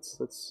all. That's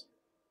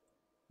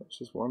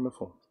just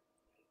wonderful.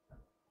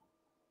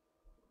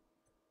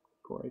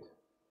 Great,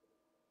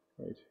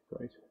 great,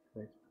 great,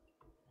 great.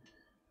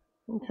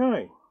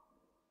 Okay.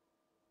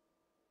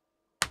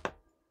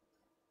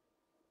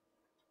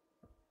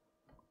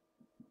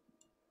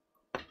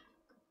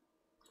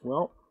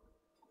 Well,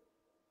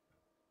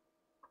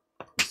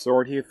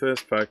 saw it here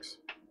first, folks.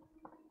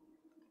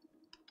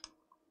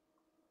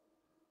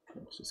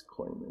 Let's just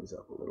clean these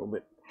up a little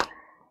bit.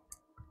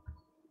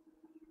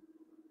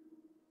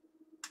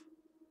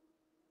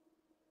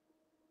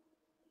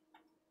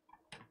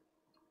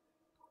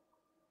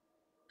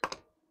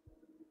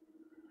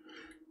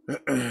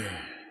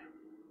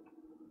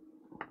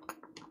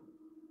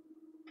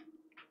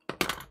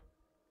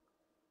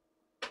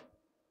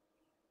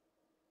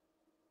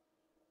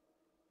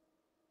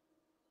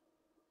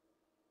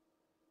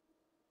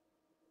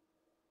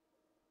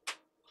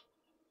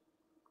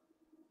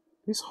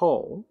 This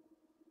hole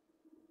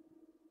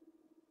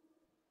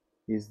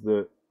is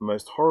the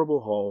most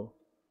horrible hole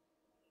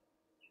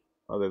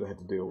I've ever had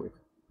to deal with.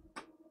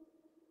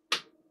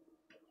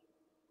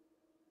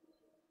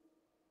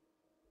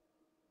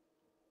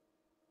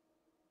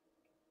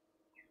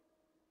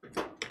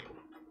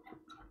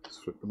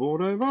 Just flip the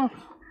board over.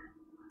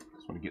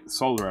 Just want to get the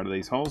solder out of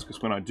these holes,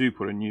 because when I do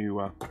put a new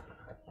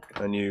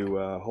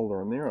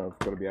holder on there, I've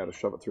got to be able to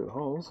shove it through the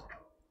holes.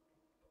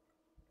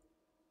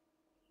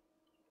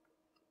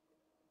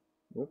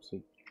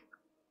 Whoopsie.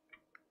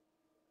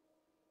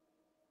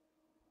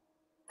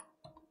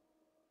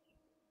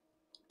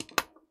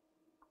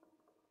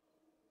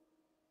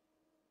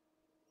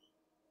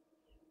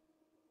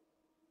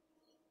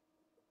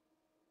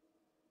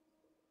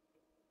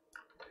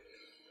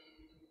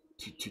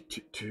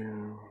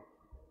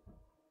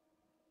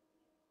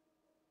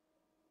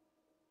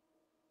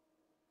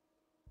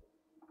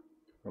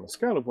 On a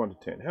scale of 1 to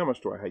 10, how much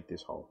do I hate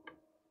this hole?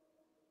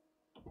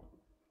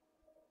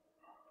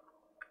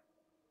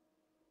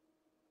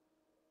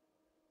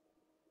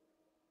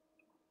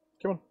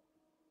 Come on.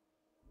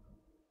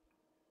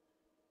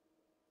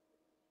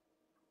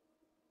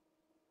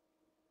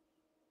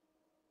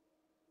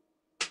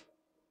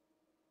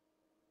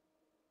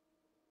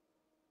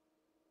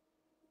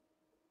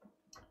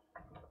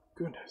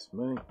 Goodness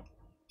me.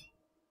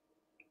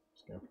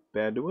 It's going from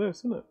bad to worse,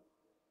 isn't it?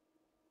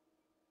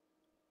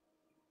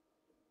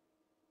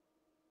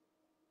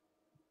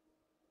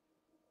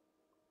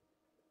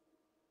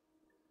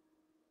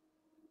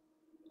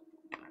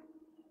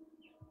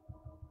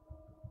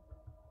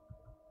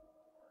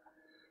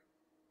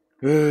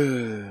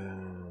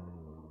 Don't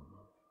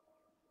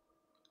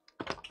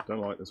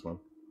like this one.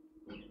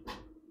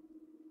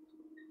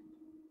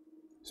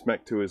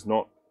 Smack 2 is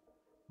not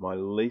my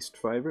least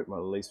favourite. My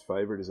least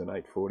favourite is an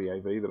 840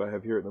 AV that I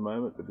have here at the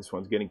moment, but this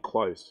one's getting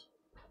close.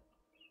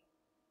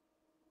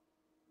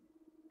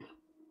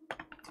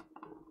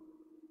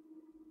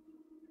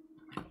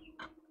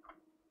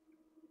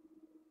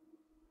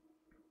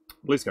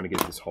 At least going to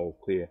get this hole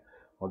clear.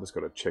 I've just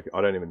got to check it. I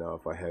don't even know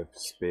if I have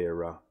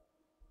spare.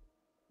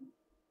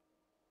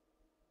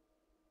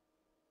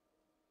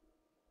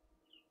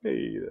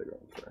 Hey, there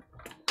we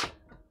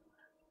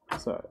go.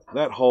 So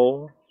that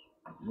hole.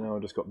 Now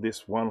I've just got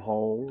this one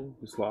hole.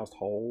 This last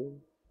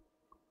hole.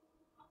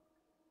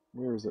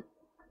 Where is it?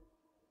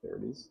 There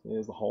it is.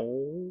 There's the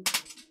hole.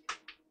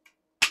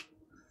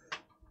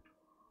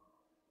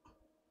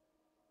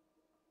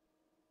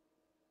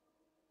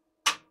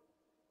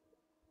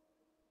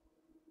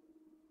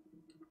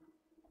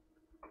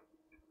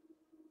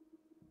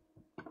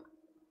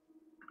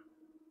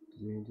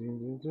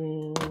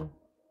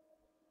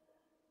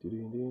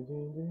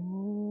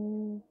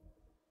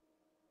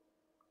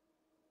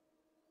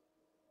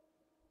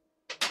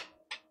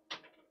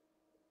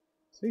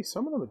 See,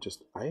 some of them are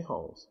just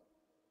a-holes.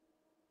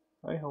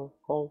 A-hole,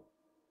 hole,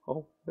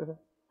 hole.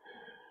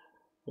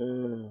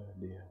 Oh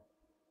dear.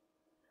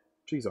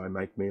 Geez, I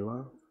make me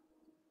laugh.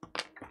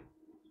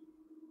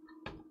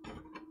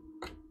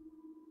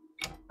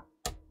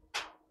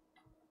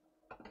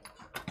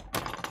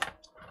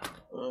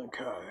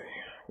 Okay,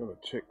 gotta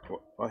check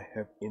what I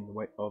have in the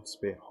way of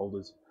spare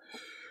holders.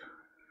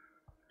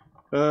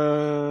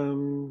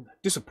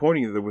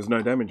 Disappointing that there was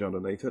no damage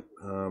underneath it,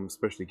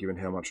 especially given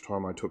how much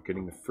time I took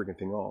getting the friggin'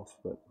 thing off,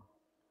 but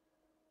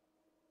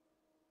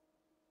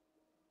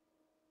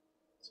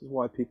this is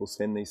why people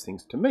send these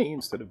things to me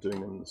instead of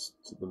doing them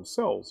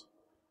themselves.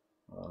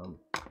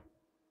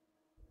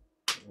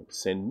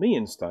 Send me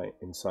insane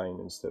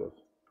instead of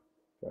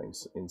going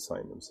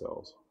insane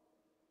themselves.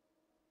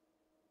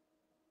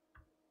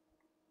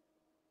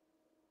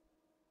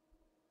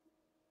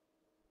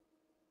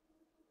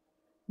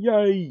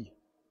 Yay!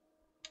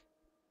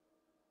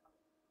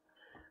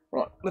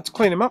 Right, let's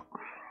clean them up.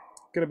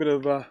 Get a bit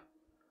of the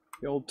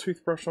old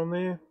toothbrush on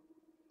there,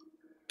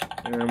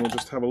 and we'll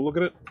just have a look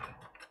at it.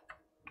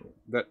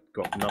 That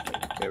got nothing.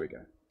 There we go.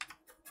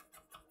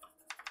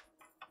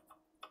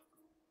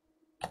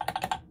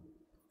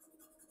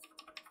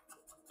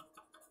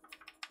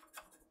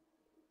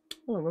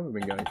 How long have I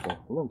been going for?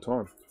 A long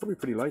time. It's probably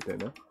pretty late there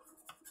now.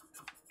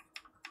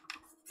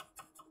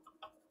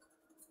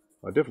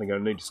 I'm definitely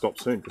going to need to stop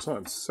soon because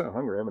I'm so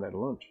hungry. I haven't had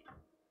lunch.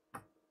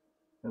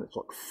 And it's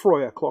like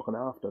 3 o'clock in the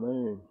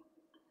afternoon.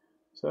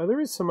 So there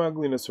is some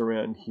ugliness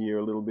around here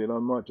a little bit. I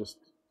might just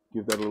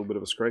give that a little bit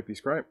of a scrapey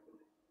scrape.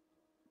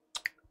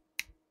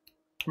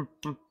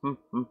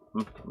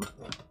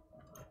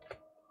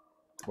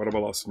 What have I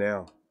lost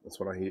now? That's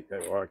what I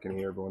can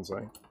hear everyone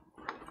saying.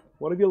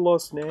 What have you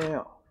lost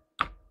now?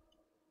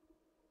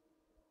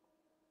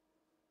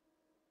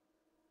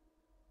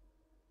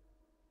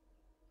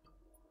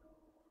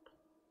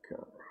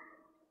 Okay.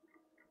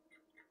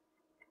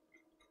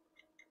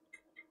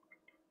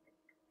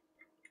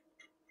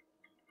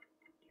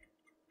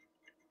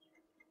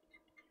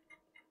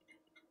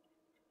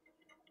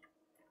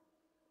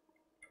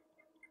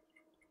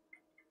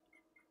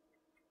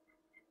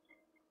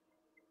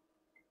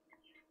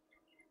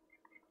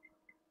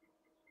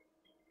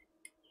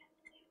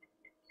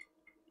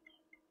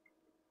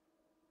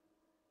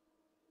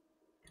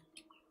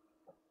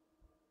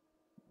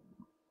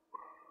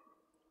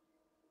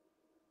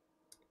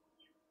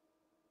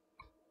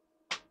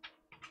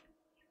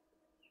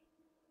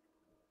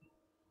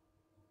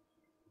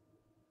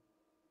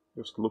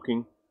 Just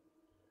looking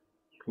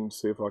to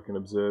see if I can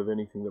observe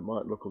anything that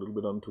might look a little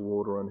bit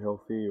untoward or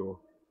unhealthy or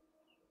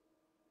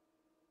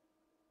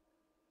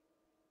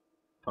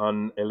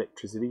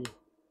unelectricity.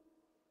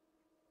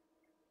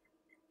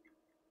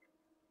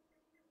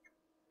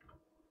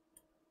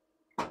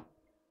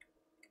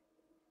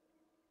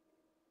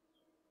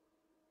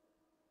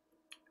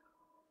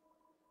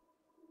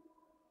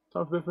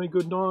 Time for me.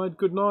 Good night.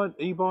 Good night.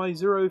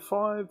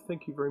 eBuy05.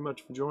 Thank you very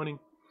much for joining.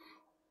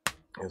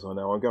 As I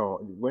know,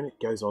 when it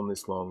goes on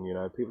this long, you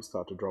know, people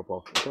start to drop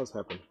off. It does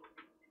happen.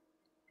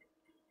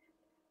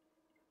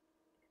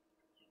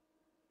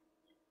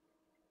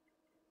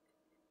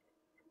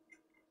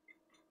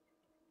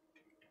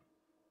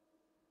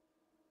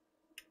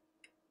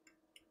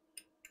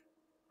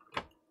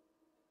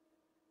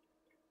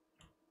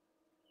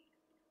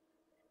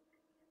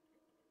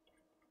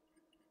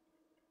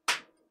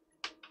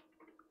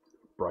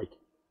 Break.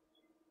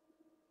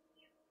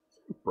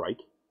 Is that a break?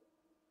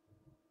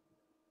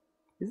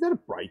 Is that a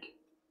break?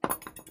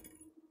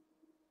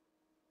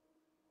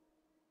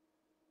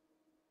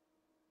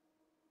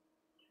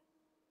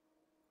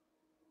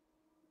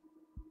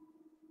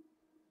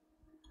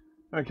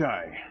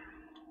 Okay.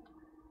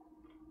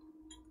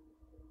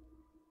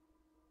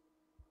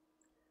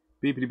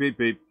 Beepity beep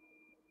beep.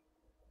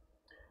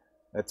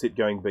 That's it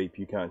going beep.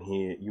 You can't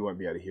hear. You won't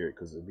be able to hear it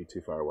because it'll be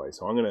too far away.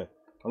 So I'm gonna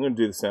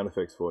do the sound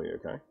effects for you.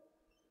 Okay.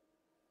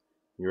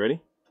 You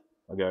ready?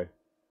 I'll go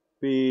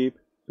beep,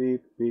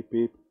 beep, beep,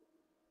 beep.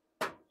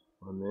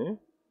 On there.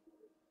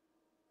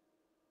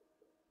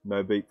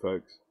 No beep,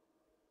 folks.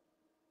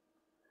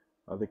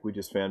 I think we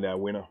just found our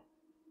winner.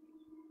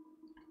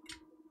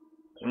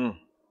 I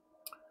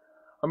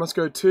must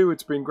go too.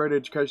 It's been great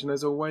education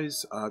as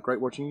always.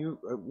 Great watching you.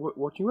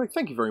 Watching you.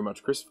 Thank you very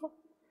much, Christopher.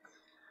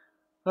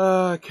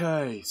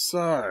 Okay,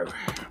 so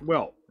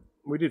well,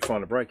 we did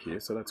find a break here,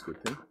 so that's a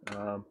good thing.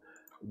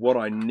 What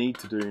I need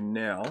to do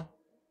now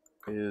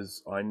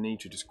is I need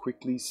to just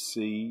quickly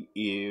see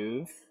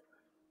if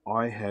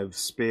I have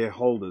spare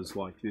holders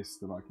like this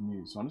that I can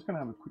use. So I'm just going to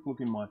have a quick look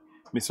in my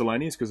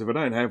miscellaneous, because if I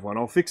don't have one,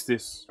 I'll fix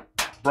this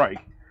break,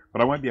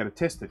 but I won't be able to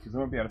test it because I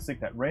won't be able to stick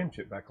that RAM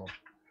chip back on.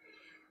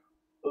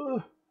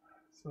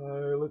 So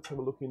let's have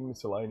a look in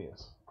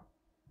miscellaneous.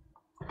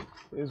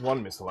 There's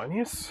one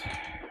miscellaneous.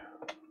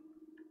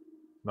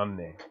 None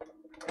there.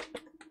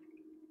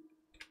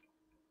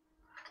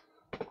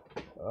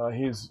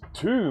 Here's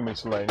two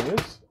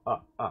miscellaneous.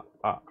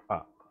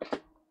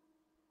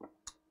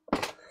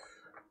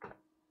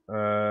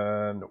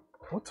 And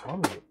what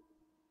time is it?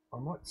 I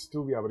might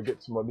still be able to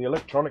get some. The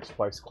electronics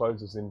place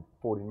closes in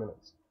 40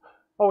 minutes.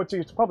 Oh, it's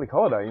a public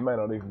holiday. You may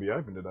not even be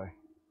open today.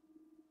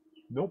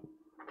 Nope.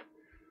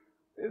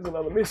 There's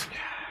another misc.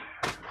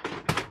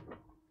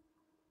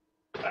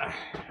 What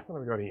have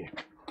we got here?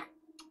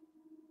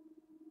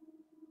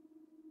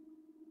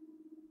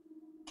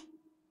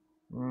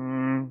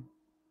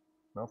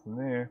 Nothing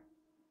there.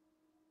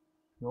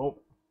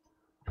 Nope.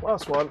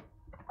 Last one.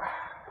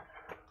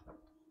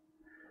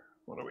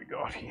 What do we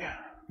got here?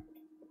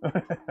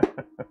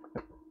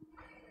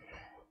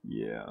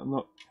 Yeah,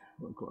 not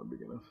quite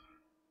big enough.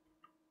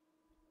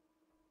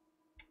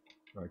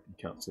 I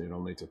can't see it.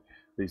 I'll need to.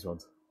 These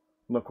ones,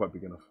 not quite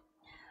big enough.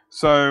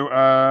 So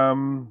I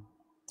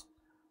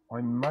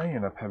may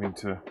end up having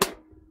to.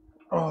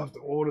 I'll have to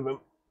order them.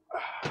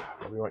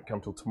 Probably won't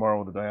come till tomorrow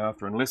or the day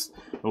after, unless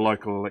the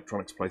local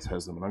electronics place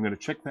has them. And I'm going to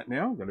check that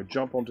now. I'm going to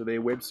jump onto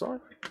their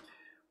website.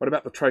 What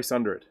about the trace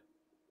under it?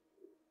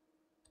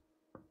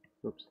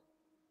 Oops.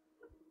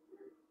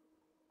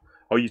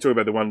 Oh, you talk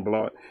about the one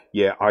below it?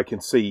 Yeah, I can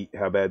see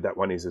how bad that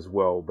one is as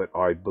well, but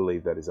I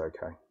believe that is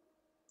okay.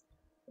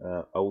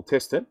 I will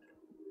test it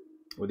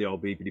with the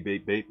old beepity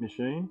beep beep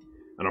machine.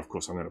 And of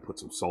course, I'm going to put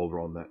some solder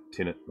on that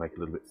tin, make it a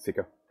little bit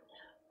thicker.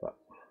 But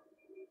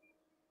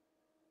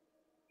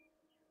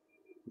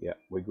yeah,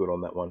 we're good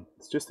on that one.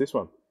 It's just this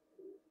one.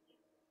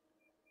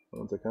 That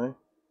one's okay.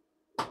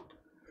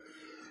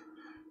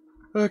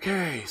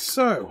 Okay,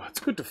 so it's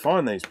good to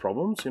find these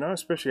problems, you know,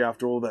 especially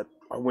after all that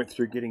I went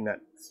through getting that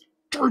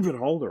stupid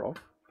holder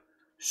off.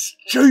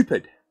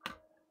 Stupid!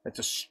 It's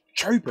a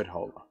stupid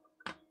holder.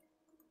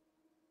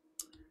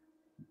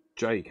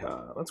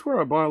 Jaycar. That's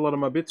where I buy a lot of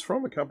my bits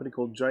from, a company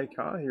called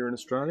Jaycar here in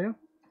Australia.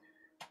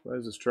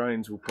 Those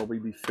Australians will probably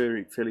be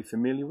fairly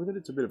familiar with it.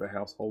 It's a bit of a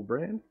household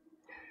brand.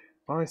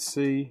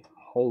 IC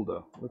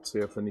holder. Let's see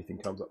if anything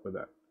comes up with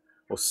that.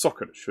 Or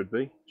socket it should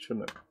be,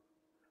 shouldn't it?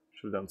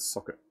 Should have done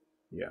socket.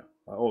 Yeah.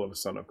 All of a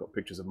sudden I've got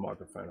pictures of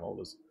microphone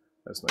holders.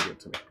 That's no good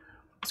to me.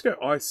 Let's go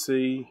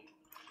IC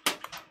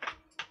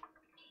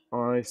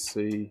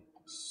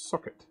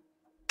socket.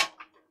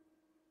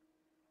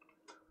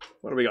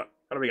 What do we got?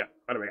 What do we got?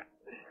 What do we got?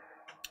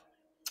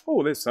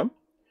 Oh, there's some.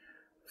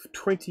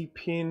 20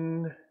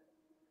 pin.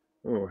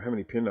 Oh, how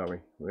many pin are we?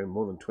 We're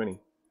more than 20.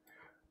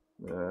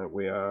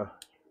 We are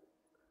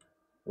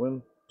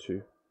 1,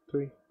 2,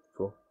 3,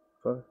 4,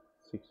 5,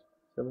 6,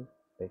 7,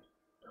 8,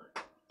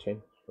 9,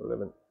 10,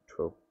 11,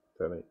 12,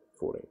 13,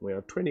 14. We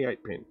are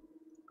 28 pin.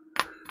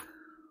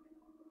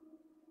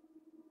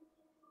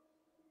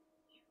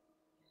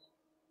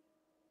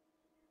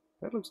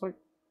 That looks like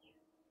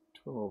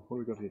 12. What do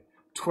we got here?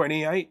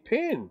 28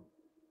 pin.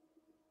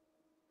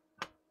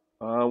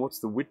 What's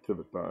the width of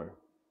it though?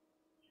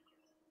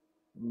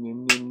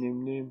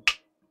 0.3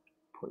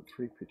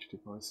 pitch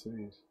dip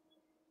ICs.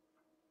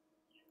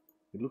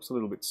 It looks a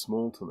little bit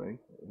small to me.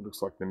 It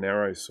looks like the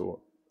narrow sort.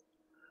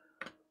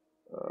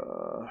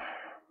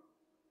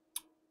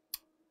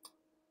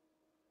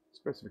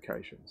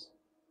 Specifications.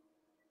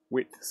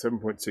 Width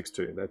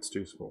 7.62. That's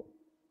too small.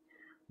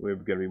 We're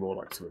going to be more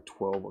like sort of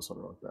 12 or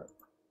something like that.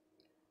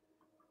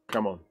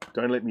 Come on,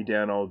 don't let me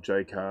down, old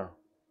Jaycar.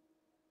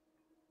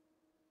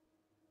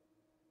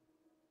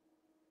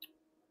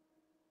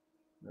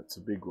 That's a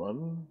big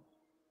one.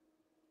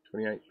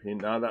 28 pin.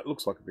 No, that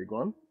looks like a big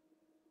one.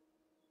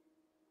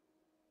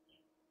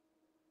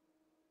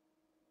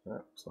 That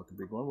looks like a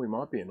big one. We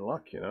might be in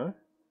luck, you know.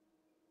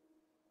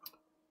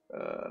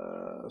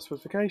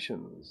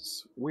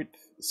 Specifications.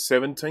 Width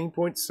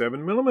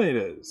 17.7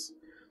 millimeters.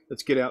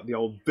 Let's get out the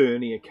old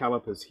vernier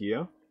calipers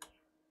here.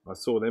 I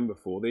saw them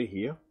before. They're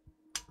here.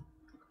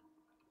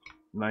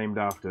 Named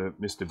after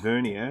Mr.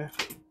 Vernier.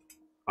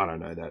 I don't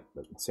know that,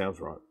 but it sounds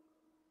right.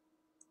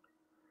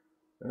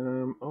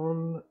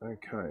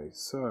 Okay,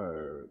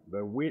 so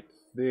the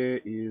width there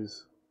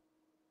is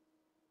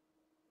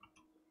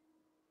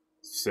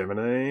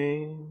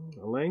 17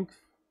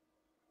 length.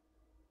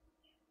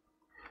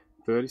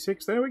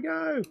 36, there we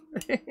go.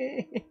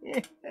 They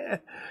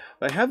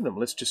have them.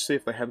 Let's just see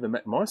if they have them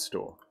at my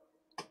store.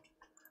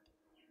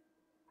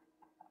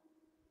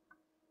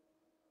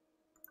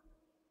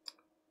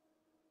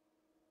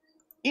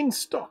 In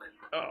stock.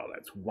 Oh,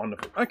 that's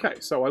wonderful. Okay,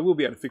 so I will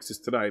be able to fix this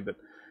today, but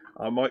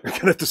I might going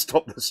to have to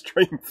stop the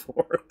stream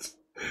for it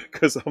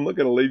because I'm not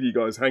going to leave you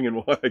guys hanging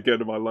while I go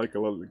to my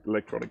local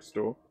electronics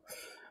store.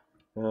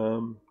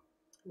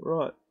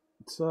 Right,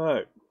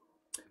 so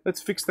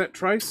let's fix that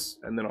trace,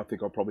 and then I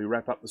think I'll probably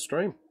wrap up the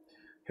stream.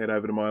 Head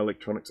over to my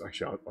electronics.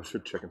 Actually, I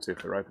should check and see if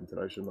they're open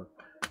today, shouldn't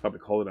I?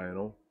 Public holiday and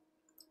all.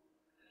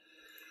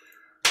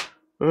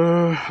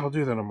 I'll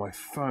do that on my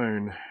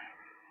phone.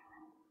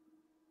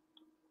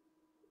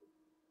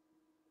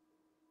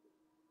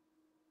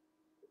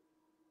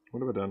 What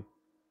have I done?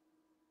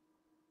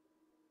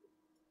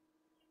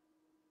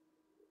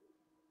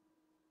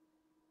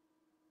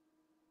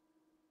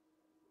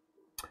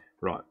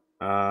 Right.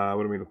 What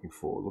are we looking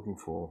for? Looking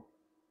for...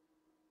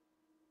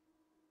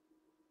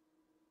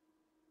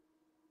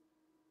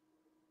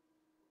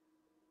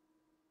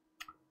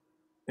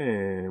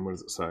 And what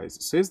does it say? It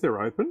says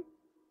they're open.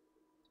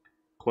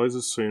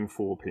 Closes soon,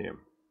 4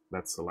 p.m.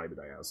 That's the Labor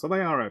Day hours. So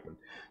they are open.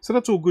 So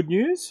that's all good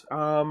news.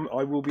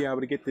 I will be able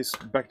to get this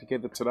back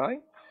together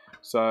today.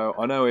 So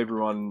I know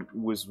everyone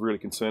was really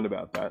concerned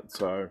about that.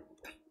 So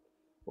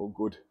all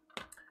good.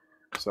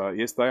 So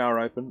yes, they are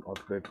open.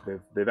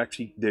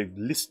 They've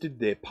listed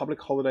their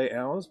public holiday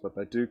hours, but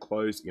they do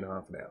close in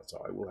half an hour.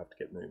 So I will have to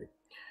get moving.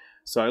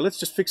 So let's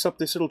just fix up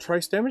this little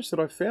trace damage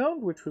that I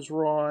found, which was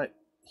right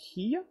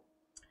here.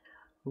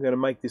 I'm going to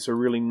make this a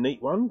really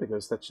neat one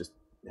because that's just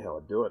how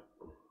I do it.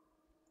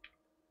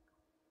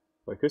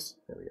 Focus.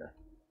 There we go.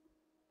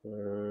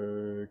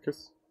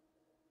 Focus.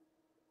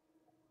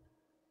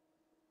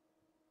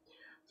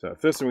 So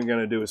first thing we're going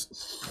to do is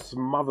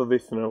smother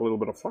this in a little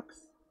bit of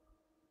flux.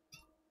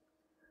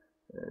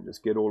 And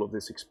just get all of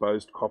this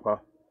exposed copper,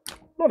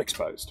 not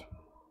exposed.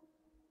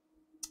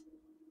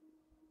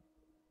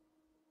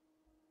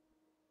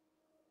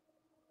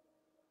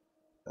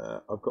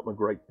 I've got my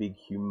great big,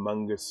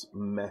 humongous,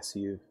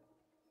 massive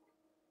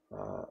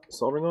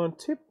soldering iron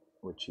tip,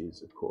 which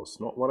is, of course,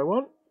 not what I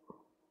want.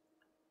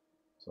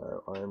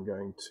 So I am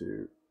going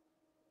to,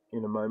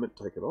 in a moment,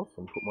 take it off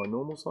and put my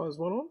normal size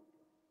one on.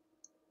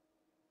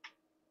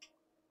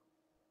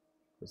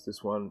 Because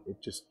this one,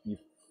 it just,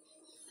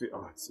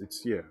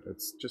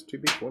 it's just too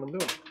big for what I'm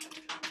doing.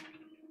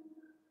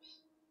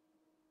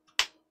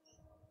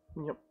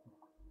 Yep.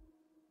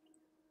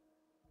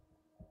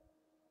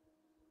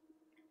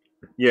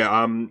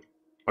 Yeah,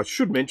 I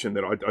should mention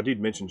that I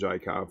did mention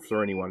Jaycar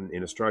for anyone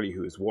in Australia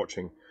who is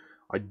watching.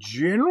 I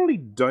generally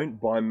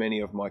don't buy many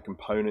of my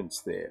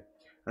components there.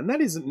 And that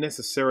isn't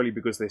necessarily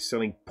because they're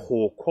selling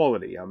poor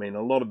quality. I mean,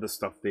 a lot of the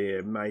stuff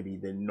there, maybe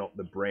they're not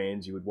the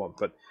brands you would want,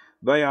 but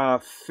they are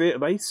fair.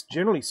 They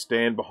generally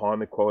stand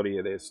behind the quality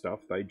of their stuff.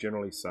 They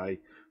generally say,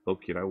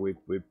 look,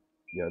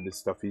 this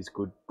stuff is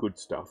good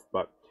stuff.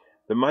 But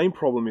the main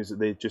problem is that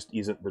there just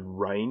isn't the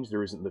range.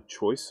 There isn't the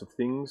choice of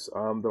things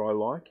that I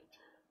like.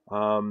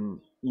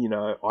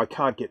 I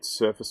can't get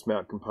surface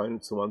mount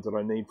components, the ones that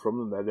I need from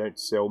them. They don't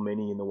sell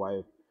many in the way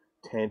of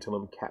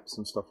tantalum caps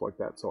and stuff like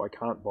that, so I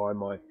can't buy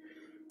my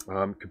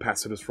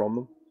capacitors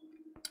from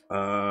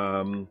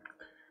them.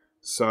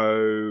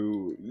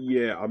 So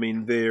yeah, I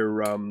mean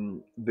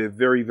they're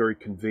very, very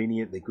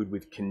convenient. They're good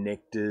with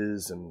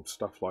connectors and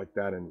stuff like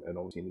that, and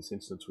obviously in this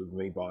instance with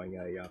me buying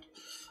an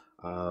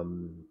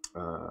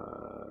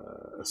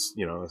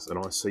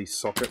IC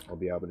socket, I'll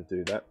be able to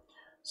do that.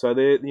 So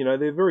they're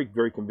very,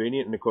 very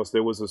convenient. And of course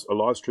there was a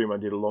live stream I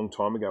did a long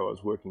time ago. I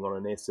was working on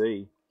an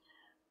SE,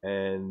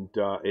 and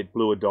it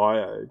blew a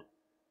diode.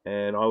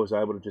 And I was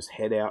able to just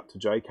head out to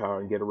Jaycar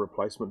and get a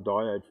replacement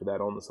diode for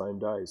that on the same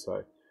day.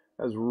 So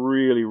that was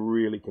really,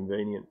 really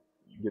convenient.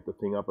 Get the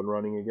thing up and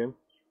running again.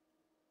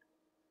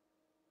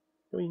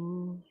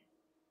 Come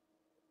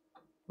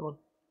on.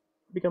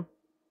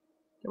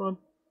 Come on.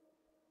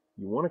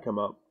 You want to come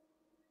up.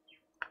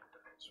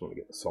 Just want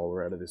to get the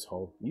solder out of this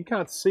hole. You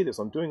can't see this.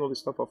 I'm doing all this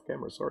stuff off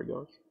camera. Sorry,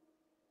 guys.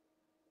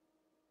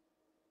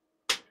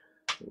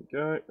 There we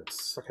go.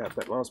 Let's suck out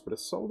that last bit of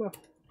solder.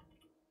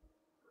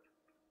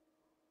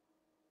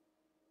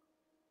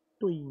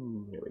 There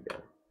we go.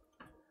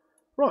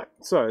 Right,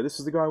 so this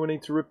is the guy we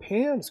need to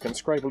repair. I'm just going to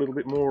scrape a little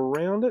bit more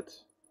around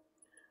it,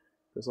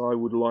 because I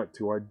would like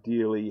to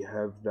ideally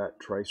have that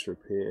trace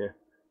repair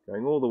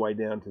going all the way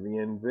down to the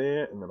end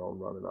there, and then I'll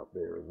run it up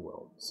there as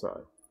well.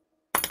 So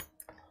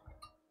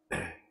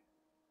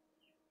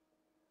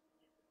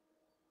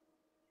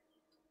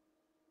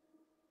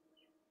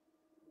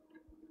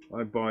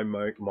I buy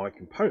my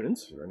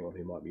components, for anyone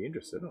who might be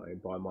interested, I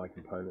buy my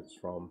components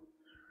from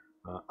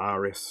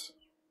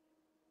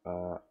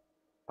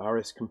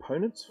RS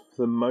components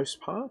for the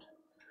most part.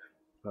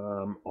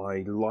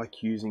 I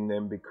like using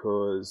them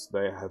because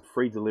they have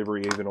free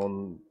delivery even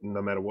on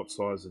no matter what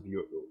size of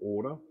your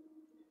order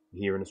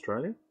here in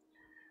Australia.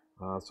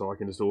 So I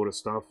can just order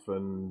stuff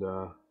and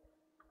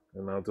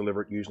and they'll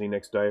deliver it usually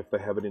next day if they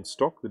have it in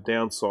stock. The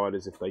downside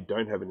is if they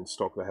don't have it in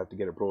stock, they have to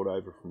get it brought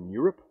over from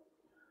Europe.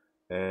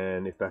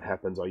 And if that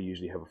happens, I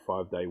usually have a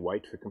 5-day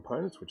wait for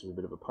components, which is a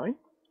bit of a pain.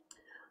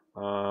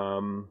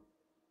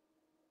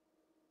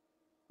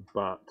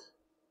 But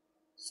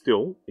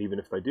still, even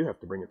if they do have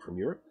to bring it from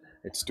Europe,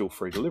 it's still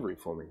free delivery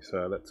for me,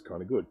 so that's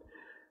kind of good.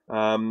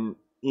 In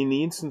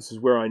the instances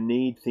where I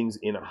need things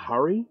in a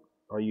hurry,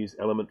 I use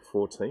Element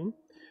 14.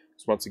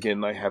 So once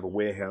again, they have a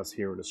warehouse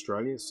here in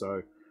Australia,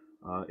 so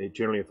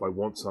generally if I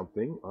want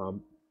something,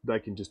 they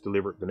can just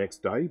deliver it the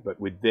next day, but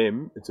with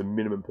them, it's a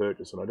minimum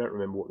purchase, and I don't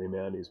remember what the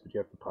amount is, but you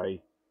have to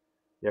pay,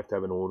 you have to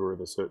have an order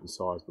of a certain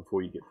size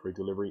before you get free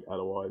delivery,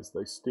 otherwise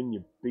they sting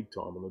you big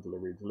time on the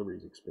delivery. Delivery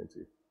is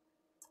expensive.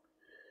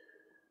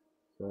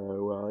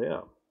 So,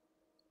 yeah.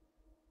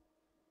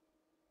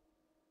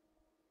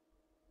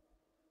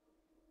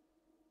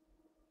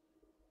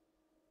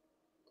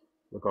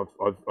 Look,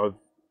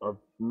 I've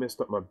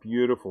messed up my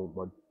beautiful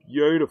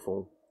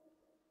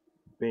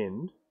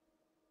bend.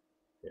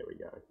 There we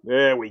go.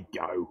 There we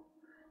go.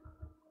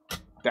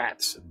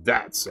 That's a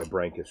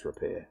Brankus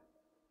repair.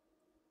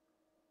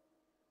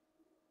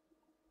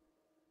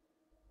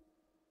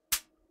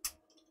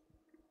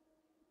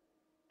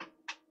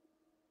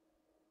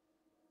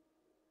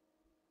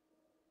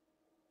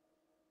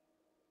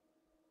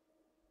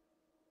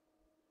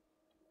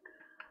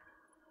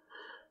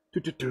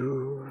 Here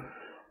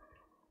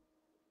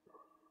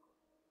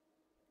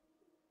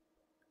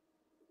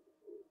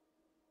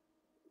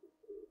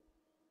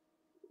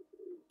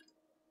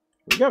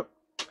we go.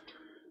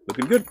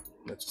 Looking good.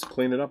 Let's just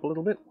clean it up a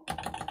little bit.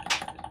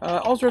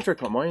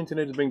 OzRetroCon, my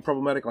internet is being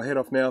problematic. I'll head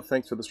off now.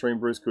 Thanks for the stream,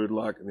 Bruce. Good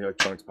luck in the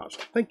electronics part.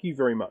 Thank you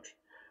very much.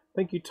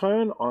 Thank you,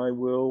 Tone. I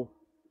will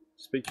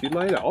speak to you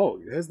later.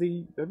 Oh, have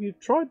you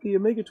tried the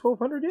Amiga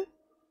 1200 yet?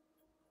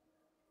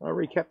 I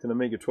recapped an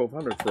Amiga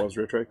 1200 for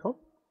OzRetroCon.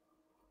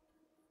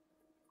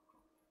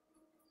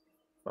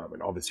 I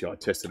mean, obviously I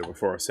tested it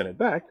before I sent it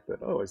back,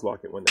 but I always like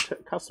it when the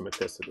customer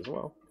tests it as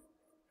well.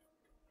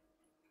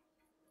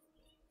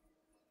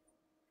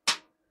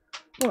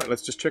 Right,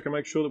 let's just check and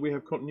make sure that we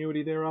have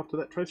continuity there after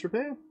that trace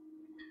repair.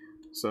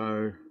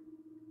 So,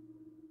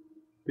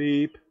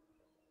 beep,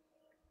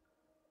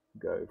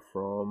 go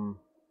from,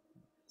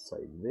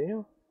 say,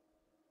 there,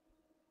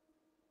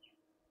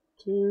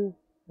 to,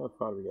 how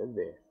far do we go?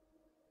 There.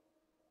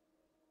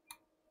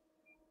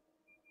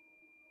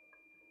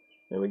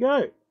 There we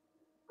go.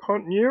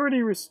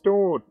 Continuity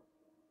restored.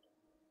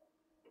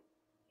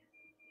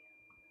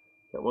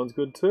 That one's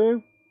good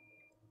too.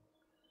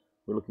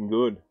 We're looking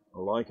good. I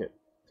like it.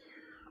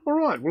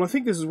 Alright, well I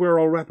think this is where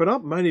I'll wrap it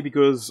up, mainly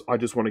because I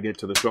just want to get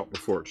to the shop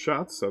before it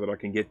shuts so that I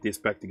can get this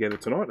back together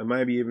tonight and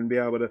maybe even be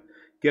able to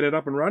get it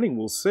up and running.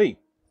 We'll see.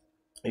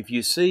 If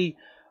you see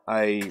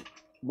a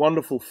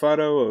wonderful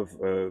photo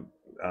of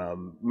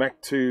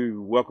Mac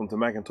 2 Welcome to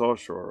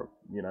Macintosh, or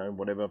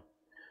whatever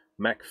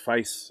Mac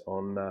face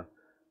on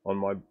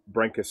my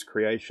Brankus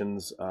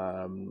Creations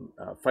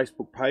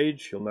Facebook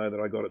page, you'll know that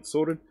I got it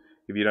sorted.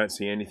 If you don't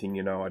see anything,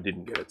 you know I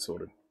didn't get it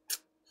sorted.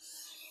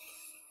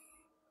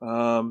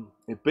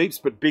 It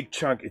beeps, but big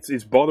chunk.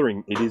 It's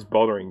bothering. It is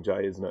bothering,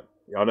 Jay, isn't it?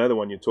 I know the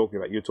one you're talking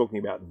about. You're talking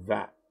about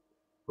that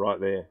right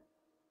there.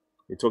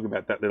 You're talking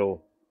about that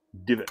little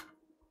divot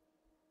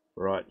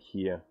right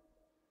here.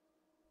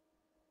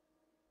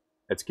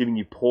 It's giving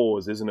you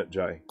pause, isn't it,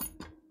 Jay?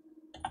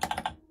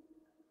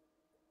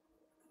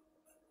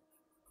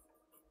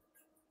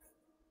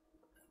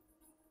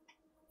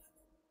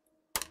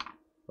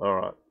 All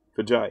right,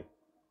 for Jay.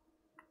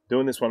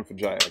 Doing this one for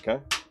Jay, okay?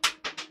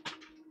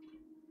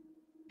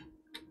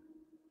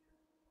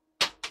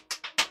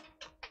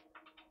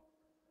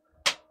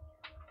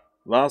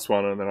 Last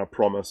one, and then I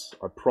promise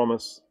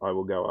I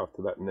will go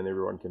after that, and then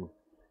everyone can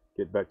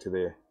get back to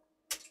their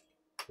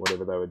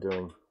whatever they were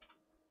doing.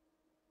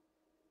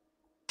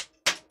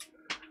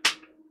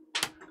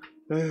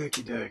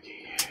 Okie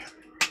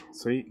dokie.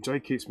 See,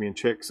 Jay keeps me in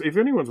check. So if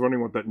anyone's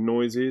wondering what that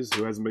noise is,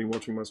 who hasn't been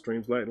watching my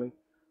streams lately,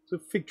 it's a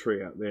fig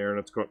tree out there, and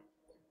it's got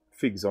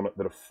figs on it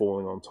that are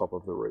falling on top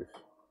of the roof.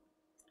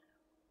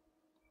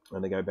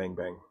 And they go bang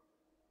bang.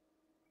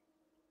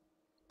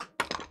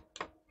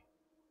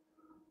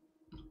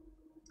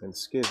 And it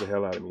scares the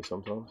hell out of me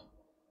sometimes.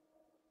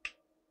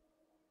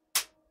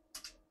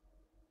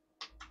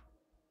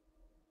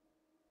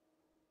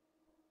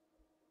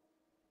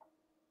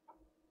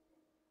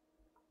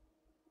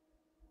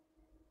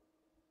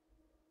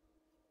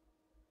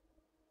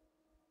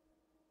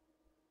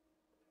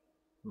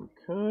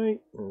 Okay,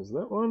 there's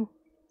that one.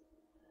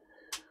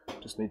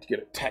 Just need to get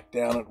it tacked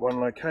down at one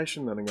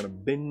location, then I'm going to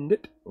bend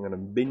it. I'm going to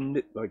bend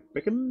it like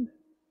Beckham.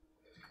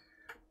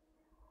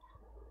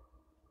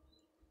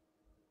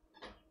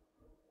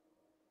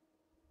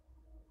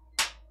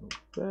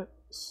 Like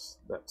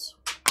that's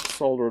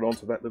solder it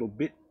onto that little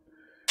bit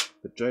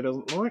that Jay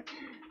doesn't like.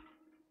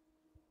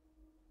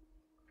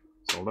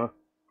 Solder,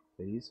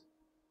 please.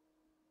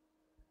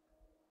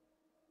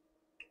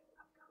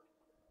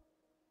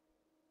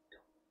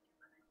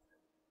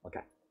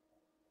 Okay.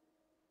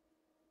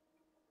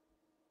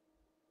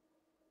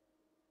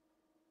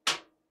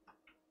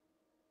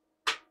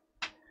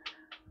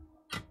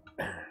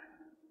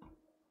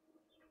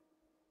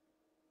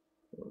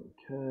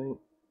 Okay,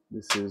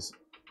 this is,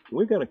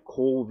 we're going to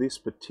call this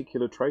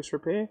particular trace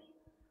repair,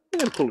 we're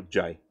going to call it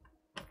J.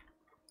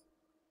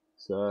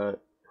 So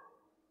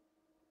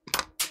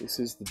this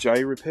is the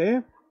J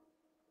repair.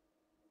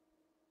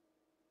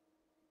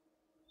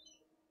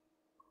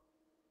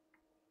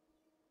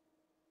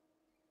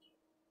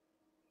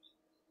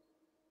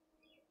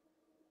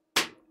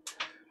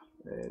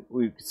 And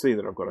we can see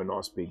that I've got a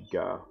nice big,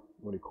 what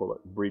do you call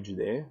it, bridge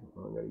there.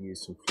 I'm going to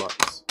use some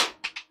flux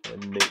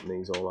and neaten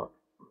these all up.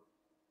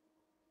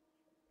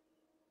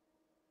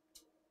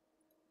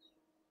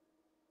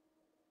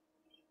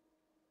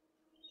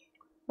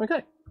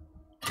 Okay.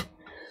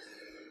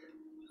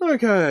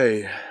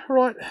 Okay,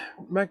 right,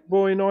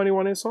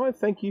 MacBoy91SI,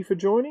 thank you for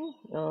joining.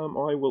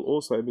 I will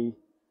also be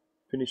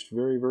finished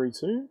very, very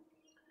soon,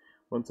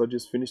 once I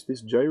just finish this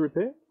J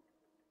repair.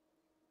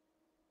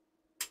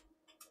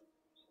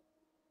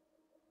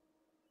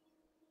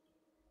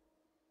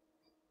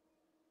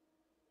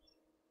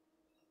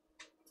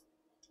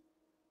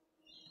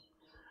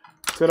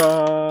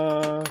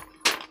 Ta-da!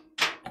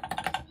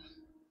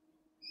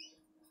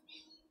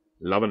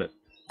 Loving it.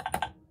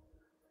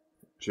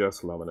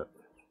 Just loving it.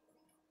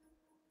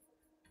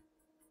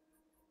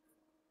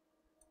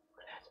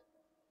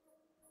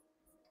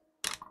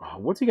 Oh,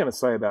 what's he going to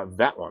say about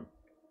that one?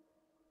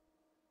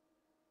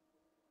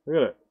 Look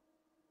at it.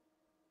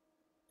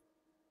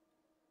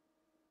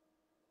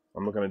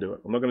 I'm not going to do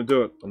it. I'm not going to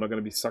do it. I'm not going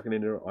to be sucking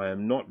into it. I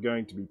am not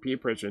going to be peer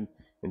pressured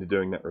into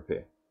doing that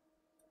repair.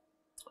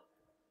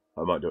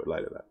 I might do it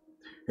later,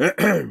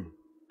 though.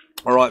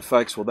 All right,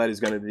 folks. Well, that is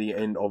going to be the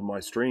end of my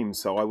stream.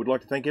 So I would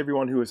like to thank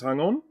everyone who has hung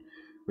on.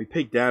 We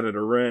peaked out at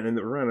around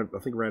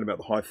about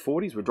the high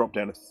 40s. We dropped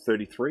down to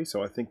 33.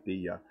 So I think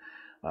the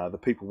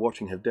people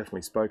watching have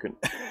definitely spoken.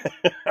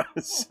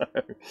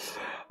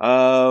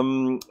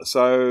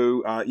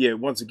 Yeah.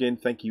 Once again,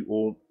 thank you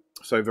all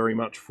so very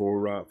much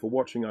for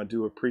watching. I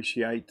do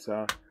appreciate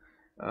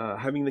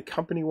having the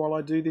company while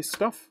I do this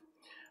stuff.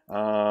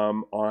 I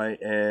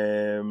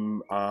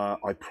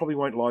probably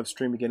won't live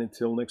stream again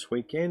until next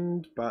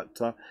weekend, but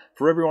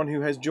for everyone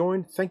who has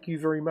joined, thank you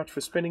very much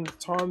for spending the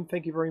time.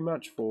 Thank you very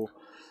much for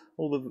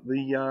all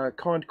the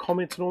kind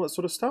comments and all that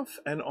sort of stuff,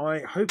 and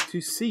I hope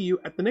to see you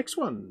at the next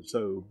one.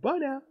 So bye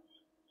now.